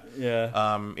 Yeah.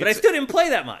 But I still didn't play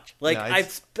that much. Like I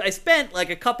spent like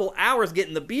a couple hours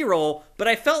getting the B-roll, but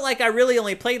I felt like I really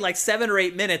only played like 7 or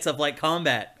 8 minutes of like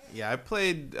combat. Yeah, I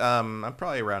played, I'm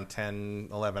probably around 10,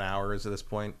 11 hours at this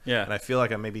point. Yeah. And I feel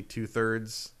like I'm maybe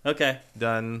 2/3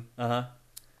 done.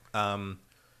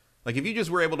 Like, if you just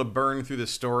were able to burn through the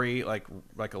story like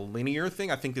a linear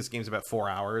thing, I think this game's about 4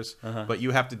 hours. But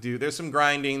you have to there's some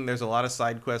grinding, there's a lot of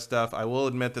side quest stuff. I will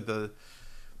admit that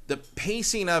the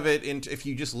pacing of it, if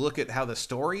you just look at how the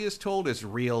story is told, is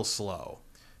real slow.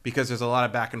 Because there's a lot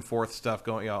of back and forth stuff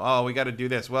going. Oh, we got to do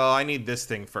this. Well, I need this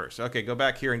thing first. Okay, go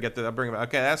back here and get I'll bring it back.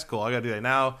 Okay, that's cool. I got to do that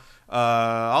now.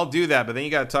 I'll do that, but then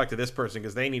you got to talk to this person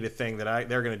because they need a thing they're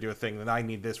going to do a thing that I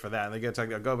need this for that, and they got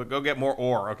to go get more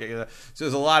ore. Okay, so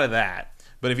there's a lot of that.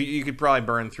 But if you could probably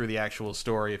burn through the actual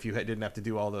story if you didn't have to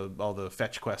do all the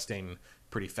fetch questing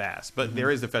pretty fast. But there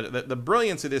is the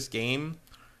brilliance of this game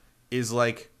is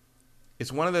like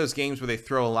it's one of those games where they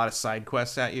throw a lot of side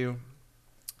quests at you.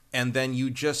 And then you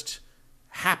just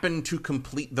happen to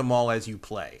complete them all as you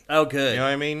play. Oh, good. You know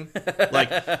what I mean?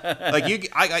 Like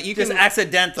you just can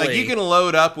accidentally. Like you can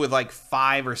load up with like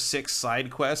 5 or 6 side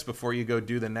quests before you go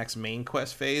do the next main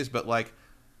quest phase, but like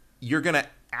you're gonna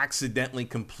accidentally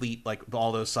complete like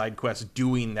all those side quests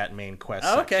doing that main quest.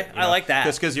 Okay, section, I like that.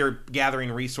 Just because you're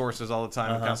gathering resources all the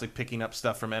time and constantly picking up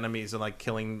stuff from enemies and like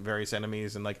killing various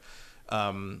enemies and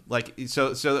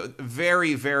so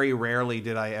very, very rarely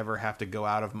did I ever have to go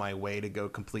out of my way to go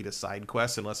complete a side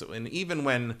quest and even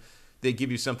when they give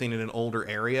you something in an older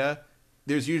area,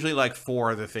 there's usually like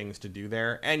 4 other things to do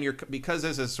there. And because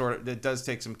this is it does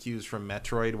take some cues from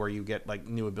Metroid where you get like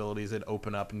new abilities that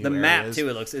open up new areas. The map too,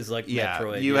 is like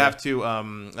Metroid. You have to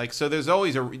so there's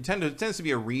always tends to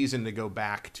be a reason to go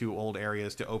back to old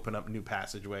areas to open up new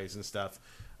passageways and stuff.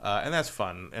 And that's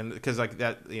fun, and because like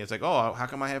that, it's like, oh, how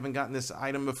come I haven't gotten this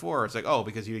item before? It's like, oh,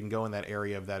 because you didn't go in that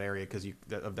area of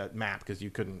that map because you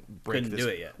couldn't break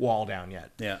this wall down yet.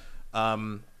 Yeah.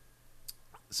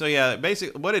 So yeah,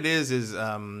 basically what it is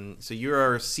so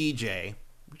you're CJ,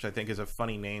 which I think is a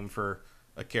funny name for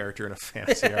a character in a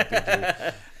fantasy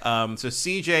RPG. So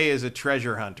CJ is a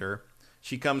treasure hunter.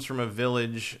 She comes from a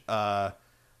village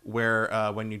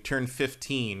where when you turn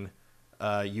 15,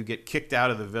 you get kicked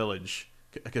out of the village.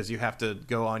 Because you have to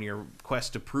go on your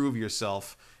quest to prove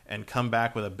yourself and come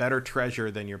back with a better treasure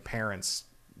than your parents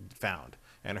found.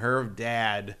 and her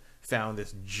dad found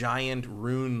this giant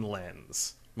rune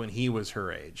lens when he was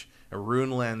her age. A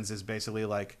rune lens is basically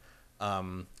like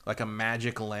a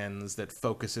magic lens that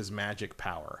focuses magic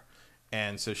power.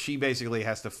 And so she basically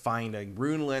has to find a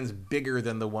rune lens bigger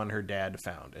than the one her dad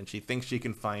found, and she thinks she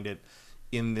can find it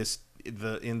in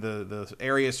the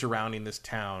area surrounding this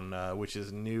town, which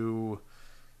is New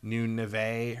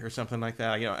Neve or something like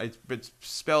that. You know, it's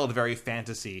spelled very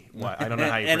fantasy. I don't know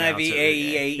how you pronounce it.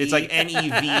 N-I-V-A-E-A-E. It's like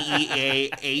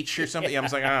Neveah or something. I'm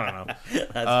just like, I don't know.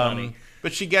 That's funny.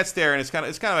 But she gets there, and it's kind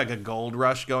of like a gold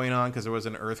rush going on because there was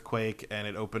an earthquake, and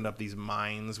it opened up these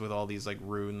mines with all these like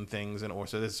rune things, and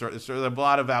so there's sort of a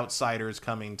lot of outsiders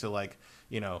coming to like,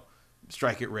 you know,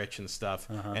 strike it rich and stuff.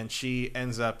 And she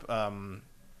ends up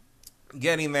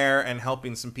getting there and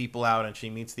helping some people out, and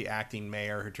she meets the acting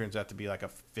mayor, who turns out to be like a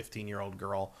 15-year-old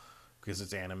girl because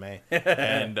it's anime.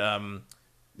 And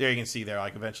there you can see there,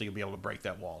 like, eventually you'll be able to break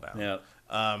that wall down. Yeah.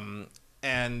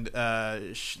 And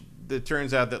it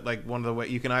turns out that like one of the way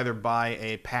you can either buy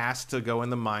a pass to go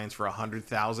in the mines for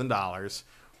 $100,000,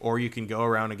 or you can go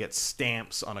around and get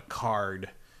stamps on a card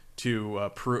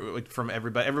to prove from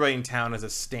everybody. Everybody in town has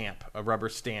a stamp, a rubber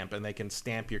stamp, and they can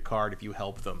stamp your card if you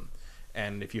help them.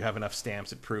 And if you have enough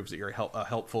stamps, it proves that you're a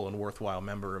helpful and worthwhile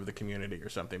member of the community or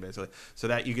something, basically. So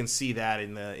that you can see that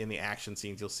in the action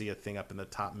scenes. You'll see a thing up in the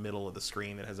top middle of the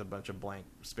screen that has a bunch of blank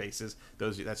spaces.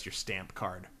 That's your stamp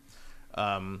card.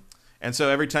 And so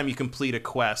every time you complete a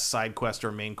quest, side quest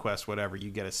or main quest, whatever, you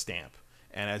get a stamp.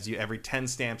 And every 10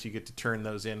 stamps, you get to turn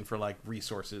those in for like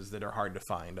resources that are hard to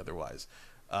find otherwise.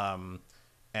 And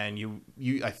you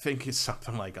I think it's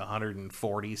something like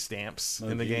 140 stamps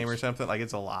in the game or something. Like,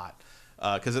 it's a lot.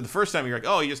 Because the first time you're like,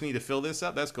 oh, you just need to fill this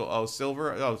up. That's cool. Oh,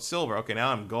 silver. Oh, silver. Okay,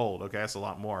 now I'm gold. Okay, that's a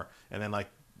lot more. And then like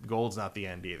gold's not the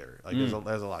end either. Like there's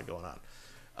a lot going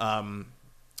on.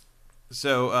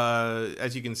 So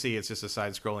as you can see, it's just a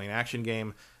side-scrolling action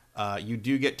game. You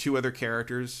do get 2 other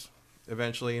characters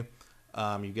eventually.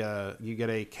 You get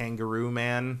a kangaroo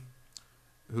man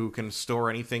who can store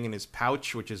anything in his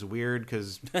pouch, which is weird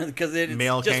because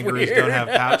male kangaroos don't have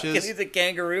pouches. Because he's a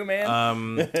kangaroo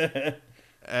man.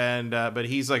 But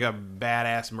he's like a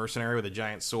badass mercenary with a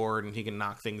giant sword, and he can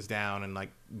knock things down and like,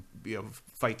 you know,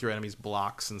 fight through enemies'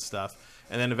 blocks and stuff.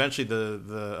 And then eventually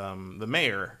the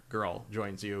mayor girl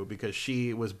joins you because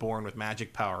she was born with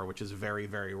magic power, which is very,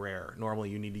 very rare. Normally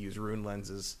you need to use rune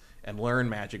lenses and learn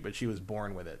magic, but she was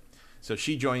born with it. So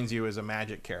she joins you as a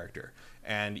magic character.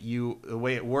 And the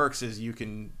way it works is you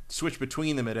can switch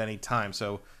between them at any time.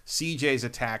 So CJ's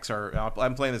attacks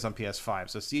I'm playing this on PS5,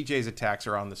 so CJ's attacks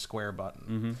are on the square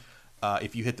button.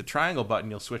 If you hit the triangle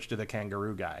button, you'll switch to the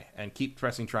kangaroo guy and keep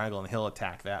pressing triangle, and he'll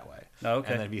attack that way.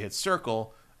 Okay. And then if you hit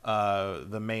circle,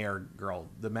 the mayor girl,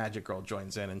 the magic girl,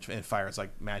 joins in and fires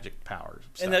like magic powers.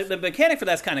 And the mechanic for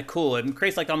that's kind of cool. It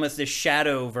creates like almost this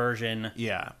shadow version.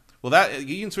 Yeah. Well, that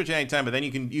you can switch at any time, but then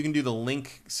you can do the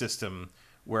link system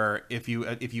where if you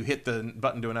hit the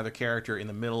button to another character in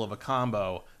the middle of a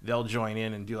combo, they'll join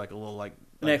in and do like a little like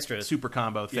an extra super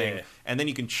combo thing, yeah. And then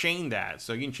you can chain that.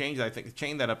 So you can chain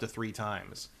that up to 3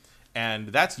 times. And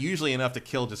that's usually enough to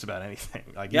kill just about anything.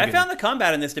 Like, I found the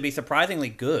combat in this to be surprisingly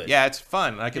good. Yeah, it's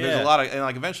fun. Like there's a lot of, and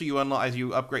like eventually you unlock as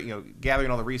you upgrade, you know,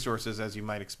 gathering all the resources as you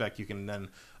might expect. You can then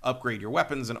upgrade your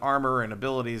weapons and armor and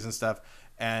abilities and stuff.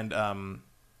 And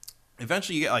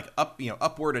eventually you get like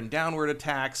upward and downward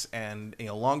attacks and, you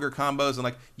know, longer combos, and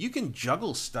like you can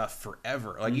juggle stuff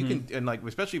forever. Like you can, and like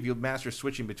especially if you master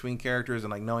switching between characters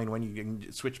and like knowing when you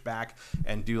can switch back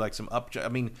and do like some I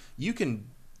mean, you can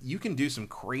do some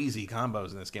crazy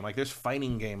combos in this game. Like there's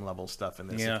fighting game level stuff in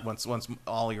this once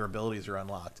all your abilities are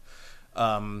unlocked.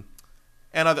 And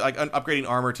upgrading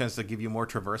armor tends to give you more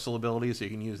traversal abilities, so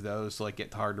you can use those to like get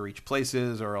to hard to reach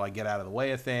places or like get out of the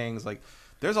way of things. Like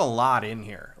there's a lot in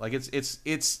here. Like this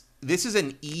is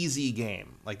an easy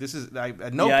game. Like this is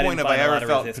at no point have I ever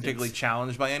felt particularly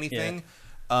challenged by anything.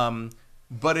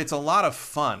 But it's a lot of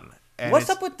fun. And what's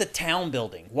up with the town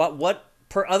building?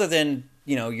 Other than,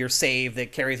 you know, your save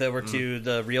that carries over to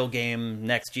the real game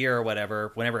next year or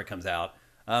whenever it comes out.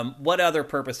 What other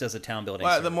purpose does a town building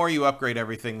serve? The more you upgrade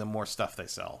everything, the more stuff they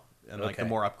sell. And like the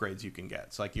more upgrades you can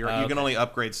get. So like you can only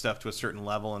upgrade stuff to a certain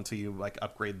level until you like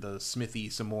upgrade the smithy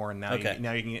some more, and now you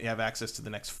can have access to the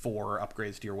next 4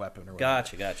 upgrades to your weapon or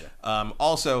whatever. Gotcha.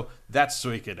 Also, that's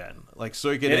Suikoden. Like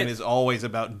Suikoden is always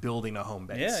about building a home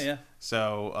base. Yeah.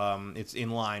 So it's in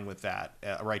line with that,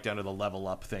 right down to the level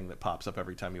up thing that pops up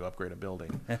every time you upgrade a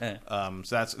building.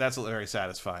 So that's very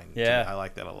satisfying. Yeah, I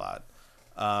like that a lot.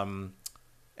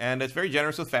 And it's very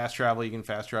generous with fast travel. You can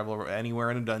fast travel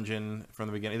anywhere in a dungeon from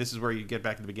the beginning. This is where you get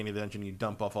back to the beginning of the dungeon. You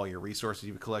dump off all your resources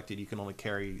you've collected. You can only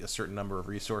carry a certain number of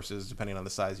resources depending on the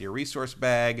size of your resource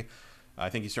bag. I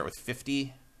think you start with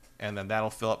 50, and then that'll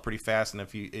fill up pretty fast. And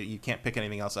if you can't pick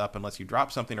anything else up unless you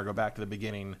drop something or go back to the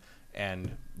beginning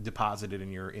and deposit it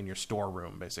in your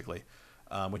storeroom, basically,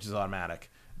 which is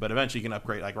automatic. But eventually you can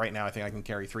upgrade. Like right now, I think I can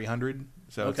carry 300.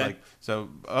 So it's like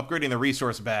upgrading the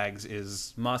resource bags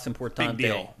is most important.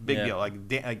 Big deal.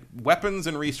 Like weapons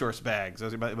and resource bags.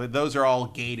 But those are all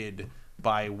gated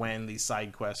by when the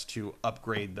side quest to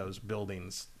upgrade those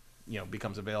buildings,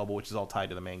 becomes available, which is all tied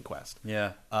to the main quest.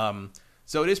 Yeah.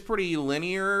 So it is pretty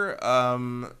linear,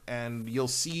 and you'll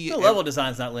see... The level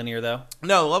design's not linear, though.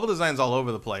 No, the level design's all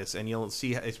over the place, and you'll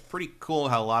see it's pretty cool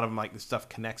how a lot of the stuff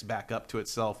connects back up to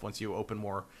itself once you open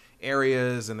more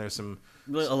areas, and there's some...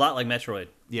 A lot like Metroid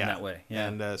in that way. Yeah.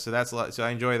 And so that's a lot. So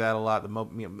I enjoy that a lot.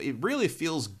 It really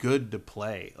feels good to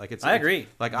play. I agree.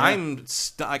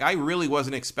 I really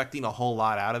wasn't expecting a whole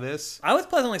lot out of this. I was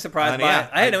pleasantly surprised by it.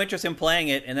 I had no interest in playing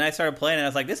it, and then I started playing it, and I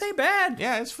was like, this ain't bad.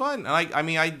 Yeah, it's fun. And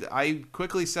I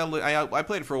quickly settled it. I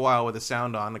played it for a while with the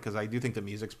sound on because I do think the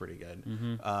music's pretty good.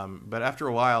 Mm-hmm. But after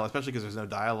a while, especially because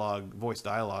there's no voice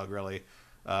dialogue really,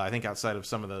 I think outside of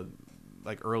some of the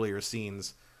earlier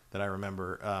scenes that I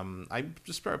remember, I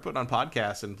just started putting on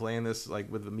podcasts and playing this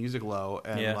with the music low,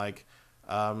 and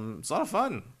it's a lot of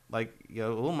fun. A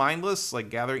little mindless,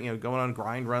 gathering, going on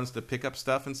grind runs to pick up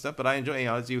stuff and stuff. But I enjoy,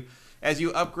 as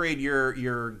you upgrade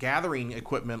your gathering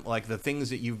equipment, the things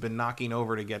that you've been knocking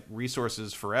over to get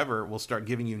resources forever will start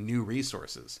giving you new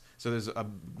resources. So there's a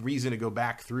reason to go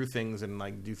back through things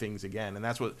and do things again. And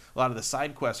that's what a lot of the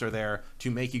side quests are there to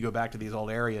make you go back to these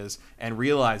old areas and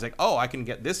realize I can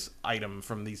get this item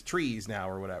from these trees now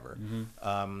or whatever,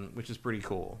 which is pretty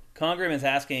cool. Congram is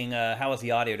asking, how is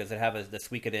the audio? Does it have the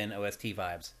Suikoden OST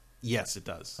vibes? Yes, it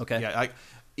does. Okay. Yeah,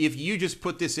 if you just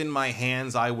put this in my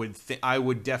hands, I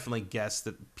would definitely guess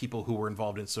that people who were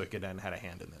involved in Suikoden had a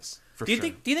hand in this. Do you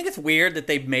think it's weird that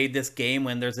they've made this game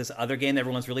when there's this other game that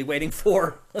everyone's really waiting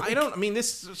for?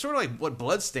 This is sort of like what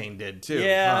Bloodstained did too.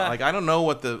 Yeah. I don't know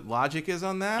what the logic is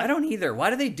on that. I don't either. Why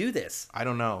do they do this? I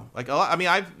don't know.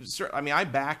 I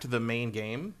backed the main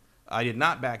game. I did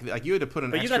not back. You had to put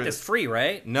an. But you got this free,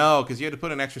 right? No, because you had to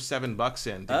put an extra $7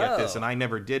 in to get this, and I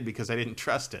never did because I didn't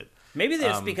trust it. Maybe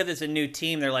it's because it's a new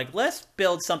team. They're like, let's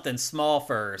build something small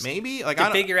first. Maybe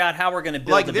to figure out how we're going to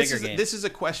build the bigger game. This is a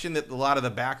question that a lot of the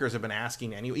backers have been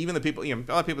asking. Anyway, even the people, a lot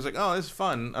of people are like, "Oh, this is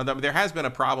fun." There has been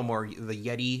a problem where the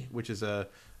Yeti, which is a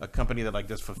company that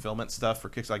does fulfillment stuff for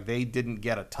Kickstarter, they didn't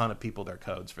get a ton of people their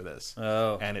codes for this.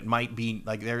 Oh, and it might be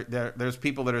there's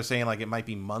people that are saying it might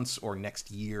be months or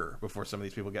next year before some of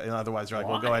these people get. Otherwise, they're like,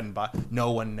 "Well, go ahead and buy."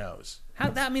 No one knows. How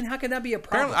could that be a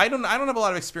problem? I don't have a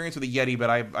lot of experience with the Yeti, but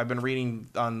I've been reading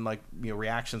on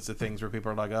reactions to things where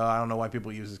people are like, "Oh, I don't know why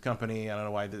people use this company. I don't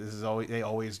know why they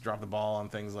always drop the ball on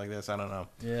things like this. I don't know."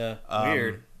 Yeah,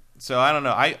 weird. So I don't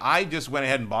know. I just went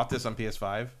ahead and bought this on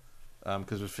PS5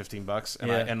 because it was $15,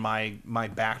 and my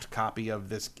backed copy of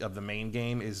the main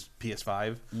game is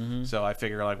PS5. Mm-hmm. So I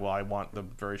figure I want the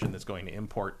version that's going to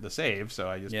import the save. So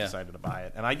I just decided to buy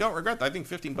it, and I don't regret that. I think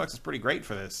 $15 is pretty great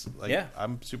for this.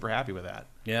 I'm super happy with that.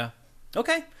 Yeah.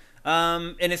 Okay.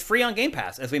 And it's free on Game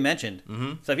Pass, as we mentioned.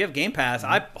 Mm-hmm. So if you have Game Pass,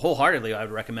 I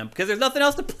would recommend, because there's nothing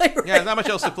else to play. Right there's not much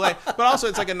else to play, but also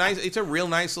it's it's a real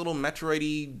nice little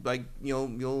Metroid-y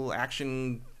little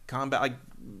action combat.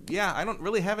 I don't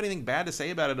really have anything bad to say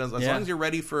about it as long as you're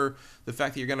ready for the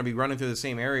fact that you're going to be running through the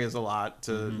same areas a lot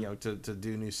to to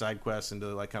do new side quests and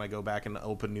to kind of go back and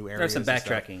open new areas. There's some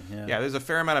backtracking. Yeah, there's a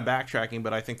fair amount of backtracking,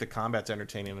 but I think the combat's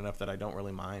entertaining enough that I don't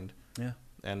really mind. Yeah.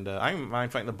 And I don't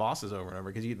mind fighting the bosses over and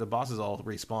over because the bosses all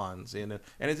respawns, and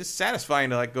it's just satisfying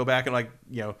to go back and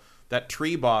that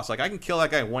tree boss. I can kill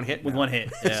that guy with one hit. With one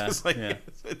hit, yeah.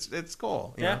 It's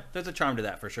cool. Yeah, there's a charm to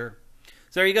that for sure.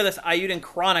 So there you go. This Ayuden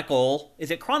Chronicle.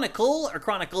 Is it Chronicle or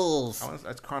Chronicles?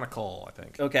 That's Chronicle, I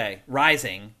think. Okay,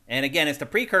 Rising. And again, it's the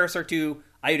precursor to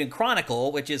Ayuden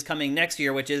Chronicle, which is coming next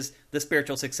year, which is the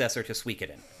spiritual successor to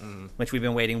Suikoden, which we've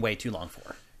been waiting way too long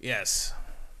for. Yes.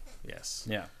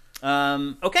 Yeah.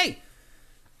 Okay.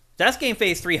 That's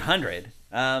GameFace 300.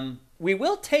 We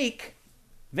will take...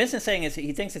 Vincent saying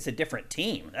he thinks it's a different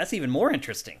team. That's even more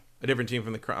interesting. A different team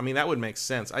from the... that would make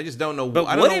sense. I just don't know... But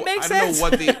would it make sense? I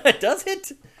don't know what the... Does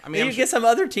it? You get some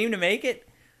other team to make it?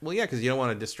 Well, yeah, because you don't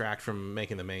want to distract from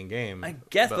making the main game. I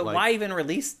guess, but why even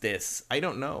release this? I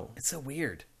don't know. It's so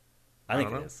weird. I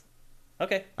think it is.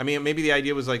 Okay. Maybe the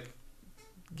idea was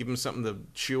give them something to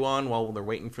chew on while they're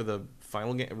waiting for the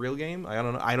final real game. I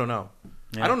don't know.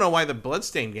 Yeah. I don't know why the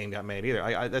Bloodstained game got made either.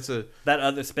 That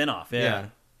other spinoff. Yeah.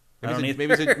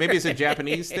 Maybe it's a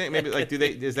Japanese thing. Maybe like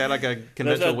is that like a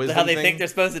conventional wisdom how they thing? think they're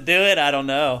supposed to do it? I don't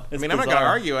know. I'm not gonna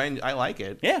argue. I like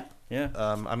it. Yeah.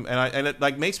 And it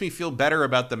like makes me feel better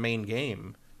about the main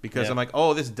game because I'm like,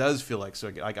 oh, this does feel like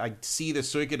Suikoden. Like I see the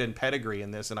Suikoden pedigree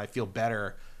in this, and I feel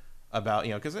better about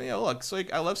because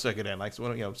look, I love Suikoden. Like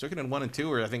Suikoden 1 and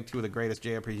 2 are I think 2 of the greatest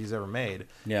JRPGs ever made.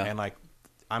 Yeah. And like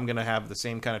I'm gonna have the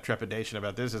same kind of trepidation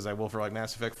about this as I will for like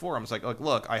Mass Effect 4. I'm just like,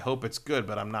 look, I hope it's good,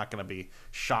 but I'm not gonna be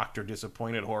shocked or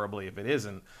disappointed horribly if it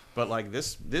isn't. But like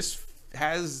this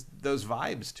has those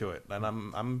vibes to it, and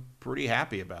I'm pretty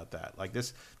happy about that. Like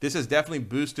this has definitely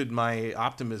boosted my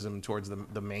optimism towards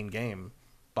the main game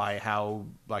by how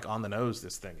like on the nose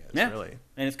this thing is. Really,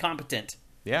 and it's competent.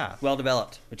 Yeah, well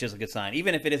developed, which is a good sign,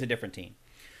 even if it is a different team.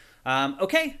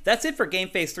 Okay, that's it for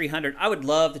GameFace 300. I would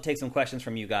love to take some questions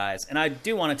from you guys, and I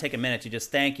do want to take a minute to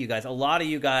just thank you guys. A lot of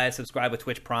you guys subscribe with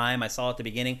Twitch Prime. I saw at the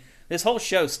beginning. This whole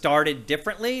show started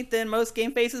differently than most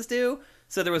GameFaces do,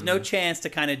 so there was no chance to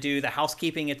kind of do the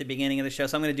housekeeping at the beginning of the show,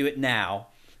 so I'm going to do it now.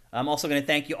 I'm also going to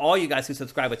thank all you guys who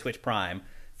subscribe with Twitch Prime.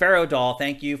 Pharaoh Doll,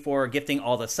 thank you for gifting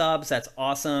all the subs. That's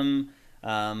awesome.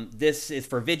 This is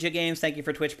for Vidya Games. Thank you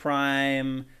for Twitch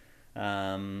Prime.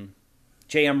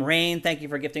 JM Rain, thank you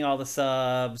for gifting all the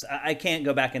subs. I can't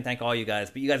go back and thank all you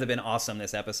guys, but you guys have been awesome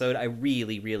this episode. I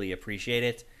really, really appreciate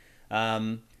it.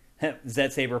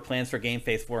 Zed Saber plans for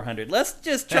GameFace 400. Let's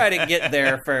just try to get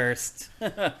there first.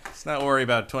 Let's not worry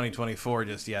about 2024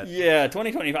 just yet. Yeah,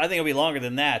 2025. I think it'll be longer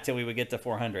than that till we would get to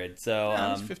 400. So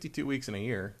it's 52 weeks in a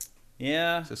year.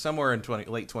 Yeah. So somewhere in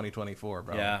late 2024,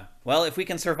 probably. Yeah. Well, if we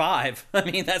can survive, I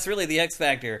mean, that's really the X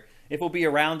factor. If we'll be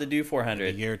around to do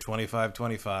 400. The year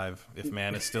 2525, if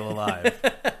man is still alive.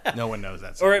 No one knows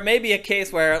that. Or it may be a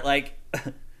case where, like,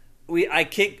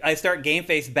 I start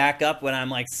GameFace back up when I'm,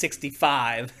 like,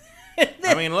 65.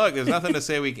 I mean, look, there's nothing to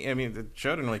say the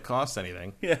show didn't really cost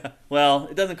anything. Yeah. Well,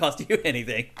 it doesn't cost you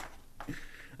anything.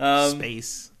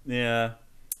 Space. Yeah.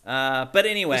 But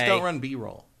anyway. Just don't run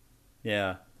B-roll.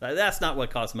 Yeah. That's not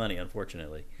what costs money,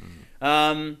 unfortunately.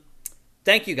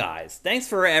 Thank you guys. Thanks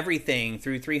for everything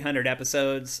through 300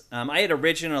 episodes. I had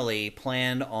originally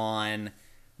planned on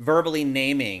verbally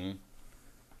naming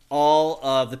all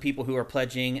of the people who are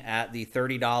pledging at the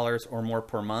 $30 or more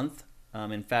per month.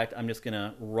 In fact, I'm just going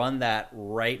to run that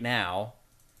right now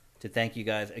to thank you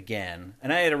guys again.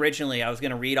 And I was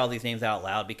going to read all these names out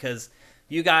loud because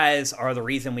you guys are the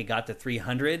reason we got to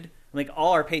 300. Like,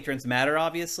 all our patrons matter,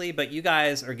 obviously, but you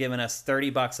guys are giving us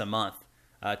 $30 a month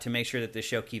to make sure that this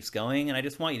show keeps going, and I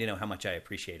just want you to know how much I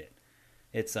appreciate it.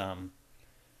 It's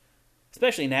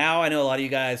especially now, I know a lot of you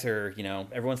guys are,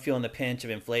 everyone's feeling the pinch of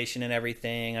inflation and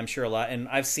everything. I'm sure a lot, and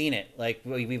I've seen it. Like,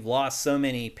 we've lost so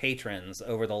many patrons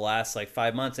over the last,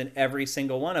 5 months, and every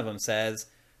single one of them says,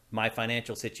 my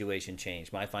financial situation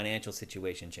changed, my financial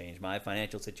situation changed, my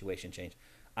financial situation changed.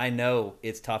 I know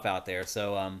it's tough out there,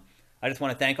 so I just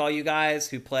want to thank all you guys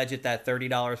who pledge at that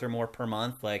 $30 or more per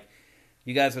month. Like,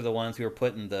 you guys are the ones who are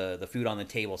putting the food on the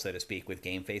table, so to speak, with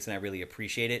GameFace, and I really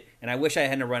appreciate it. And I wish I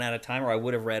hadn't run out of time, or I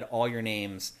would have read all your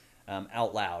names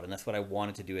out loud, and that's what I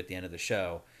wanted to do at the end of the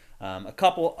show. A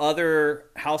couple other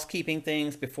housekeeping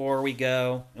things before we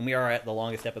go, and we are at the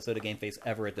longest episode of GameFace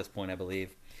ever at this point, I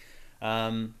believe.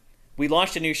 We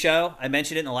launched a new show. I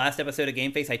mentioned it in the last episode of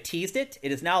GameFace. I teased it.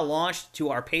 It is now launched to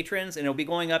our patrons, and it'll be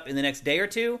going up in the next day or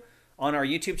two on our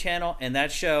YouTube channel, and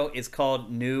that show is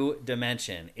called New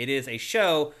Dimension. It is a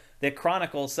show that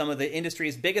chronicles some of the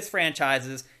industry's biggest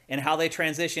franchises and how they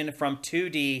transition from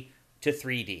 2D to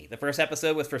 3D. The first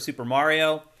episode was for Super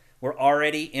Mario. We're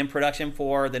already in production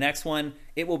for the next one.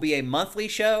 It will be a monthly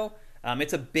show.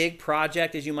 It's a big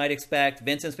project, as you might expect.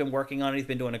 Vincent's been working on it. He's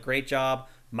been doing a great job.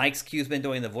 Mike's Q's been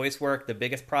doing the voice work, the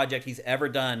biggest project he's ever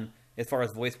done as far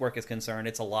as voice work is concerned.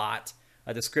 It's a lot.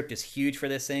 The script is huge for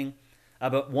this thing.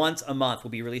 But once a month,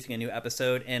 we'll be releasing a new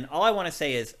episode. And all I want to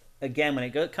say is, again, when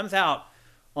it comes out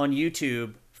on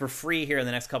YouTube for free here in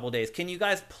the next couple of days, can you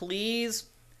guys please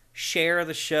share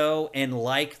the show and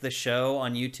like the show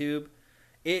on YouTube?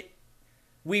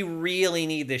 We really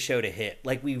need this show to hit.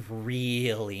 We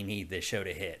really need this show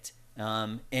to hit.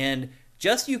 And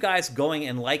just you guys going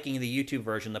and liking the YouTube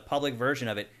version, the public version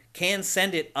of it, can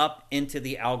send it up into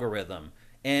the algorithm.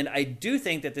 And I do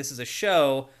think that this is a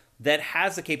show that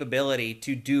has the capability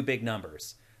to do big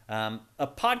numbers. A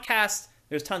podcast,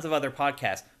 there's tons of other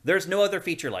podcasts. There's no other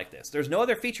feature like this. There's no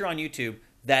other feature on YouTube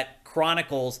that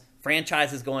chronicles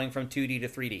franchises going from 2D to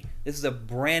 3D. This is a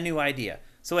brand new idea.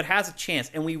 So it has a chance,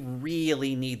 and we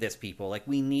really need this, people.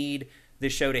 We need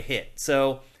this show to hit.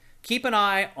 So keep an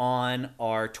eye on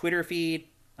our Twitter feed.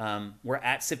 We're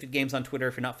at Sifted Games on Twitter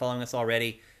if you're not following us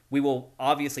already. We will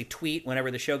obviously tweet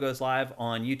whenever the show goes live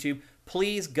on YouTube.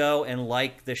 Please go and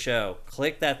like the show.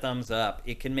 Click that thumbs up.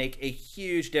 It can make a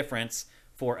huge difference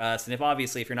for us. And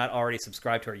if you're not already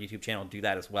subscribed to our YouTube channel, do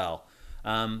that as well.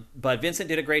 But Vincent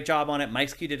did a great job on it.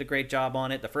 Mike's Q did a great job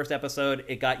on it. The first episode,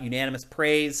 it got unanimous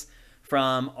praise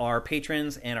from our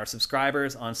patrons and our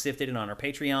subscribers on Sifted and on our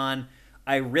Patreon.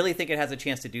 I really think it has a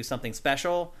chance to do something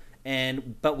special,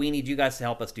 but we need you guys to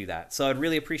help us do that. So I'd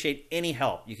really appreciate any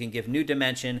help. You can give New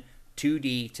Dimension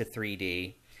 2D to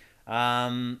 3D.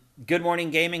 Good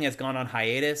Morning Gaming has gone on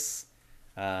hiatus.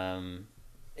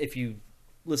 If you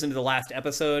listen to the last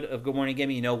episode of Good Morning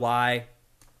Gaming, you know why.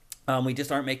 We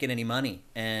just aren't making any money.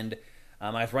 And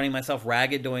I was running myself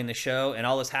ragged doing the show, and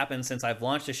all that's happened since I've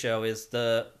launched the show is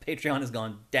the Patreon has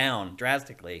gone down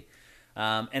drastically.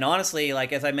 And honestly,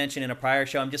 like as I mentioned in a prior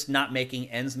show, I'm just not making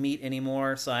ends meet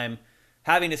anymore. So I'm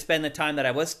having to spend the time that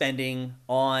I was spending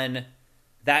on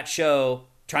that show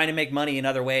trying to make money in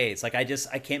other ways. Like I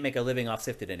can't make a living off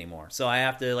Sifted anymore. So I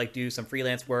have to like do some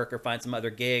freelance work or find some other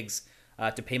gigs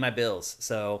to pay my bills.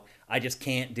 So I just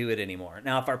can't do it anymore.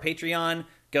 Now, if our Patreon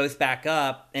goes back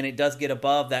up and it does get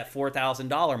above that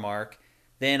 $4,000 mark,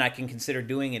 then I can consider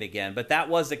doing it again. But that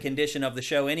was the condition of the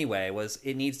show anyway, was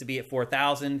it needs to be at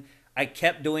 4,000. I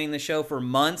kept doing the show for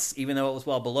months, even though it was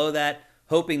well below that,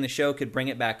 hoping the show could bring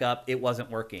it back up. It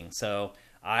wasn't working. So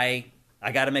I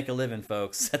got to make a living,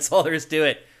 folks. That's all there is to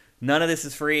it. None of this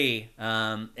is free,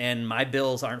 and my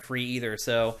bills aren't free either.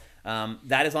 So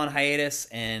that is on hiatus,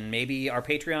 and maybe our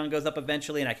Patreon goes up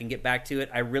eventually and I can get back to it.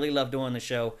 I really love doing the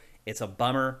show. It's a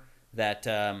bummer that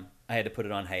I had to put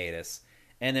it on hiatus.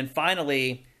 And then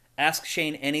finally, Ask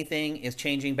Shane Anything is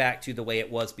changing back to the way it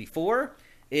was before.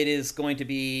 It is going to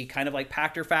be kind of like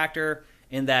Pactor Factor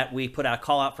in that we put out a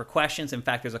call out for questions. In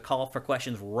fact, there's a call out for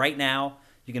questions right now.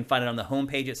 You can find it on the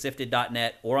homepage at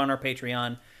sifted.net or on our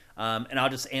Patreon. And I'll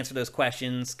just answer those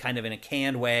questions kind of in a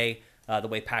canned way, the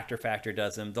way Pactor Factor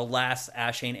does them. The last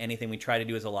Ask Shane Anything we tried to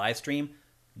do as a live stream,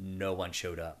 no one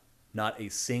showed up. Not a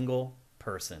single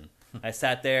person. I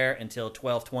sat there until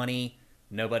 12:20.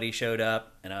 Nobody showed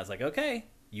up. And I was like, okay,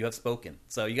 you have spoken.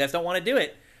 So you guys don't want to do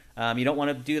it. You don't want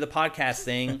to do the podcast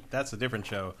thing. That's a different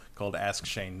show called Ask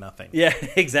Shane Nothing. Yeah,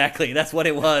 exactly. That's what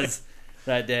it was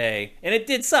that day. And it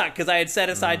did suck because I had set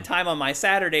aside time on my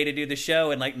Saturday to do the show,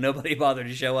 and like nobody bothered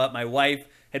to show up. My wife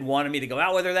had wanted me to go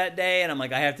out with her that day, and I'm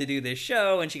like, I have to do this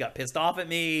show, and she got pissed off at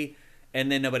me,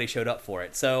 and then nobody showed up for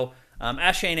it. So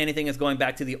Ask Shane Anything is going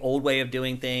back to the old way of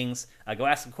doing things. Go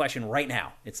ask a question right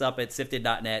now. It's up at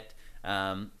sifted.net.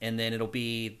 And then it'll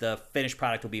be, the finished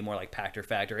product will be more like Pactor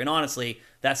Factor. And honestly,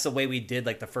 that's the way we did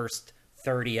like the first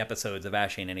 30 episodes of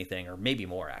Ask Shane Anything, or maybe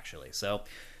more actually. So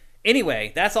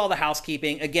anyway, that's all the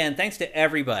housekeeping. Again, thanks to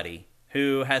everybody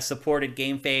who has supported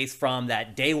GameFace from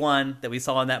that day one that we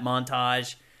saw in that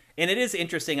montage. And it is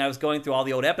interesting. I was going through all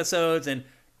the old episodes, and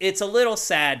it's a little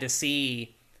sad to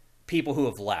see people who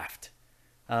have left.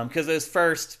 Because those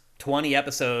first 20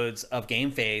 episodes of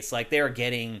GameFace, like they were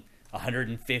getting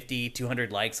 150,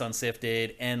 200 likes on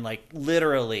Sifted, and like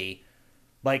literally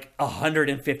like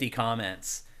 150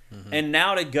 comments. Mm-hmm. And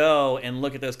now to go and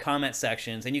look at those comment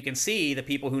sections, and you can see the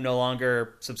people who no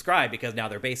longer subscribe because now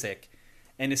they're basic.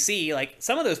 And to see like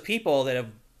some of those people that have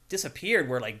disappeared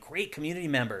were like great community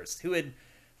members who had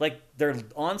like their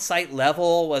on-site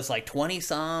level was like 20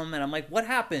 some. And I'm like, what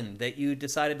happened that you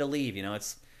decided to leave? You know,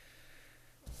 it's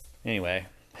anyway.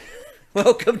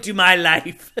 Welcome to my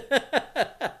life.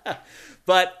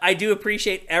 But I do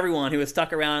appreciate everyone who has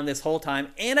stuck around this whole time,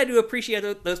 and I do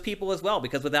appreciate those people as well,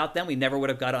 because without them, we never would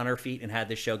have got on our feet and had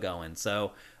this show going.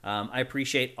 So I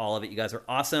appreciate all of it. You guys are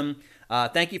awesome.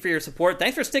 Thank you for your support.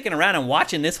 Thanks for sticking around and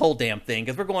watching this whole damn thing,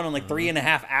 because we're going on like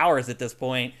 3.5 hours at this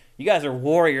point. You guys are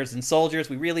warriors and soldiers.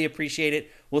 We really appreciate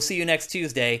it. We'll see you next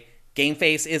Tuesday.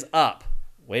 GameFace is up.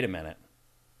 Wait a minute.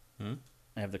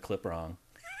 I have the clip wrong.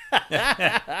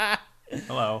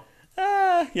 Hello.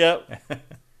 Yep.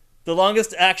 The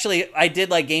longest, actually, I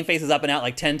did like GameFace is up and out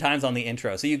like 10 times on the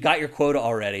intro. So you got your quota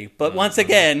already. But once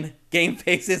again,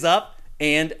 GameFace is up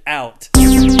and out.